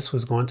so this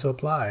was going to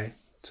apply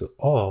to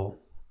all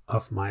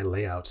of my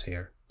layouts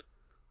here.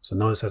 So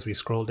notice as we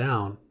scroll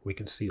down, we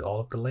can see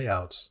all of the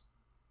layouts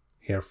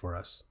here for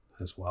us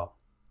as well.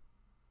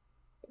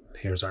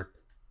 Here's our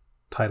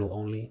title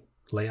only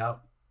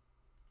layout.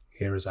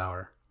 Here is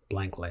our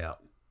blank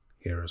layout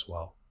here as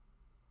well.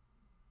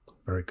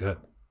 Very good.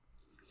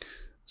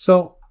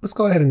 So let's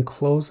go ahead and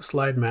close the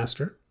Slide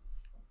Master.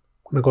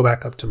 I'm going to go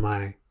back up to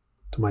my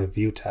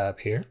View tab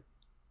here.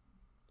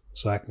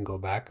 So I can go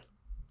back,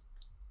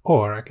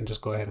 or I can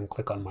just go ahead and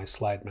click on my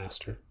Slide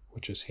Master,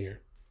 which is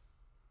here.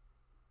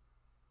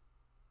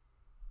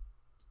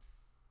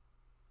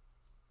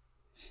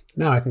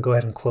 Now I can go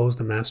ahead and close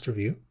the master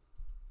view.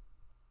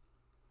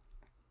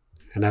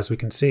 And as we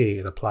can see,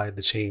 it applied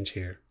the change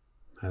here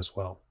as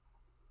well.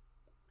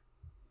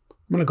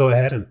 I'm going to go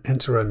ahead and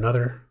enter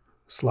another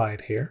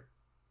slide here.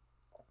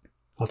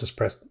 I'll just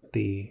press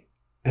the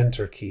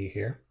Enter key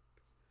here.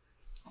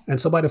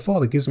 And so by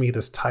default, it gives me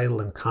this title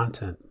and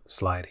content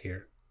slide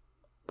here.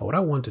 But what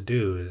I want to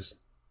do is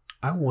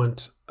I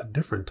want a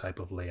different type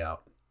of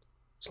layout.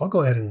 So I'll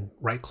go ahead and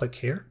right click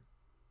here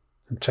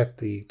and check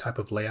the type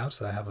of layouts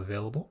that I have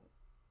available.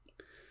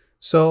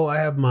 So I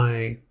have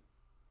my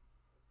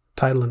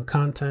title and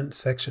content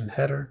section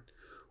header.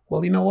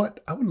 Well, you know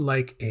what? I would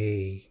like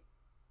a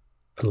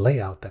a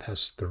layout that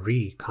has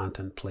 3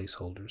 content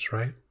placeholders,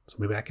 right? So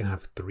maybe I can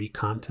have 3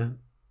 content.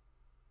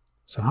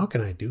 So how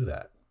can I do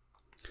that?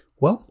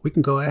 Well, we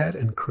can go ahead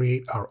and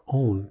create our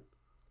own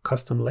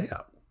custom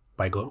layout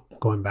by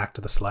going back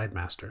to the slide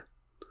master.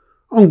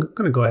 I'm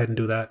going to go ahead and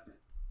do that.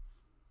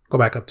 Go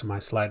back up to my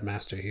slide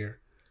master here.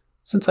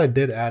 Since I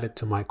did add it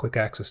to my quick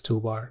access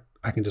toolbar,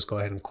 I can just go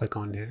ahead and click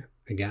on here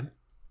again.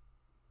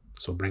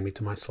 So bring me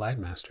to my slide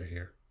master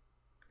here.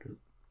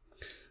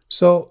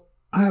 So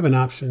I have an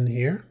option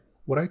here.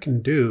 What I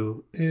can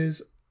do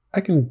is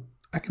I can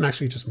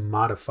actually just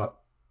modify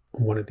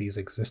one of these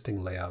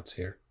existing layouts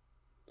here.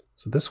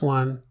 So this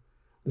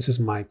is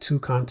my 2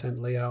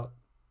 content layout.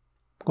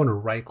 I'm going to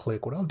right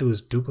click. What I'll do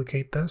is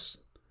duplicate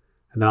this,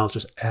 and then I'll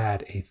just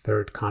add a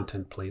 3rd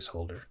content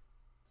placeholder.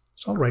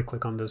 So I'll right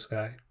click on this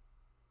guy.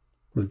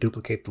 I'm going to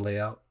duplicate the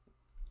layout,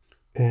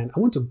 and I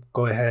want to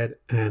go ahead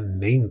and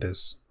name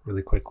this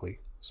really quickly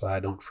so I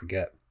don't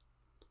forget.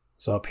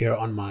 So up here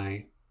on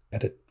my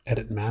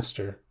edit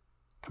master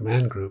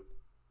command group,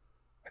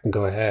 I can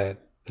go ahead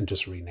and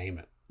just rename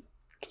it,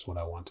 which is what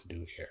I want to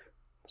do here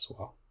as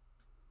well.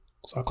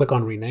 So I'll click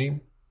on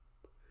rename,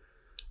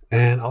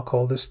 and I'll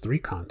call this 3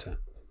 content.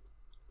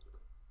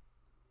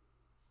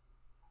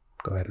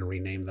 Go ahead and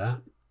rename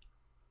that.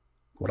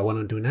 What I want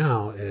to do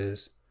now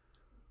is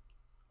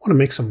I want to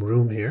make some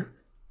room here.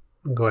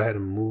 I'll go ahead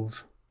and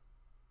move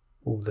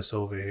this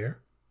over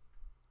here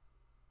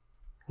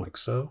like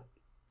so.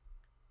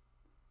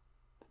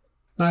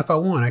 Now, if I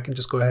want, I can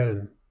just go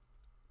ahead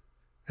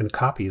and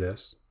copy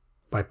this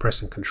by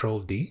pressing Control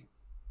D.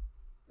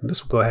 And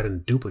this will go ahead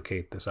and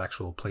duplicate this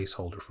actual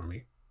placeholder for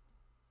me.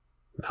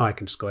 Now I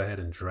can just go ahead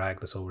and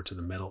drag this over to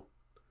the middle.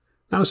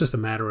 Now it's just a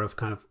matter of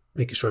kind of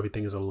making sure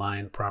everything is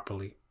aligned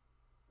properly.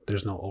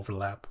 There's no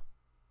overlap.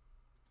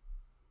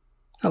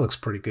 That looks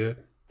pretty good.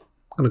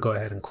 I'm going to go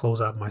ahead and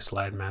close out my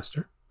slide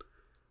master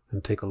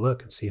and take a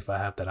look and see if I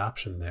have that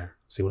option there.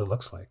 See what it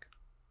looks like.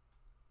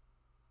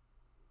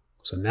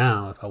 So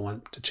now if I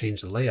want to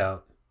change the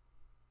layout,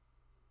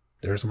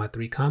 there's my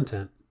 3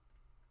 content.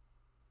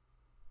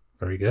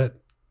 Very good.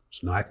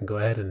 So now I can go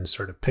ahead and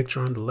insert a picture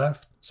on the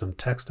left, some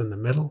text in the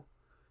middle,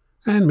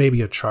 and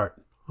maybe a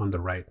chart on the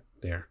right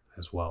there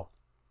as well.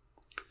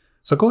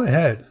 So go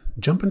ahead,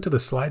 jump into the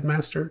slide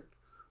master,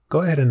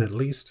 go ahead and at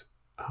least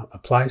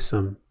apply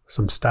some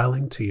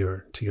styling to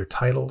your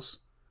titles,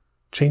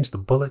 change the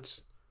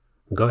bullets,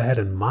 and go ahead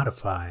and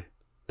modify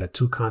that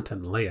 2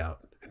 content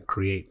layout and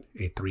create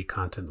a 3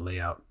 content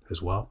layout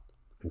as well,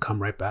 and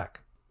come right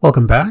back.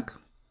 Welcome back.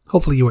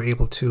 Hopefully you were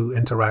able to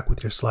interact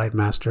with your slide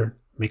master,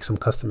 make some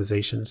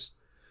customizations,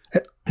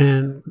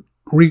 and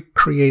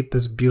recreate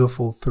this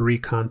beautiful 3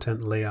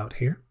 content layout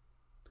here.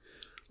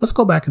 Let's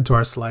go back into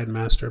our slide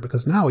master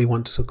because now we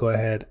want to go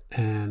ahead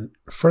and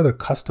further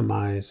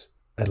customize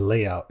a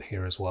layout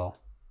here as well.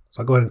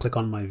 So I'll go ahead and click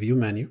on my view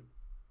menu,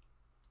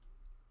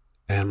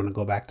 and I'm going to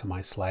go back to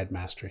my slide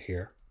master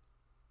here.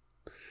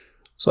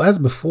 So as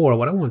before,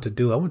 what I want to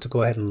do, I want to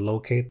go ahead and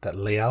locate that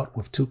layout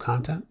with 2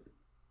 content,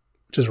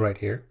 which is right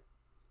here.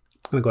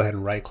 I'm going to go ahead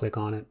and right click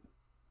on it.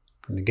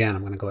 And again,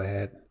 I'm going to go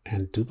ahead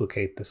and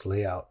duplicate this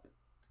layout.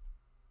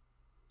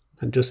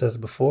 And just as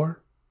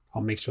before,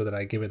 I'll make sure that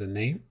I give it a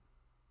name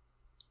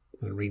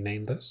and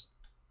rename this.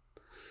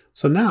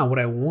 So now what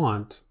I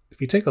want,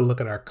 if you take a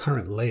look at our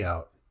current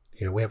layout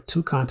here, we have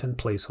 2 content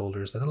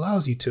placeholders that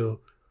allows you to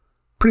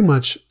pretty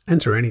much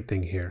enter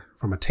anything here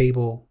from a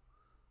table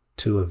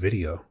to a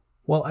video.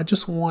 Well, I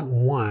just want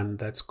one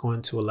that's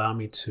going to allow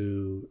me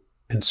to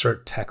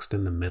insert text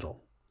in the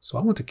middle. So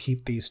I want to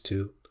keep these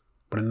 2,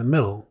 but in the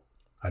middle,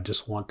 I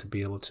just want to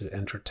be able to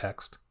enter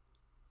text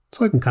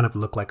so it can kind of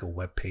look like a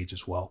web page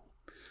as well.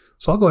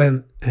 So I'll go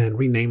ahead and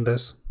rename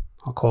this.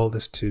 I'll call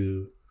this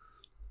to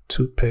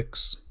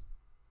toothpicks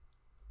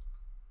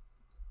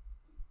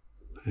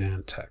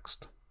and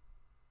text.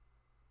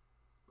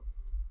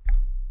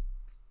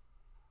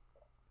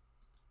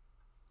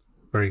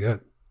 Very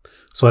good.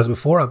 So as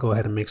before, I'll go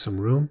ahead and make some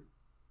room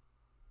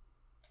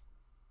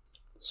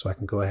so I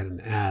can go ahead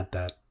and add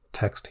that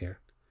text here.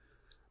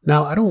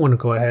 Now I don't want to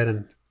go ahead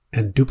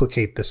and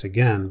duplicate this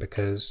again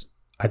because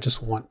I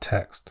just want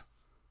text.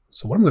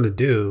 So what I'm going to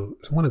do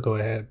is I want to go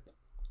ahead,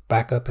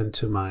 back up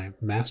into my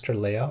master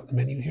layout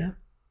menu here,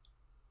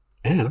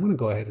 and I'm going to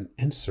go ahead and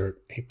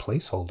insert a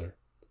placeholder.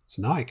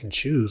 So now I can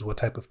choose what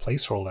type of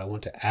placeholder I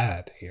want to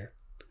add here.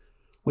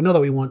 We know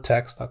that we want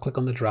text. I'll click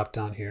on the drop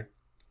down here.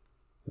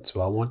 And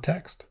so I want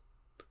text.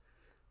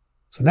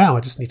 So now I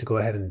just need to go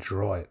ahead and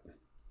draw it.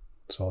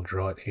 So I'll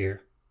draw it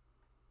here.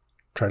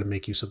 Try to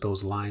make use of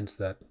those lines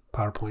that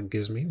PowerPoint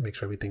gives me, make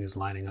sure everything is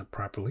lining up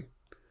properly.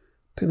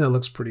 I think that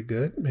looks pretty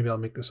good. Maybe I'll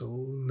make this a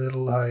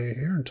little higher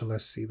here until I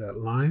see that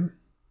line.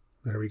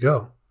 There we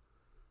go.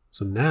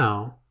 So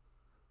now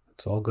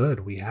it's all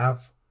good. We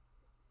have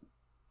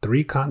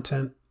 3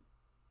 content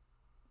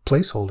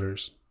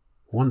placeholders,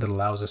 one that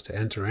allows us to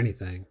enter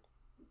anything.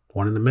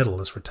 One in the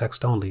middle is for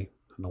text only,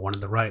 and the one on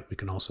the right, we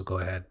can also go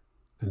ahead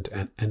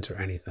and enter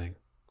anything.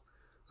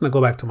 I'm going to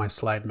go back to my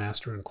slide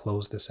master and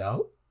close this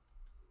out.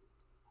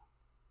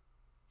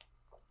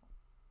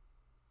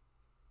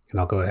 And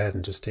I'll go ahead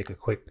and just take a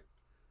quick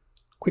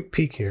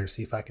peek here,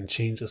 see if I can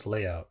change this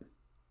layout.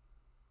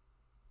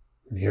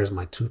 And here's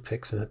my 2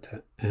 pics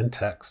and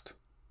text.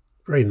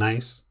 Very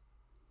nice.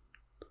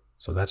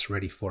 So that's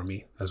ready for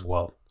me as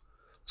well.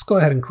 Let's go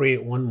ahead and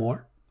create one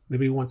more.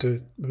 Maybe we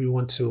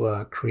want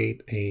to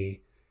create a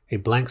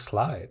blank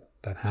slide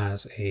that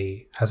has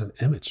an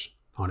image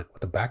on it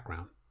with a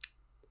background.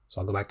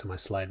 So I'll go back to my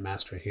slide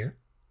master here.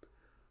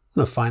 I'm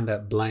going to find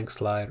that blank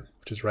slide,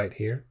 which is right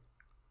here.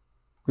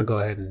 I'm going to go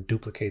ahead and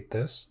duplicate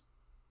this.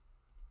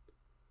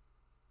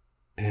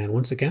 And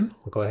once again,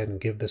 we'll go ahead and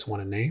give this one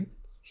a name.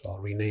 So I'll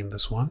rename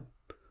this one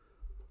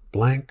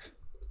blank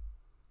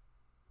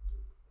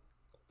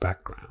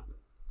background.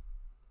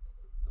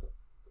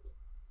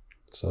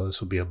 So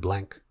this will be a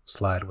blank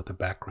slide with a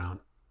background.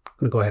 I'm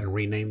going to go ahead and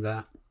rename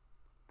that.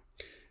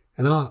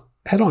 And then I'll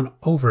head on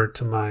over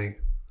to my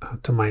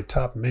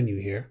top menu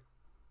here.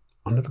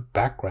 Under the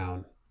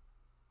background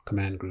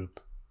command group,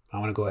 I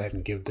want to go ahead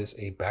and give this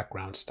a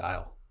background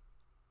style.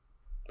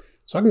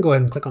 So I can go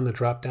ahead and click on the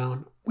drop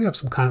down. We have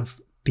some kind of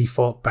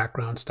default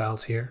background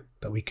styles here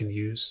that we can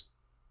use.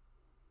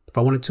 If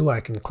I wanted to, I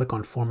can click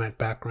on format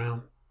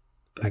background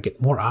and I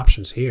get more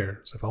options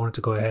here. So if I wanted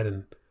to go ahead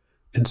and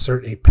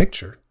insert a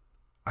picture,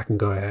 I can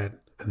go ahead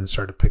and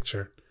insert a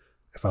picture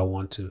if I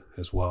want to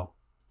as well.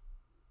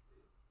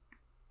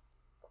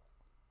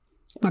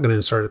 I'm not going to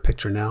insert a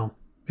picture now.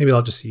 Maybe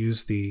I'll just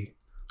use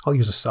I'll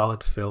use a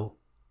solid fill.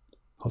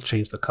 I'll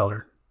change the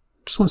color.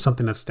 Just want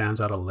something that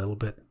stands out a little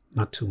bit,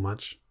 not too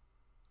much.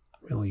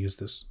 I'll use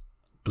this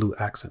blue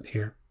accent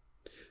here.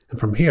 And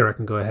from here, I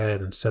can go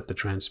ahead and set the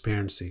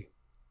transparency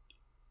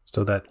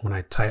so that when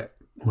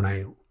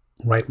I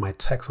write my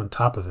text on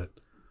top of it,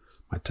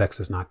 my text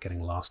is not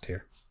getting lost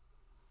here.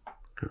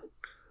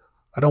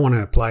 I don't want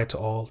to apply it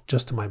to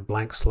just to my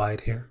blank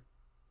slide here.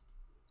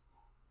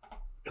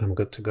 And I'm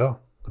good to go.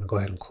 I'm going to go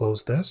ahead and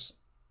close this.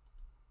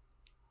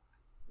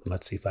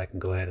 Let's see if I can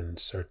go ahead and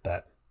insert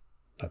that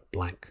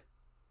blank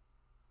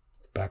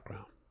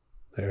background.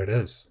 There it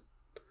is.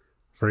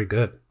 Very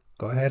good.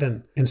 Go ahead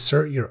and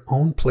insert your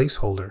own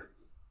placeholder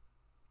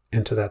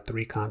into that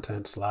 3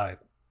 content slide.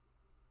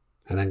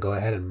 And then go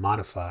ahead and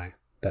modify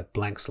that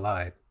blank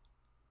slide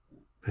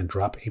and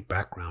drop a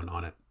background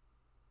on it.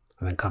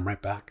 And then come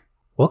right back.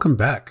 Welcome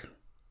back.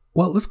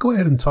 Well, let's go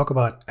ahead and talk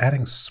about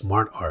adding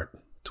SmartArt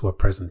to a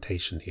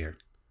presentation here.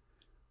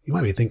 You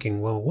might be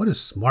thinking, well, what is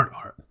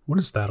SmartArt? What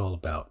is that all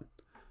about?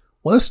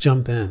 Well, let's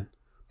jump in.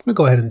 I'm going to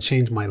go ahead and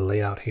change my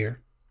layout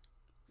here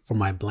for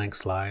my blank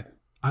slide.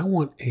 I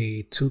want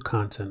a 2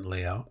 content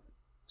layout.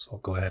 So I'll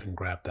go ahead and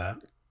grab that.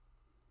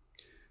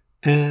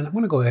 And I'm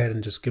going to go ahead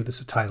and just give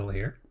this a title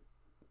here.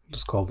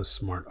 Just call this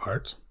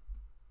SmartArt.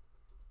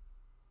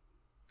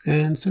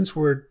 And since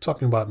we're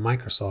talking about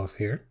Microsoft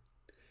here,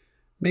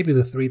 maybe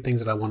the 3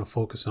 things that I want to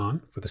focus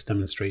on for this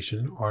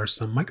demonstration are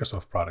some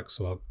Microsoft products.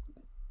 So I'll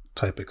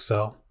type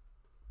Excel.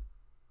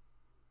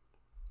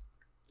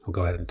 I'll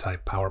go ahead and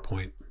type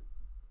PowerPoint.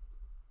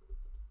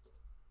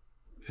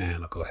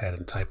 And I'll go ahead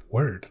and type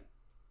Word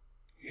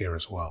here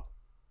as well.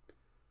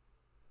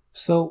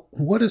 So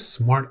what is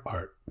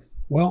SmartArt?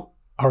 Well,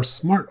 our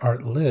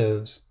SmartArt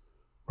lives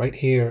right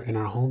here in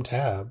our Home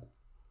tab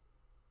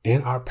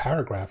in our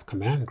paragraph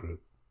command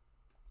group.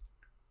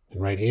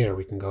 And right here,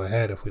 we can go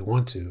ahead, if we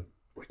want to,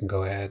 we can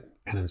go ahead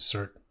and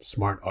insert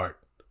SmartArt.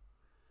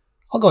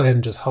 I'll go ahead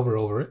and just hover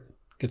over it,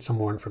 get some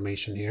more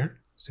information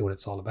here, see what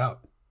it's all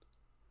about.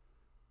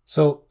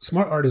 So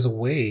SmartArt is a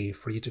way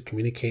for you to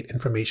communicate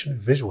information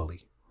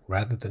visually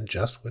rather than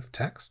just with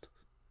text.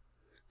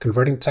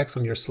 Converting text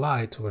on your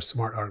slide to a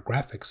SmartArt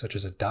graphic such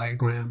as a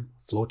diagram,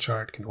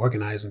 flowchart can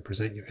organize and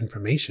present your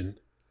information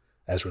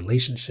as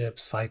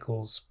relationships,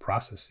 cycles,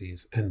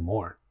 processes, and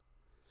more.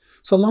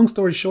 So long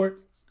story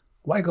short,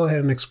 why go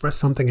ahead and express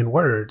something in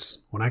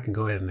words when I can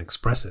go ahead and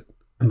express it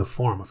in the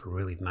form of a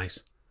really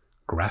nice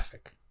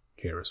graphic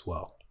here as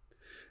well?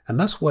 And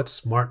that's what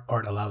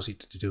SmartArt allows you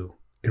to do.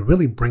 It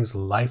really brings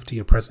life to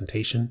your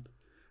presentation,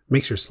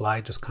 makes your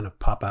slide just kind of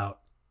pop out.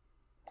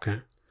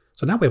 Okay,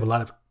 so now we have a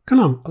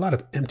lot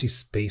of empty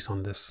space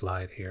on this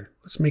slide here.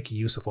 Let's make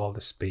use of all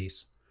this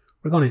space.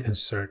 We're going to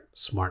insert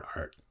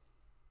SmartArt.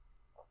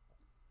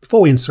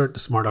 Before we insert the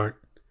SmartArt,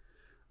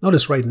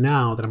 notice right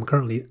now that I'm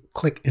currently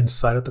clicked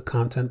inside of the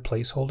content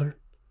placeholder.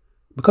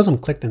 Because I'm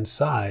clicked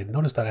inside,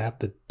 notice that I have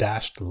the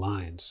dashed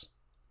lines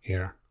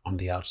here on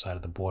the outside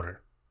of the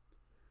border.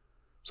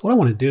 So what I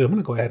want to do, I'm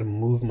going to go ahead and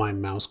move my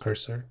mouse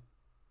cursor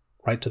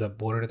right to that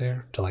border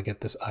there until I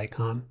get this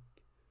icon.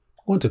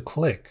 I want to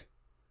click.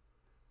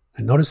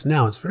 And notice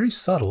now it's very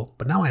subtle,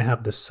 but now I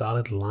have this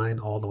solid line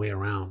all the way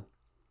around.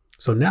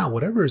 So now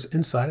whatever is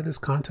inside of this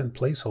content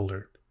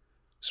placeholder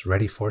is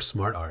ready for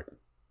SmartArt.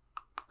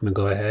 I'm going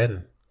to go ahead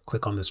and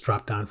click on this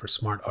drop down for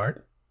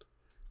SmartArt.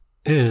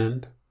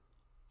 And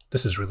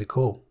this is really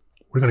cool.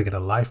 We're going to get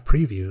a live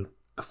preview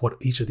of what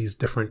each of these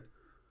different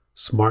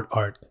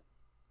SmartArt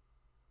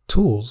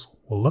tools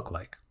will look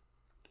like.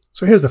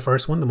 So here's the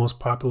first one, the most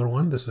popular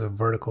one. This is a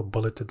vertical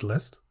bulleted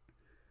list.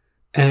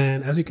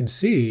 And as you can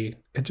see,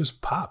 it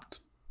just popped.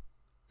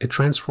 it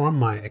transformed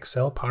my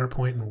Excel,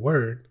 PowerPoint, and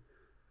Word,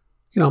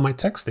 my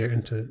text there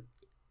into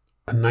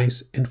a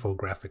nice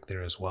infographic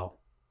there as well.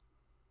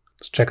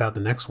 Let's check out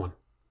the next one.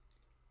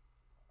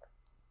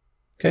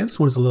 Okay, this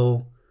one's a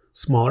little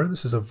smaller.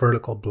 This is a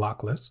vertical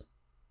block list.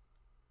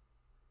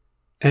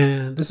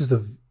 And this is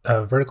the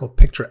vertical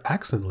picture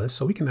accent list.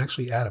 So we can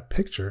actually add a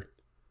picture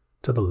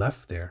to the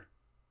left there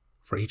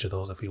for each of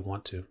those if we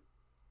want to.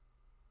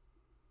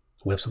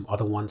 We have some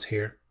other ones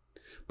here.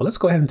 But let's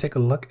go ahead and take a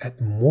look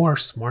at more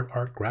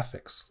SmartArt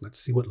graphics. Let's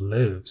see what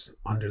lives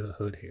under the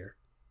hood here.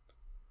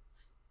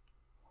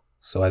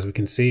 So as we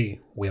can see,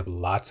 we have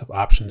lots of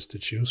options to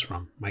choose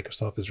from.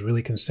 Microsoft has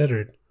really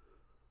considered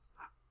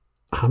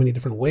how many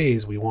different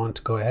ways we want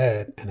to go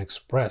ahead and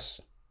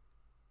express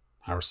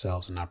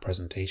ourselves in our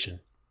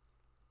presentation.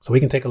 So we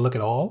can take a look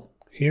at all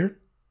here,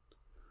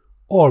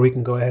 or we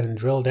can go ahead and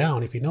drill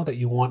down. If you know that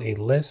you want a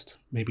list,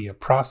 maybe a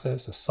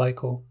process, a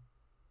cycle,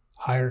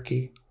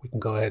 hierarchy, we can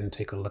go ahead and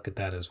take a look at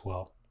that as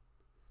well.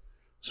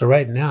 So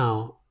right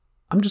now,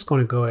 I'm just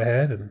going to go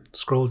ahead and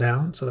scroll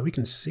down so that we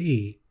can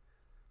see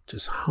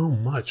just how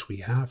much we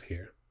have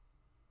here.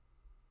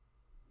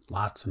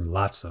 Lots and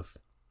lots of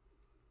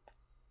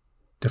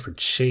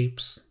different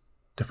shapes,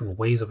 different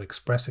ways of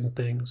expressing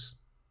things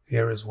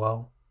here as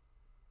well.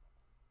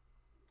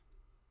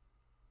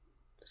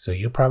 So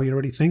you're probably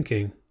already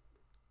thinking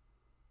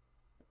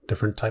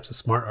different types of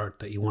SmartArt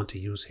that you want to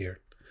use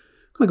here.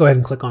 I'm going to go ahead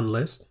and click on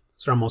list.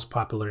 These are our most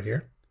popular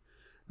here.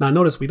 Now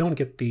notice we don't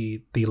get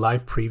the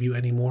live preview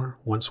anymore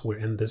once we're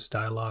in this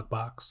dialog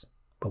box,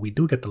 but we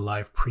do get the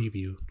live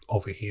preview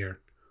over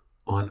here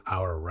on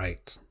our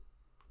right.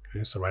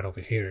 Okay, so right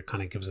over here, it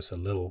kind of gives us a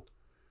little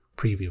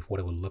preview of what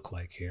it would look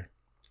like here.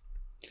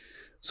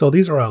 So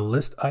these are our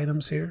list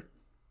items here.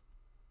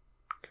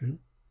 Okay.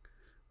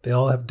 They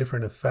all have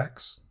different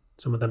effects.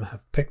 Some of them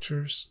have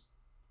pictures.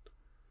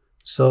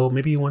 So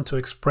maybe you want to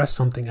express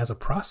something as a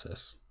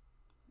process.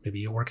 Maybe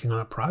you're working on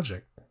a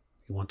project.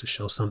 You want to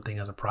show something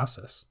as a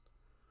process.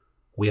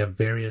 We have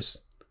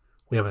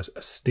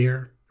a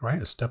steer,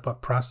 right? A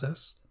step-up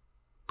process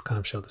to kind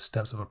of show the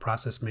steps of a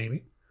process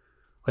maybe.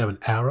 We have an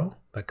arrow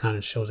that kind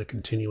of shows a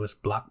continuous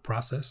block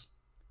process.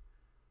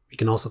 We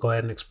can also go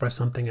ahead and express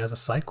something as a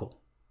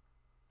cycle.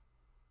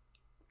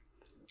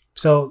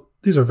 So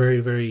these are very,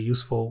 very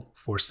useful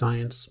for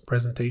science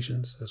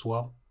presentations as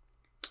well.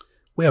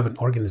 We have an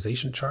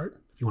organization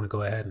chart. If you want to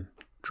go ahead and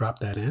drop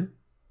that in,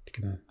 you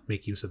can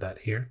make use of that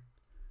here.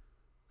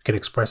 We can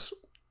express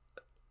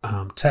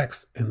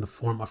text in the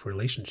form of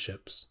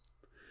relationships.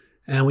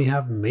 And we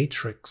have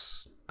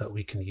matrix that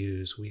we can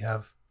use. We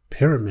have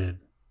pyramid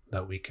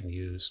that we can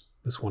use.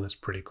 This one is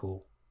pretty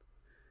cool.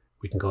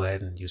 We can go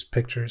ahead and use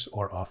pictures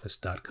or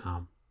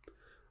office.com.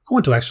 I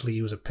want to actually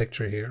use a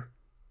picture here.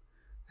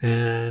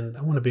 And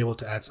I want to be able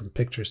to add some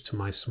pictures to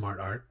my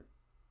SmartArt.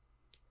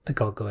 I think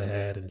I'll go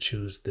ahead and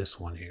choose this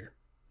one here.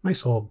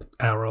 Nice old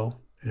arrow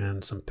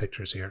and some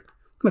pictures here.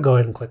 I'm going to go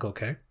ahead and click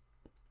OK.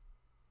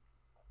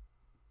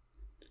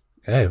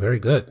 Okay, very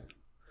good.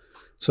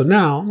 So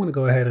now I'm going to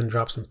go ahead and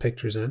drop some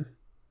pictures in.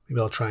 Maybe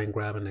I'll try and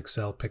grab an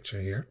Excel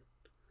picture here.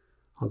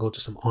 I'll go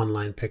to some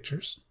online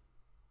pictures.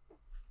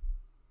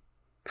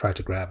 Try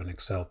to grab an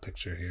Excel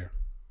picture here.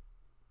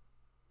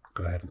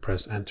 Go ahead and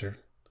press enter.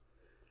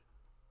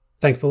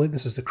 Thankfully,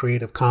 this is the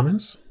Creative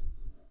Commons,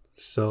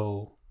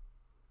 so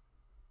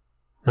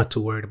I'm not too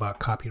worried about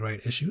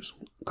copyright issues.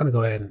 I'm going to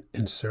go ahead and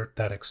insert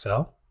that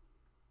Excel.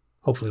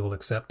 Hopefully we'll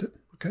accept it.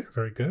 Okay,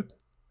 very good.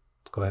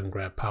 Let's go ahead and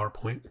grab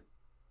PowerPoint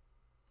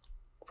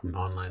from an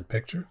online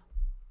picture.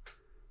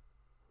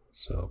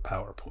 So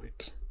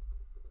PowerPoint.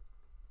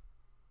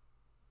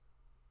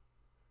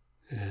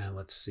 And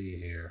let's see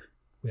here.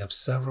 We have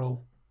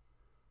several.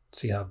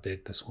 Let's see how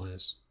big this one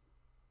is.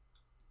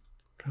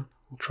 Okay,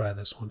 we'll try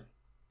this one.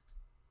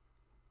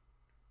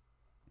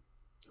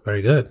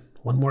 Very good.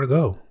 One more to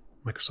go.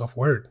 Microsoft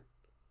Word.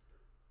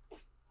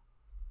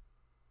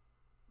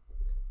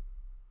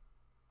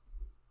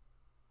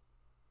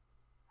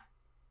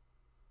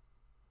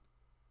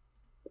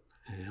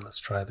 And let's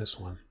try this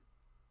one.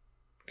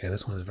 Okay,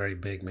 this one is very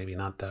big. Maybe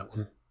not that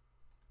one.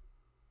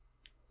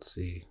 Let's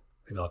see.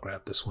 Maybe I'll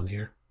grab this one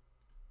here.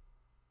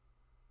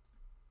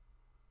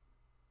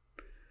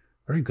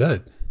 Very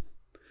good.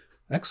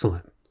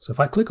 Excellent. So if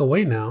I click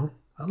away now,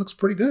 that looks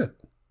pretty good.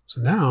 So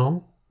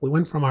now we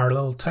went from our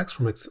little text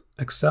from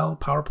Excel,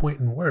 PowerPoint,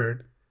 and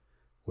Word.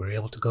 We're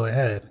able to go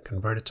ahead and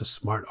convert it to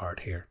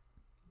SmartArt here.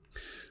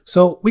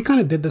 So we kind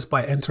of did this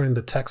by entering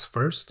the text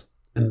first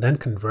and then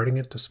converting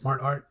it to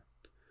SmartArt.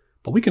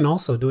 But we can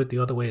also do it the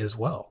other way as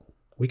well.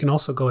 We can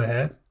also go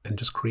ahead and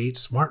just create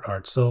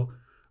SmartArt. So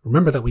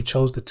remember that we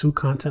chose the two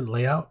content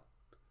layout.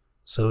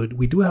 So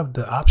we do have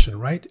the option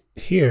right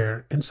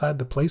here inside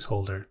the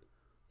placeholder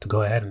to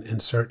go ahead and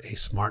insert a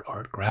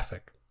SmartArt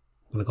graphic.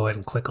 I'm going to go ahead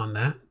and click on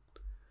that.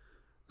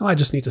 Now I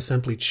just need to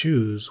simply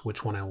choose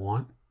which one I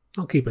want.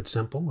 I'll keep it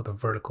simple with a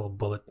vertical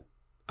bullet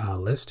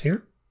list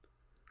here.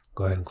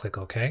 Go ahead and click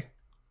OK.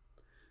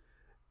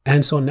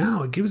 And so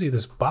now it gives you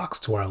this box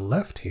to our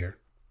left here.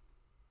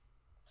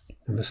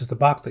 And this is the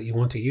box that you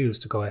want to use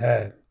to go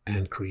ahead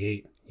and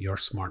create your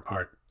smart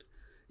art.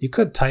 You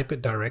could type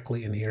it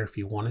directly in here if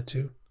you wanted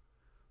to,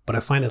 but I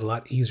find it a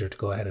lot easier to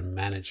go ahead and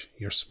manage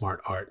your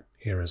smart art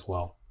here as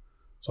well.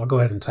 So I'll go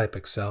ahead and type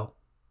Excel.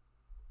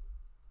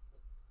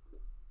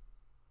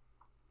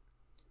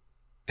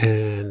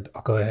 And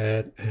I'll go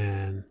ahead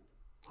and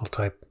I'll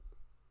type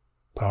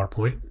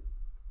PowerPoint.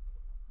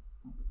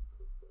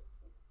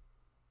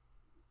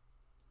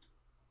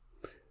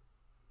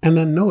 And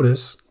then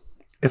notice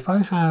if I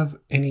have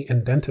any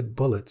indented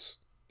bullets,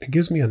 it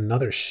gives me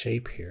another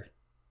shape here.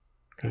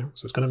 Okay,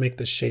 so it's going to make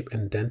this shape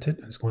indented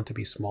and it's going to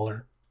be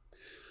smaller.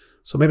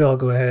 So maybe I'll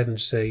go ahead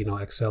and say,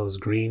 Excel is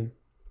green.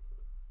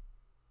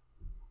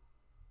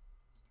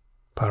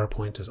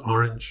 PowerPoint is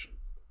orange.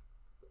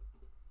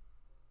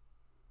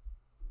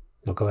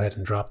 I'll go ahead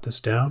and drop this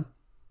down.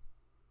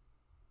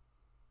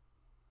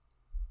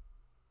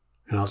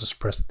 And I'll just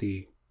press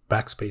the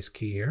backspace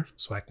key here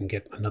so I can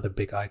get another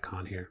big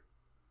icon here.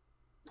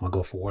 I'll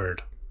go for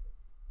Word.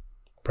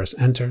 Press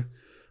Enter.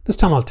 This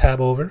time I'll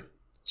tab over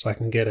so I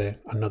can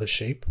get another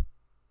shape.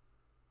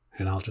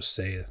 And I'll just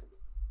say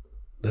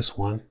this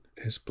one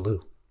is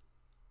blue.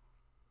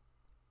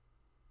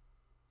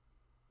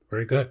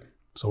 Very good.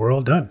 So we're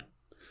all done.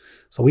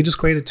 So we just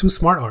created 2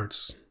 smart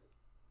arts.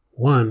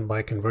 One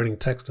by converting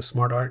text to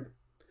smart art,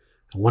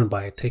 and one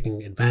by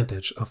taking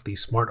advantage of the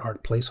smart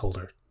art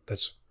placeholder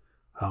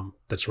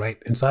that's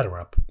right inside of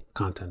our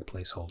content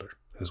placeholder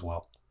as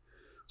well.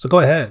 So go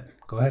ahead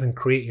and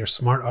create your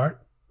smart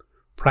art.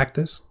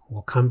 Practice.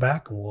 We'll come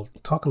back and we'll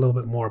talk a little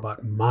bit more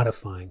about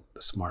modifying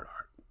the smart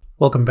art.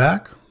 Welcome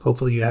back.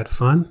 Hopefully you had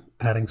fun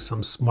adding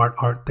some smart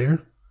art there.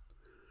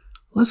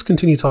 Let's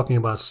continue talking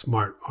about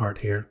smart art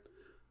here.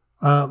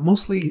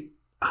 Mostly,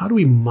 how do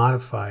we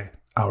modify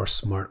our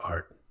smart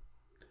art?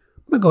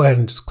 I'm going to go ahead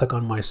and just click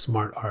on my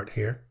smart art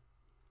here.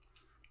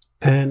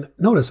 And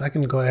notice I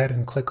can go ahead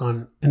and click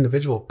on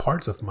individual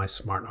parts of my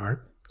smart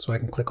art. So I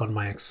can click on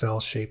my Excel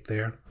shape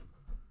there,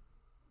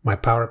 my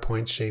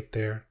PowerPoint shape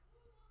there,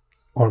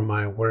 or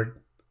my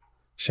Word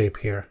shape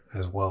here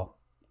as well.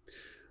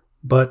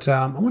 But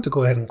I want to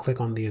go ahead and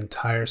click on the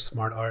entire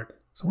smart art.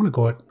 So I want to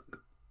go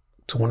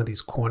to one of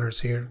these corners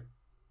here.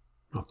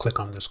 I'll click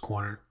on this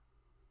corner.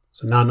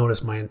 So now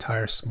notice my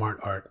entire smart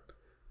art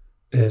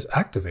is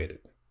activated.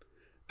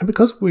 And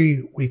because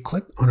we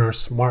clicked on our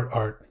smart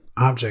art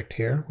object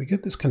here, we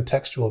get this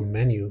contextual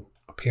menu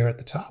up here at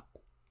the top.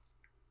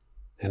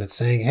 And it's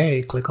saying,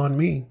 hey, click on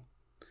me.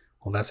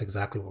 Well, that's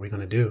exactly what we're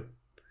going to do.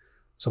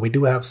 So we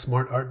do have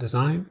smart art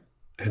design,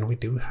 and we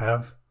do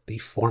have the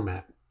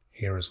format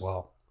here as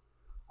well.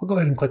 We'll go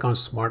ahead and click on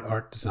smart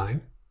art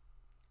design.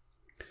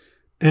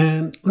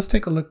 And let's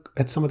take a look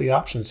at some of the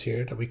options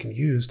here that we can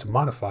use to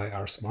modify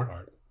our smart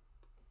art.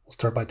 We'll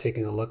start by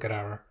taking a look at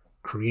our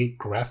create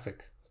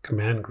graphic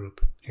command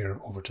group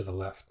here over to the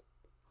left.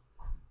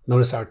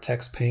 Notice our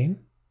text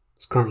pane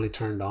is currently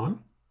turned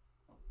on,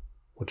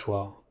 which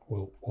we'll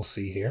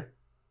see here.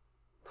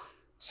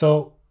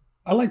 So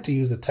I like to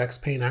use the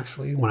text pane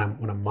actually when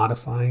I'm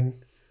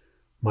modifying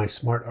my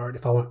smart art.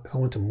 If I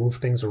want to move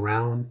things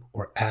around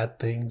or add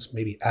things,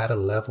 maybe add a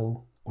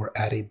level or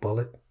add a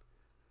bullet.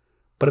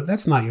 But if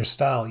that's not your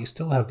style, you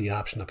still have the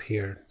option up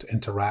here to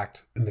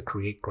interact in the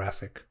create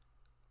graphic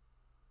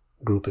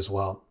group as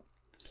well.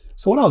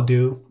 So what I'll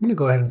do, I'm going to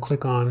go ahead and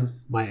click on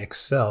my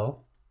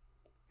Excel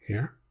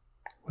here.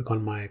 Click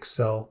on my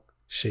Excel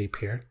shape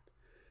here.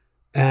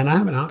 And I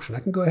have an option. I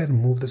can go ahead and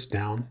move this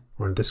down,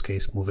 or in this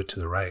case, move it to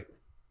the right.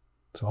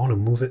 So I want to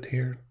move it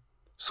here,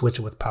 switch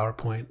it with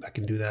PowerPoint. I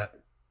can do that.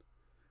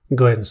 I can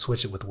go ahead and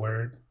switch it with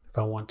Word if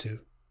I want to,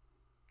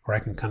 or I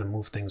can kind of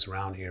move things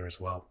around here as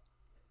well.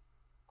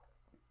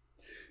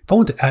 If I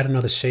want to add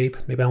another shape,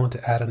 maybe I want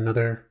to add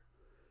another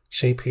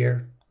shape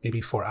here,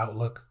 maybe for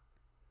Outlook,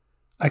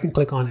 I can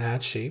click on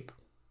Add Shape.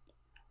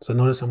 So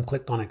notice I'm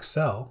clicked on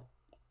Excel.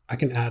 I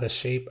can add a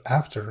shape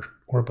after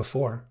or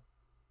before.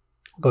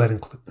 I'll go ahead and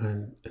click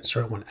and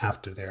insert one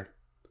after there.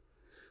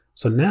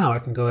 So now I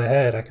can go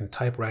ahead, I can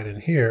type right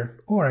in here,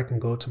 or I can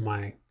go to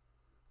my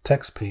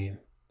text pane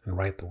and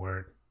write the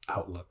word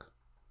Outlook.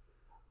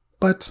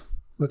 But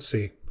let's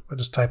see, I'll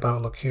just type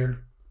Outlook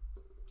here.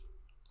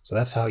 So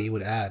that's how you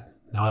would add.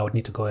 Now I would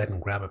need to go ahead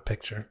and grab a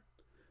picture,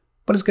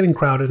 but it's getting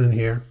crowded in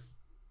here.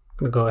 I'm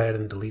going to go ahead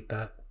and delete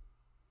that.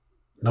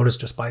 Notice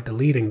just by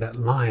deleting that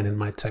line in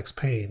my text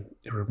pane,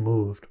 it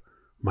removed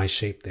my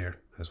shape there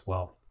as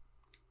well.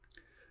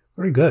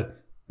 Very good.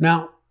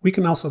 Now we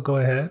can also go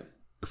ahead,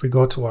 if we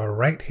go to our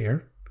right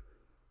here,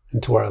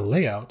 into our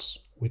layouts,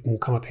 we can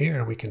come up here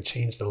and we can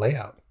change the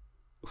layout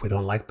if we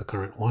don't like the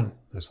current one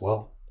as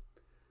well.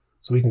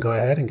 So we can go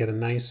ahead and get a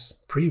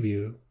nice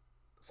preview of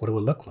what it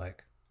would look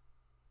like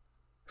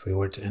if we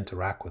were to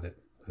interact with it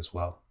as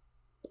well.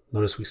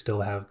 Notice we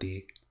still have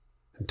the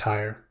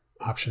entire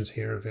options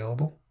here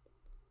available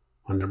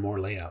under more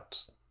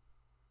layouts.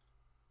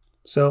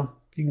 So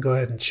you can go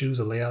ahead and choose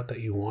a layout that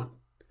you want.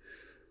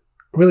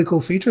 A really cool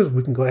feature is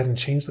we can go ahead and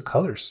change the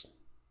colors.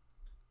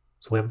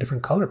 So we have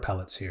different color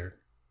palettes here.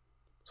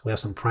 So we have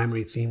some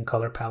primary theme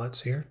color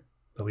palettes here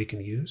that we can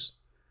use.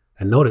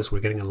 And notice we're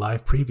getting a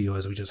live preview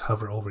as we just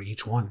hover over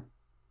each one.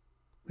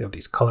 We have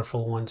these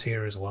colorful ones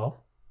here as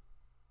well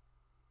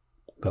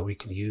that we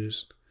can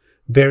use.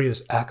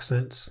 Various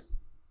accents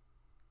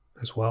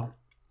as well.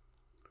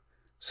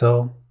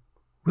 So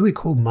really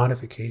cool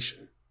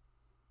modification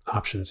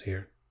options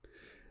here.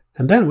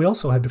 And then we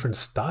also have different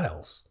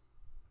styles,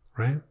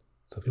 right?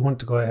 So if you want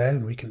to go ahead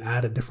and we can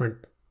add a different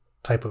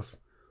type of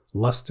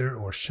luster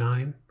or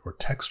shine or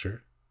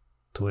texture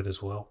to it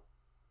as well.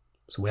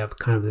 So we have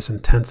kind of this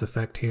intense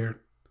effect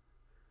here.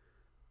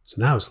 So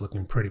now it's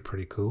looking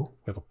pretty cool.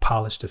 We have a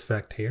polished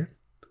effect here.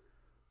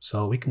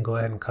 So we can go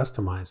ahead and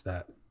customize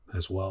that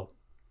as well.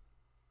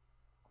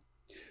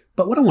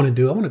 But what I want to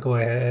do, I want to go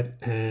ahead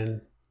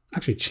and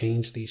actually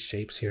change these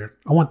shapes here.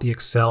 I want the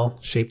Excel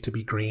shape to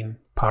be green,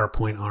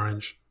 PowerPoint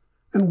orange,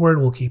 and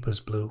Word will keep us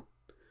blue.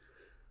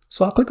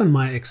 So I'll click on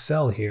my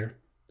Excel here.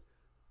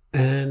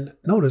 And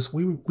notice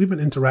we've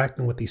been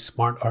interacting with the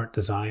SmartArt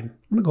design.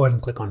 I'm going to go ahead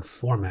and click on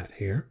Format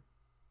here.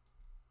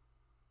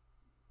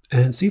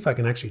 And see if I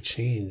can actually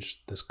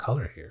change this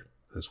color here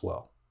as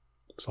well.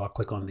 So I'll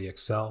click on the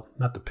Excel,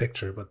 not the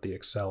picture, but the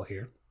Excel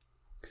here.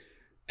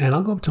 And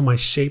I'll go up to my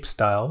shape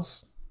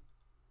styles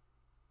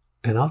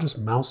and I'll just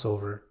mouse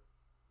over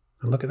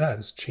and look at that,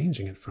 it's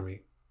changing it for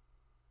me.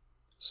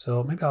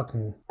 So maybe I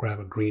can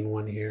grab a green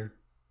one here.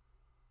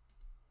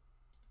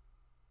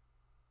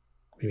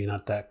 Maybe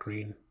not that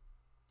green.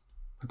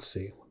 Let's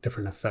see,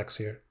 different effects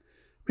here.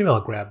 Maybe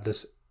I'll grab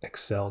this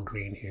Excel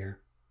green here.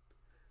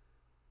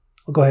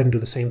 I'll go ahead and do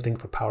the same thing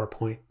for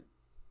PowerPoint.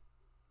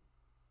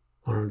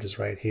 Orange is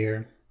right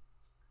here.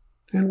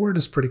 And Word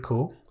is pretty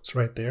cool. It's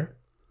right there.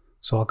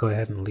 So I'll go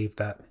ahead and leave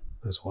that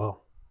as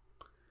well.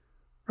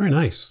 Very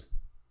nice.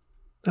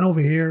 Then over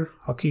here,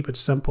 I'll keep it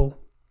simple.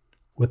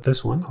 With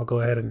this one, I'll go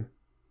ahead and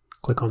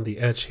click on the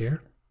edge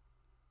here.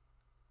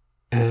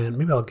 And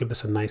maybe I'll give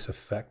this a nice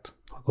effect.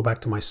 I'll go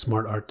back to my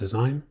SmartArt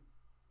design.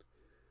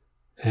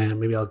 And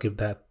maybe I'll give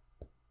that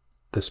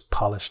this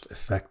polished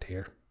effect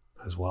here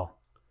as well.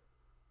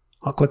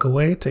 I'll click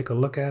away, take a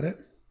look at it.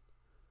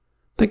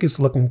 I think it's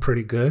looking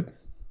pretty good.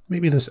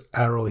 Maybe this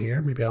arrow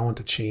here, maybe I want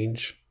to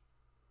change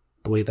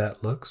the way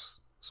that looks.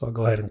 So I'll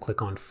go ahead and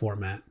click on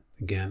Format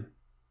again.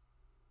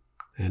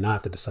 And now I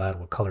have to decide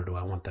what color do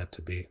I want that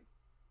to be.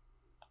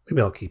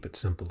 Maybe I'll keep it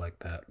simple like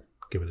that.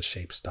 Give it a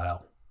shape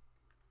style.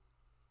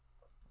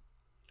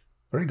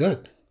 Very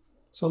good.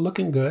 So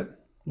looking good,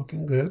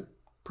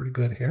 pretty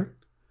good here.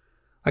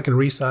 I can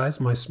resize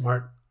my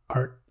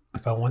SmartArt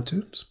if I want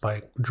to, just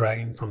by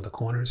dragging from the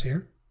corners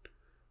here,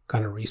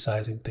 kind of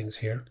resizing things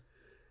here.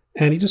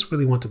 And you just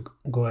really want to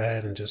go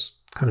ahead and just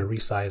kind of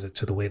resize it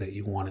to the way that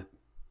you want it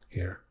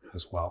here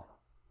as well.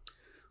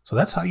 So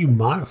that's how you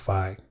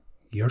modify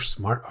your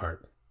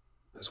SmartArt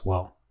as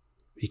well.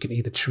 You can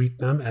either treat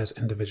them as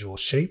individual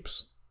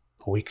shapes,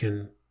 or we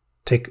can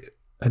take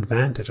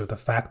advantage of the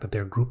fact that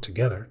they're grouped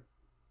together.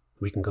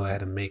 We can go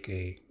ahead and make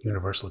a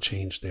universal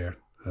change there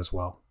as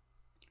well.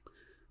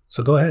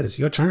 So go ahead, it's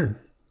your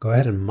turn. Go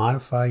ahead and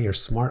modify your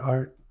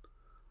SmartArt.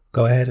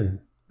 Go ahead and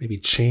maybe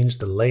change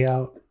the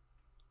layout,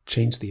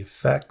 change the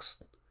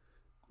effects,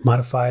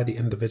 modify the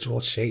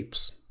individual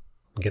shapes,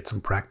 and get some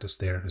practice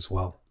there as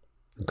well,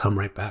 and come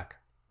right back.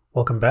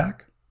 Welcome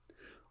back.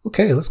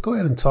 Okay, let's go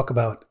ahead and talk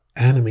about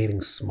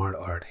animating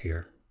SmartArt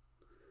here.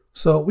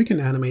 So we can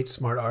animate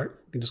SmartArt.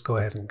 We can just go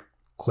ahead and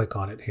click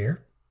on it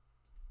here.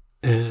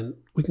 And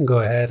we can go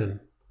ahead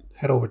and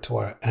head over to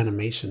our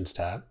Animations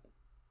tab.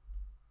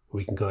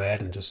 We can go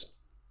ahead and just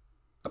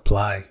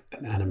apply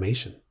an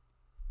animation.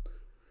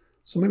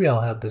 So maybe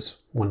I'll have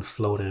this one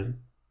float in.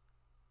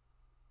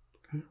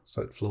 Okay,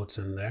 so it floats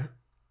in there.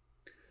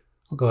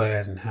 I'll go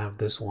ahead and have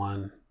this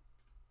one,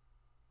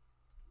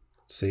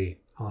 let's see,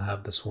 I'll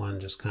have this one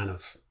just kind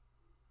of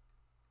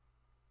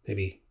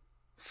maybe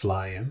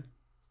fly in.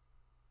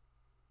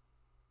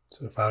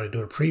 So if I were to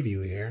do a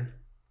preview here,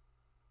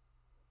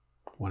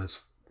 one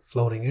is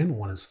floating in,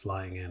 one is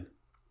flying in.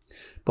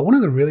 But one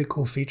of the really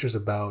cool features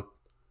about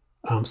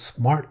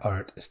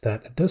SmartArt is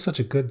that it does such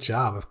a good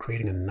job of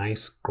creating a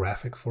nice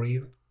graphic for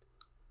you.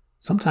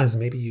 Sometimes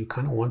maybe you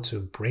kind of want to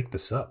break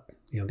this up.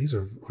 You know, these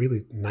are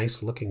really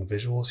nice looking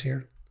visuals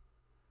here.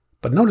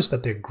 But notice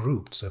that they're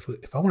grouped. So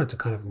if I wanted to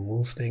kind of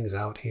move things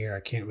out here,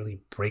 I can't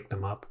really break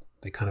them up.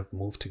 They kind of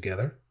move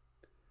together.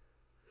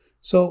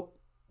 So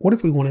what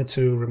if we wanted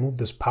to remove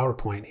this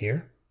PowerPoint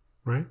here,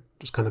 right?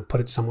 Just kind of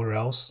put it somewhere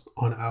else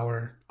on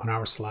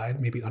our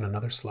slide, maybe on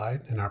another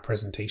slide in our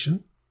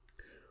presentation.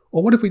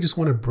 Or what if we just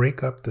want to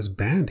break up this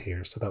band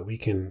here so that we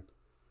can,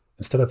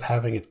 instead of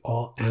having it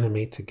all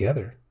animate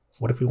together,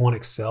 what if we want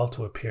Excel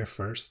to appear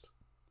first,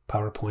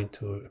 PowerPoint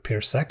to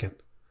appear second,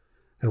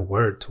 and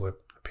Word to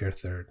appear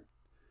third?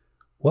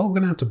 Well, we're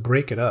going to have to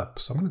break it up.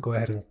 So I'm going to go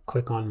ahead and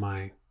click on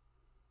my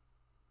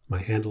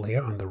handle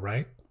here on the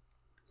right.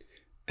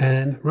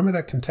 And remember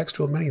that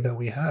contextual menu that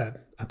we had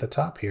at the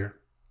top here.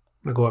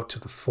 I'm going to go up to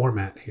the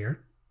Format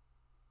here.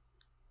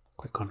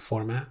 Click on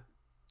Format.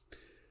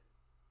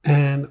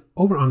 And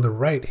over on the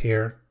right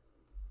here,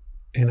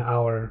 in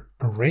our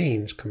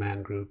Arrange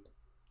command group,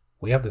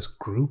 we have this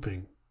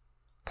grouping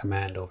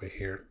command over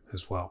here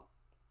as well.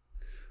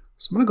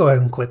 So I'm going to go ahead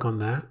and click on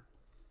that.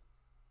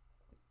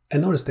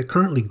 And notice they're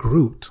currently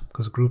grouped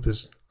because group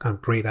is kind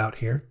of grayed out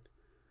here.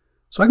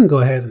 So I can go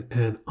ahead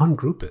and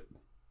ungroup it.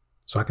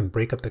 So I can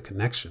break up the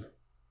connection.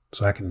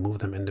 So I can move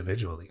them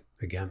individually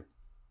again.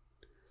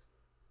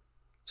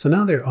 So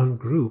now they're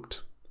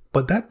ungrouped,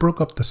 but that broke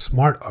up the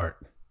SmartArt,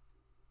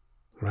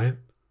 right?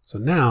 So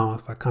now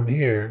if I come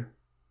here,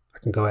 I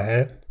can go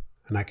ahead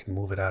and I can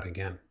move it out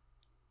again.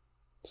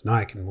 So now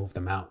I can move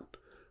them out.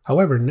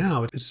 However,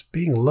 now it's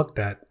being looked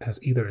at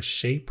as either a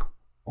shape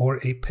or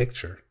a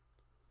picture.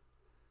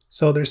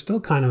 So there's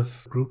still kind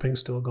of grouping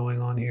still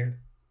going on here.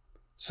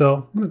 So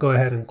I'm going to go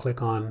ahead and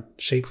click on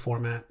shape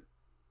format.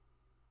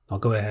 I'll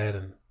go ahead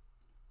and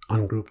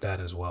ungroup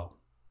that as well.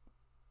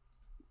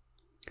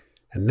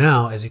 And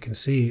now, as you can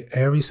see,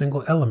 every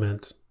single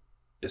element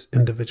is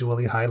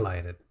individually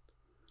highlighted,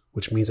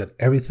 which means that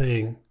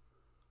everything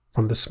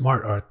from the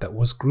SmartArt that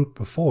was grouped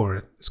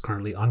before is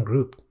currently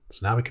ungrouped. So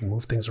now we can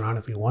move things around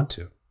if we want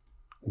to.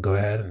 Go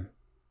ahead and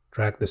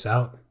drag this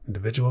out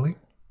individually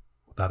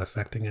without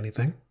affecting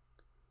anything.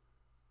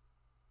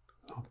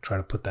 I'll try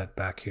to put that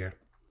back here.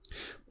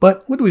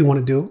 But what do we want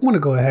to do? We want to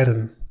go ahead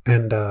and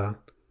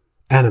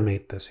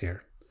animate this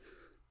here.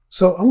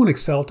 So I want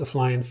Excel to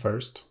fly in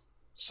first.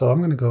 So I'm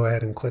going to go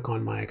ahead and click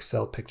on my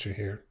Excel picture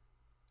here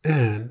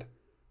and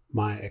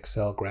my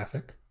Excel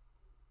graphic.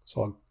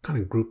 So I'll kind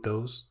of group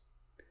those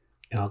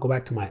and I'll go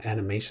back to my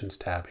animations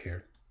tab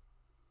here.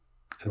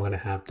 I'm going to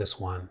have this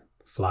one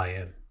fly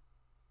in.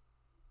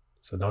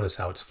 So notice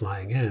how it's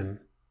flying in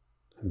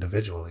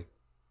individually.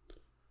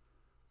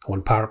 I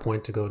want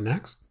PowerPoint to go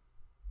next.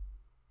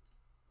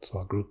 So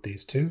I'll group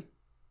these two,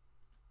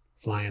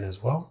 fly in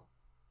as well.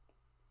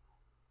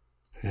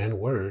 And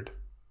Word.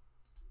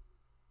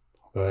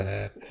 Go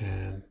ahead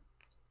and,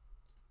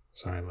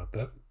 sorry about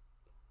that,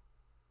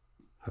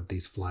 have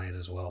these flying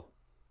as well.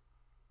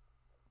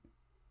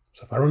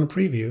 So if I run a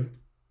preview,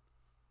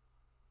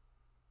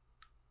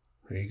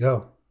 there you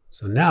go.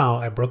 So now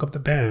I broke up the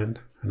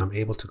band and I'm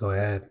able to go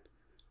ahead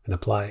and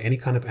apply any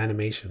kind of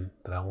animation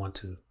that I want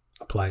to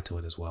apply to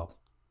it as well.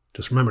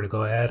 Just remember to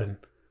go ahead and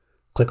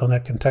click on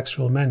that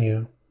contextual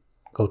menu,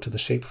 go to the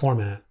shape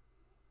format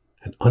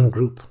and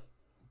ungroup,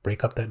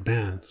 break up that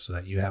band so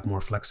that you have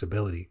more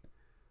flexibility.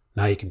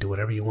 Now you can do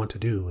whatever you want to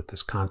do with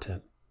this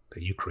content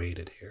that you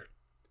created here.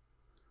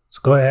 So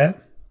go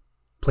ahead,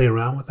 play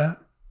around with that,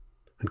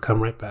 and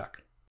come right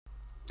back.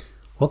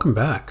 Welcome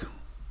back.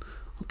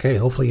 Okay,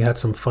 hopefully you had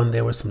some fun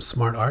there with some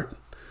SmartArt.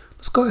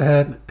 Let's go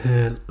ahead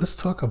and let's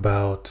talk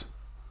about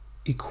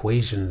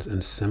equations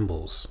and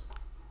symbols.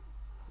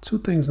 Two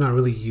things not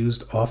really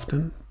used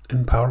often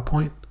in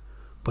PowerPoint,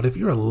 but if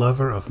you're a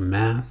lover of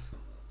math,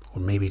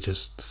 or maybe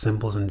just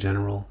symbols in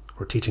general,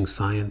 or teaching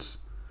science,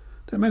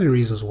 there are many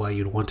reasons why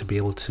you'd want to be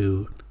able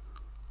to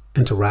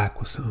interact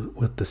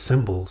with the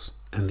symbols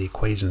and the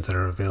equations that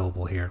are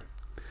available here.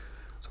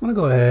 So I'm going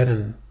to go ahead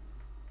and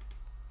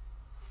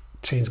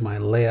change my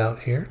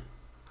layout here.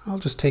 I'll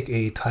just take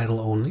a title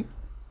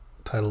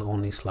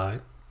only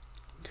slide.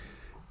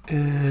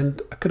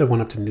 And I could have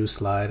went up to new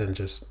slide and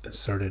just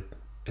inserted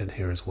it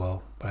here as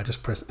well. But I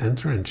just press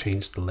enter and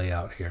change the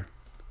layout here.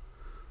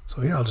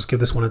 So here I'll just give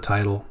this one a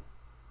title.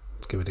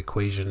 Let's give it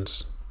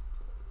equations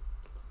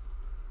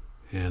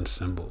and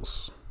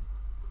symbols.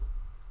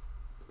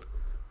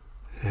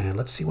 And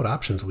let's see what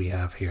options we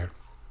have here.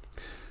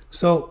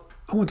 So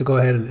I want to go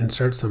ahead and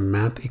insert some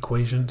math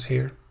equations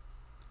here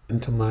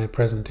into my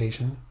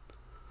presentation.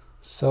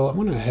 So I'm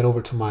going to head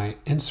over to my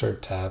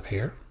insert tab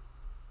here.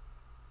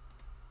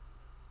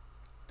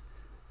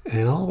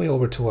 And all the way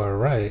over to our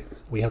right,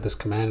 we have this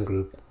command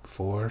group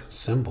for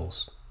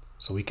symbols.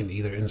 So we can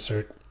either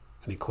insert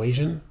an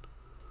equation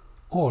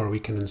or we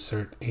can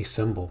insert a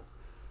symbol.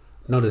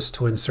 Notice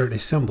to insert a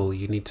symbol,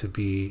 you need to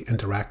be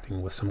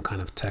interacting with some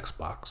kind of text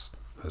box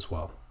as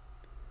well.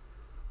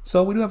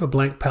 So we do have a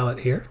blank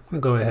palette here. I'm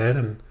going to go ahead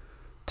and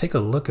take a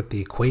look at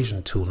the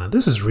equation tool. Now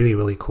this is really,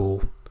 really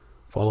cool.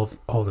 For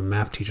all the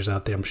math teachers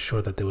out there, I'm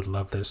sure that they would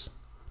love this.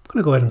 I'm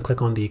going to go ahead and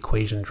click on the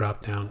equation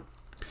drop down.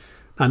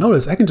 Now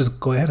notice I can just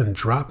go ahead and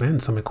drop in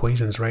some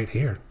equations right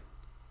here.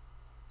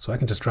 So I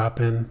can just drop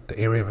in the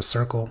area of a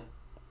circle,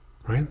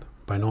 right?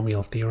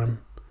 Binomial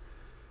theorem,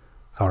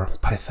 or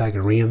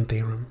Pythagorean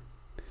theorem.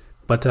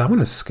 But I'm going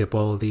to skip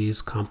all of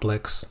these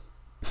complex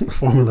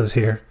formulas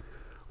here.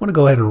 I want to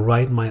go ahead and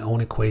write my own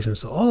equation.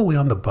 So all the way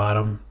on the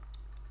bottom,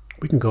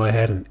 we can go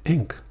ahead and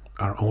ink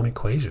our own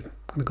equation.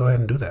 I'm going to go ahead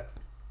and do that.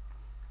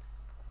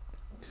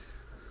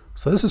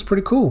 So this is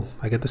pretty cool.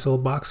 I get this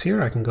little box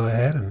here. I can go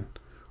ahead and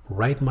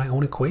write my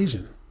own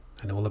equation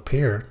and it will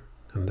appear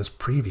in this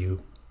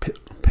preview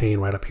pane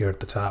right up here at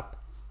the top.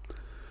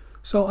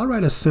 So I'll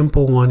write a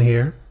simple one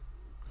here.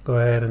 Go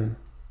ahead and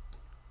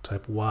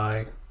type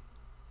y,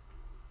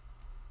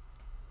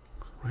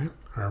 right?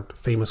 Our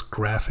famous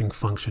graphing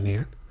function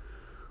here.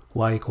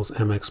 Y equals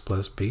mx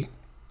plus b.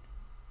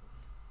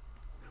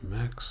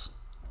 mx.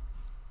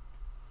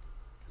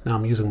 Now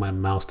I'm using my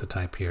mouse to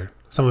type here.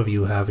 Some of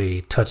you have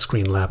a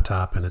touchscreen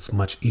laptop and it's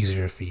much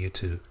easier for you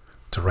to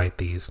to write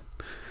these,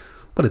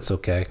 but it's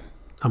okay.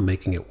 I'm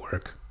making it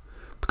work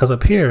because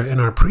up here in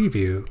our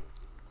preview,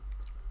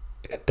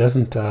 it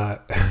doesn't,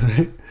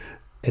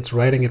 it's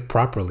writing it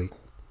properly.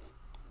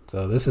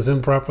 So this is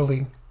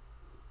improperly,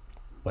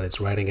 but it's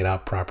writing it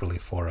out properly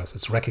for us.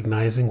 It's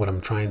recognizing what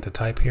I'm trying to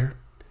type here,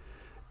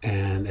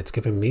 and it's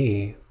giving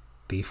me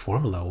the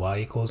formula y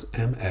equals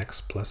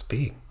mx plus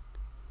b.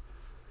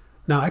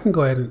 Now I can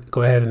go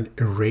ahead and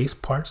erase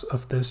parts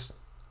of this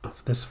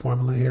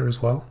formula here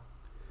as well.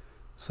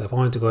 So if I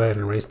wanted to go ahead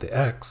and erase the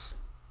x,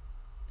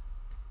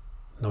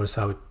 notice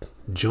how it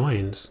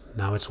joins.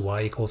 Now it's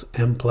y equals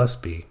m plus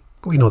b.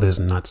 We know there's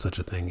not such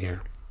a thing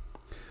here.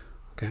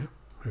 Okay.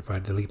 If I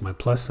delete my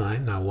plus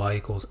sign, now y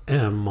equals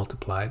m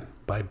multiplied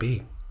by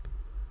b.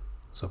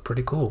 So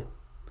pretty cool.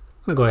 I'm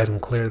gonna go ahead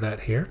and clear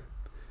that here.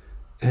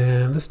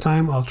 And this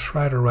time I'll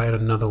try to write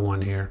another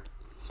one here.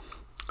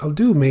 I'll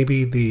do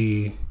maybe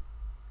the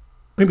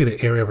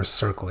area of a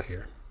circle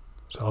here.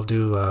 So I'll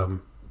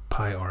do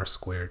pi r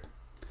squared.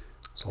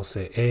 So I'll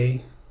say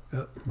a,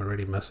 oh, I'm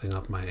already messing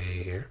up my a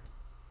here,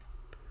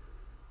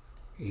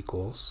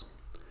 equals,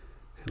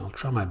 and I'll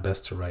try my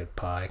best to write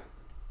pi,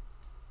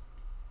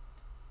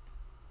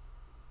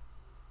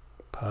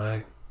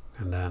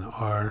 and then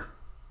r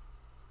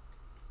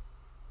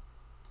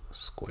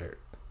squared.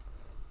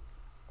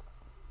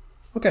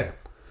 Okay,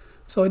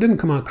 so it didn't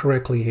come out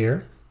correctly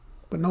here,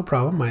 but no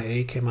problem. My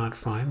a came out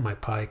fine, my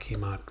pi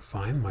came out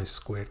fine, my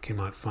squared came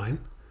out fine.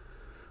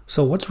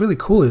 So what's really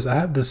cool is I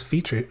have this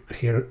feature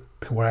here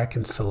where I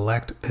can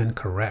select and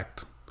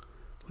correct.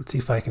 Let's see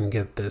if I can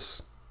get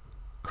this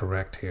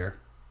correct here.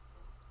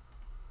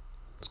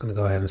 Just going to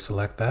go ahead and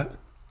select that.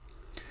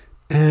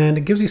 And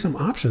it gives you some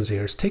options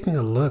here. It's taking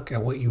a look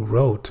at what you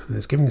wrote and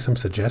it's giving you some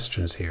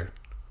suggestions here.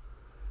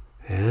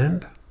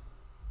 And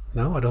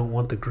no, I don't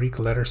want the Greek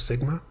letter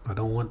sigma. I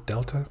don't want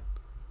delta.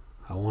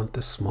 I want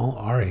this small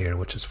r here,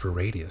 which is for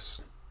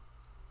radius.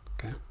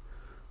 Okay.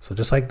 So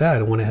just like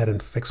that, I went ahead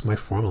and fixed my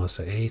formula.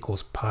 So a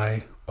equals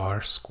pi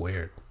r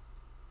squared.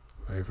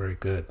 Very, very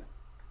good.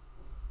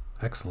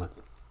 Excellent.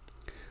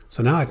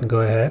 So now I can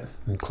go ahead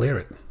and clear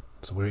it.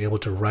 So we're able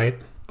to write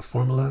a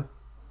formula,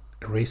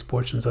 erase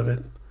portions of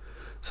it,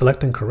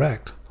 select and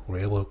correct. We're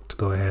able to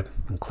go ahead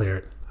and clear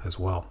it as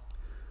well.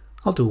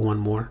 I'll do one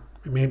more,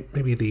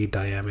 maybe the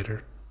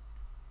diameter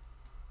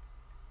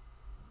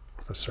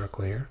of a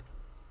circle here.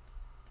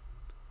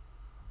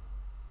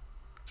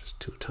 Just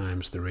 2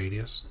 times the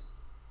radius.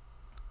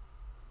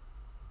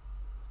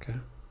 Okay,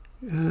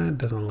 it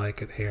doesn't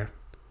like it here.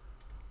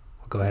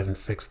 I'll go ahead and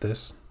fix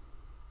this.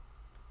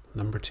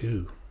 Number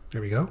 2,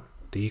 there we go.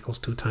 D equals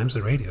 2 times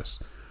the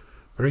radius.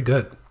 Very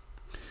good.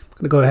 I'm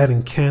going to go ahead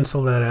and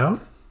cancel that out.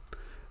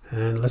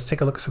 And let's take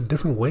a look at some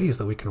different ways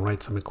that we can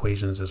write some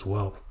equations as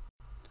well.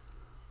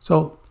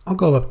 So I'll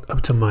go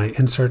up to my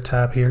Insert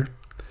tab here,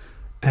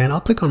 and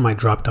I'll click on my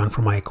drop down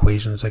for my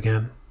equations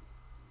again.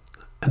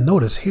 And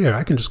notice here,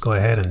 I can just go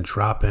ahead and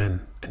drop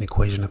in an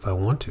equation if I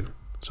want to.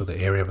 So the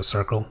area of a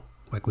circle,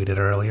 like we did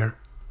earlier,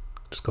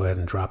 just go ahead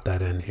and drop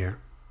that in here.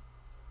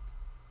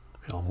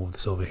 I'll move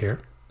this over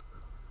here.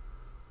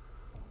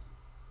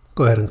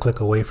 Go ahead and click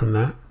away from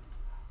that.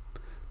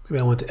 Maybe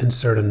I want to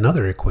insert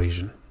another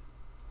equation.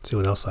 See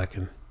what else I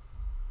can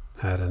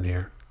add in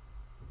here.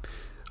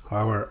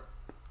 Our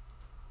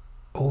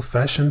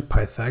old-fashioned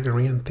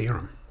Pythagorean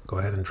theorem. Go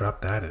ahead and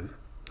drop that in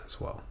as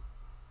well.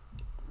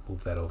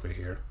 Move that over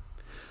here.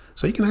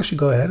 So you can actually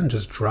go ahead and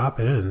just drop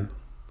in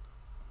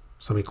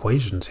some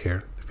equations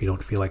here if you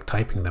don't feel like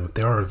typing them. If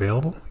they are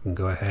available, you can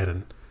go ahead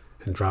and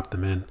drop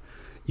them in.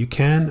 You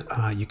can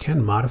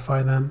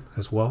modify them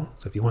as well.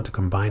 So if you want to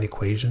combine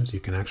equations, you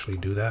can actually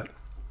do that.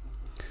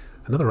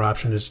 Another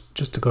option is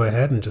just to go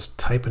ahead and just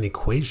type an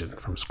equation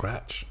from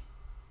scratch.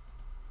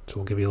 So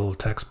we'll give you a little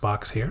text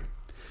box here.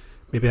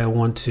 Maybe I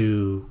want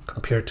to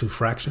compare 2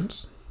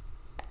 fractions.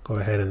 Go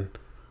ahead and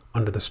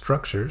under the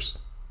structures,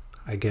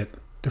 I get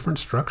different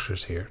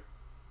structures here.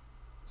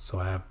 So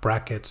I have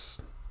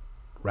brackets,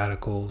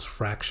 radicals,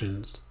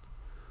 fractions.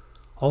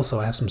 Also,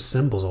 I have some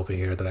symbols over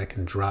here that I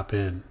can drop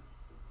in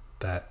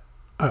that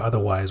I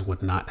otherwise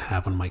would not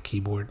have on my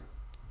keyboard.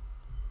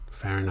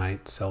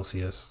 Fahrenheit,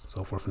 Celsius,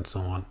 so forth and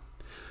so on.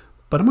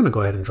 But I'm going to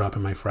go ahead and drop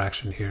in my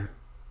fraction here.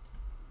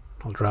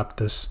 I'll drop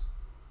this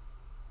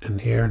in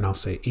here and I'll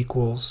say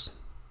equals.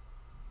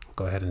 I'll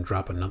go ahead and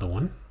drop another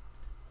one.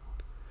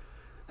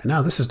 And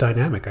now this is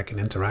dynamic. I can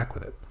interact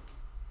with it.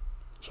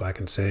 So I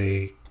can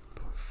say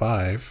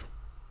 5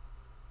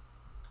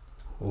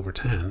 over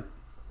 10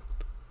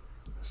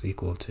 is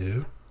equal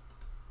to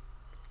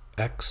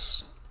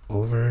x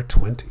over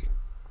 20.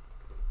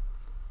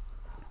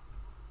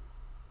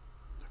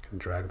 I can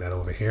drag that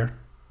over here.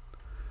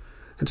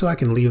 And so I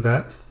can leave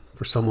that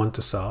for someone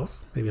to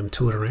solve. Maybe I'm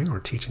tutoring or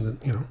teaching them,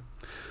 you know.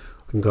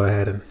 We can go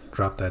ahead and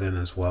drop that in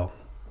as well.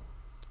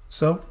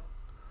 So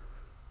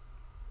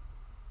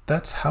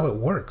that's how it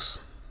works.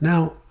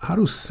 Now, how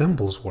do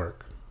symbols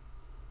work?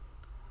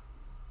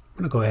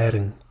 I'm going to go ahead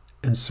and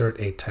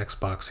insert a text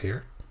box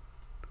here.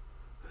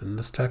 In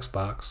this text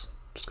box,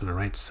 I'm just going to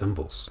write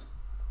symbols.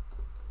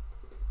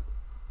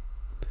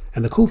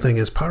 And the cool thing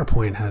is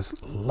PowerPoint has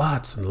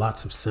lots and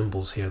lots of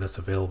symbols here that's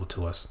available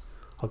to us.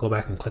 I'll go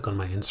back and click on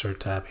my Insert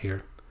tab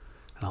here,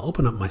 and I'll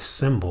open up my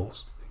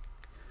symbols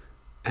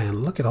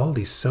and look at all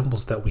these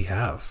symbols that we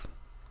have.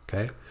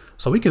 Okay,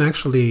 so we can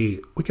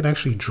actually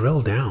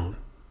drill down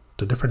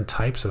to different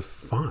types of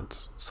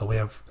fonts. So we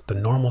have the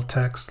normal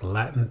text,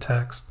 Latin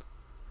text.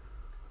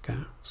 Okay,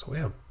 so we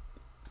have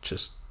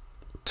just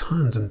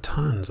tons and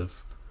tons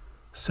of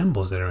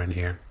symbols that are in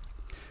here.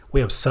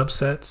 We have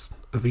subsets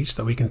of each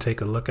that we can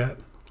take a look at.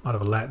 A lot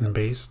of Latin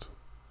based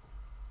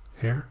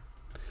here.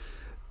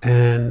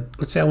 And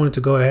let's say I wanted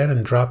to go ahead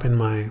and drop in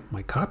my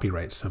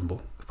copyright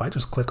symbol. If I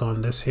just click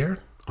on this here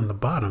on the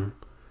bottom,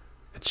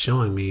 it's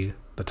showing me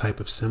the type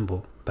of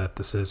symbol that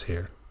this is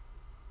here.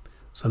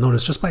 So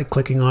notice just by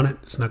clicking on it,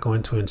 it's not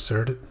going to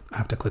insert it. I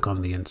have to click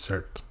on the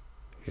insert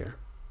here.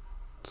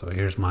 So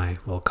here's my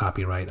little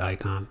copyright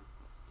icon.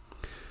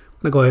 I'm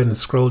gonna go ahead and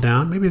scroll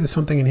down. Maybe there's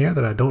something in here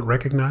that I don't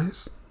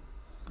recognize.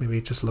 Maybe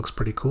it just looks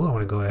pretty cool. I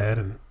want to go ahead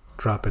and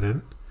drop it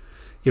in.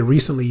 Your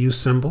recently used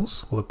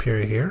symbols will appear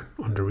here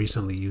under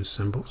recently used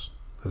symbols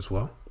as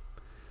well.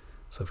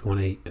 So if you want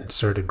to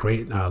insert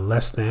a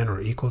less than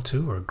or equal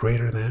to or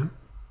greater than,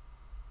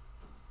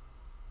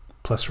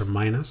 plus or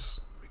minus,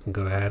 we can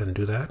go ahead and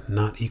do that.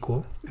 Not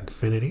equal,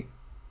 infinity.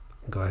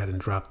 Go ahead and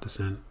drop this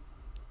in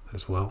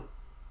as well.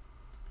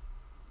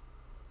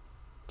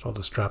 So I'll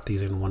just drop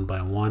these in one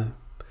by one.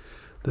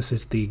 This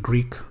is the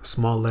Greek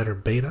small letter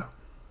beta.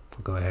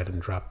 I'll go ahead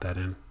and drop that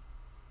in.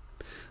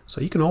 So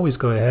you can always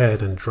go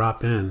ahead and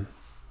drop in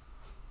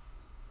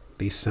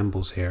these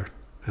symbols here.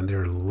 And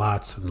there are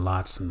lots and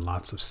lots and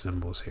lots of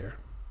symbols here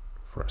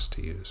for us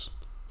to use.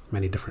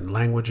 Many different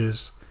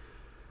languages.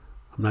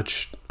 I'm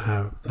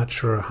not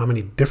sure how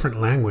many different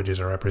languages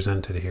are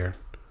represented here,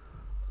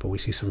 but we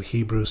see some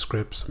Hebrew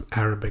script, some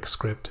Arabic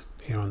script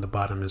here on the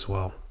bottom as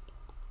well.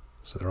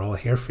 So they're all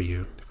here for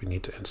you if we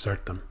need to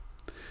insert them.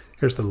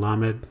 Here's the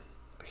Lamed,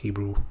 the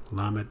Hebrew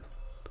Lamed,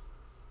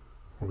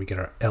 where we get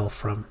our L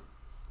from.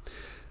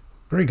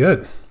 Very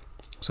good.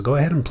 So go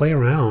ahead and play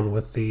around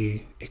with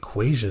the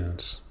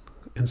equations.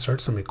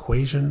 Insert some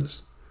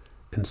equations,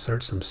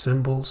 insert some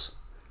symbols,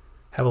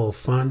 have a little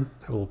fun,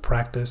 have a little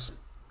practice,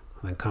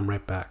 and then come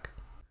right back.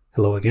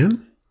 Hello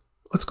again.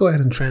 Let's go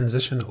ahead and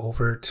transition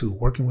over to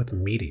working with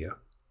media.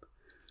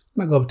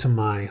 I'm gonna go up to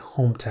my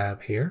Home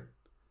tab here,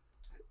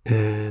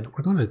 and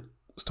we're gonna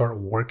start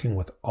working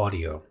with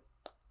audio.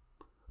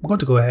 I'm going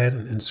to go ahead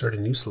and insert a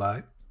new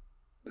slide.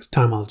 This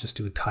time I'll just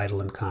do title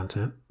and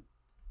content.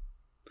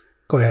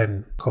 Go ahead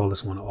and call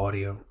this one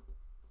audio.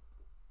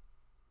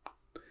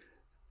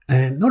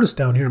 And notice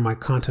down here in my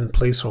content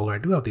placeholder, I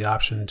do have the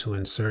option to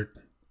insert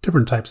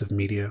different types of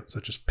media,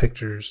 such as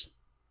pictures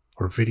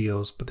or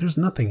videos, but there's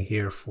nothing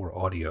here for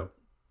audio.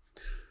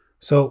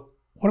 So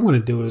what I'm going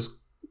to do is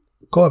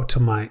go up to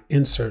my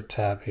Insert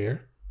tab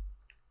here.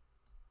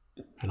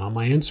 And on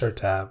my Insert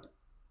tab,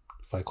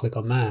 if I click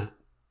on that,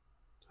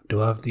 I do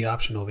have the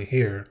option over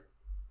here.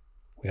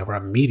 We have our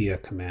media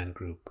command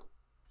group.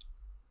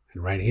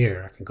 And right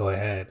here, I can go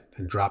ahead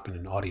and drop in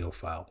an audio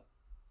file.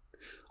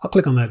 I'll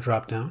click on that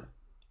drop down.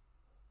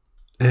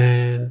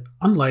 And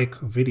unlike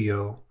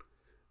video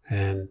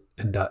and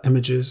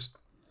images,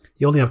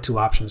 you only have two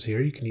options here.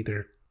 You can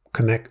either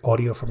connect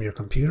audio from your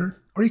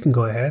computer, or you can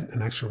go ahead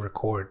and actually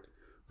record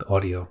the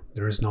audio.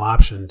 There is no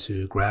option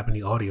to grab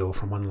any audio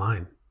from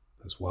online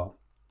as well.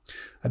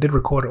 I did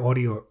record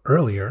audio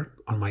earlier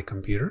on my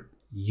computer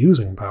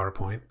using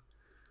PowerPoint,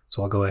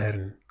 so I'll go ahead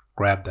and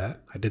grab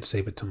that. I did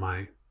save it to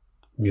my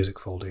music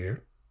folder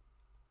here.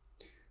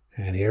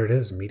 And here it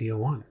is, Media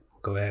 1. I'll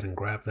go ahead and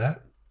grab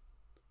that.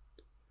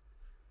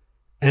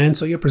 And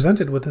so you're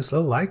presented with this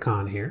little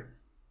icon here.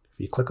 If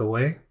you click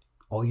away,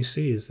 all you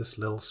see is this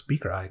little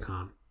speaker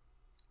icon.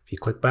 If you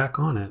click back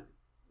on it,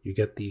 you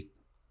get the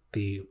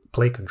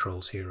play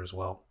controls here as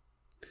well.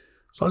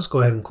 So I'll just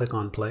go ahead and click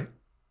on play.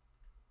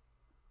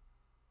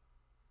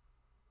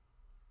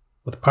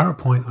 With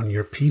PowerPoint on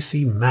your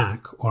PC,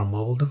 Mac, or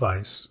mobile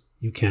device,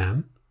 you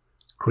can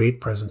create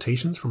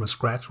presentations from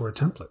scratch or a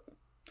template,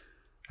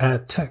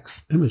 add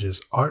text, images,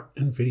 art,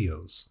 and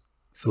videos,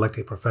 select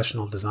a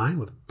professional design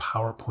with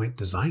PowerPoint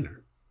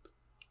Designer,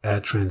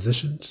 add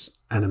transitions,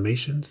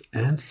 animations,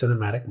 and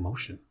cinematic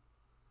motion,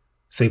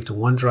 save to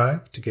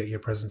OneDrive to get your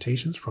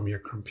presentations from your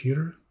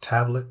computer,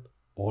 tablet,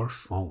 or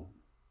phone.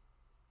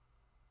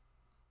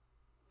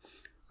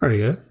 Very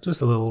good,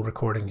 just a little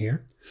recording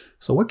here.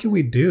 So what can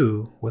we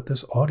do with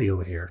this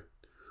audio here?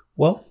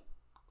 Well,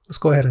 let's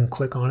go ahead and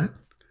click on it.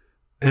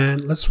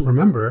 And let's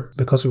remember,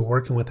 because we're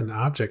working with an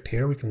object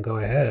here, we can go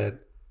ahead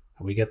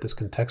and we get this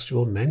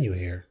contextual menu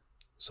here.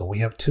 So we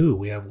have two.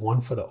 We have one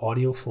for the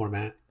audio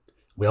format.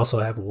 We also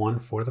have one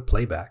for the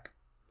playback.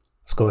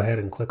 Let's go ahead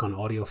and click on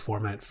audio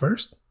format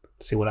first,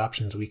 see what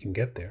options we can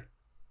get there.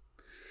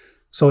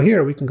 So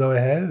here we can go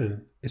ahead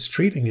and it's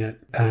treating it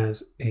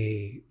as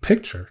a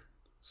picture.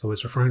 So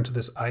it's referring to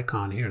this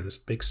icon here, this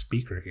big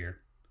speaker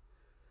here.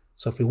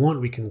 So if we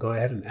want, we can go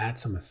ahead and add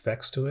some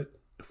effects to it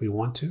if we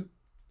want to.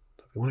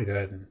 If we want to go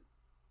ahead and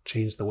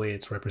change the way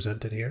it's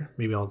represented here,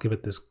 maybe I'll give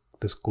it this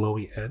this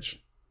glowy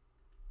edge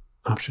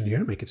option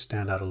here, make it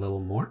stand out a little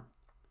more.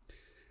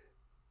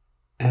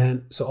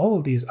 And so all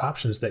of these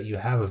options that you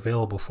have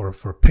available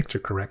for picture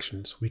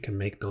corrections, we can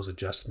make those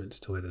adjustments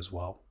to it as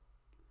well.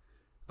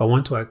 If I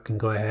want to, I can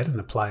go ahead and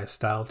apply a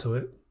style to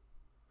it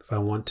if I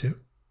want to.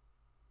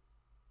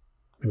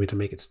 Maybe to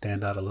make it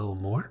stand out a little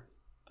more.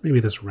 Maybe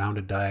this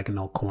rounded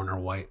diagonal corner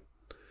white.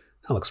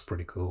 That looks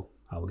pretty cool.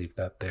 I'll leave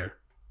that there.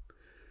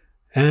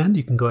 And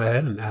you can go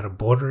ahead and add a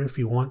border if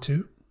you want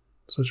to.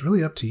 So it's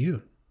really up to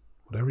you.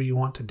 Whatever you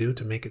want to do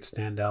to make it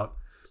stand out.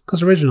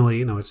 Because originally,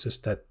 you know, it's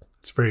just that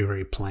it's very,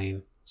 very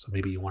plain. So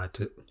maybe you want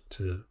it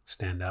to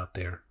stand out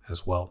there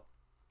as well.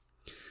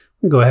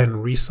 We can go ahead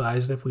and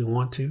resize it if we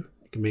want to.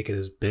 You can make it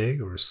as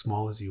big or as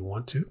small as you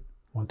want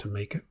to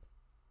make it.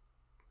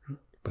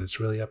 But it's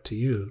really up to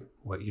you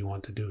what you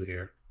want to do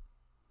here.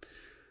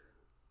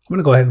 I'm going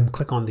to go ahead and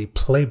click on the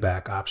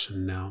playback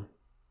option now.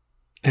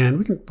 And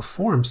we can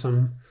perform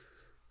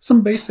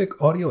some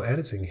basic audio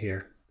editing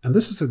here. And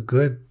this is a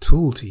good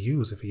tool to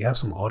use if you have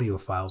some audio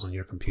files on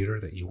your computer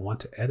that you want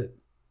to edit.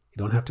 You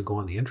don't have to go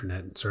on the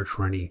internet and search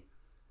for any,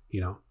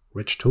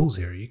 rich tools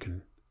here. You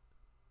can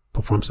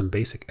perform some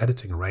basic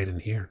editing right in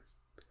here.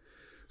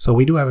 So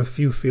we do have a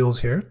few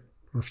fields here,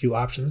 or a few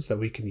options that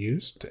we can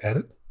use to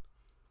edit.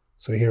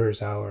 So here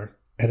is our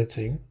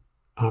editing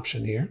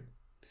option here.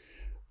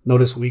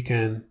 Notice we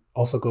can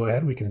also go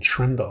ahead, we can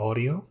trim the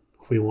audio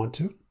if we want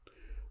to.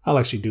 I'll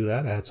actually do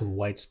that. I had some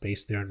white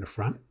space there in the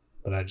front,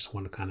 but I just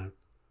want to kind of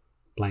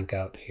blank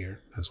out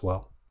here as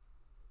well.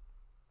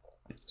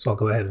 So I'll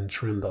go ahead and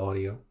trim the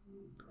audio.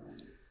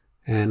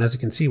 And as you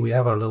can see, we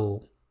have our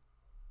little,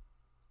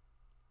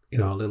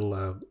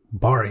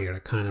 bar here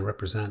that kind of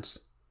represents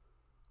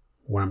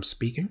where I'm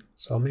speaking.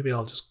 So maybe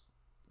I'll just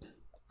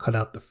cut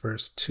out the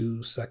first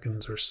 2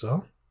 seconds or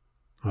so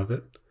of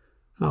it.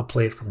 And I'll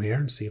play it from here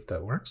and see if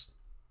that works.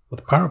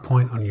 With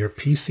PowerPoint on your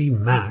PC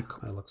Mac,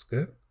 that looks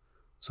good.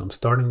 So I'm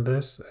starting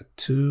this at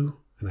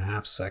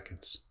 2.5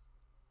 seconds.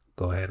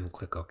 Go ahead and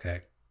click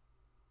OK.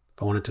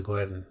 If I wanted to go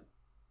ahead and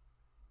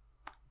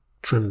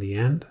trim the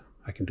end,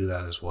 I can do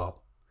that as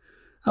well.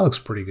 That looks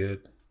pretty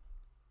good.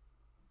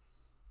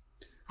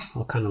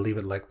 I'll kind of leave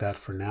it like that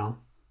for now.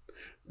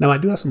 Now I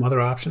do have some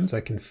other options.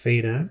 I can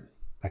fade in,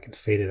 I can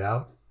fade it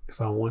out if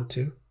I want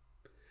to.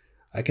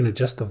 I can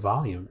adjust the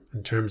volume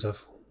in terms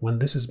of when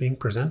this is being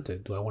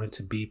presented. Do I want it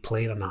to be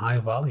played on a high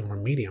volume or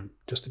medium?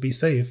 Just to be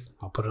safe,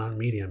 I'll put it on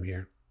medium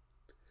here.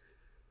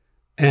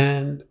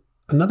 And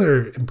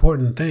another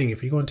important thing,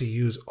 if you're going to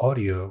use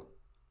audio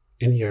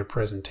in your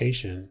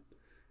presentation,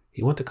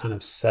 you want to kind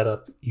of set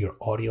up your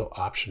audio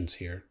options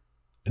here.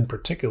 In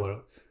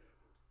particular,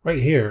 right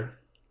here,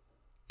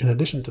 in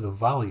addition to the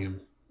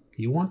volume,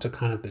 you want to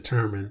kind of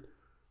determine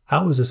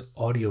how is this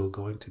audio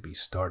going to be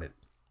started.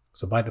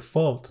 So by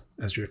default,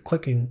 as you're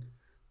clicking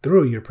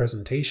through your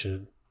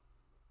presentation,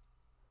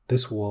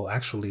 this will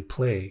actually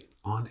play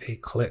on a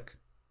click.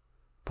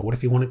 But what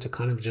if you want it to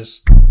kind of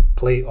just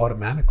play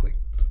automatically?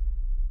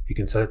 You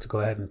can set it to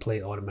go ahead and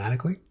play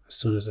automatically as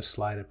soon as the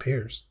slide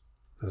appears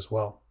as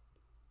well.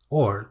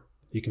 Or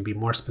you can be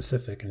more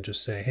specific and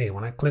just say, hey,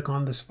 when I click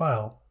on this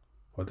file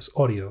or this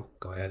audio,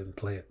 go ahead and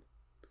play it.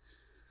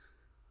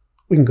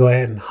 We can go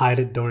ahead and hide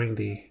it during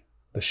the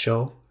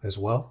show as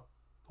well.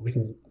 We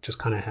can just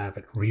kind of have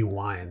it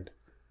rewind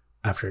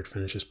after it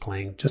finishes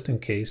playing, just in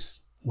case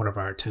one of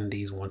our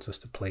attendees wants us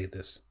to play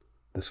this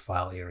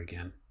file here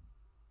again.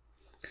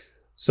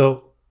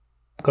 So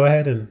go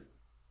ahead and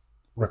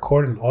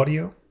record an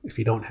audio if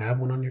you don't have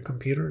one on your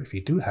computer. If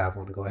you do have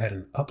one, go ahead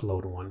and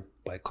upload one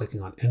by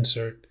clicking on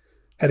Insert,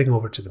 heading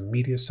over to the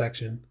Media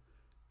section,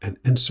 and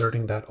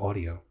inserting that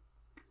audio.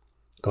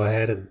 Go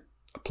ahead and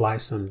apply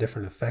some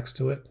different effects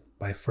to it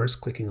by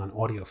first clicking on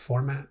Audio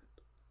Format,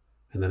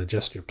 and then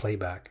adjust your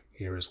playback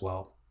here as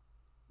well.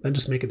 Then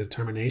just make a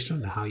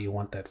determination on how you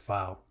want that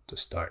file to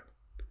start.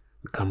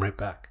 And come right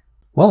back.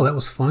 Well, that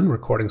was fun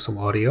recording some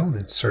audio and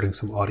inserting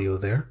some audio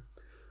there.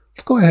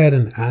 Let's go ahead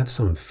and add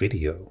some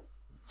video.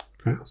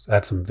 Okay, let's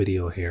add some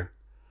video here.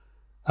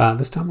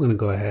 This time I'm going to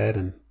go ahead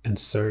and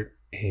insert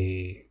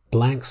a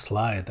blank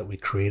slide that we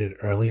created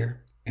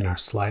earlier in our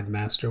slide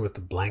master with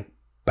the blank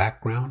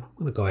background. I'm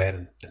going to go ahead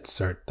and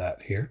insert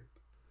that here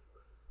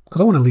because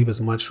I want to leave as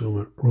much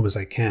room as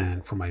I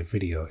can for my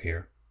video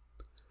here.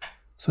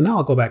 So now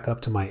I'll go back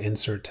up to my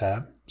Insert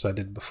tab as I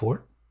did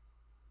before.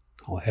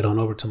 I'll head on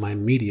over to my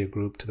Media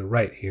group to the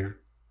right here.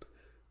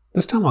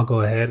 This time I'll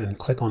go ahead and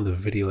click on the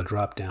Video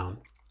drop down.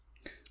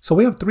 So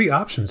we have 3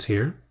 options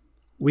here.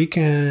 We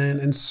can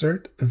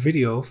insert a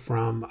video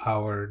from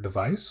our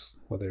device,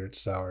 whether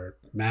it's our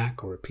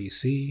Mac or a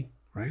PC,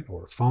 right,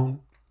 or a phone.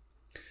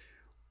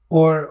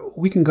 Or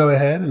we can go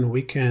ahead and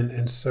we can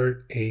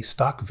insert a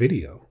stock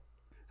video.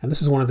 And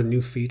this is one of the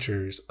new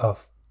features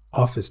of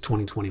Office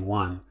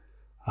 2021.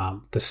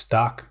 The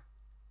stock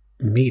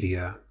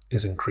media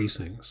is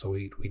increasing, so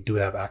we do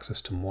have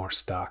access to more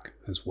stock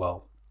as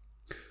well.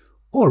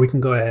 Or we can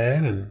go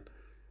ahead and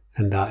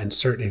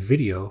insert a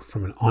video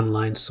from an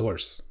online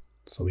source.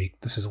 So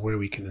this is where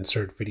we can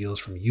insert videos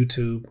from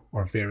YouTube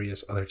or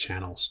various other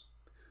channels.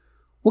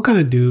 We'll kind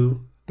of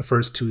do the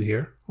first two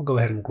here. I'll go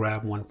ahead and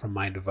grab one from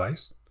my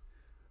device.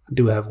 I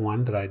do have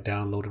one that I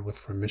downloaded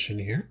with permission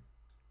here.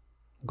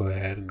 Go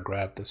ahead and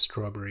grab the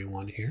strawberry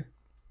one here.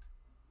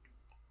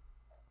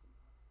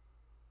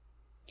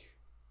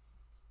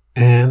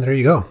 And there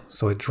you go.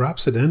 So it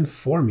drops it in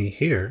for me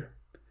here.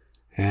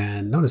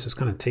 And notice it's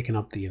kind of taking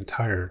up the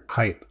entire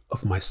height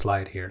of my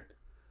slide here.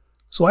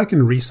 So I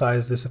can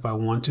resize this if I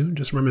want to.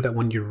 Just remember that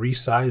when you're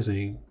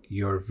resizing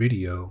your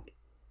video,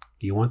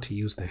 you want to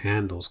use the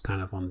handles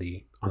kind of on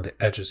the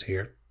edges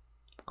here.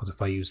 Because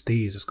if I use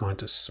these, it's going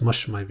to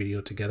smush my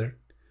video together.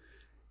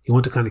 You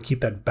want to kind of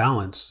keep that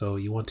balance. So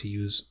you want to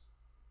use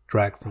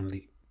drag from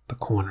the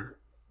corner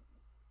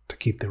to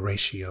keep the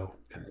ratio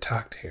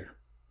intact here.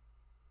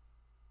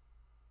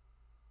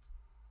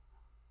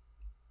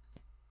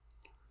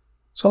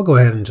 So I'll go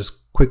ahead and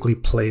just quickly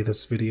play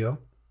this video.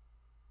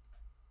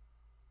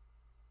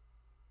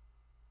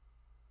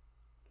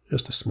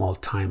 Just a small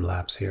time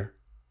lapse here.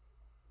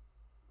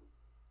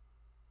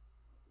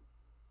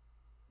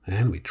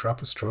 And we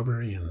drop a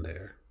strawberry in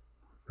there.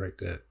 Very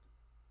good.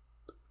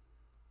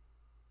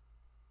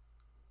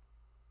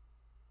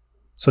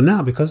 So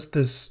now because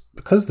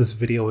this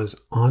video is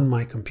on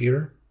my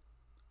computer,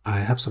 I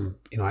have some,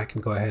 I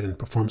can go ahead and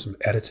perform some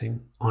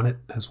editing on it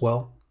as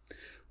well.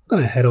 I'm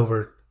going to head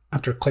over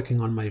after clicking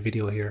on my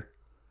video here.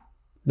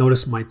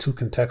 Notice my two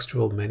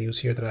contextual menus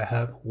here that I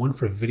have, one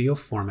for video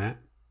format,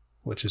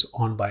 which is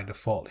on by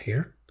default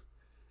here.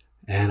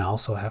 And I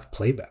also have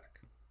playback.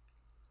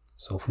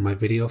 So for my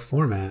video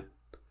format,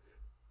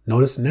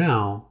 notice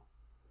now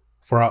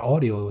for our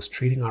audio, it was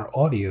treating our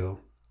audio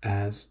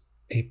as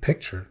a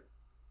picture,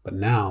 but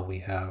now we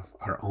have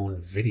our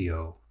own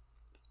video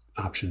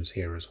options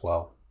here as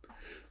well.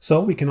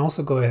 So we can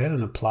also go ahead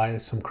and apply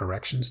some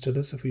corrections to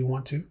this if we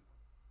want to.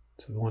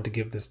 So if we want to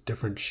give this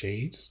different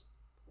shades,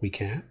 we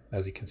can.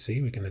 As you can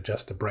see, we can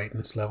adjust the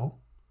brightness level.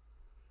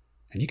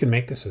 And you can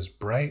make this as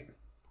bright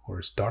or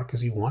as dark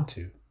as you want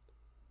to.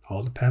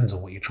 All depends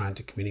on what you're trying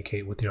to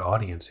communicate with your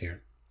audience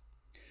here.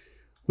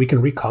 We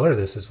can recolor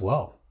this as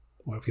well.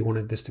 Or if you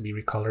wanted this to be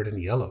recolored in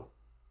yellow,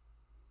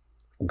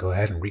 you can go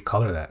ahead and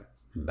recolor that.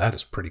 And that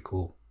is pretty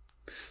cool.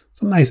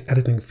 Some nice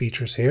editing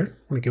features here.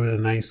 I want to give it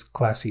a nice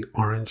classy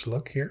orange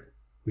look here.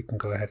 We can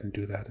go ahead and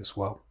do that as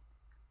well.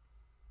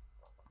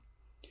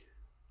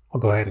 I'll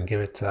go ahead and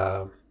give it,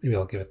 maybe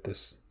I'll give it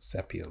this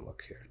sepia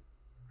look here.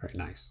 Very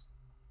nice.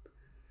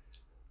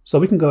 So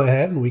we can go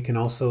ahead and we can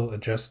also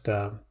adjust,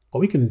 what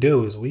we can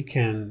do is we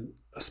can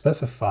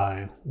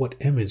specify what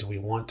image we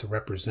want to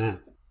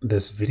represent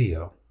this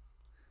video.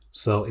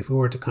 So if we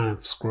were to kind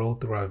of scroll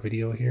through our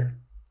video here,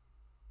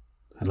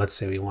 and let's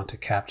say we want to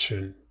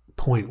capture a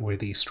point where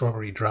the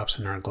strawberry drops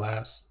in our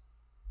glass.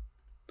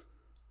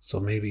 So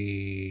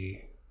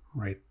maybe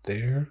right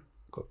there,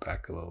 go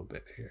back a little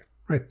bit here,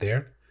 right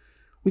there.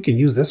 We can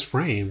use this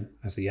frame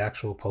as the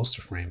actual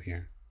poster frame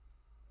here.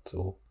 So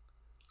we'll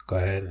go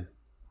ahead and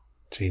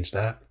change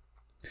that.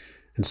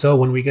 And so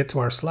when we get to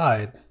our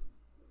slide,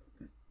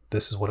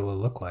 this is what it will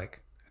look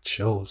like. It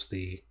shows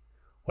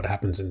what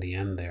happens in the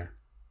end there.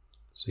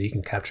 So you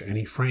can capture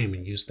any frame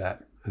and use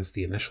that as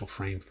the initial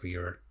frame for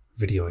your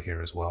video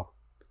here as well.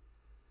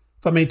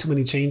 If I made too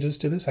many changes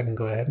to this, I can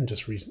go ahead and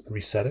just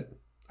reset it.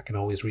 I can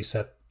always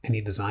reset any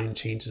design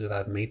changes that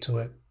I've made to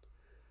it.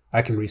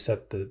 I can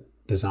reset the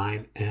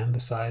design and the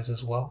size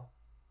as well.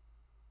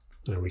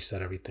 I'm gonna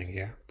reset everything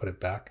here, put it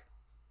back.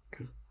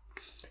 Okay.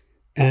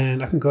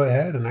 And I can go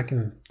ahead and I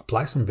can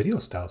apply some video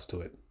styles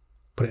to it.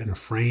 Put it in a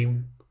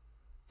frame,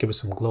 give it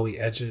some glowy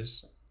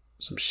edges,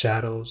 some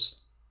shadows.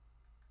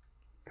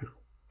 Okay.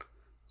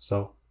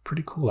 So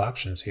pretty cool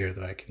options here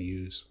that I can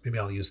use. Maybe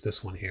I'll use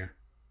this one here.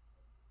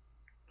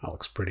 That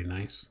looks pretty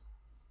nice.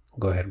 I'll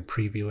go ahead and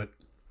preview it.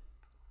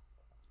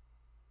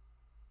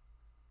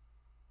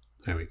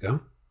 There we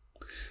go.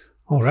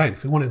 All right,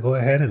 if we want to go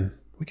ahead and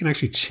we can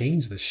actually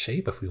change the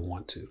shape if we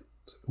want to.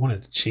 So if we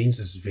wanted to change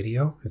this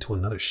video into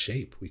another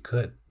shape, we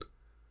could.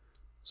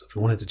 So if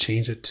we wanted to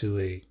change it to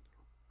a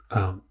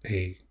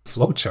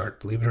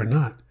flowchart, believe it or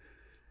not,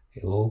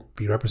 it will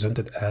be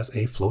represented as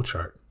a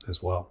flowchart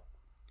as well.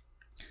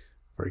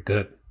 Very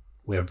good.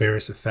 We have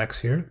various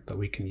effects here that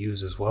we can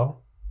use as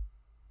well.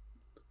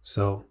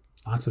 So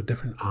lots of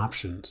different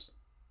options.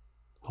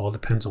 All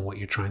depends on what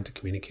you're trying to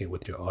communicate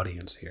with your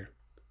audience here.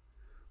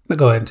 I'm going to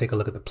go ahead and take a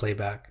look at the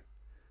playback.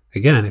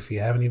 Again, if you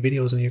have any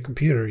videos on your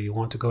computer, you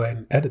want to go ahead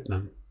and edit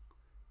them,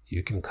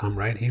 you can come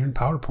right here in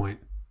PowerPoint,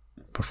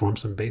 perform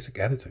some basic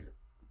editing.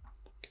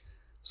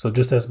 So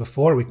just as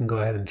before, we can go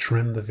ahead and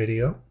trim the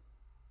video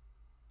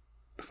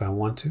if I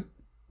want to.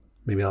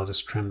 Maybe I'll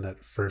just trim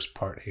that first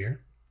part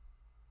here.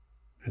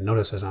 And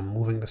notice as I'm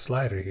moving the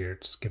slider here,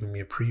 it's giving me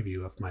a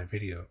preview of my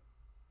video.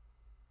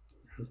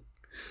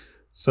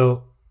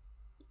 So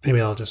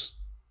maybe I'll just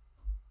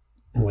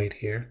wait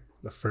here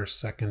the first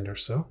second or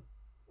so.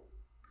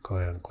 Go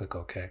ahead and click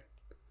OK.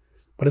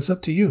 But it's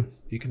up to you.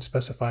 You can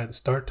specify the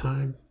start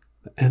time,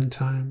 the end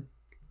time.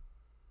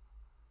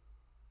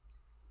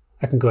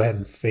 I can go ahead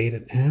and fade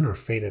it in or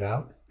fade it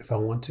out if I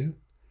want to.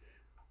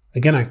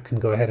 Again, I can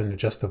go ahead and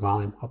adjust the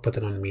volume. I'll put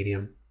that on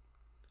medium.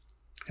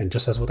 And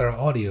just as with our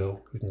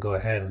audio, we can go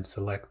ahead and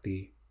select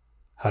the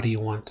how do you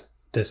want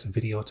this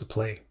video to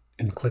play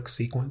in click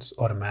sequence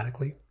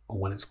automatically or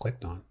when it's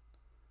clicked on.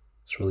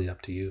 It's really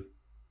up to you.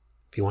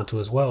 If you want to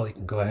as well, you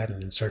can go ahead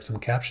and insert some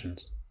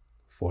captions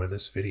for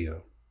this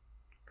video.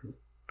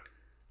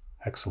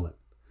 Excellent.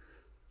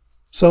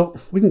 So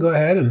we can go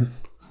ahead and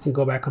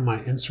go back on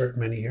my insert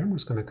menu here. I'm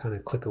just going to kind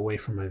of click away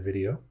from my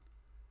video.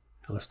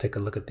 Now let's take a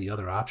look at the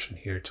other option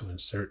here to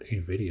insert a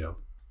video.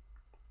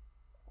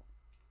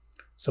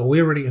 So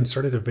we already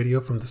inserted a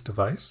video from this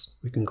device.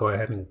 We can go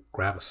ahead and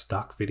grab a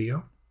stock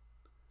video.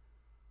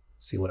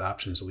 See what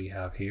options we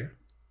have here.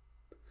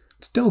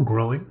 It's still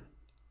growing,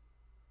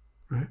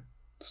 right?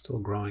 Still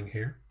growing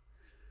here.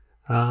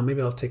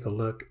 Maybe I'll take a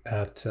look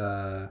at,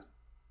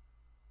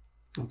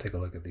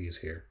 these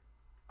here.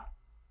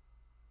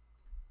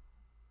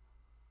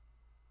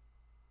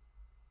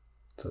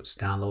 So it's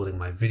downloading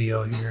my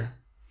video here.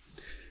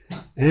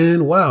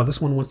 And wow,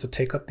 this one wants to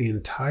take up the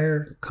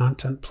entire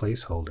content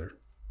placeholder.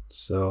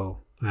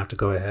 So I have to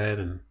go ahead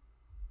and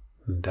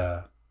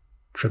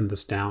trim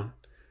this down.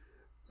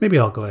 Maybe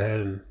I'll go ahead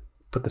and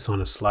put this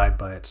on a slide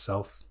by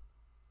itself.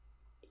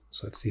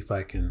 So let's see if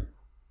I can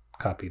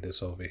copy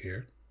this over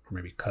here, or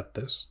maybe cut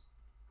this,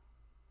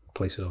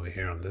 place it over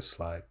here on this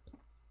slide,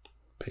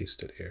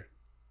 paste it here.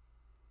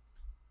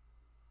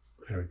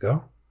 There we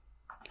go.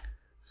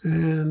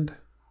 And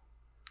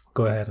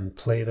go ahead and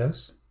play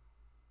this.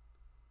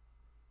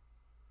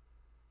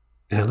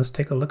 And let's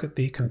take a look at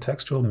the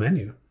contextual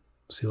menu.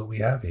 See what we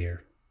have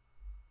here.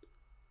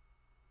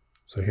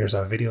 So here's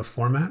our video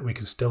format. We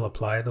can still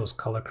apply those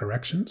color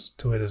corrections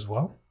to it as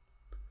well.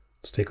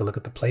 Let's take a look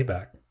at the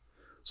playback.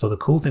 So the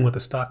cool thing with the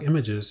stock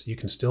images, you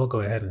can still go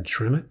ahead and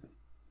trim it.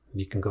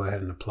 You can go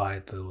ahead and apply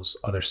those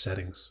other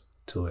settings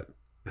to it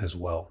as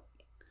well.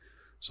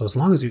 So as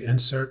long as you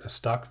insert a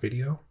stock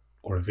video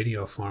or a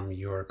video from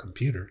your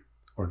computer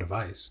or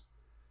device,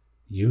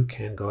 you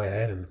can go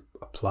ahead and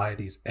apply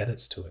these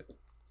edits to it.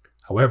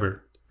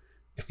 However,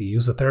 if you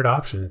use the third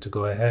option to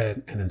go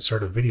ahead and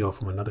insert a video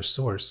from another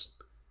source,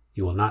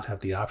 you will not have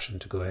the option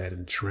to go ahead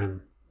and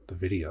trim the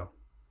video.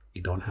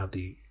 You don't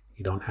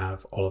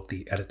have all of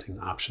the editing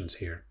options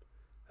here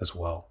as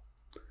well.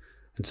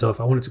 And so if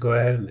I wanted to go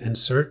ahead and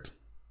insert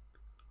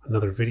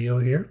another video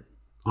here,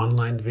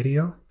 online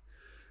video,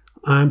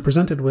 I'm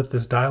presented with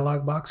this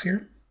dialog box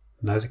here.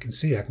 And as you can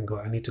see, I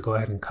need to go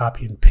ahead and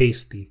copy and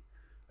paste the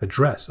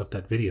address of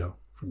that video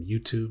from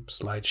YouTube,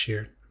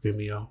 SlideShare,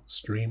 Vimeo,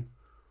 Stream,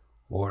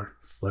 or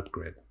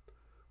Flipgrid.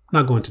 I'm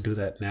not going to do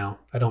that now.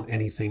 I don't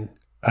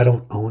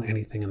own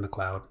anything in the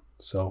cloud,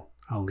 so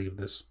I'll leave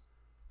this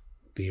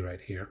be right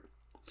here.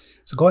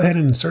 So go ahead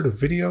and insert a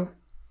video.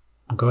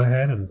 Go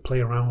ahead and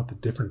play around with the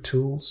different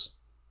tools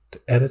to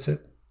edit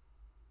it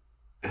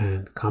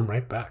and come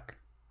right back.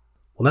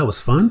 Well, that was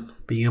fun,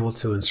 being able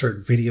to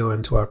insert video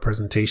into our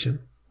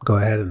presentation. Go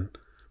ahead and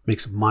make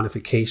some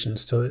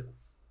modifications to it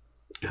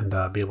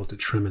and be able to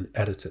trim and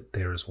edit it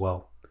there as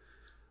well.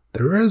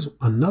 There is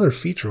another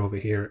feature over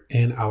here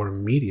in our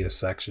media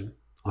section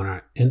on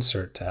our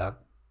insert tab.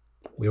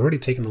 We've already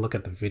taken a look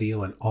at the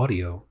video and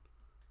audio.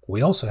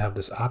 We also have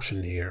this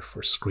option here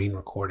for screen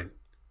recording.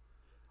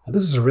 Now,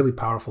 this is a really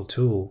powerful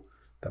tool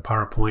that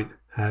PowerPoint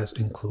has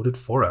included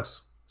for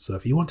us. So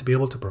if you want to be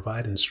able to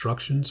provide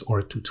instructions or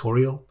a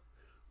tutorial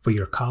for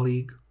your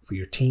colleague, for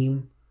your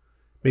team,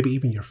 maybe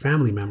even your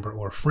family member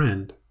or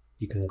friend,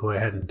 you can go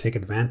ahead and take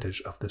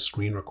advantage of the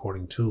screen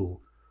recording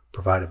tool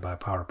provided by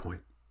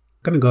PowerPoint.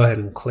 I'm going to go ahead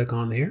and click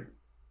on here.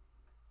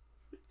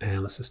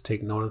 And let's just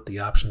take note of the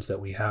options that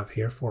we have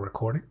here for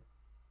recording.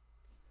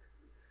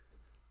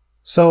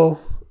 So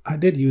I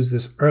did use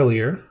this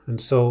earlier, and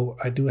so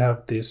I do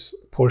have this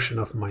portion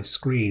of my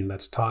screen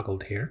that's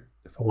toggled here.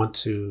 If I want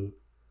to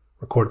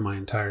record my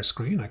entire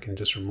screen, I can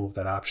just remove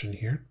that option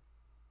here.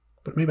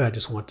 But maybe I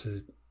just want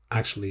to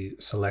actually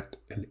select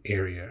an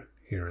area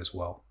here as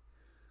well.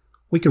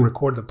 We can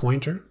record the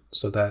pointer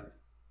so that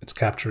it's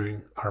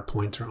capturing our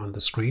pointer on the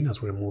screen as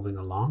we're moving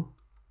along.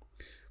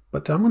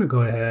 But I'm going to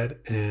go ahead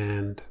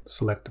and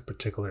select a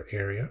particular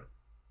area.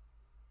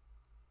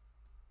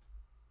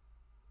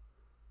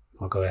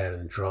 I'll go ahead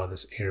and draw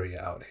this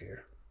area out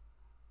here.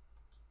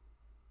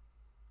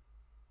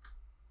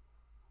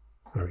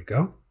 There we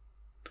go.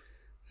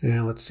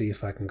 And let's see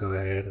if I can go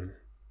ahead and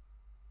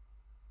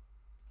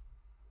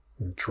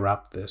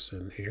drop this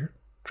in here.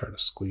 Try to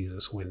squeeze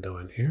this window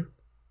in here.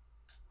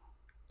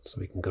 So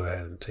we can go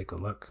ahead and take a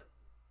look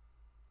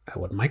at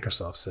what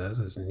Microsoft says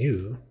is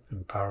new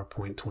in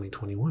PowerPoint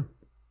 2021.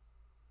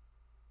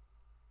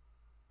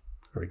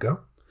 There we go.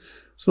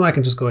 So I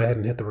can just go ahead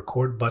and hit the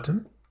record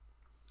button.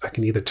 I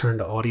can either turn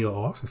the audio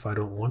off if I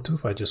don't want to,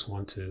 if I just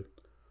want to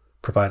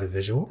provide a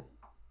visual,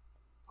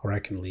 or I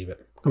can leave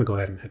it. I'm going to go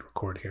ahead and hit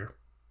record here.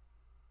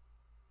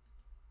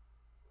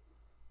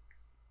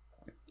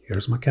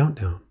 Here's my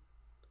countdown.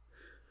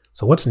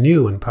 So what's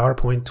new in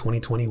PowerPoint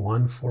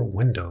 2021 for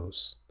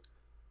Windows?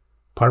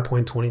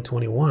 PowerPoint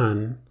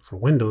 2021 for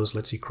Windows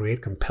lets you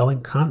create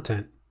compelling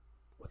content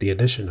with the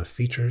addition of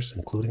features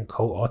including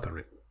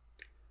co-authoring.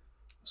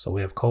 So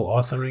we have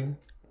co-authoring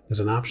as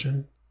an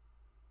option.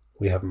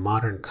 We have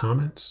modern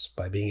comments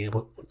by being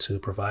able to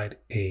provide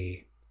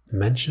a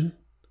mention.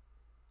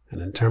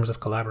 And in terms of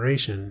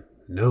collaboration,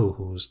 know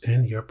who's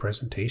in your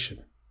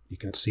presentation. You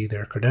can see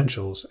their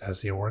credentials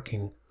as they're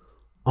working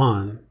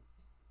on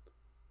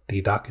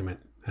the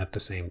document at the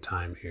same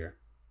time here.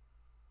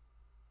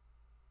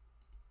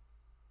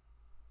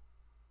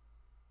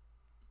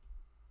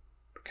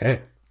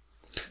 Okay,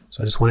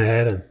 so I just went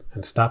ahead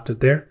and stopped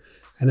it there.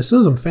 And as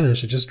soon as I'm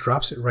finished, it just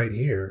drops it right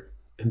here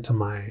into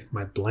my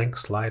blank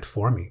slide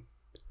for me.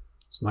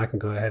 So now I can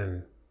go ahead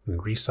and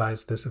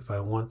resize this if I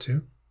want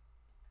to,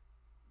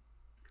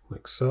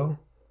 like so.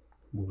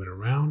 Move it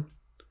around,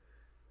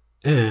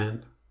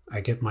 and I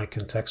get my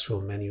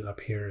contextual menu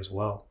up here as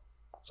well.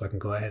 So I can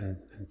go ahead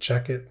and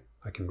check it.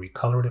 I can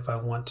recolor it if I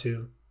want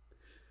to.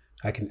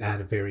 I can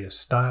add various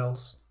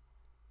styles,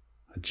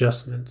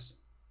 adjustments,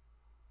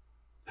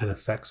 and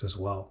effects as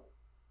well.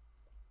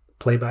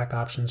 Playback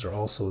options are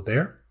also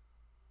there.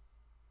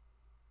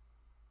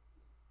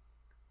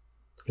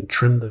 I can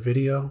trim the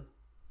video.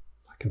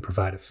 I can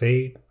provide a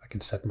fade. I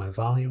can set my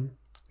volume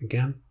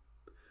again.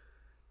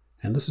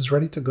 And this is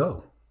ready to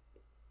go.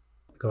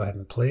 Go ahead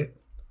and play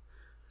it.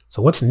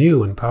 So what's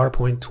new in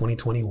PowerPoint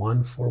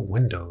 2021 for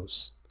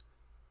Windows?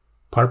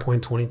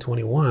 PowerPoint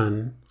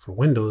 2021 for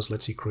Windows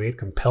lets you create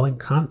compelling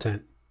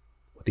content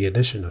with the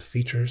addition of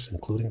features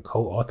including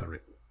co-authoring.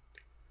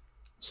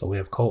 So we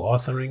have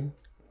co-authoring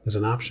as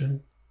an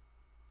option.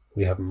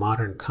 We have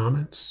modern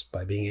comments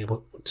by being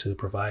able to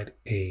provide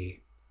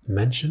a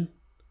mention.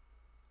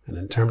 And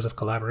in terms of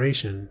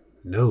collaboration,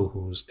 know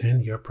who's in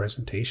your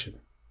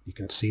presentation. You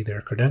can see their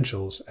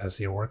credentials as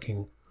they're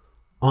working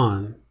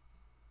on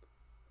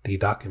the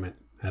document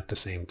at the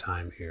same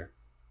time here.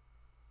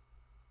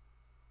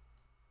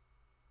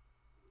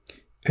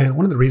 And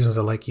one of the reasons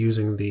I like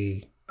using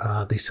the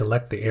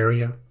select the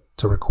area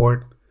to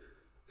record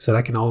is that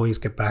I can always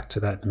get back to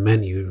that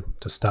menu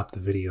to stop the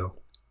video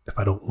if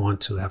I don't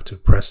want to have to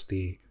press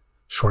the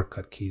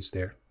shortcut keys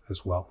there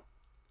as well.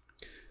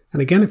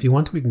 And again, if you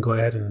want to, we can go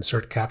ahead and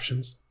insert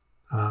captions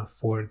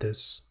for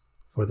this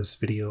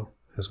video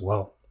as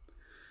well.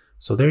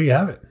 So there you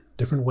have it.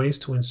 Different ways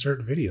to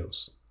insert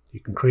videos. You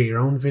can create your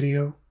own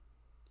video.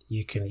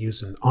 You can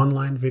use an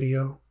online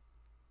video.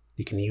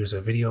 You can use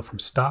a video from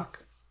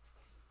stock.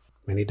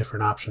 Many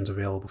different options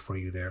available for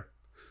you there.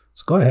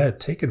 So go ahead,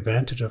 take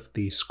advantage of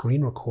the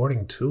screen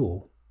recording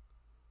tool.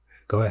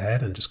 Go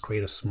ahead and just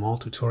create a small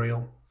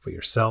tutorial for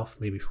yourself,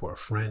 maybe for a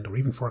friend or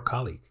even for a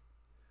colleague.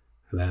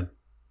 And then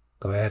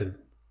go ahead and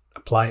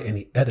apply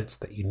any edits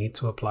that you need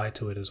to apply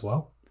to it as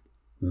well.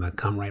 And then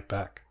come right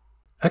back.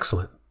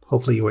 Excellent.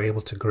 Hopefully you were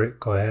able to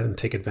go ahead and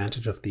take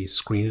advantage of the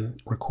screen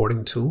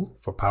recording tool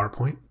for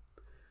PowerPoint.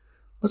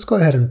 Let's go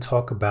ahead and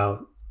talk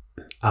about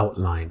an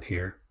outline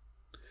here.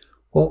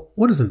 Well,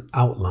 what is an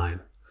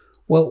outline?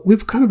 Well,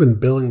 we've kind of been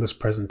building this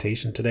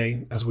presentation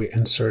today as we're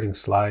inserting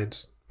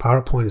slides.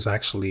 PowerPoint is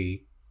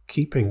actually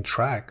keeping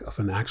track of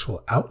an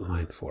actual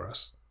outline for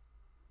us.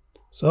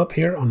 So up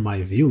here on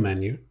my view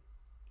menu,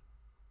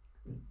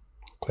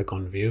 click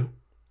on view.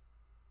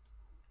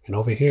 And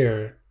over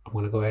here, I'm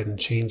going to go ahead and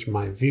change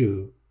my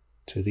view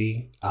to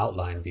the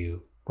outline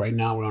view. Right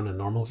now we're on a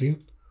normal view.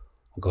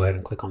 I'll go ahead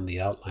and click on the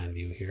outline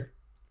view here.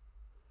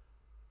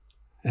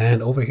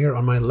 And over here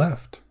on my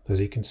left, as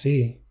you can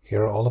see,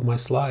 here are all of my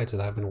slides that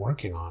I've been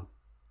working on.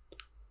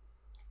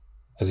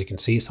 As you can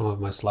see, some of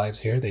my slides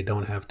here, they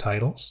don't have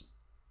titles.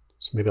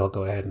 So maybe I'll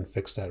go ahead and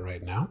fix that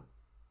right now.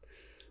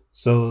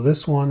 So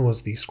this one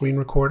was the screen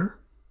recorder.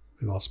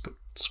 And I'll put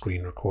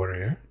screen recorder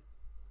here.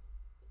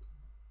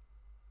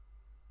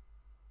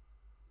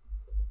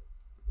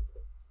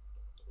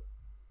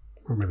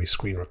 Or maybe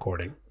screen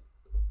recording.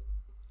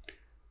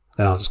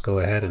 Then I'll just go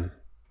ahead and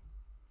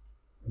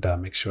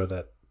make sure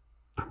that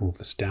I move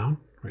this down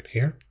right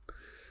here.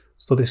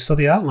 So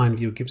the outline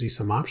view gives you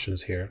some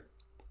options here.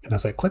 And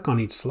as I click on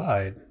each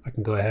slide, I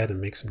can go ahead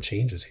and make some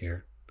changes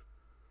here.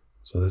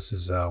 So this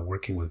is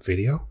working with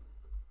video.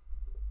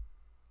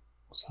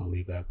 So I'll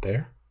leave that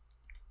there.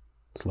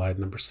 Slide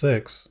number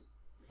 6,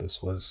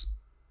 this was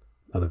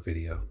another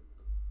video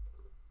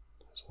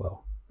as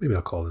well. Maybe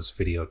I'll call this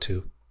video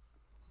 2.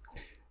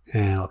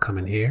 And I'll come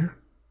in here.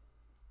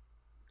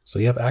 So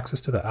you have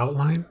access to the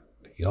outline.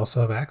 You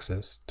also have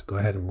access to go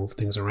ahead and move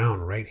things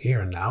around right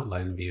here in the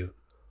outline view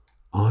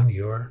on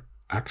your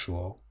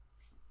actual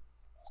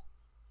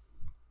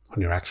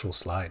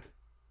slide.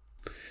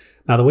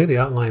 Now the way the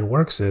outline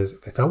works is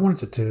if I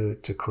wanted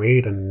to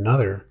create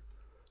another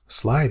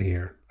slide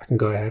here, I can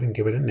go ahead and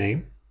give it a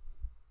name.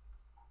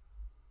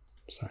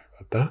 Sorry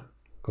about that.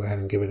 Go ahead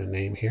and give it a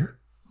name here.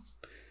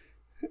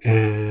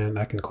 And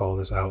I can call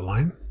this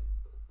outline.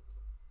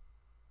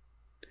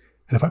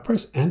 And if I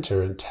press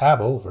enter and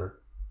tab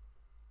over,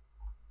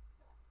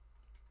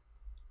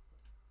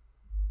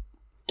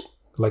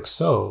 like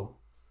so,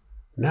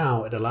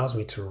 now it allows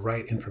me to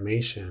write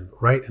information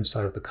right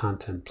inside of the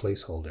content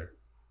placeholder.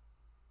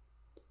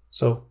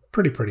 So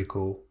pretty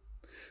cool.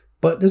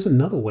 But there's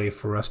another way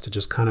for us to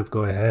just kind of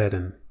go ahead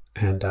and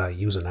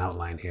use an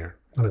outline here.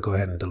 I'm going to go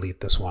ahead and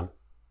delete this one.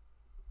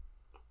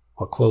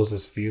 I'll close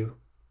this view,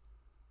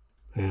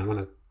 and I'm going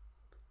to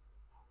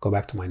go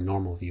back to my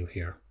normal view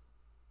here.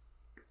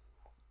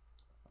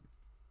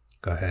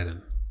 Go ahead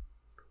and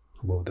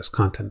remove this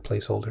content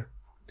placeholder.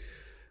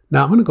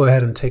 Now I'm going to go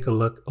ahead and take a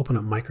look, open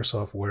up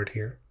Microsoft Word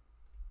here.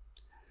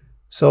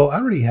 So I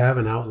already have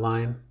an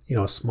outline,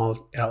 a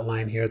small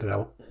outline here that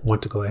I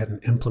want to go ahead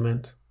and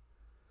implement.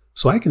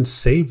 So I can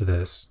save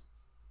this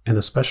in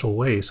a special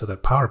way so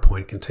that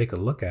PowerPoint can take a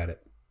look at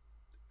it.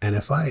 And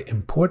if I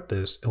import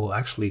this, it will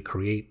actually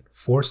create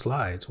 4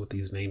 slides with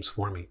these names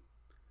for me.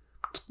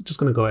 I'm just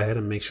going to go ahead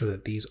and make sure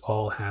that these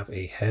all have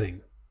a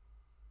heading.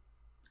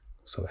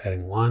 So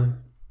heading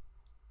 1,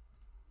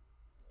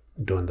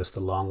 I'm doing this the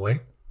long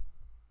way.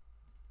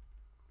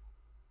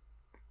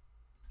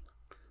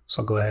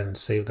 So I'll go ahead and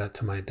save that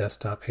to my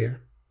desktop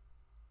here.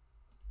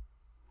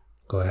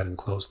 Go ahead and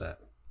close that.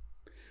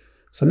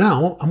 So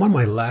now I'm on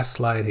my last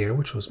slide here,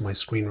 which was my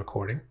screen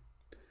recording.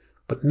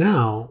 But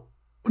now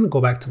I'm going to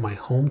go back to my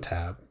Home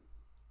tab.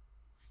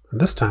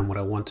 And this time what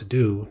I want to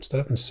do, instead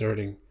of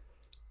inserting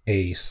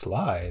a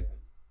slide,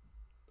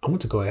 I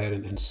want to go ahead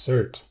and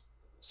insert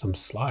some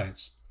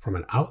slides from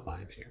an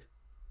outline here.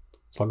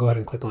 So I'll go ahead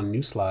and click on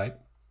New Slide.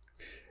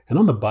 And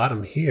on the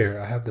bottom here,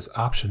 I have this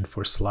option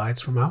for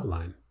Slides from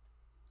Outline.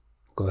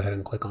 Go ahead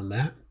and click on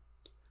that.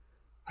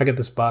 I get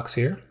this box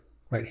here,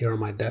 right here on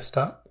my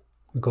desktop.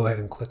 I'll go ahead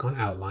and click on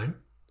Outline.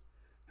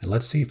 And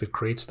let's see if it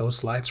creates those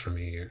slides for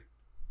me here.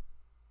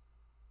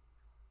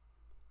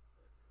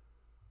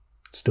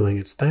 It's doing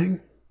its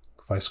thing.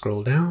 If I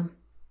scroll down.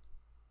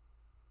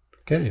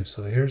 Okay,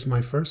 so here's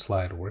my first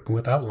slide, working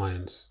with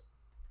outlines,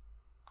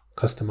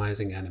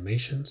 customizing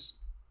animations,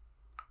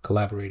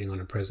 collaborating on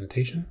a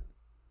presentation,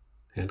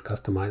 and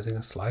customizing a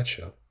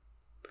slideshow.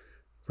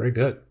 Very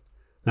good.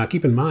 Now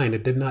keep in mind,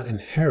 it did not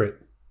inherit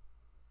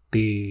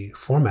the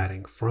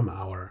formatting from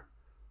our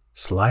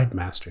slide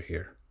master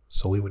here.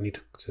 So we would need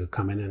to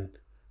come in and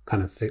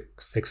kind of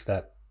fix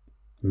that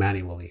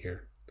manually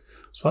here.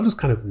 So I'll just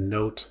kind of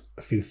note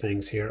a few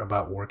things here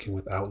about working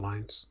with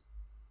outlines.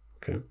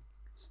 Okay.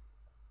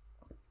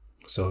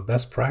 So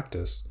best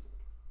practice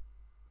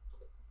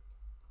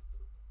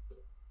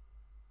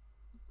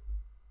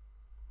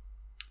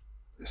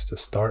is to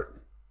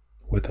start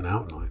with an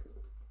outline.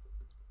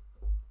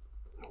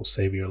 It will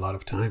save you a lot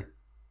of time.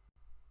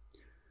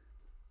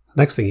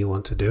 Next thing you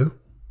want to do,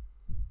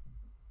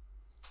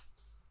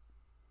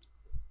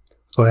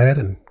 go ahead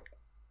and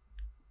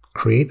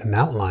create an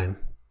outline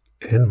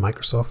in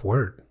Microsoft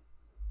Word.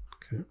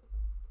 Okay.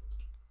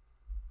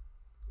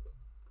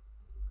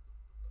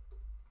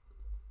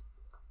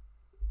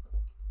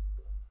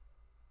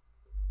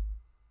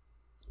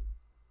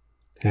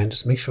 And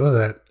just make sure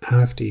that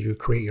after you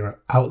create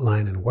your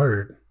outline in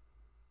Word,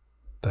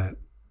 that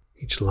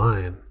each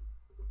line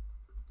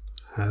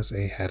has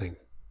a heading.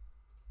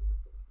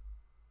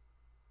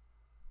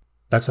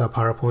 That's how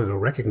PowerPoint will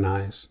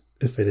recognize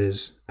if it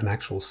is an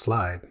actual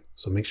slide.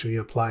 So make sure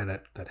you apply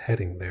that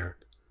heading there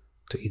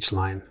to each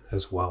line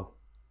as well.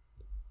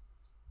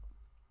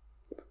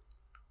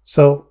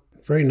 So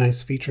very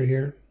nice feature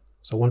here.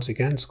 So once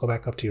again, just go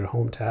back up to your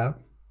Home tab,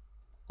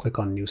 click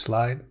on New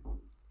Slide,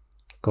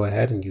 go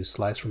ahead and use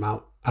Slides from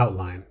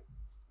Outline.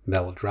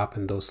 That will drop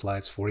in those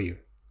slides for you.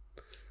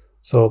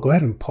 So go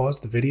ahead and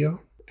pause the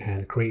video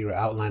and create your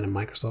outline in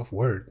Microsoft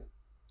Word.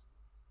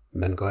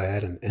 And then go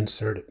ahead and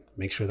insert it.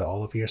 Make sure that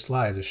all of your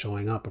slides are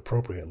showing up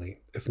appropriately.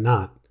 If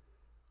not,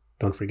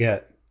 don't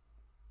forget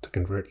to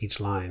convert each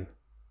line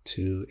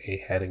to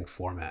a heading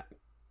format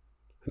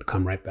and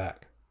come right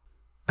back.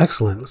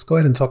 Excellent. Let's go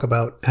ahead and talk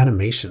about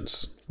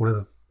animations. One of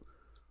the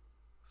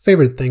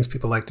favorite things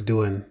people like to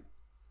do in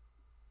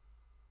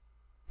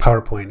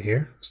PowerPoint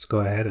here is to go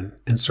ahead and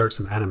insert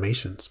some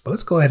animations. But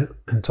let's go ahead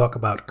and talk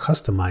about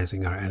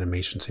customizing our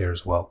animations here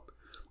as well.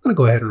 I'm going to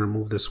go ahead and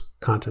remove this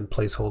content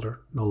placeholder.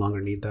 No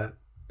longer need that.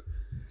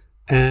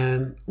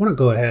 And I want to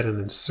go ahead and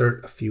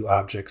insert a few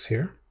objects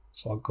here.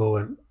 So I'll go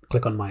and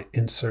click on my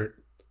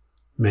Insert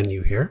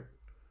menu here.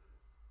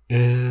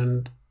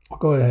 And I'll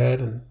go ahead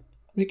and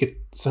make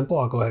it simple.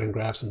 I'll go ahead and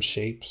grab some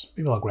shapes.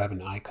 Maybe I'll grab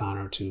an icon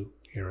or two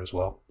here as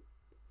well.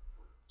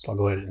 So I'll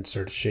go ahead and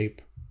insert a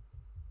shape.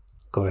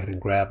 Go ahead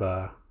and grab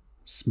a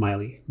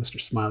smiley,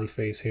 Mr. Smiley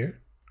Face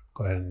here.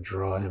 Go ahead and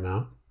draw him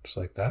out just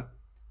like that.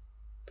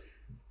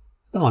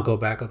 Then I'll go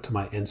back up to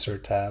my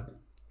Insert tab,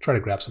 try to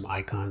grab some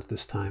icons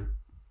this time,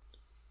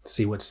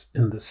 see what's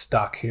in the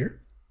stock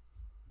here.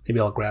 Maybe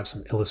I'll grab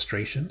some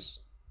illustrations.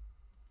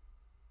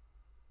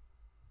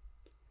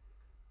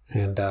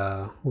 And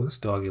well, this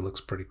doggy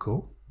looks pretty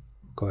cool.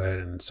 Go ahead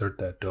and insert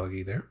that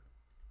doggy there.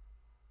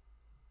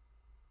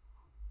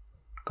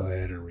 Go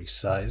ahead and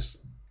resize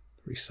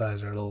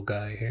our little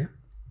guy here.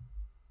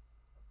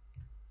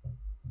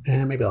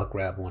 And maybe I'll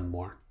grab one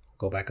more.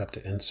 Go back up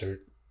to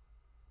Insert,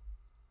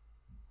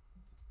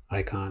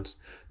 Icons.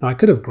 Now I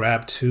could have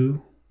grabbed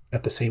two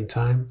at the same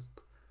time,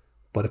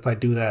 but if I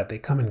do that, they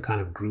come in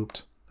kind of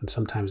grouped, and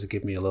sometimes it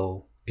gives me a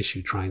little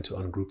issue trying to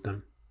ungroup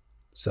them.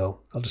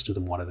 So I'll just do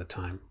them one at a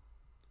time.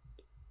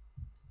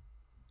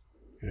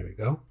 There we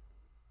go.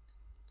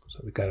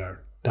 So we got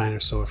our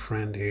dinosaur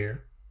friend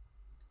here.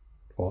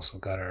 We've also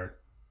got our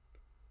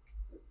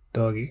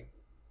doggy.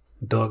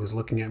 The dog is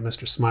looking at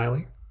Mr.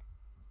 Smiley,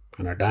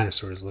 and our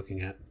dinosaur is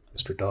looking at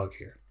Mr. Dog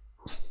here.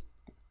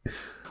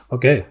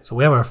 Okay, so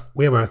we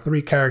have our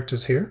three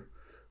characters here.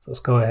 So let's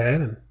go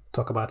ahead and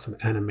talk about some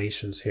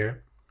animations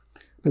here.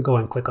 I'm gonna go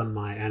and click on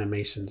my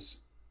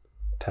animations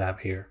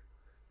tab here,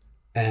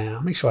 and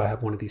I'll make sure I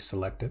have one of these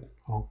selected.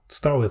 I'll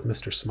start with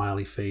Mr.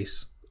 Smiley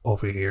Face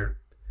over here,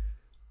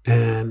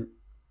 and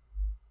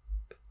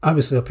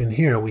obviously up in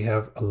here we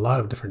have a lot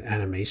of different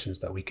animations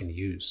that we can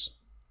use.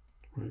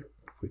 Right?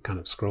 If we kind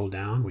of scroll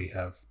down, we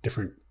have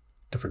different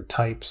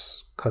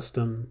types,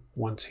 custom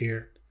ones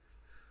here.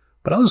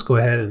 But I'll just go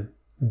ahead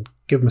and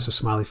give Mr.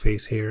 Smiley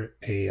Face here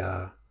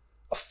a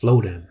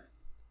float in.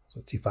 So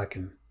let's see if I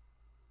can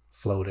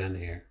float in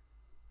here.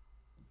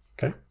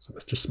 Okay, so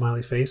Mr.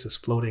 Smiley Face is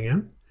floating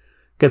in.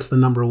 Gets the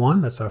number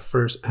 1. That's our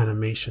first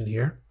animation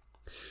here.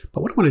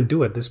 But what I want to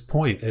do at this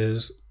point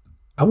is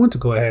I want to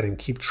go ahead and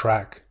keep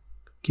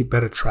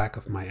better track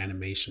of my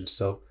animation.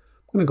 So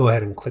I'm going to go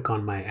ahead and click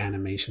on my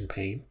animation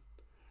pane.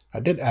 I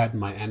did add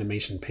my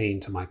animation pane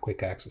to my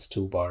quick access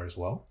toolbar as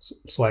well.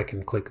 So I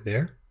can click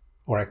there,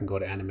 or I can go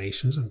to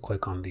animations and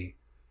click on the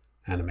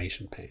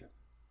animation pane.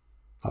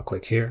 I'll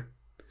click here.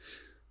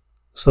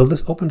 So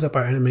this opens up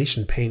our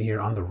animation pane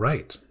here on the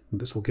right.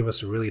 This will give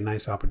us a really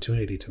nice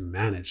opportunity to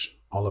manage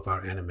all of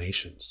our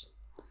animations.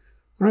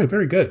 All right,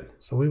 very good.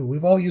 So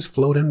we've all used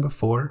float in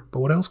before, but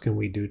what else can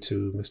we do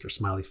to Mr.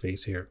 Smiley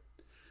Face here?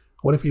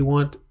 What if you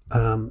want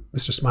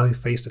Mr. Smiley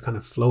Face to kind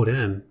of float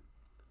in,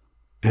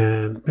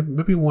 and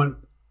maybe we want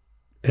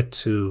it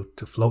to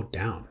float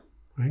down,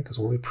 right? Because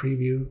when we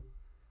preview,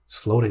 it's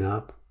floating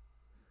up.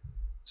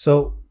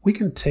 So we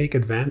can take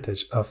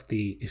advantage of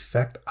the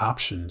effect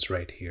options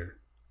right here.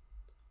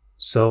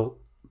 So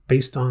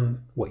based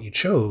on what you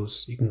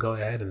chose, you can go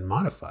ahead and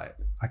modify it.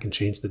 I can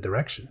change the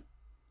direction.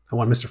 I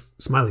want Mr.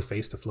 Smiley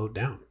Face to float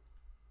down.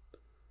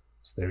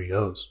 So there he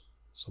goes.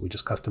 So we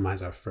just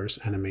customize our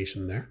first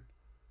animation there.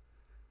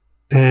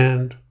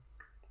 And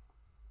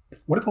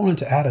what if I wanted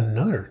to add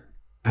another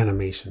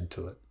animation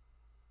to it?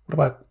 What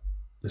about,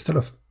 instead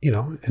of,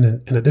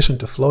 in addition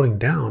to floating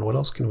down, what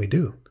else can we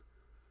do?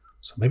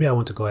 So maybe I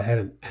want to go ahead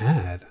and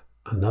add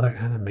another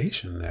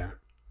animation there.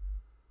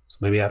 So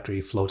maybe after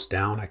he floats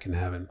down, I can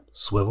have him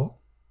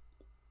swivel.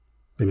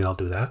 Maybe I'll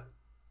do that.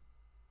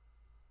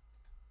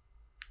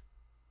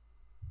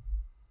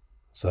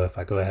 So if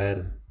I go ahead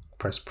and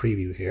press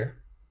preview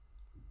here,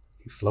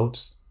 he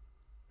floats,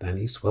 then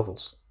he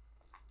swivels.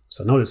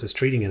 So notice it's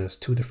treating it as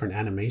two different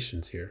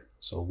animations here.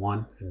 So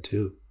 1 and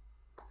 2.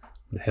 I'm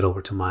gonna head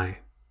over to my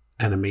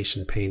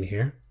animation pane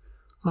here.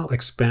 I'll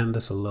expand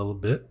this a little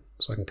bit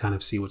so I can kind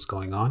of see what's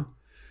going on.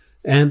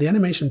 And the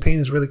animation pane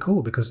is really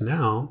cool because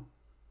now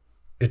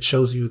it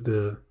shows you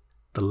the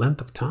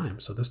length of time.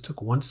 So this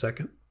took 1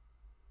 second,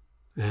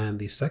 and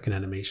the second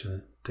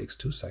animation takes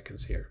 2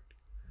 seconds here.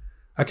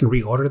 I can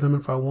reorder them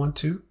if I want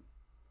to,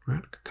 right?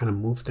 I can kind of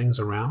move things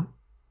around.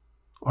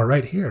 Or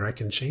right here, I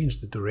can change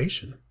the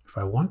duration if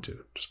I want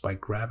to, just by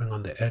grabbing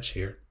on the edge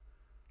here,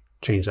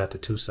 change that to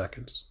 2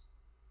 seconds.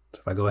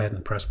 So if I go ahead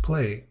and press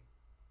play, it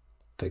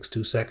takes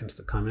 2 seconds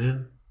to come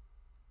in,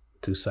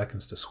 2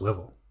 seconds to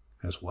swivel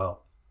as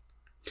well.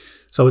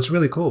 So it's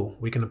really cool.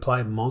 We can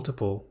apply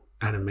multiple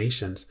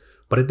animations,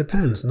 but it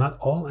depends. Not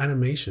all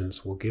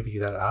animations will give you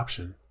that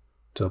option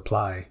to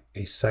apply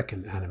a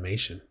second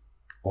animation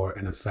or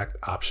an effect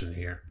option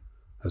here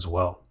as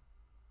well.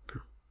 Okay.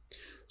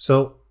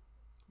 So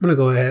I'm going to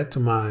go ahead to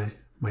my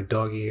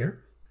doggy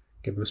here,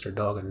 give Mr.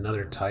 Dog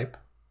another type.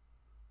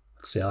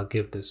 Let's say I'll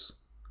give this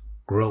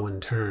grow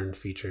and turn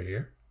feature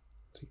here.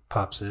 So he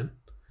pops in.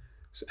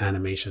 It's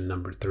animation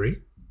number 3.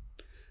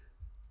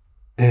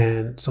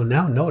 And so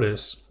now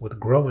notice with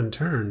grow and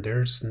turn,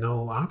 there's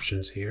no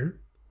options here.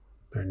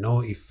 There are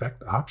no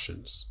effect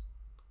options.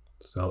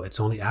 So it's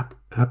only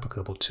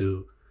applicable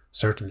to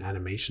certain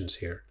animations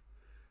here.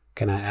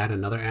 Can I add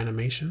another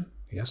animation?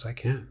 Yes, I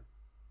can.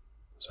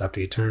 So after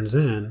he turns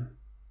in,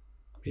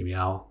 maybe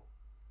I'll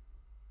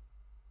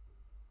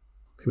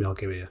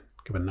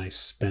give a nice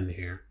spin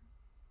here.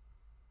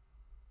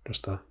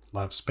 Just a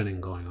lot of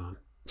spinning going on.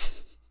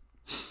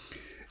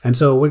 And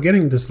so we're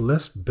getting this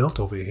list built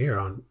over here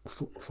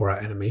for our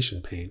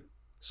animation pane.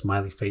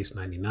 Smiley Face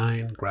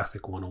 99,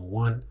 Graphic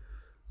 101.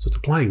 So it's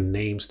applying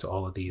names to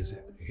all of these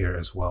here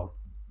as well.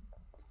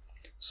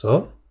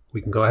 So we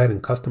can go ahead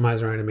and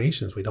customize our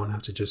animations. We don't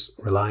have to just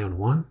rely on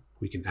one.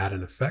 We can add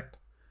an effect.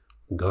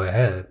 We can go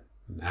ahead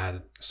and add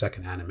a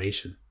second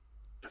animation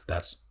if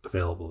that's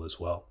available as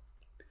well.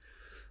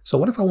 So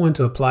what if I want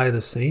to apply the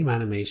same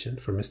animation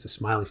for Mr.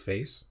 Smiley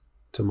Face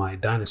to my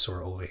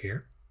dinosaur over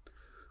here?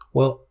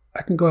 Well,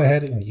 I can go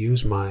ahead and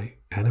use my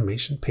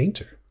animation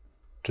painter,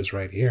 which is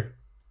right here.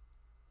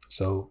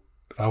 So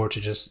if I were to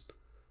just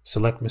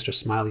select Mr.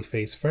 Smiley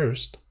Face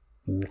first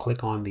and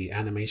click on the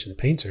animation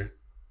painter,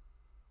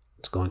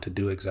 it's going to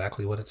do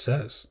exactly what it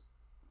says.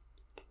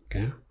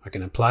 Okay, I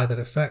can apply that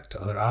effect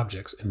to other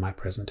objects in my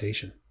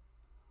presentation.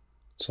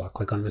 So I'll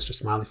click on Mr.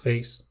 Smiley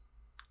Face,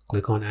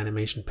 click on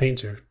Animation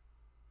Painter,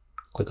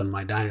 click on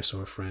my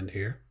dinosaur friend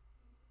here.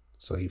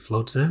 So he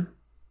floats in,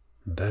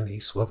 and then he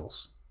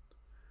swivels.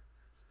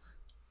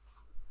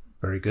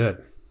 Very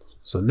good.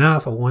 So now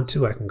if I want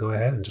to, I can go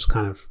ahead and just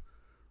kind of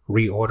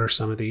reorder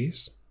some of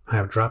these. I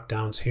have drop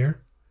downs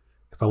here.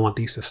 If I want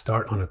these to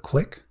start on a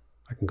click,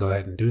 I can go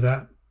ahead and do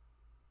that.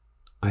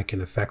 I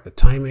can affect the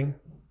timing.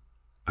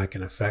 I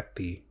can affect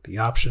the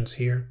options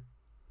here.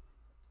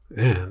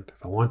 And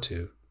if I want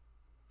to,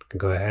 I can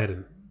go ahead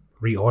and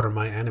reorder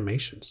my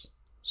animations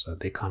so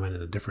that they come in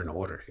a different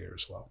order here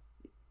as well.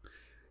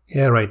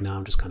 Yeah, right now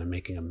I'm just kind of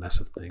making a mess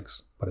of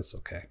things, but it's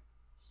okay.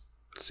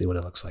 Let's see what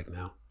it looks like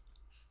now.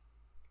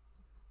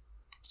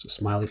 So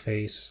smiley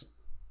face.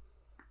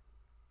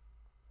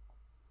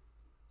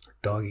 Our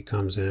doggy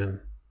comes in.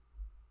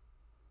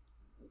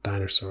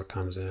 Dinosaur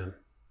comes in.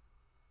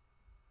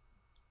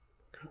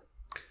 Okay.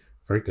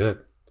 Very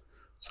good.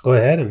 So go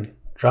ahead and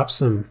drop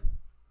some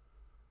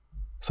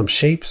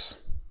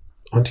shapes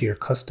onto your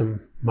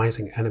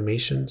customizing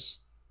animations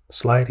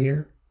slide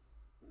here.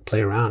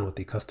 Play around with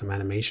the custom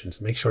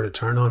animations. Make sure to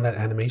turn on that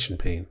animation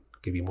pane.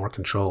 Give you more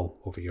control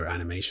over your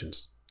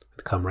animations.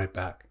 And come right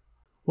back.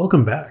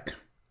 Welcome back.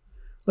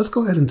 Let's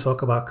go ahead and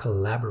talk about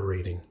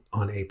collaborating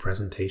on a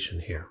presentation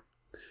here.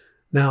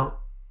 Now,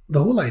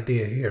 the whole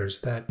idea here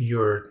is that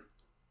your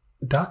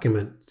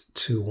document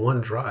to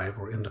OneDrive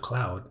or in the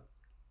cloud,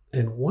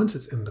 and once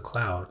it's in the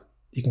cloud,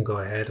 you can go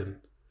ahead and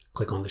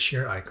click on the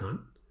share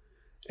icon,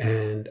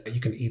 and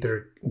you can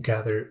either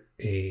gather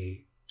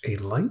a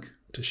link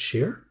to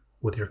share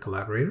with your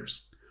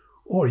collaborators,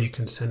 or you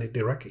can send a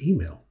direct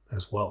email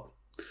as well.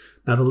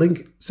 Now,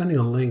 sending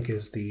a link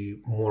is the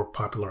more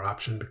popular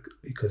option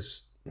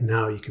because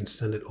now you can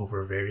send it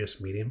over various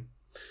medium.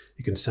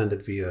 You can send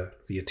it via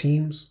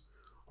Teams,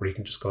 or you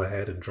can just go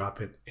ahead and drop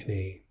it in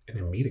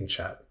a meeting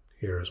chat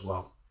here as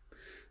well.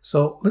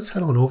 So let's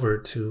head on over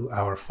to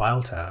our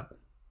File tab.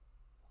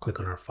 Click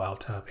on our File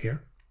tab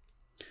here.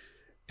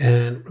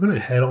 And we're going to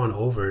head on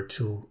over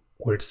to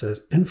where it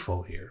says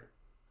Info here.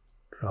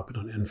 Drop it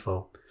on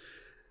Info.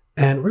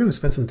 And we're going to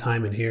spend some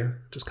time in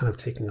here just kind of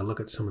taking a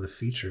look at some of the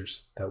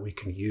features that we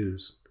can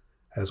use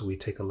as we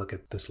take a look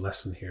at this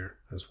lesson here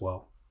as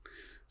well.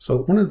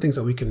 So one of the things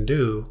that we can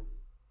do,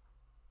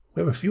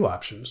 we have a few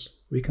options.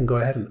 We can go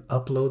ahead and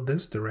upload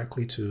this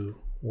directly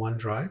to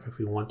OneDrive if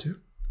we want to.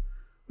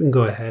 We can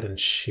go ahead and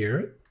share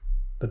it,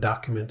 the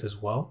document as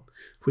well.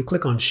 If we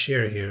click on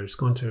share here, it's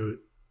going to,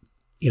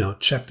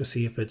 check to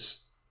see if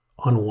it's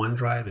on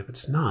OneDrive. If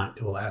it's not,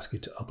 it will ask you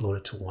to upload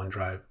it to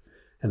OneDrive.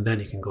 And then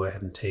you can go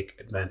ahead and take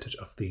advantage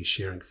of the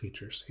sharing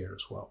features here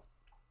as well.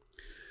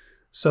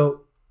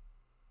 So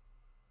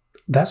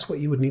that's what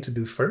you would need to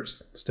do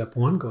first. Step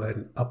one, go ahead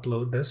and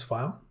upload this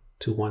file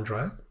to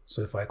OneDrive.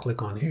 So if I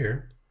click on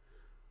here,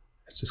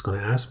 it's just going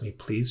to ask me,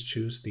 please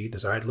choose the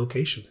desired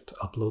location to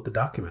upload the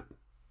document.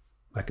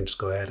 I can just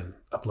go ahead and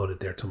upload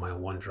it there to my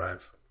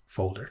OneDrive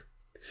folder.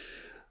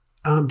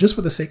 Just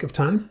for the sake of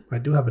time, I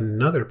do have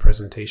another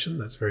presentation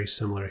that's very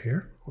similar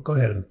here. I'll go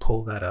ahead and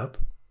pull that up.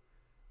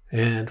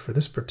 And for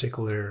this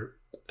particular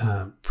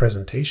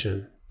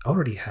presentation, I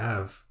already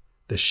have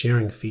the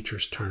sharing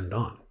features turned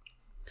on.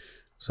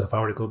 So if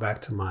I were to go back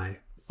to my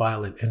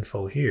file and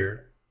info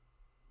here,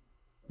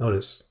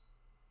 notice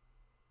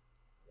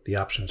the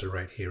options are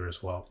right here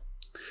as well.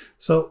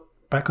 So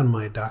back on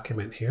my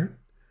document here,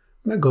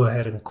 I'm going to go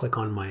ahead and click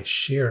on my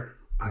share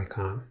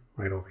icon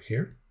right over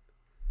here.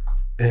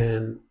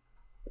 And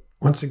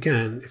once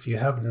again, if you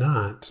have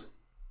not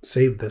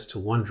saved this to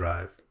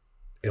OneDrive,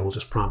 it will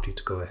just prompt you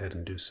to go ahead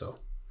and do so.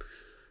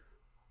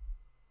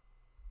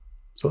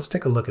 So let's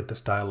take a look at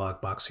this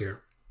dialog box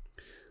here.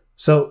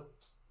 So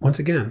once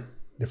again,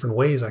 different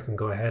ways I can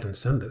go ahead and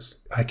send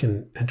this. I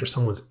can enter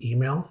someone's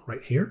email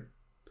right here.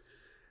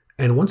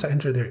 And once I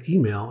enter their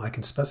email, I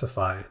can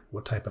specify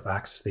what type of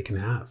access they can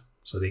have.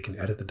 So they can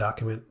edit the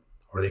document,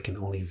 or they can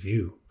only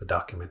view the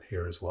document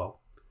here as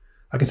well.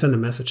 I can send a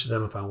message to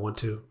them if I want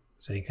to,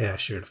 saying, hey, I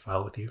shared a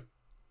file with you.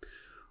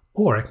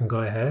 Or I can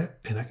go ahead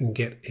and I can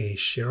get a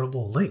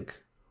shareable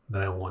link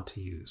that I want to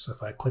use. So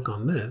if I click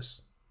on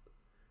this,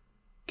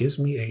 it gives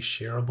me a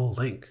shareable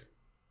link.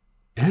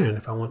 And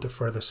if I want to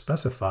further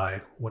specify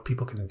what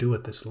people can do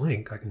with this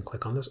link, I can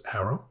click on this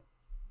arrow.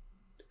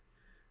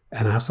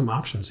 And I have some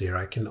options here.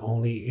 I can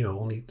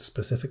only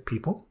specific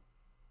people.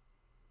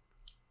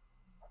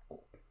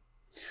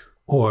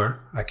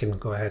 Or I can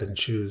go ahead and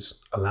choose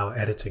allow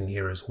editing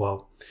here as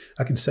well.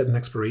 I can set an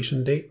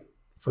expiration date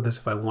for this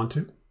if I want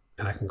to.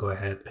 And I can go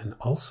ahead and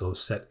also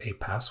set a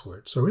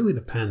password. So it really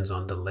depends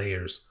on the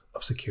layers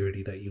of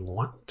security that you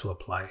want to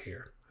apply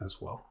here as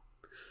well.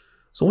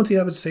 So once you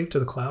have it saved to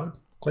the cloud,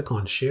 click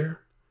on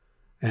share.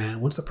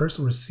 And once the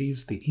person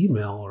receives the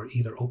email or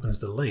either opens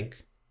the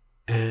link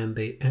and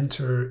they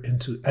enter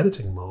into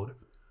editing mode,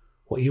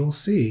 what you will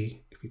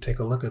see, if you take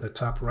a look at the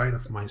top right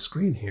of my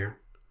screen here,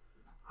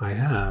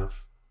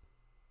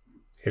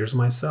 here's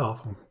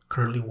myself. I'm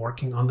currently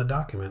working on the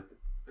document.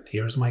 And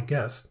here's my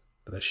guest,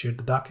 that I shared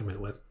the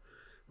document with.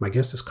 My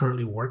guest is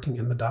currently working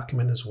in the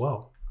document as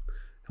well.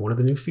 And one of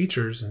the new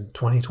features in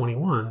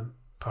 2021,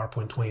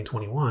 PowerPoint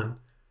 2021,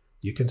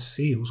 you can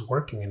see who's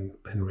working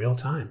in real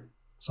time.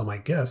 So my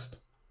guest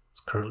is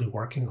currently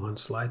working on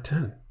slide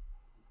 10,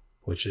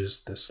 which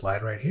is this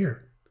slide right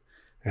here.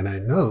 And I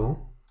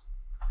know,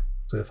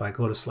 so if I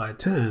go to slide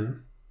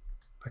 10,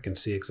 I can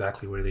see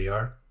exactly where they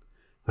are.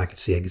 I can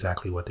see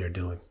exactly what they're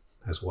doing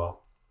as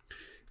well.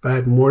 If I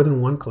had more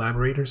than one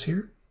collaborators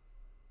here,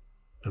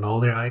 then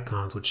all their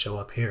icons would show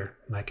up here,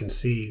 and I can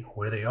see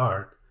where they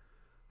are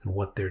and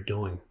what they're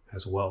doing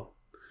as well.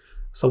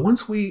 So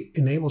once we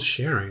enable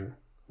sharing,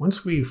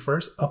 once we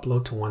first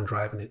upload to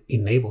OneDrive and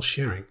enable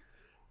sharing,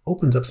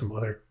 opens up some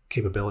other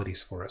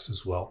capabilities for us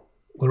as well.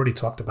 We already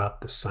talked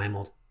about the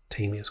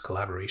simultaneous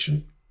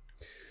collaboration,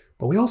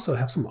 but we also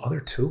have some other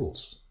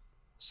tools.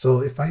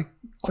 So if I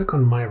click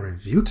on my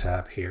review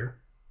tab here,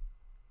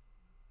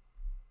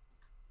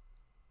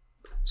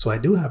 so I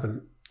do have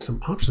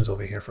some options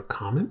over here for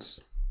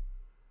comments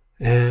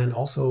and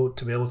also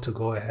to be able to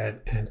go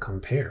ahead and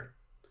compare.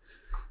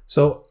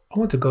 So I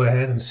want to go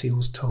ahead and see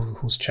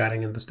who's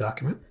chatting in this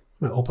document.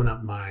 I'm going to open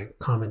up my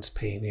comments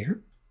pane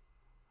here.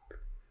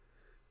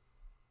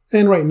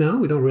 And right now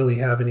we don't really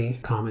have any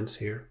comments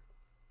here,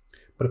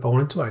 but if I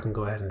wanted to, I can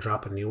go ahead and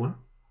drop a new one.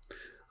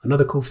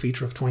 Another cool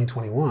feature of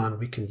 2021,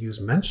 we can use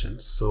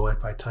mentions. So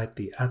if I type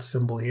the @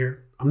 symbol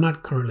here, I'm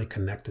not currently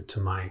connected to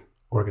my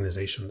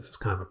organization. This is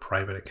kind of a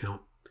private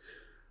account.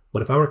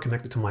 But if I were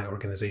connected to my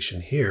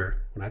organization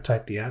here, when I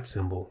type the @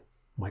 symbol,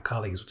 my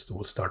colleagues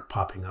would start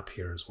popping up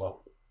here as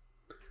well.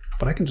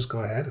 But I can just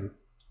go ahead and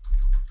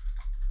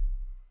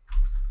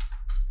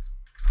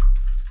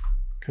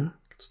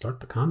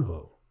start the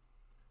convo.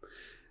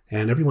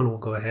 And everyone will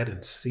go ahead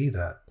and see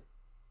that.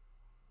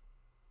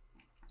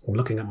 I'm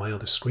looking at my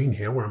other screen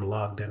here where I'm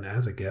logged in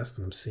as a guest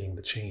and I'm seeing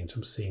the change.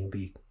 I'm seeing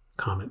the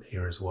comment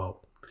here as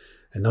well.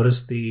 And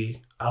notice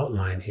the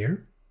outline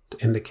here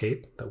to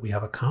indicate that we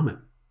have a comment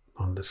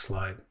on this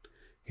slide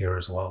here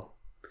as well.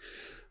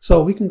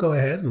 So we can go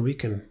ahead and we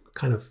can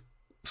kind of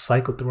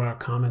cycle through our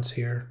comments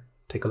here,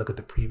 take a look at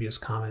the previous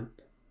comment,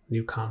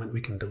 new comment.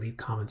 We can delete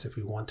comments if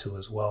we want to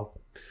as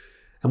well.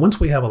 And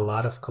once we have a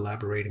lot of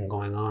collaborating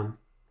going on,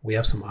 we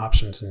have some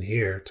options in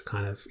here to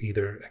kind of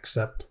either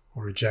accept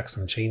or reject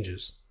some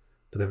changes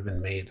that have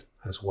been made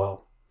as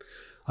well.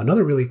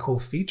 Another really cool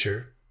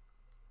feature,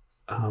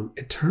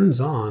 it turns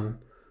on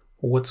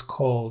what's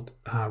called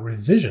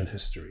revision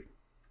history.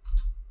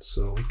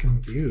 So we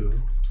can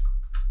view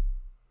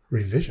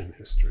revision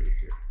history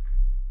here.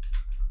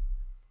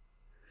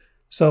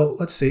 So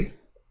let's see.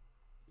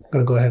 I'm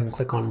going to go ahead and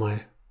click on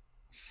my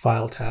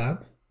File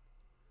tab,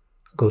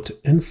 go to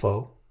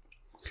Info,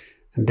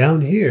 and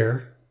down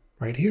here,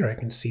 right here, I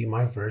can see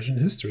my version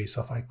history.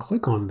 So if I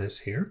click on this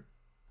here,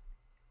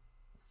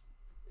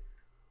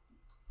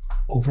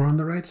 over on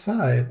the right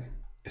side,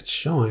 it's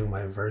showing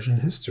my version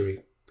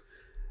history.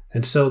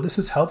 And so this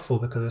is helpful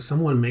because if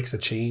someone makes a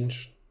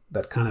change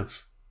that kind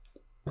of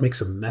makes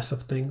a mess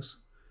of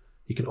things,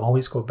 you can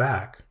always go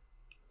back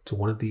to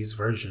one of these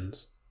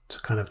versions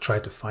to kind of try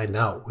to find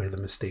out where the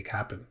mistake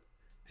happened.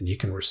 And you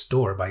can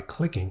restore by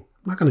clicking.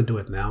 I'm not going to do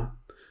it now,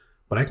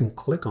 but I can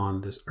click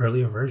on this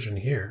earlier version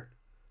here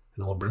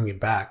and it will bring me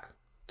back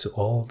to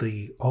all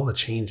the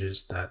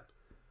changes that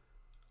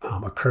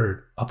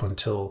occurred up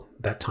until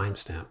that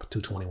timestamp,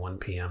 2:21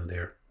 p.m.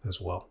 there as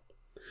well.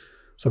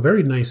 So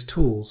very nice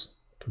tools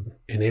to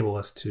enable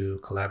us to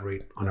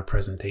collaborate on a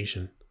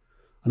presentation.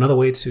 Another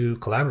way to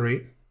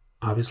collaborate,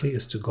 obviously,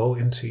 is to go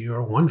into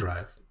your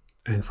OneDrive.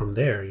 And from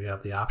there, you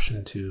have the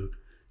option to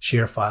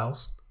share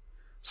files,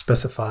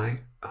 specify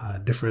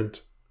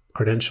different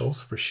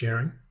credentials for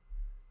sharing,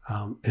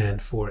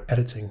 and for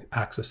editing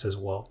access as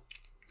well.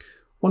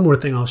 One more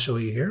thing I'll show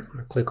you here.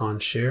 I click on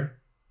Share.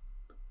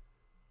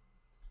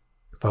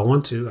 If I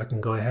want to, I can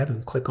go ahead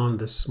and click on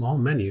this small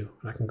menu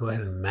and I can go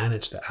ahead and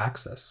manage the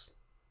access.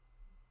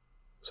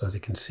 So as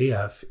you can see,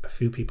 I have a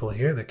few people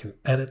here that can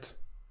edit.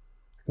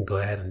 I can go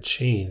ahead and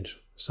change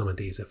some of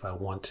these if I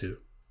want to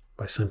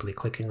by simply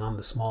clicking on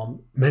the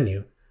small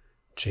menu,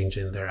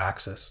 changing their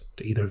access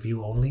to either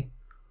view only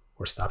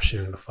or stop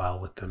sharing the file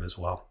with them as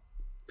well.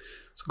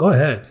 So go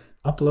ahead,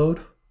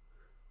 upload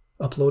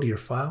your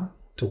file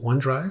to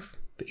OneDrive.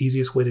 The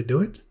easiest way to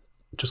do it,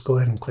 just go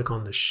ahead and click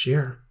on the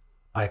share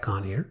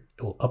icon here.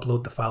 It will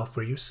upload the file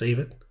for you, save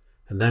it,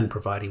 and then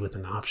provide you with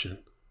an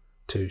option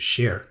to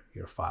share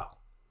your file.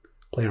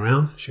 Play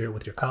around, share it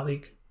with your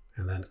colleague,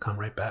 and then come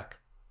right back.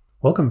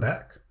 Welcome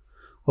back.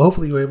 Well,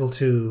 hopefully you were able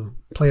to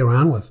play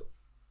around with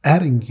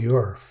adding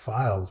your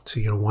file to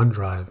your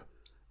OneDrive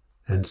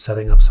and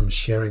setting up some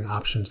sharing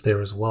options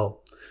there as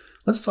well.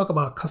 Let's talk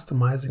about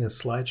customizing a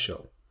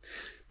slideshow.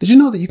 Did you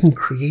know that you can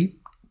create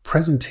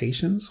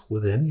presentations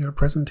within your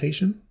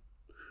presentation?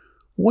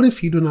 What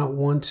if you do not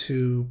want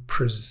to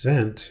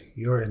present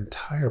your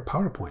entire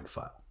PowerPoint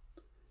file?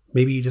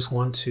 Maybe you just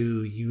want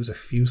to use a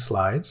few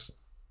slides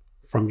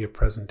from your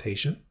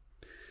presentation.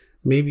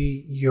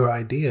 Maybe your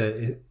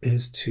idea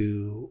is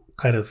to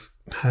kind of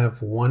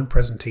have one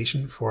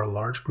presentation for a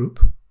large group,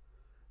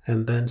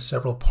 and then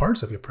several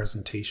parts of your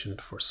presentation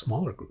for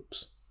smaller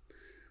groups.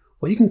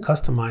 Well, you can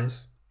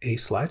customize a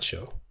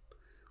slideshow.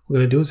 What we're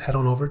going to do is head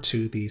on over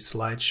to the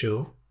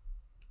slideshow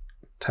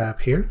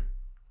tab here.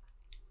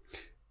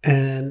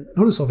 And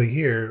notice over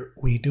here,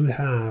 we do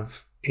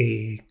have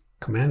a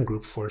command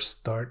group for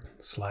Start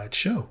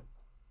Slideshow.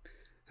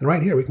 And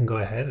right here, we can go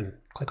ahead and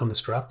click on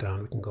this drop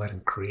down. We can go ahead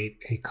and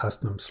create a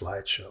custom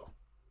slideshow.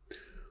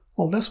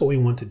 Well, that's what we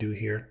want to do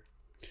here.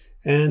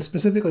 And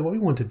specifically what we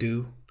want to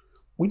do,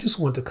 we just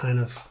want to kind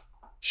of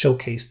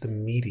showcase the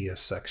media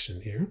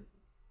section here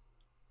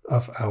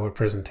of our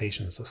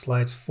presentation. So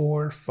slides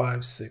 4,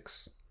 5,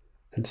 6,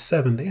 and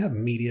 7, they have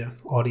media,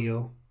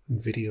 audio, and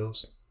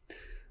videos.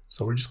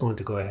 So we're just going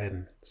to go ahead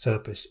and set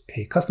up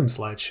a custom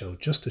slideshow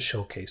just to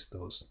showcase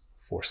those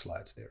 4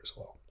 slides there as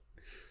well.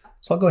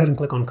 So I'll go ahead and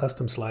click on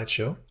Custom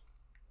Slideshow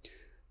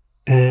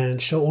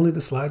and show only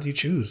the slides you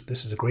choose.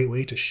 This is a great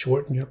way to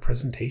shorten your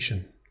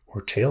presentation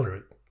or tailor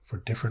it for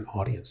different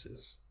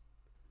audiences.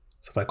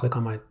 So if I click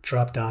on my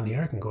drop down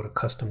here, I can go to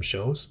Custom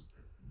Shows.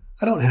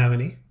 I don't have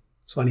any,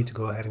 so I need to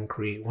go ahead and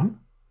create one.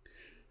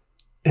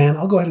 And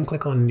I'll go ahead and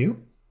click on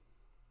New.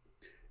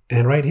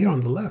 And right here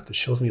on the left, it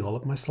shows me all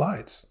of my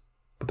slides.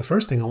 But the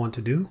first thing I want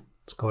to do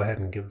is go ahead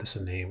and give this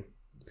a name.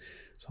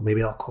 So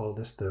maybe I'll call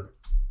this the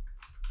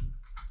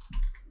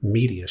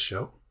Media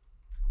Show.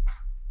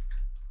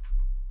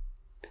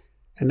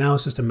 And now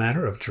it's just a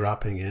matter of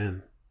dropping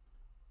in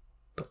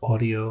the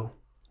audio,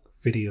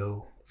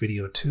 video,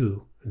 video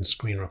 2, and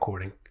screen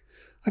recording.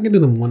 I can do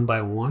them one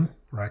by one,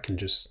 or I can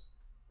just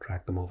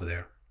drag them over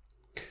there.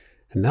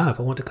 And now if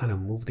I want to kind of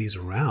move these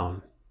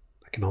around,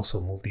 I can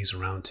also move these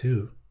around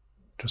too,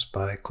 just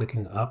by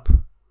clicking up,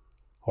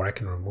 or I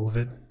can remove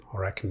it,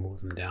 or I can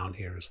move them down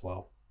here as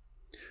well.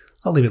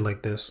 I'll leave it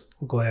like this.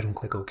 We'll go ahead and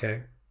click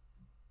OK.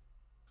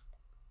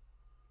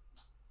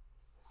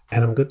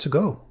 And I'm good to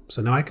go.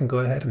 So now I can go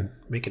ahead and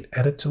make an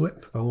edit to it.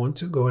 If I want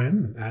to, go ahead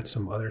and add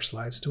some other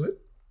slides to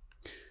it.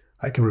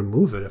 I can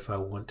remove it if I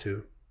want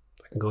to.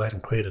 I can go ahead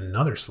and create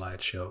another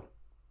slideshow,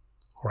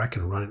 or I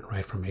can run it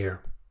right from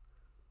here.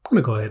 I'm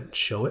going to go ahead and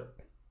show it.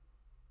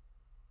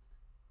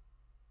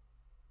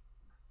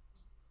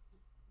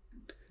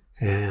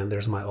 And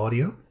there's my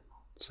audio.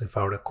 So if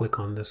I were to click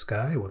on this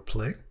guy, it would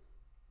play.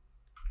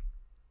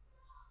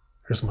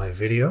 Here's my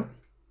video.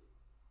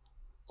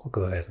 I'll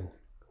go ahead and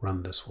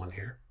run this one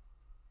here.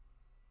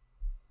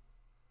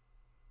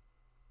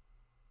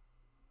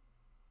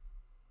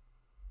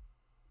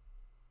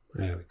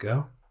 There we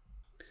go.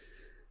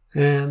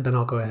 And then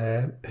I'll go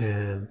ahead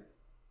and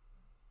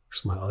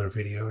here's my other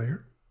video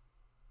here.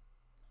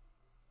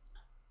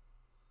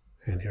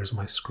 And here's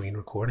my screen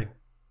recording.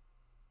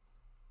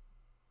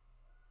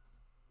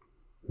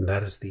 And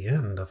that is the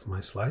end of my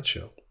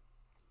slideshow.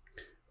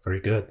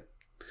 Very good.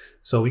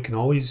 So you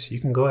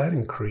can go ahead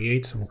and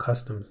create some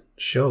custom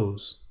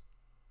shows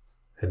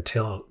and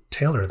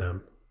tailor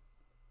them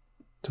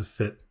to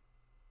fit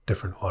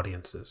different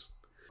audiences.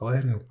 Go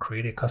ahead and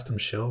create a custom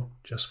show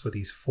just for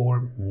these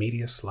 4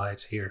 media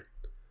slides here.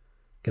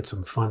 Get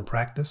some fun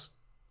practice.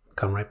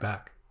 Come right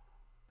back.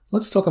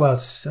 Let's talk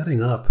about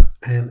setting up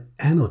and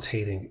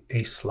annotating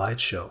a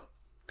slideshow.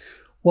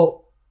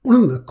 Well,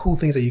 one of the cool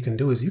things that you can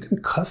do is you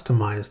can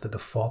customize the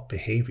default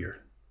behavior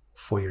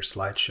for your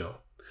slideshow.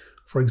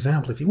 For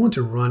example, if you want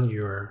to run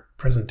your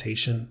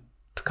presentation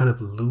to kind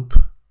of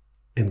loop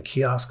in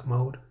kiosk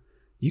mode,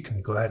 you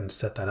can go ahead and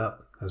set that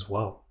up as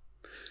well.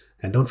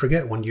 And don't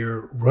forget, when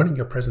you're running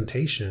your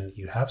presentation,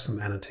 you have some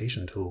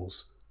annotation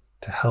tools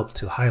to help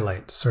to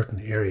highlight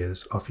certain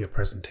areas of your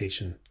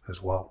presentation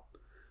as well.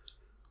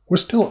 We're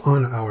still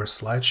on our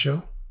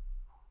slideshow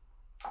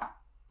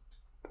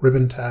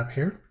ribbon tab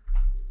here.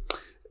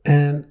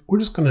 And we're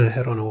just going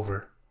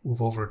to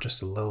move over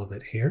just a little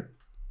bit here.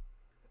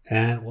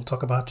 And we'll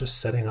talk about just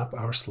setting up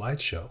our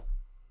slideshow.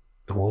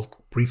 And we'll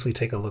briefly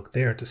take a look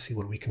there to see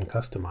what we can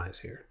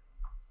customize here.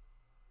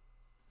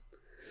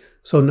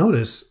 So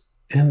notice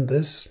in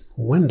this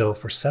window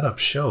for setup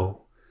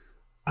show,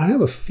 I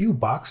have a few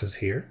boxes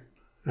here.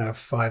 I have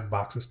 5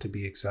 boxes to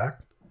be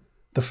exact.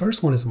 The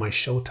first one is my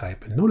show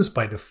type. And notice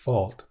by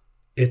default,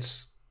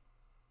 it's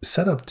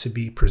set up to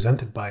be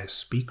presented by a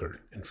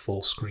speaker in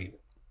full screen.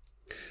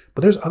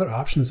 But there's other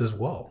options as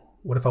well.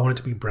 What if I want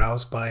it to be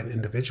browsed by an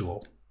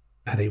individual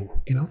at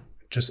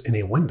just in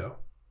a window?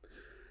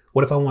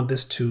 What if I want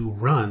this to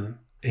run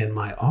in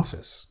my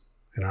office,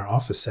 in our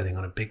office setting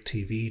on a big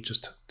TV,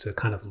 just to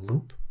kind of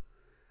loop?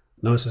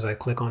 Notice as I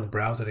click on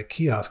browse at a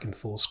kiosk in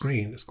full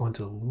screen, it's going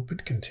to loop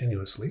it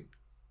continuously.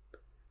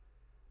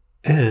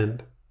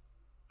 And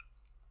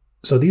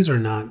so these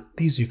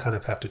you kind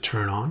of have to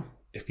turn on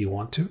if you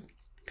want to.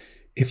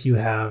 If you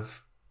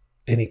have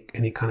any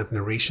kind of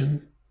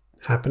narration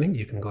happening,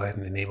 you can go ahead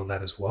and enable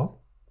that as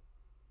well.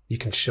 You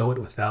can show it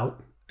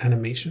without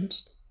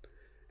animations,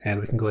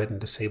 and we can go ahead and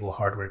disable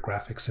hardware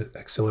graphics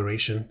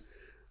acceleration.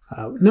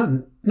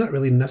 Not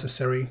really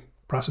necessary.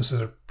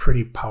 Processors are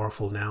pretty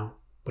powerful now,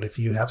 but if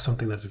you have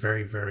something that's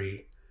very,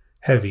 very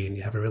heavy and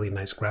you have a really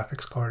nice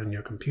graphics card in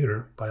your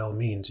computer, by all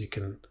means, you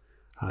can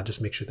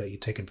just make sure that you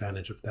take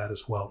advantage of that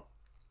as well.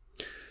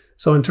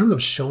 So in terms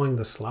of showing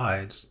the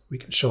slides, we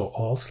can show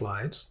all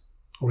slides,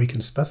 or we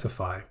can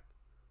specify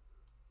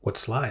what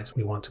slides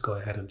we want to go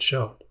ahead and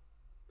show.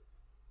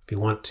 If you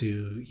want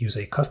to use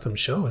a custom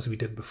show, as we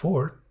did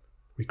before,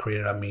 we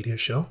created a media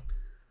show,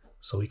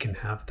 so we can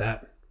have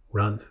that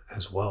run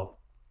as well.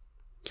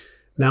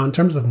 Now, in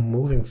terms of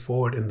moving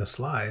forward in the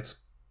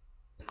slides,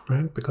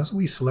 right, because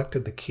we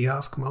selected the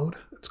kiosk mode,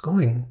 it's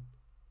going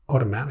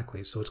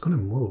automatically, so it's going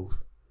to move.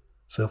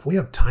 So if we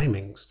have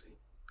timings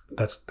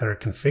that are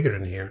configured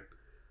in here,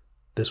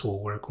 this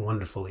will work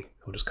wonderfully.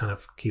 It'll just kind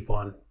of keep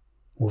on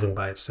moving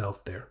by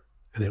itself there,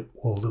 and it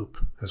will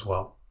loop as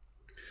well.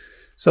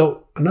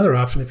 So another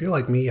option, if you're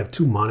like me, you have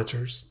two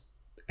monitors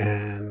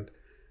and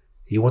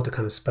you want to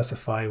kind of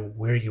specify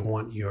where you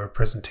want your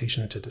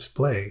presentation to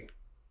display,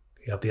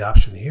 you have the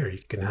option here. You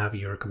can have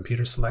your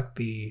computer select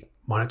the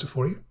monitor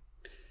for you.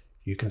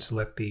 You can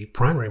select the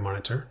primary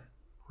monitor,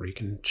 or you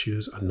can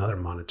choose another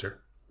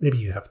monitor. Maybe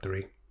you have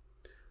three.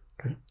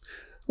 Okay.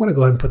 I want to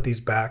go ahead and put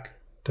these back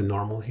to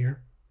normal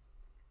here.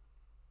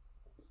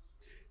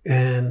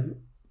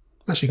 And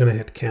I'm actually going to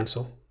hit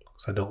cancel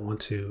because I don't want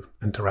to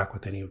interact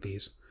with any of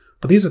these.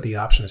 But these are the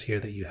options here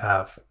that you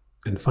have.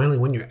 And finally,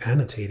 when you're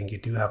annotating, you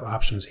do have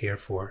options here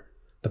for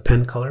the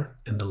pen color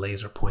and the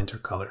laser pointer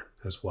color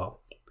as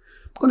well.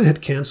 I'm going to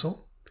hit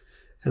cancel,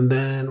 and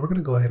then we're going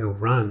to go ahead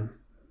and run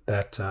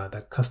that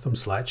custom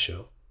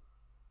slideshow,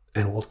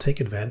 and we'll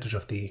take advantage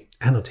of the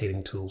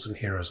annotating tools in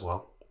here as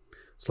well.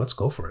 So let's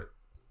go for it.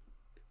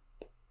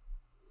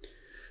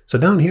 So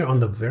down here on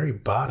the very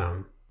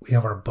bottom, we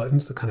have our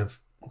buttons to kind of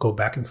go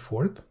back and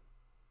forth.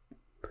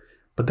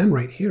 But then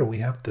right here, we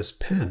have this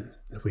pen.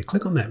 If we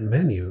click on that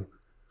menu,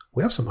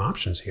 we have some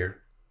options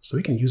here. So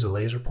we can use a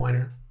laser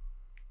pointer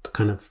to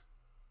kind of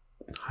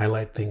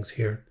highlight things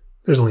here.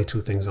 There's only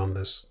two things on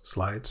this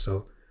slide,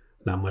 so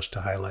not much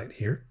to highlight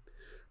here.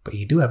 But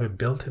you do have a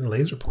built-in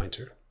laser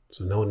pointer,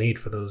 so no need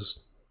for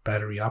those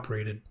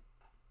battery-operated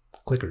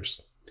clickers.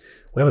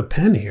 We have a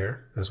pen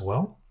here as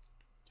well.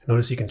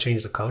 Notice you can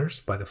change the colors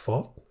by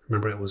default.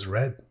 Remember, it was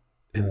red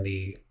in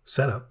the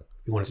setup.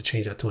 If you wanted to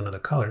change that to another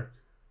color,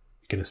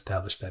 you can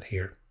establish that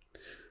here.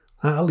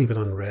 I'll leave it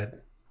on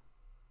red.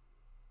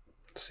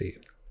 Let's see.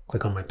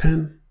 Click on my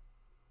pen.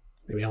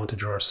 Maybe I want to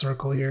draw a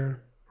circle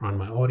here on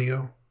my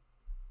audio.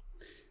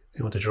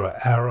 I want to draw an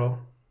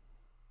arrow.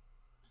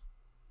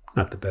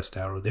 Not the best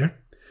arrow there,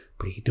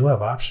 but you do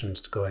have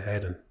options to go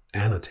ahead and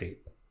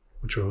annotate,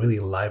 which will really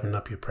liven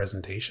up your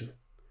presentation.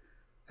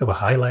 I have a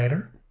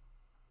highlighter.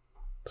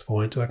 If I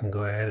want to, I can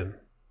go ahead and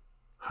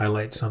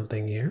highlight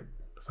something here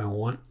if I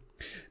want.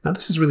 Now,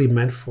 this is really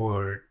meant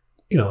for,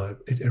 a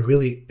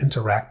really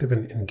interactive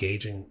and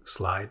engaging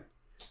slide.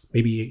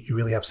 Maybe you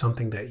really have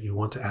something that you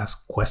want to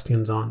ask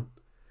questions on.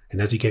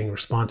 And as you're getting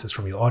responses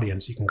from your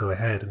audience, you can go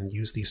ahead and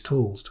use these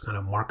tools to kind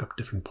of mark up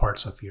different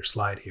parts of your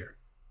slide here.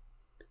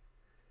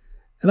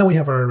 And then we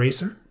have our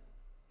eraser.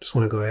 Just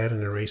want to go ahead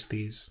and erase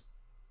these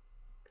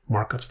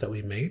markups that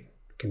we made.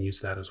 You can use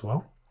that as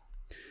well.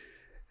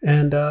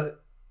 And the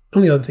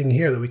only other thing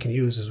here that we can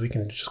use is we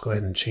can just go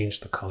ahead and change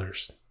the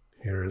colors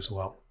here as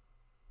well.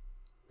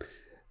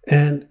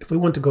 And if we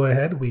want to go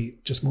ahead, we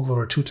just move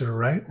over two to the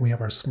right. We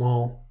have our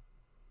small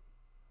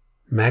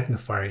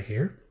magnifier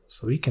here.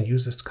 So we can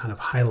use this to kind of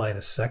highlight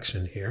a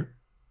section here.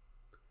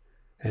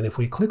 And if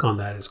we click on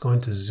that, it's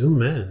going to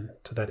zoom in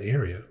to that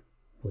area.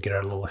 We get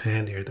our little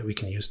hand here that we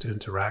can use to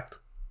interact.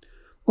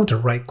 We want to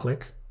right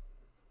click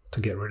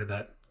to get rid of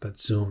that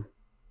zoom.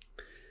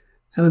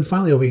 And then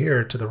finally over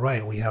here to the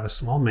right, we have a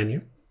small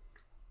menu.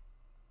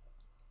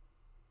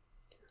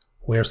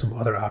 We have some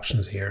other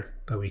options here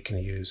that we can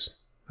use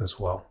as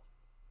well.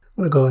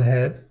 I'm going to go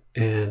ahead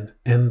and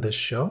end this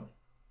show.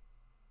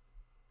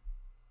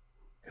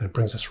 And it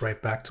brings us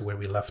right back to where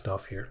we left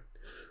off here.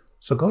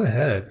 So go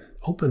ahead,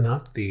 open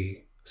up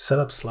the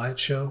setup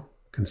slideshow,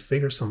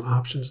 configure some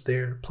options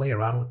there, play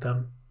around with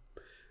them,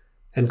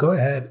 and go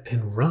ahead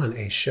and run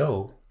a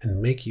show and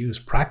make use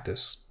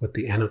practice with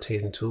the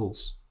annotating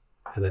tools,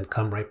 and then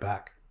come right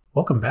back.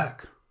 Welcome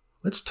back.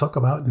 Let's talk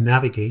about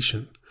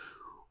navigation.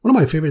 One of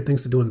my favorite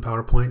things to do in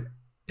PowerPoint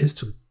is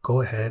to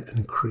go ahead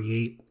and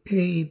create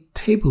a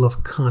table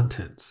of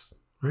contents.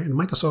 Right? In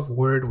Microsoft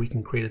Word, we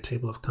can create a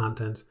table of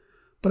contents,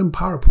 but in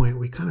PowerPoint,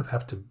 we kind of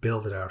have to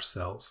build it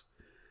ourselves.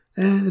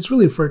 And it's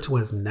really referred to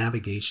as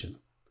navigation.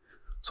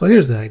 So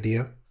here's the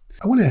idea.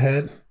 I went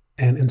ahead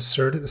and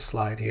inserted a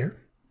slide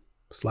here,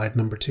 slide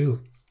number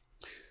 2.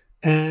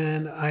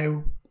 And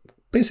I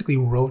basically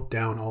wrote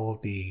down all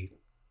of the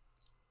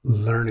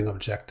learning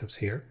objectives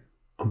here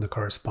on the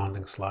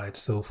corresponding slides.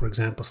 So for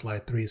example,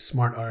 slide 3 is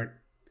SmartArt.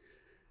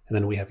 And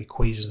then we have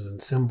equations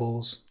and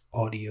symbols,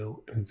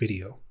 audio, and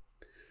video.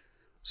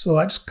 So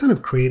I just kind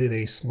of created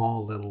a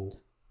small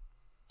little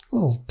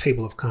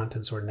table of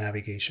contents or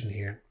navigation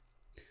here.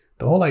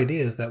 The whole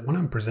idea is that when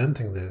I'm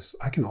presenting this,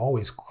 I can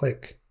always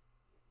click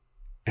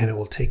and it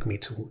will take me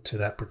to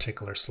that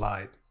particular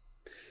slide.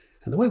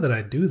 And the way that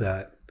I do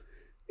that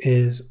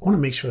is I want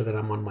to make sure that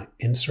I'm on my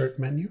insert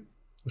menu,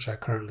 which I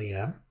currently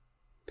am.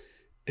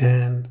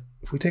 And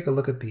if we take a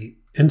look at the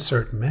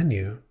insert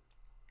menu,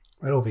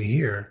 right over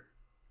here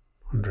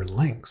under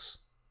links,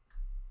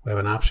 we have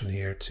an option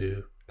here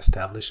to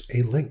establish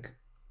a link.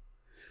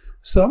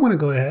 So I'm going to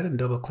go ahead and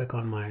double click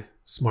on my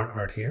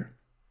SmartArt here.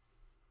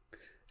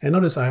 And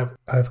notice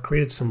I've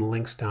created some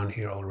links down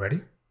here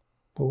already,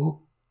 but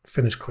we'll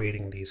finish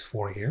creating these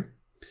 4 here,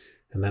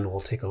 and then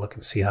we'll take a look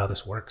and see how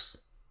this works.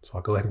 So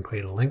I'll go ahead and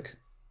create a link.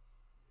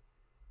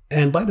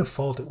 And by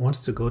default, it wants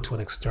to go to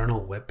an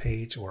external web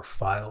page or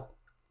file.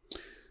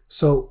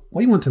 So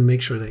what you want to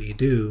make sure that you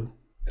do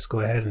is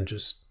go ahead and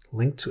just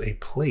link to a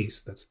place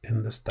that's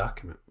in this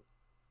document.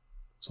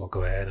 So I'll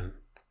go ahead and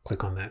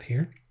click on that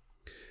here.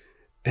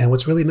 And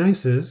what's really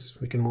nice is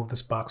we can move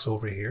this box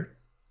over here.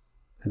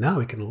 And now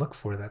we can look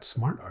for that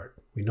SmartArt.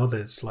 We know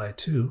that it's slide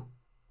 2.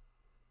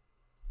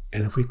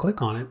 And if we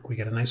click on it, we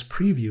get a nice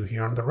preview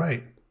here on the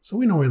right. So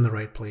we know we're in the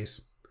right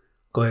place.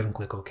 Go ahead and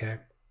click OK.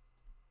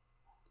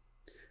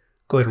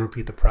 Go ahead and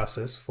repeat the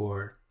process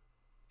for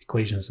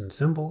equations and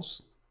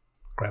symbols.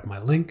 Grab my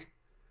link.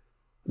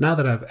 Now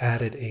that I've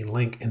added a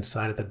link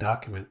inside of the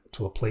document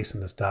to a place in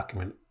this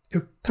document,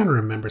 it kind of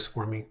remembers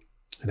for me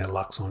and it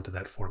locks onto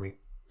that for me.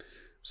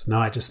 So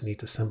now I just need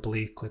to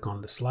simply click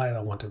on the slide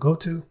I want to go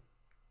to.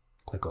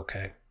 Click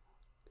OK.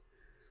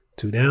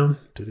 2 down,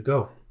 2 to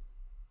go.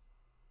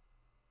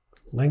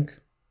 Link.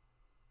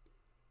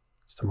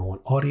 This time I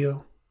want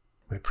audio.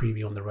 My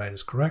preview on the right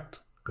is correct.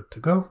 Good to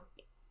go.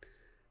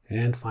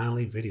 And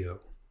finally,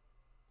 video.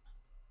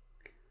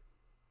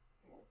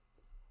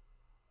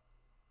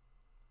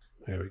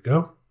 There we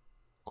go.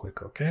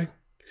 Click OK.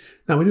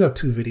 Now we do have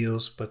 2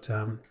 videos, but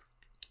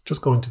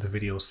just going to the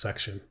videos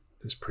section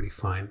is pretty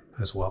fine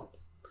as well.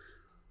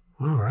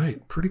 All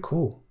right, pretty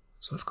cool.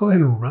 So let's go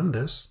ahead and run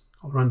this.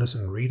 I'll run this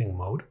in reading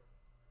mode.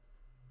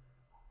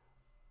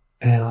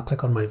 And I'll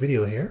click on my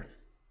video here.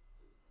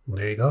 And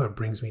there you go, it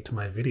brings me to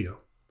my video.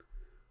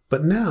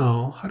 But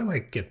now, how do I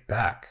get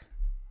back?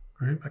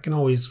 Right? I can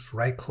always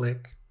right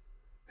click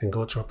and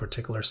go to a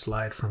particular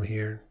slide from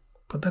here,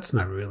 but that's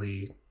not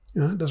really,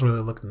 it doesn't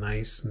really look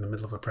nice in the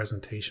middle of a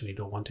presentation. You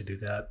don't want to do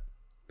that.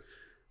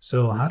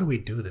 So how do we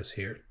do this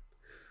here?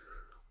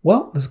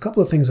 Well, there's a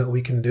couple of things that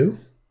we can do.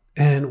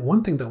 And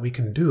one thing that we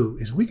can do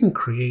is we can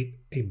create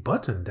a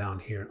button down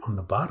here on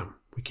the bottom.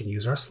 We can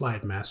use our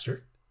slide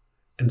master,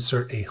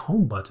 insert a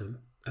home button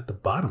at the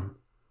bottom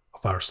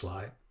of our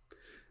slide,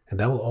 and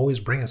that will always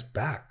bring us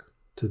back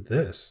to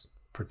this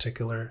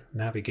particular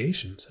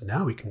navigation. So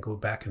now we can go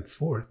back and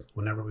forth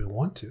whenever we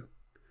want to.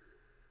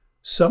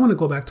 So I'm going to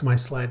go back to my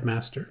slide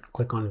master,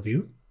 click on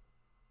view.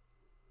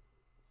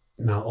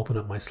 Now open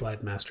up my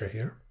slide master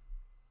here.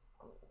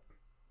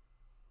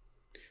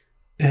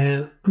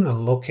 And I'm going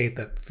to locate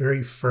that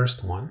very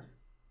first one.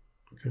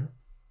 Okay,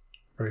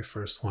 very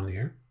first one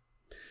here.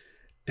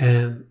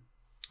 And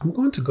I'm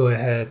going to go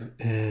ahead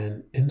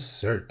and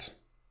insert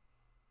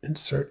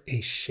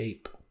a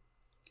shape.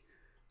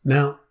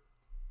 Now,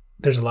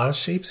 there's a lot of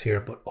shapes here,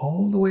 but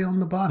all the way on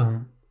the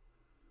bottom,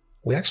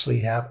 we actually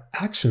have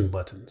action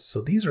buttons.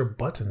 So these are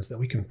buttons that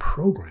we can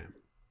program.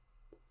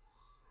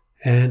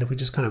 And if we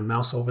just kind of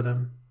mouse over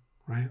them,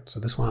 right?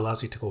 So this one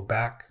allows you to go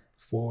back,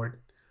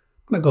 forward.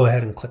 I'm going to go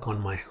ahead and click on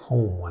my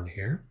home one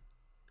here.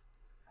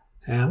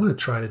 And I'm going to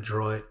try to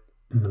draw it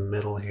in the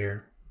middle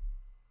here.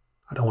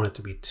 I don't want it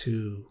to be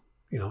too,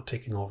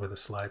 taking over the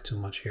slide too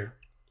much here.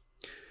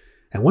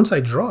 And once I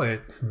draw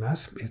it,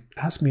 it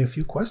asks me a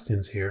few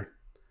questions here.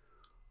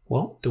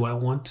 Well, do I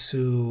want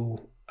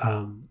to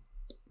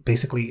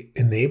basically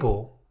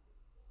enable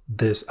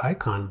this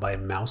icon by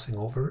mousing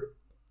over it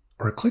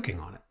or clicking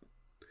on it?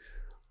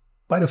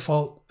 By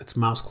default, it's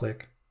mouse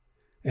click.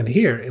 And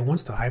here it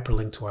wants to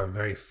hyperlink to our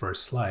very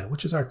first slide,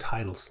 which is our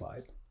title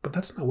slide. But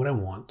that's not what I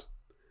want.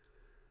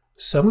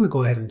 So I'm going to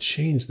go ahead and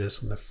change this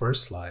from the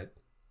first slide.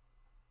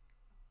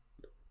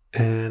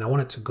 And I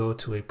want it to go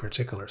to a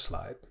particular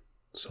slide.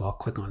 So I'll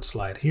click on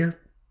slide here.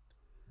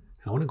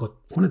 And I want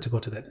it to go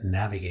to that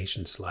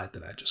navigation slide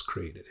that I just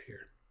created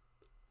here.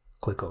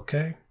 Click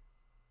OK.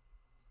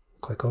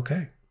 Click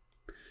OK.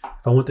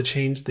 If I want to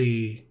change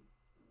the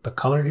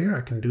color here,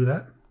 I can do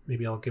that.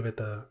 Maybe I'll give it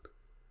the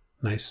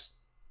nice,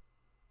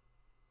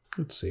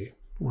 let's see,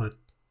 I want it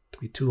to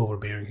be too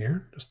overbearing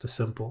here. Just a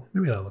simple,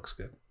 maybe that looks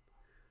good.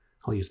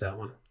 I'll use that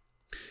one.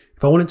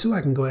 If I wanted to,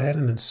 I can go ahead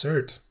and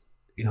insert,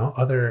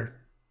 other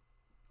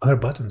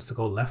buttons to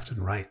go left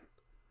and right.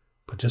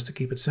 But just to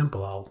keep it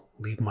simple, I'll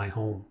leave my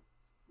home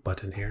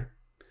button here.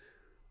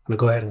 I'm going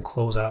to go ahead and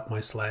close out my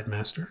slide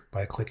master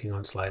by clicking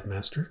on slide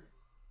master,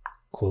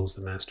 close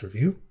the master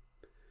view,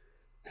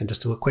 and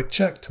just do a quick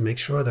check to make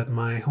sure that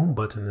my home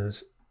button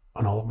is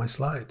on all of my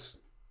slides.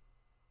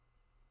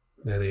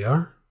 There they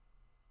are.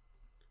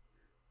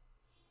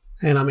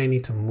 And I may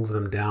need to move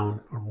them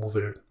down or move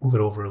it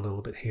over a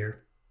little bit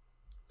here.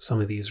 Some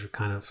of these are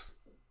kind of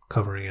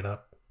covering it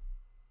up.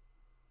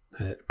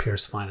 And it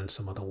appears fine in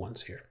some other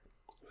ones here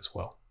as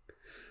well.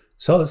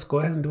 So let's go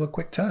ahead and do a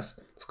quick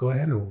test. Let's go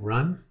ahead and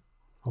run.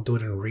 I'll do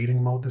it in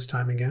reading mode this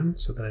time again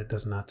so that it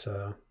does not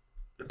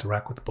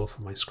interact with both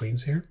of my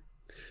screens here.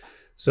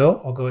 So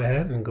I'll go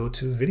ahead and go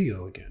to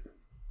video again.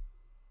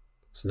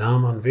 So now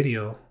I'm on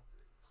video.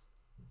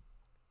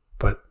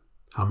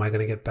 How am I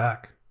going to get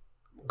back?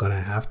 I'm going to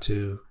have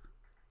to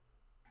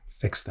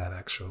fix that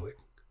actually.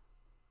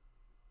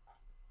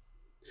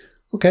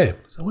 Okay,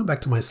 so I went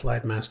back to my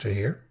slide master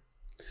here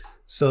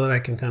so that I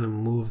can kind of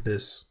move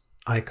this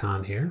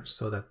icon here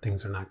so that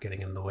things are not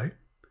getting in the way.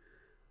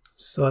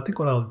 So I think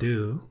what I'll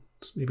do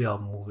is maybe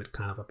I'll move it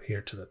kind of up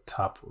here to the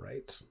top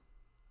right.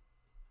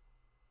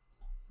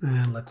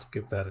 And let's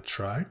give that a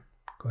try.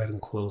 Go ahead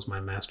and close my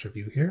master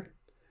view here.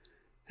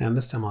 And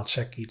this time I'll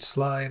check each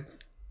slide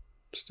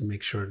just to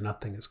make sure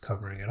nothing is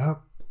covering it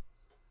up.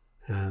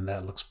 And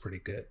that looks pretty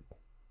good.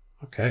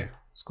 Okay,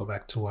 let's go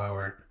back to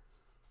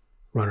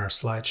run our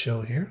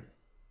slideshow here.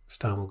 This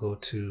time we'll go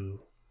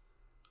to,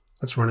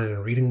 let's run it in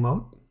reading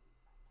mode.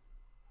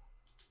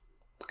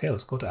 Okay,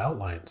 let's go to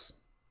outlines.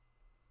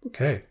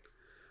 Okay,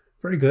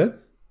 very good.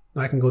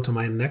 Now I can go to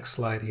my next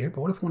slide here,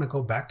 but what if I want to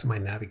go back to my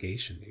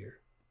navigation here?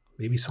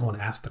 Maybe someone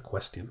asked a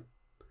question.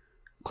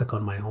 Click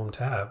on my home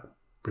tab,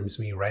 brings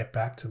me right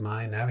back to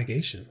my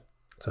navigation.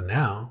 So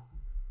now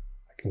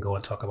I can go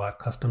and talk about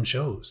custom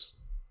shows.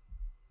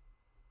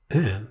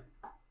 And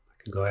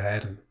I can go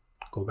ahead and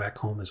go back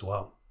home as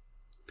well.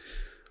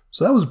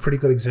 So that was a pretty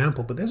good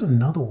example, but there's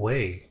another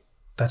way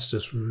that's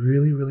just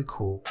really, really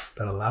cool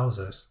that allows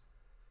us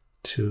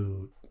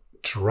to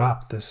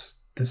drop this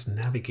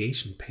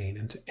navigation pane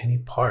into any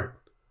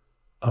part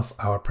of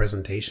our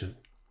presentation.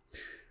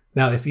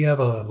 Now, if you have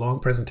a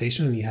long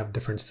presentation and you have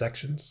different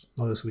sections,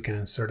 notice we can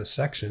insert a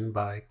section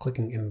by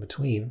clicking in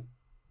between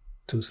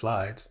two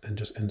slides and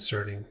just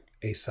inserting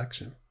a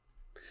section.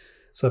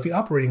 So if you're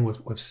operating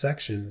with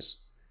sections,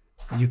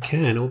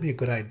 it will be a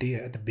good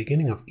idea at the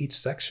beginning of each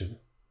section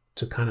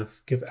to kind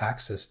of give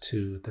access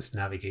to this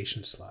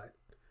navigation slide.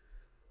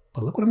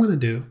 But look what I'm going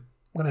to do.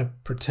 I'm going to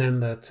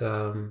pretend that,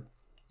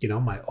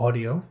 my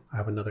audio, I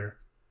have another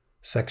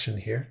section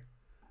here.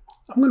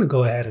 I'm going to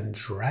go ahead and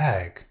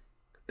drag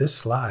this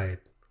slide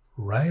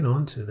right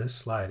onto this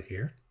slide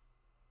here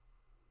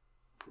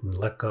and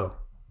let go.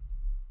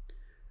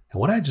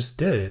 And what I just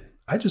did,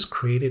 I just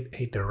created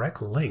a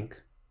direct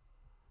link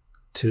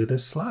to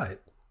this slide.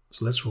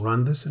 So let's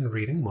run this in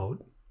reading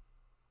mode.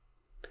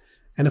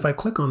 And if I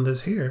click on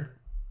this here,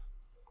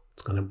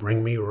 it's going to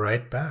bring me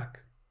right back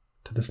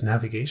to this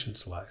navigation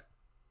slide.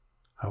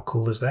 How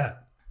cool is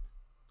that?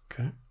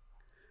 Okay.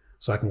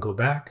 So I can go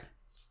back,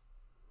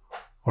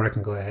 or I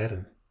can go ahead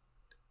and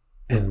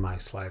end my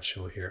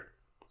slideshow here.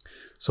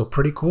 So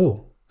pretty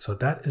cool. So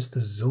that is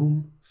the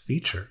zoom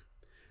feature.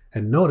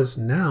 And notice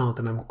now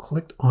that I'm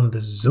clicked on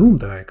the zoom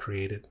that I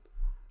created,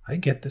 I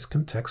get this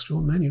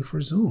contextual menu for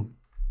zoom.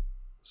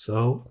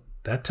 So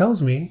that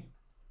tells me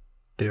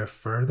there are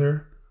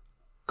further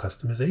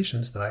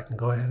customizations that I can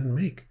go ahead and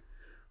make.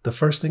 The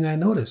first thing I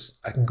notice,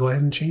 I can go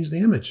ahead and change the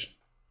image.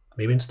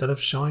 Maybe instead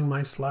of showing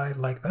my slide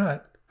like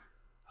that,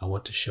 I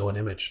want to show an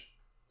image.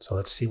 So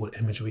let's see what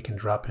image we can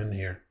drop in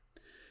here.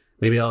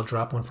 Maybe I'll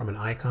drop one from an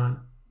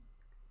icon.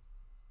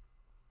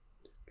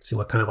 See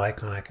what kind of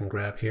icon I can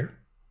grab here.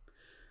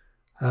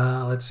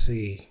 Let's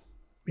see.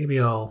 Maybe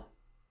I'll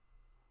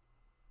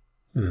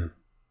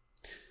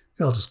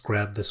just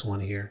grab this one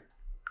here.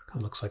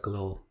 Kind of looks like a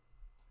little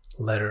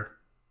letter.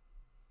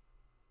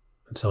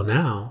 And so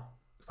now,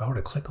 if I were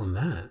to click on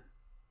that,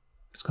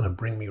 it's going to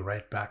bring me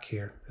right back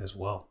here as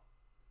well.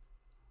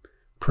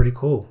 Pretty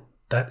cool.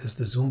 That is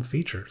the zoom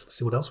feature. Let's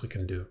see what else we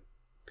can do.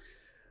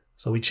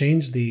 So we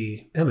change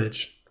the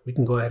image. We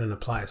can go ahead and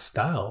apply a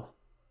style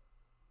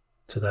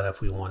to that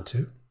if we want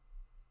to.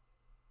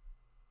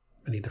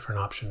 Many different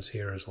options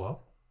here as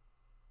well.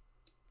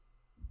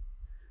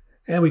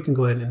 And we can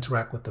go ahead and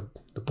interact with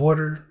the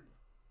border.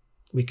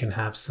 We can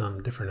have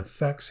some different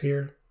effects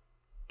here,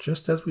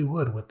 just as we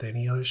would with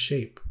any other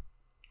shape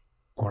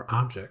or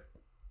object.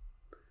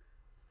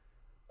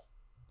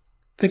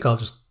 I think I'll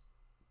just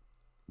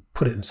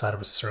put it inside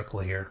of a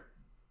circle here.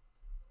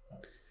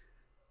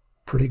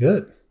 Pretty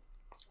good.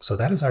 So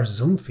that is our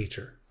zoom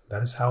feature.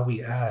 That is how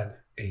we add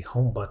a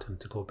home button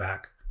to go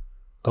back.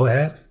 Go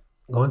ahead,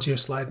 go into your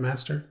slide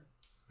master,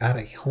 add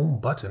a home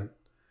button,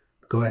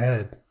 go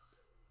ahead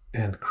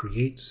and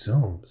create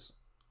zooms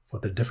for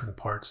the different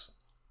parts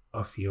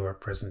of your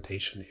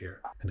presentation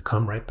here and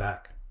come right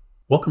back.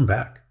 Welcome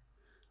back.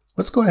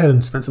 Let's go ahead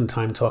and spend some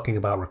time talking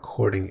about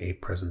recording a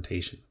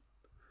presentation.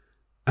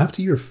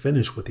 After you're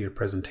finished with your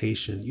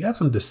presentation, you have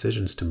some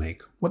decisions to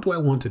make. What do I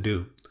want to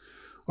do?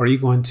 Are you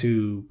going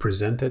to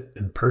present it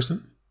in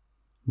person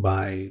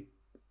by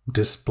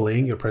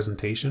displaying your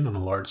presentation on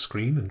a large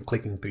screen and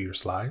clicking through your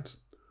slides?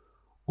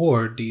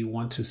 Or do you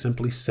want to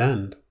simply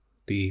send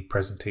the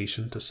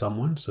presentation to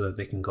someone so that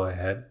they can go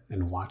ahead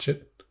and watch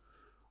it?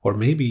 Or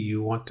maybe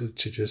you want to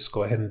just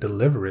go ahead and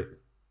deliver it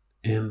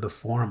in the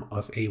form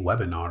of a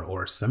webinar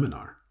or a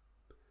seminar.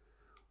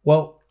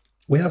 Well,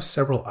 we have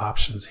several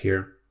options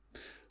here.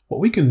 What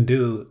we can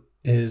do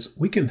is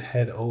we can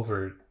head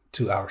over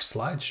to our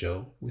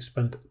slideshow. We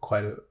spent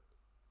quite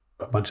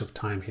a bunch of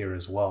time here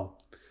as well.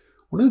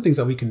 One of the things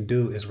that we can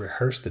do is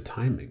rehearse the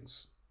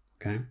timings,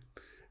 okay?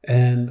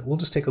 And we'll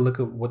just take a look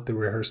at what the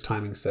rehearse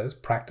timing says.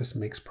 Practice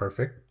makes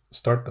perfect.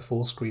 start the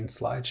full screen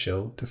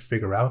slideshow to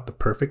figure out the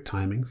perfect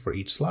timing for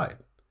each slide.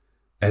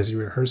 As you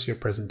rehearse your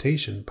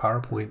presentation,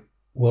 PowerPoint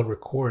will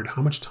record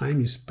how much time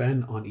you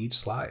spend on each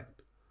slide.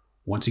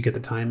 Once you get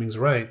the timings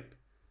right,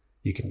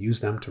 you can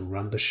use them to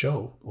run the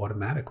show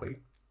automatically.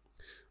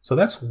 So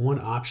that's one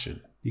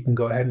option. You can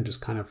go ahead and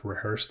just kind of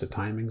rehearse the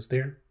timings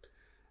there.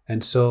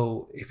 And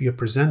so if you're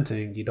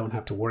presenting, you don't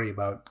have to worry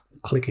about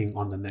clicking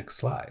on the next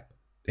slide.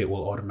 It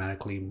will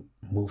automatically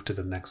move to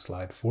the next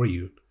slide for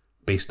you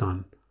based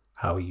on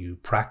how you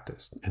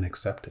practiced and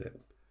accepted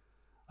it.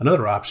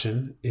 Another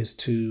option is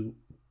to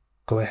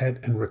go ahead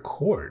and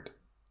record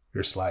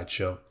your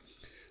slideshow.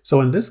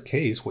 So in this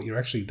case, what you're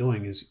actually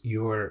doing is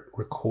you're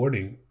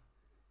recording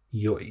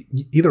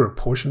either a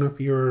portion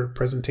of your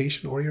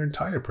presentation or your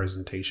entire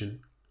presentation,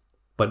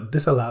 but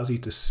this allows you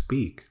to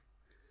speak.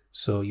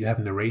 So you have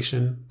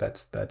narration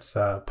that's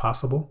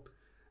possible.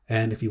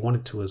 And if you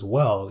wanted to as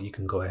well, you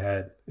can go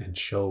ahead and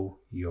show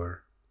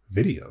your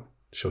video,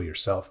 show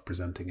yourself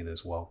presenting it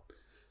as well.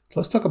 So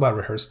let's talk about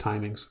rehearsed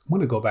timings. I'm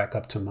going to go back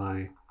up to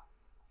my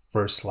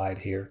first slide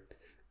here,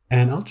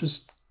 and I'll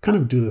just kind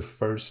of do the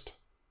first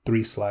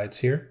 3 slides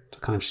here to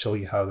kind of show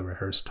you how the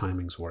rehearsed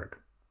timings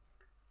work.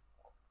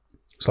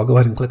 So I'll go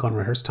ahead and click on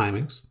rehearsed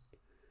timings,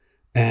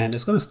 and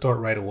it's going to start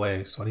right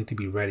away. So I need to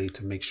be ready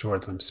to make sure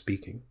that I'm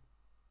speaking.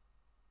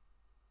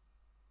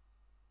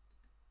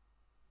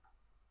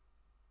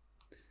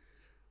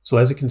 So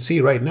as you can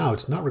see right now,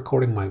 it's not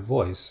recording my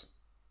voice,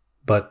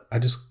 but I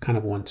just kind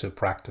of want to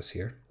practice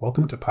here.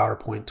 Welcome to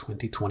PowerPoint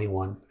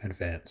 2021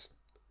 Advanced.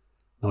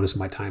 Notice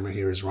my timer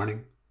here is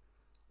running.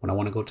 When I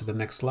want to go to the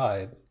next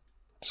slide,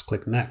 just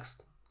click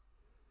next.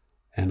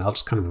 And I'll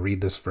just kind of read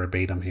this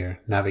verbatim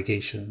here.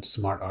 Navigation,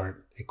 SmartArt,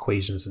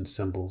 equations and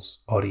symbols,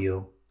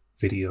 audio,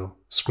 video,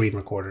 screen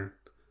recorder,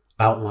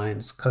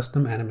 outlines,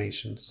 custom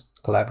animations,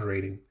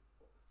 collaborating,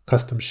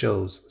 custom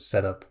shows,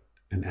 setup,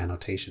 and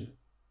annotation.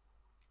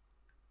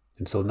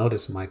 And so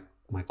notice my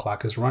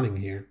clock is running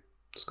here.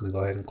 Just going to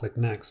go ahead and click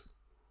next.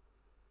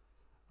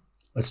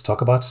 Let's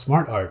talk about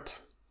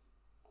SmartArt.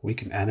 We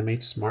can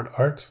animate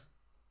SmartArt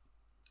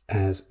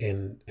as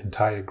an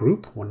entire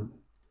group,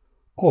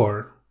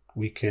 or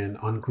we can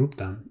ungroup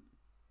them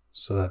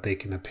so that they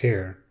can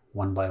appear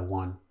one by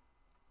one.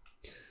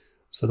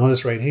 So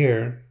notice right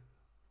here,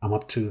 I'm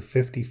up to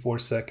 54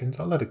 seconds.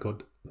 I'll let it go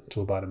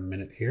to about a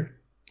minute here.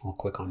 I'll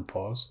click on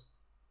pause.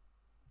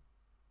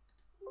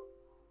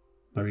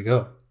 There we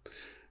go.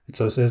 And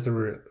so it says the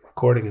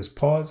recording is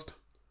paused.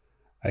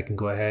 I can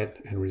go ahead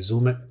and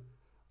resume it,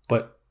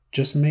 but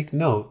just make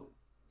note,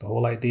 the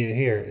whole idea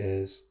here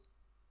is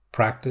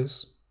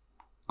practice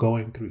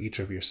going through each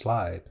of your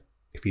slide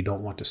if you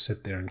don't want to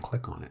sit there and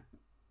click on it.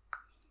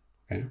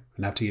 Okay.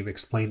 And after you've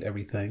explained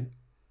everything,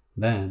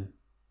 then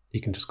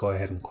you can just go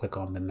ahead and click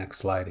on the next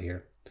slide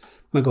here.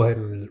 I'm going to go ahead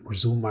and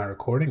resume my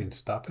recording and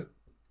stop it.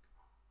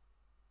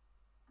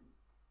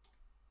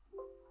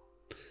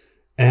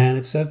 And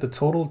it says the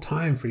total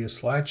time for your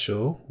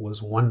slideshow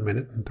was 1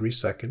 minute and 3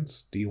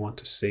 seconds. Do you want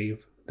to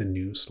save the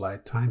new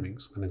slide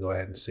timings? I'm going to go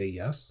ahead and say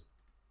yes.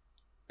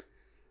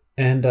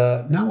 And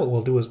now what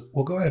we'll do is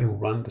we'll go ahead and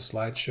run the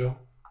slideshow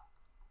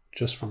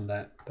just from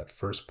that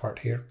first part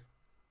here.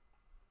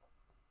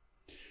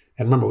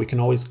 And remember, we can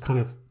always kind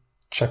of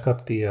check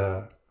up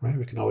the, right?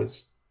 We can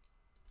always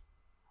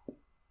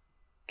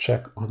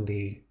check on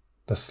the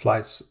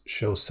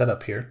slideshow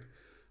setup here.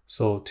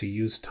 So to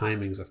use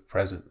timings of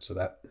present, so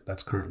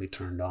that's currently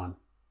turned on.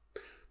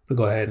 I'll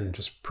go ahead and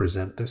just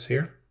present this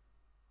here.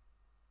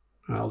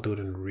 I'll do it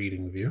in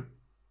reading view.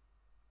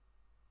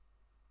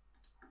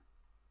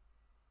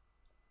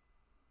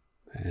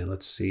 And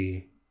let's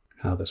see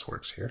how this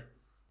works here.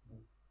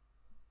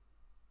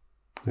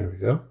 There we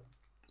go.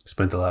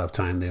 Spent a lot of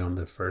time there on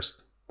the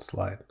first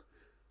slide,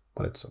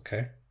 but it's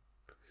okay.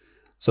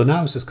 So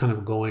now it's just kind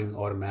of going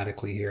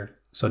automatically here.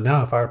 So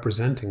now if I were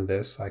presenting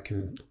this, I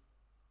can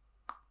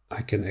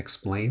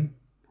explain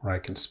or I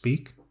can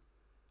speak,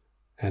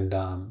 and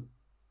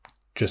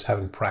just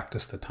having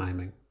practiced the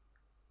timing.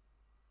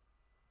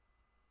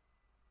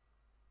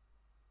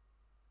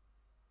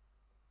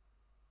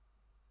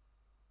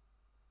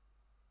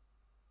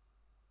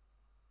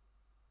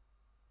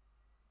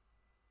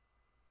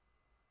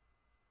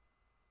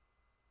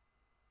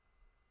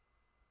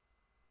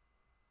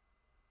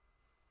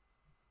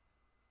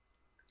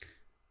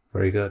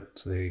 Very good.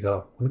 So there you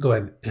go. I'm going to go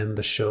ahead and end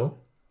the show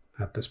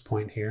at this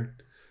point here.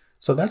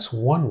 So that's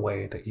one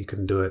way that you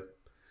can do it.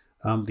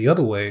 The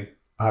other way,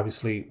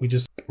 obviously, we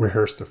just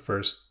rehearsed the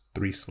first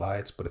 3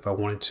 slides, but if I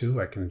wanted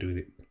to, I can do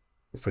it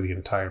for the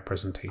entire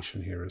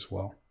presentation here as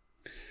well.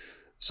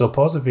 So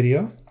pause the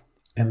video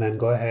and then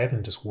go ahead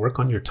and just work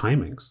on your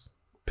timings.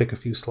 Pick a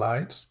few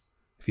slides.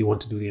 If you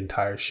want to do the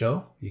entire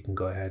show, you can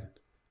go ahead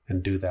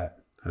and do that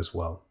as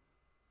well.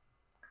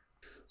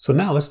 So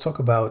now let's talk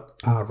about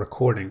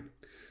recording.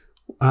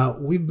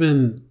 We've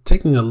been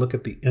taking a look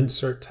at the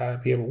Insert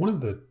tab here, but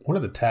one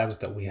of the tabs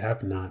that we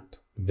have not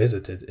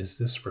visited is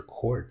this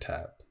Record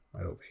tab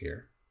right over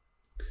here.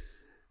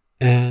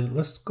 And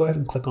let's go ahead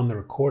and click on the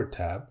Record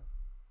tab.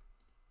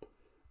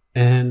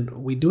 And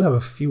we do have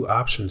a few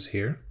options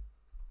here.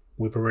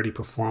 We've already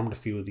performed a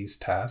few of these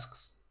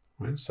tasks,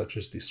 right? Such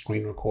as the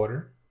screen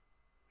recorder,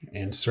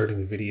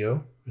 inserting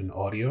video and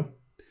audio.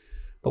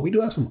 But we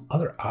do have some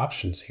other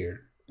options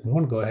here. We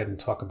want to go ahead and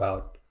talk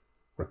about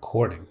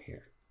recording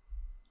here.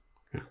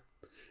 Okay.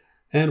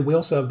 And we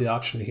also have the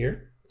option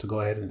here to go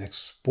ahead and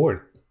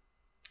export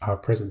our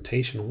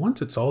presentation.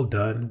 Once it's all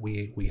done,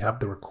 we have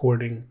the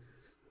recording,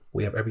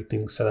 we have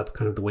everything set up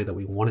kind of the way that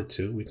we want it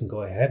to, we can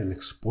go ahead and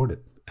export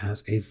it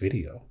as a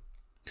video.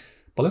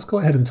 But let's go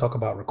ahead and talk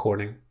about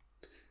recording.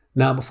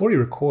 Now, before you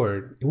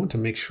record, you want to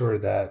make sure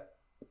that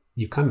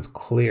you kind of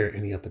clear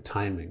any of the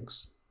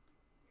timings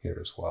here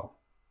as well.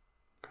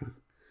 Okay.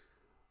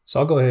 So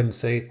I'll go ahead and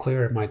say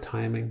clear my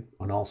timing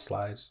on all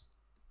slides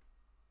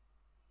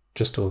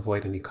just to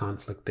avoid any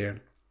conflict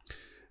there.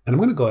 And I'm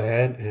going to go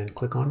ahead and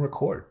click on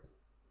record.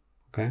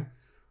 Okay.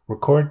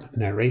 Record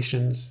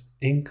narrations,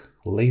 ink,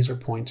 laser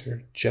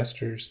pointer,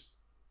 gestures,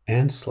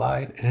 and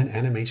slide and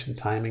animation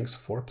timings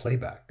for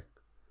playback.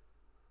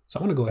 So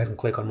I'm going to go ahead and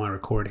click on my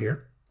record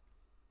here.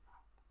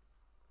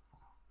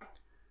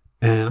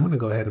 And I'm going to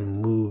go ahead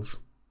and move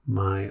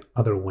my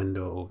other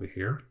window over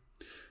here.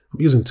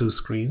 I'm using two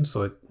screens,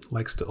 so it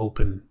likes to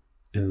open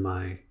in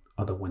my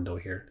other window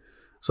here.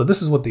 So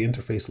this is what the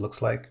interface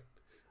looks like.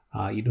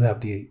 You do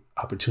have the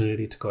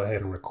opportunity to go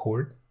ahead and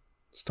record,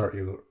 start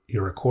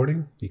your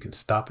recording. You can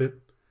stop it.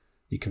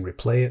 You can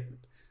replay it.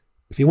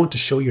 If you want to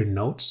show your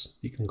notes,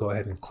 you can go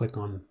ahead and click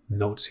on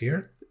notes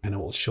here, and it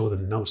will show the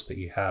notes that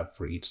you have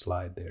for each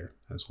slide there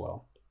as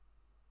well.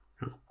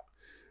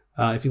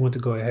 If you want to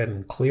go ahead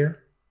and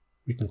clear,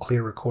 you can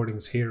clear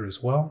recordings here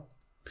as well.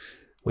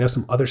 We have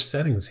some other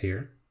settings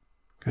here.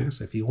 Okay,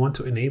 so if you want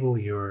to enable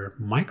your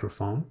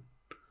microphone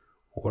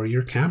or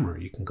your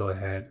camera, you can go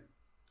ahead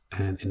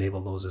and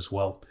enable those as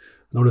well.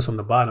 Notice on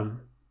the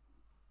bottom,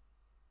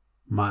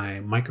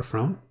 my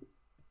microphone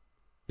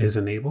is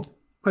enabled.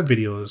 My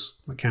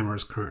camera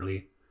is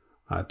currently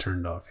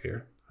turned off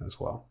here as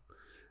well.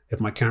 If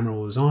my camera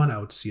was on, I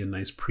would see a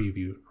nice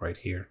preview right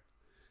here.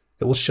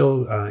 It will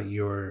show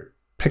your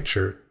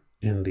picture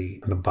in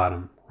the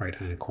bottom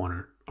right-hand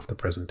corner of the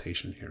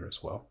presentation here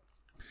as well.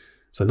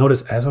 So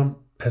notice as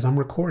I'm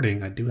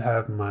recording, I do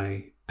have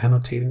my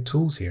annotating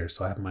tools here.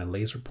 So I have my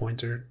laser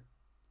pointer,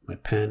 my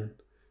pen,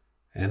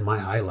 and my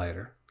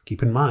highlighter.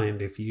 Keep in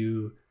mind, if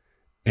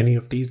any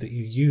of these that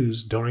you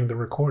use during the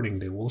recording,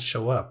 they will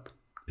show up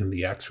in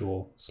the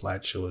actual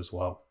slideshow as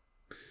well.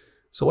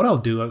 So what I'll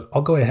do,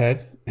 I'll go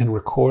ahead and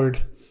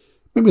record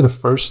maybe the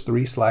first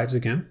 3 slides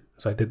again,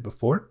 as I did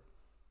before.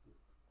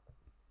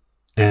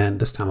 And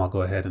this time I'll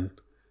go ahead and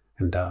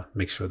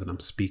make sure that I'm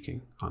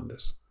speaking on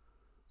this.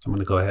 So I'm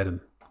going to go ahead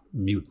and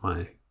mute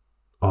my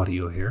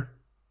audio here.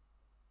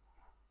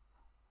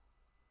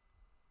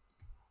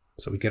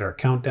 So we get our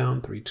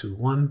countdown, 3, 2,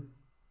 1.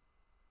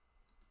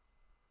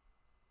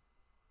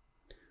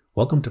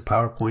 Welcome to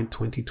PowerPoint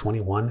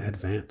 2021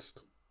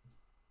 Advanced.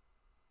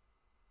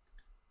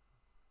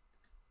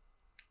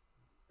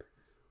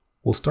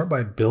 We'll start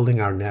by building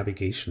our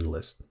navigation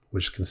list,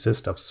 which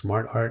consists of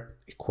SmartArt,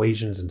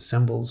 equations and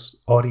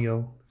symbols,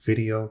 audio,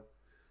 video,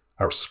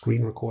 our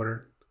screen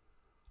recorder,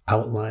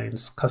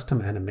 outlines,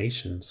 custom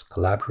animations,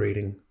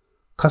 collaborating,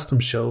 custom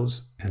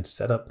shows, and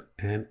setup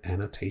and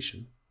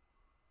annotation.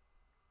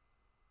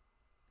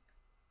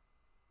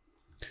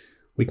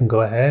 We can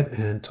go ahead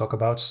and talk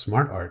about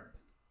SmartArt.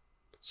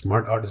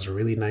 SmartArt is a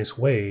really nice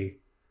way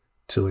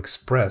to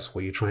express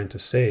what you're trying to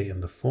say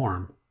in the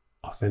form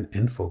of an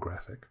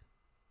infographic.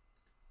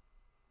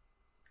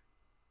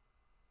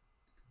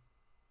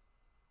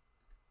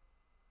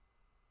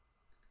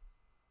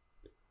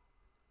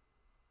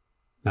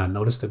 Now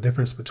notice the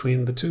difference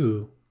between the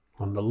two.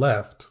 On the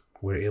left,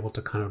 we're able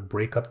to kind of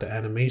break up the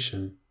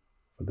animation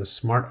for the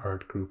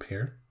SmartArt group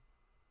here.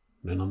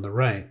 And then on the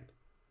right,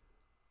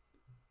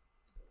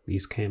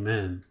 these came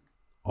in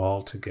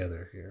all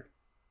together here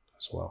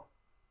as well.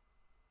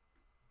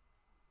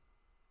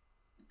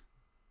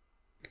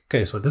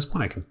 Okay, so at this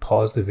point I can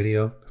pause the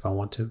video if I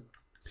want to.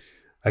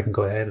 I can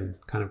go ahead and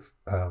kind of,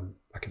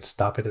 I can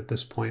stop it at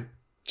this point,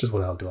 which is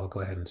what I'll do. I'll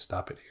go ahead and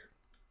stop it here.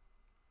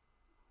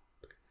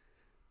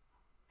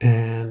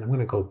 And I'm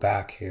going to go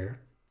back here,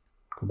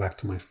 go back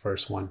to my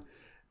first one.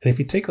 And if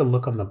you take a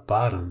look on the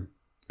bottom,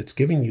 it's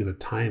giving you the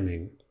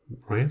timing,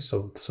 right?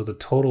 So the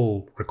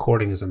total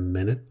recording is 1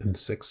 minute and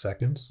 6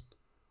 seconds.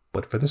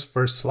 But for this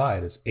first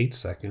slide, it's 8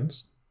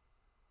 seconds.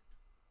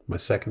 My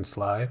second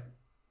slide,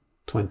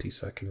 20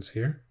 seconds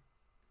here.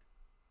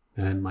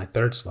 And my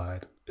third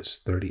slide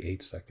is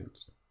 38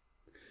 seconds.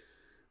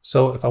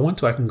 So if I want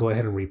to, I can go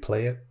ahead and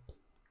replay it.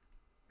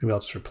 Maybe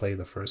I'll just replay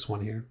the first one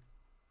here.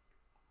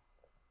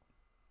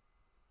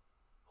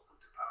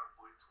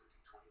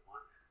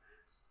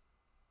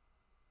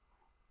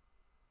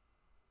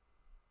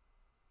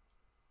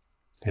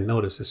 And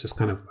notice it's just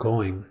kind of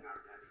going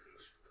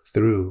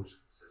through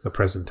the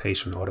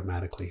presentation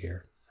automatically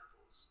here.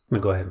 I'm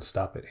going to go ahead and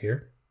stop it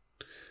here.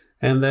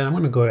 And then I'm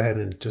going to go ahead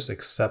and just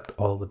accept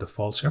all the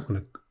defaults here. I'm going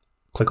to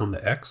click on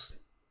the X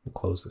and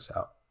close this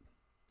out.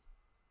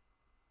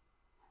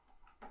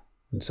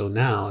 And so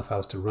now if I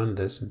was to run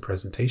this in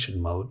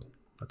presentation mode,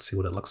 let's see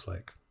what it looks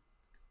like.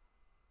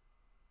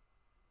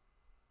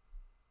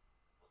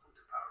 Welcome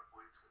to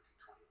PowerPoint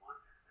 2021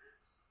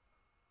 Advanced.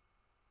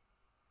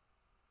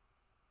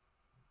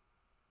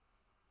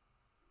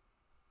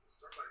 We'll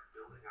start by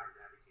building our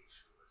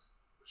navigation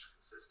list, which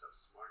consists of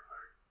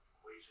SmartArt,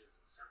 equations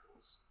and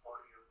symbols,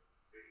 audio,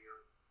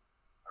 video,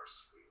 our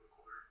screen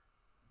recorder,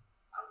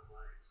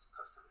 outlines,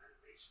 custom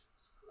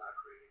animations,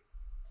 collaborating.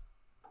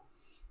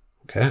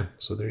 Okay,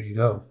 so there you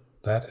go.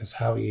 That is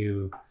how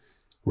you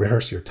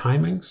rehearse your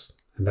timings,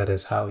 and that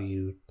is how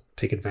you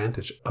take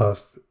advantage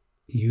of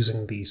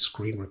using the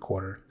screen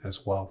recorder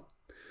as well.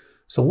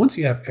 So once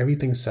you have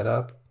everything set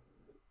up,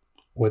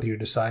 whether you're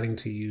deciding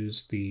to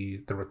use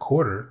the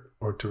recorder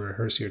or to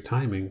rehearse your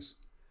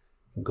timings,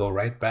 go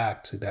right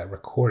back to that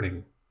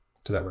recording,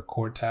 to that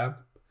record tab.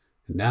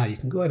 And now you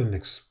can go ahead and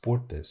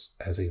export this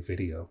as a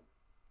video.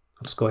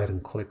 I'll just go ahead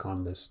and click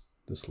on this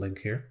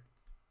link here.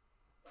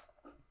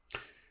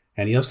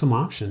 And you have some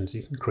options.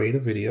 You can create a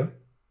video.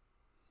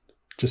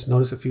 Just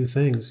notice a few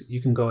things. You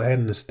can go ahead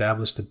and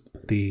establish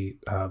the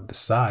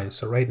size.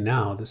 So right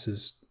now, this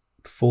is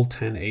full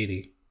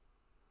 1080.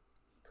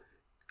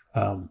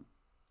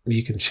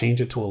 You can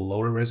change it to a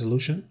lower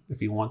resolution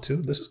if you want to.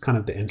 This is kind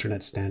of the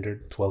internet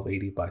standard,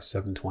 1280 by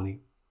 720.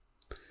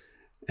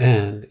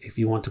 And if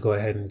you want to go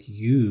ahead and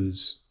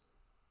use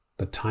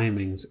the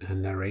timings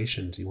and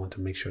narrations, you want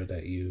to make sure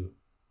that you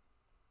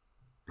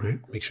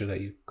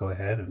go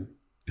ahead and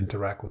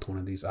interact with one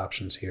of these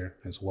options here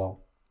as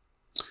well.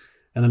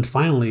 And then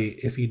finally,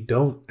 if you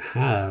don't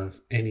have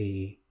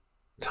any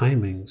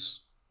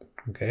timings,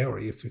 okay, or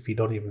if you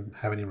don't even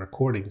have any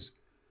recordings,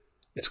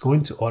 it's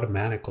going to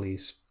automatically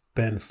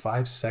spend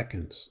 5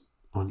 seconds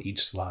on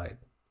each slide.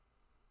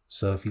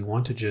 So if you don't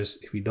want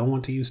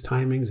to use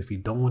timings, if you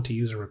don't want to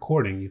use a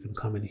recording, you can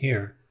come in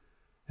here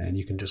and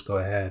you can just go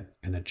ahead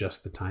and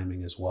adjust the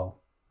timing as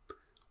well.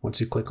 Once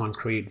you click on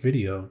create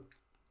video,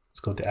 it's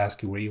going to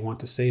ask you where you want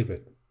to save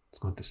it. It's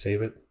going to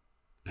save it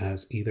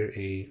as either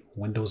a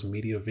Windows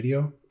Media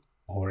video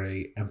or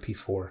a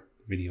MP4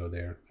 video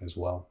there as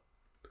well.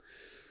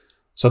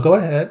 So go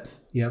ahead,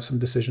 you have some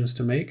decisions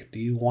to make. Do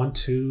you want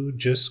to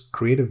just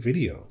create a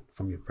video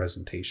from your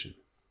presentation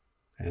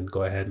and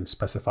go ahead and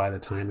specify the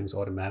timings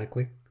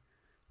automatically?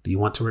 Do you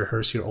want to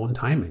rehearse your own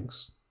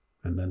timings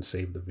and then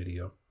save the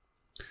video?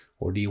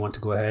 Or do you want to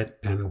go ahead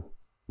and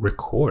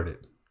record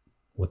it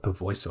with the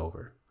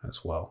voiceover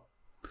as well?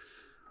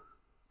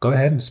 Go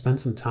ahead and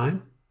spend some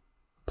time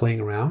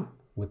playing around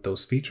with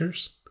those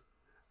features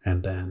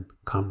and then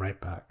come right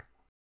back.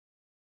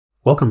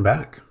 Welcome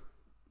back.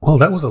 Well,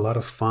 that was a lot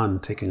of fun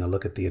taking a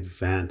look at the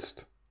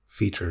advanced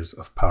features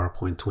of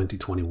PowerPoint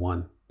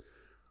 2021.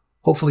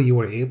 Hopefully you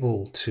were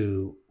able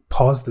to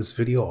pause this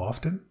video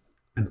often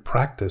and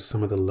practice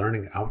some of the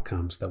learning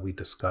outcomes that we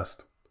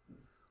discussed.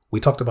 We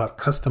talked about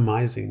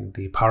customizing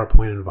the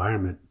PowerPoint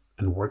environment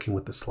and working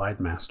with the Slide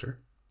Master.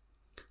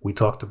 We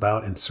talked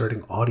about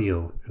inserting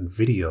audio and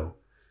video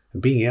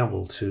and being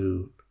able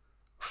to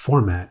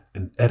format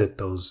and edit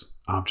those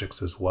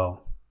objects as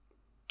well.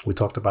 We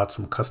talked about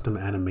some custom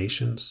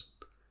animations.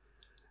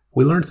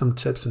 We learned some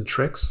tips and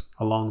tricks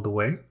along the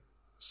way,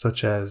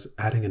 such as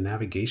adding a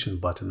navigation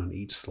button on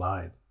each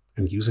slide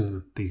and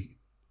using the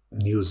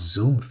new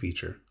zoom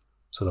feature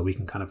so that we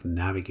can kind of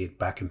navigate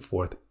back and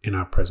forth in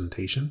our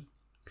presentation.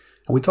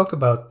 And we talked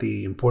about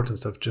the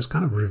importance of just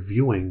kind of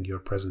reviewing your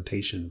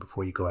presentation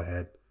before you go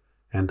ahead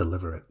and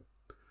deliver it.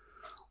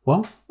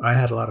 Well, I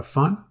had a lot of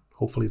fun.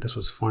 Hopefully this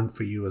was fun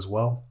for you as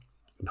well.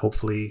 And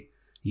hopefully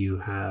you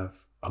have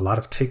a lot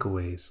of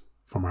takeaways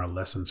from our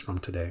lessons from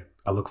today.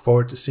 I look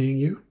forward to seeing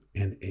you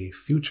in a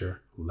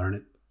future Learn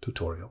It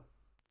tutorial.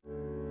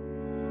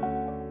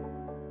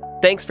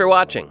 Thanks for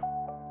watching.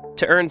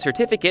 To earn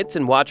certificates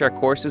and watch our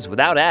courses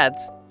without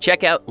ads,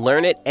 check out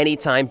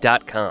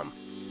learnitanytime.com.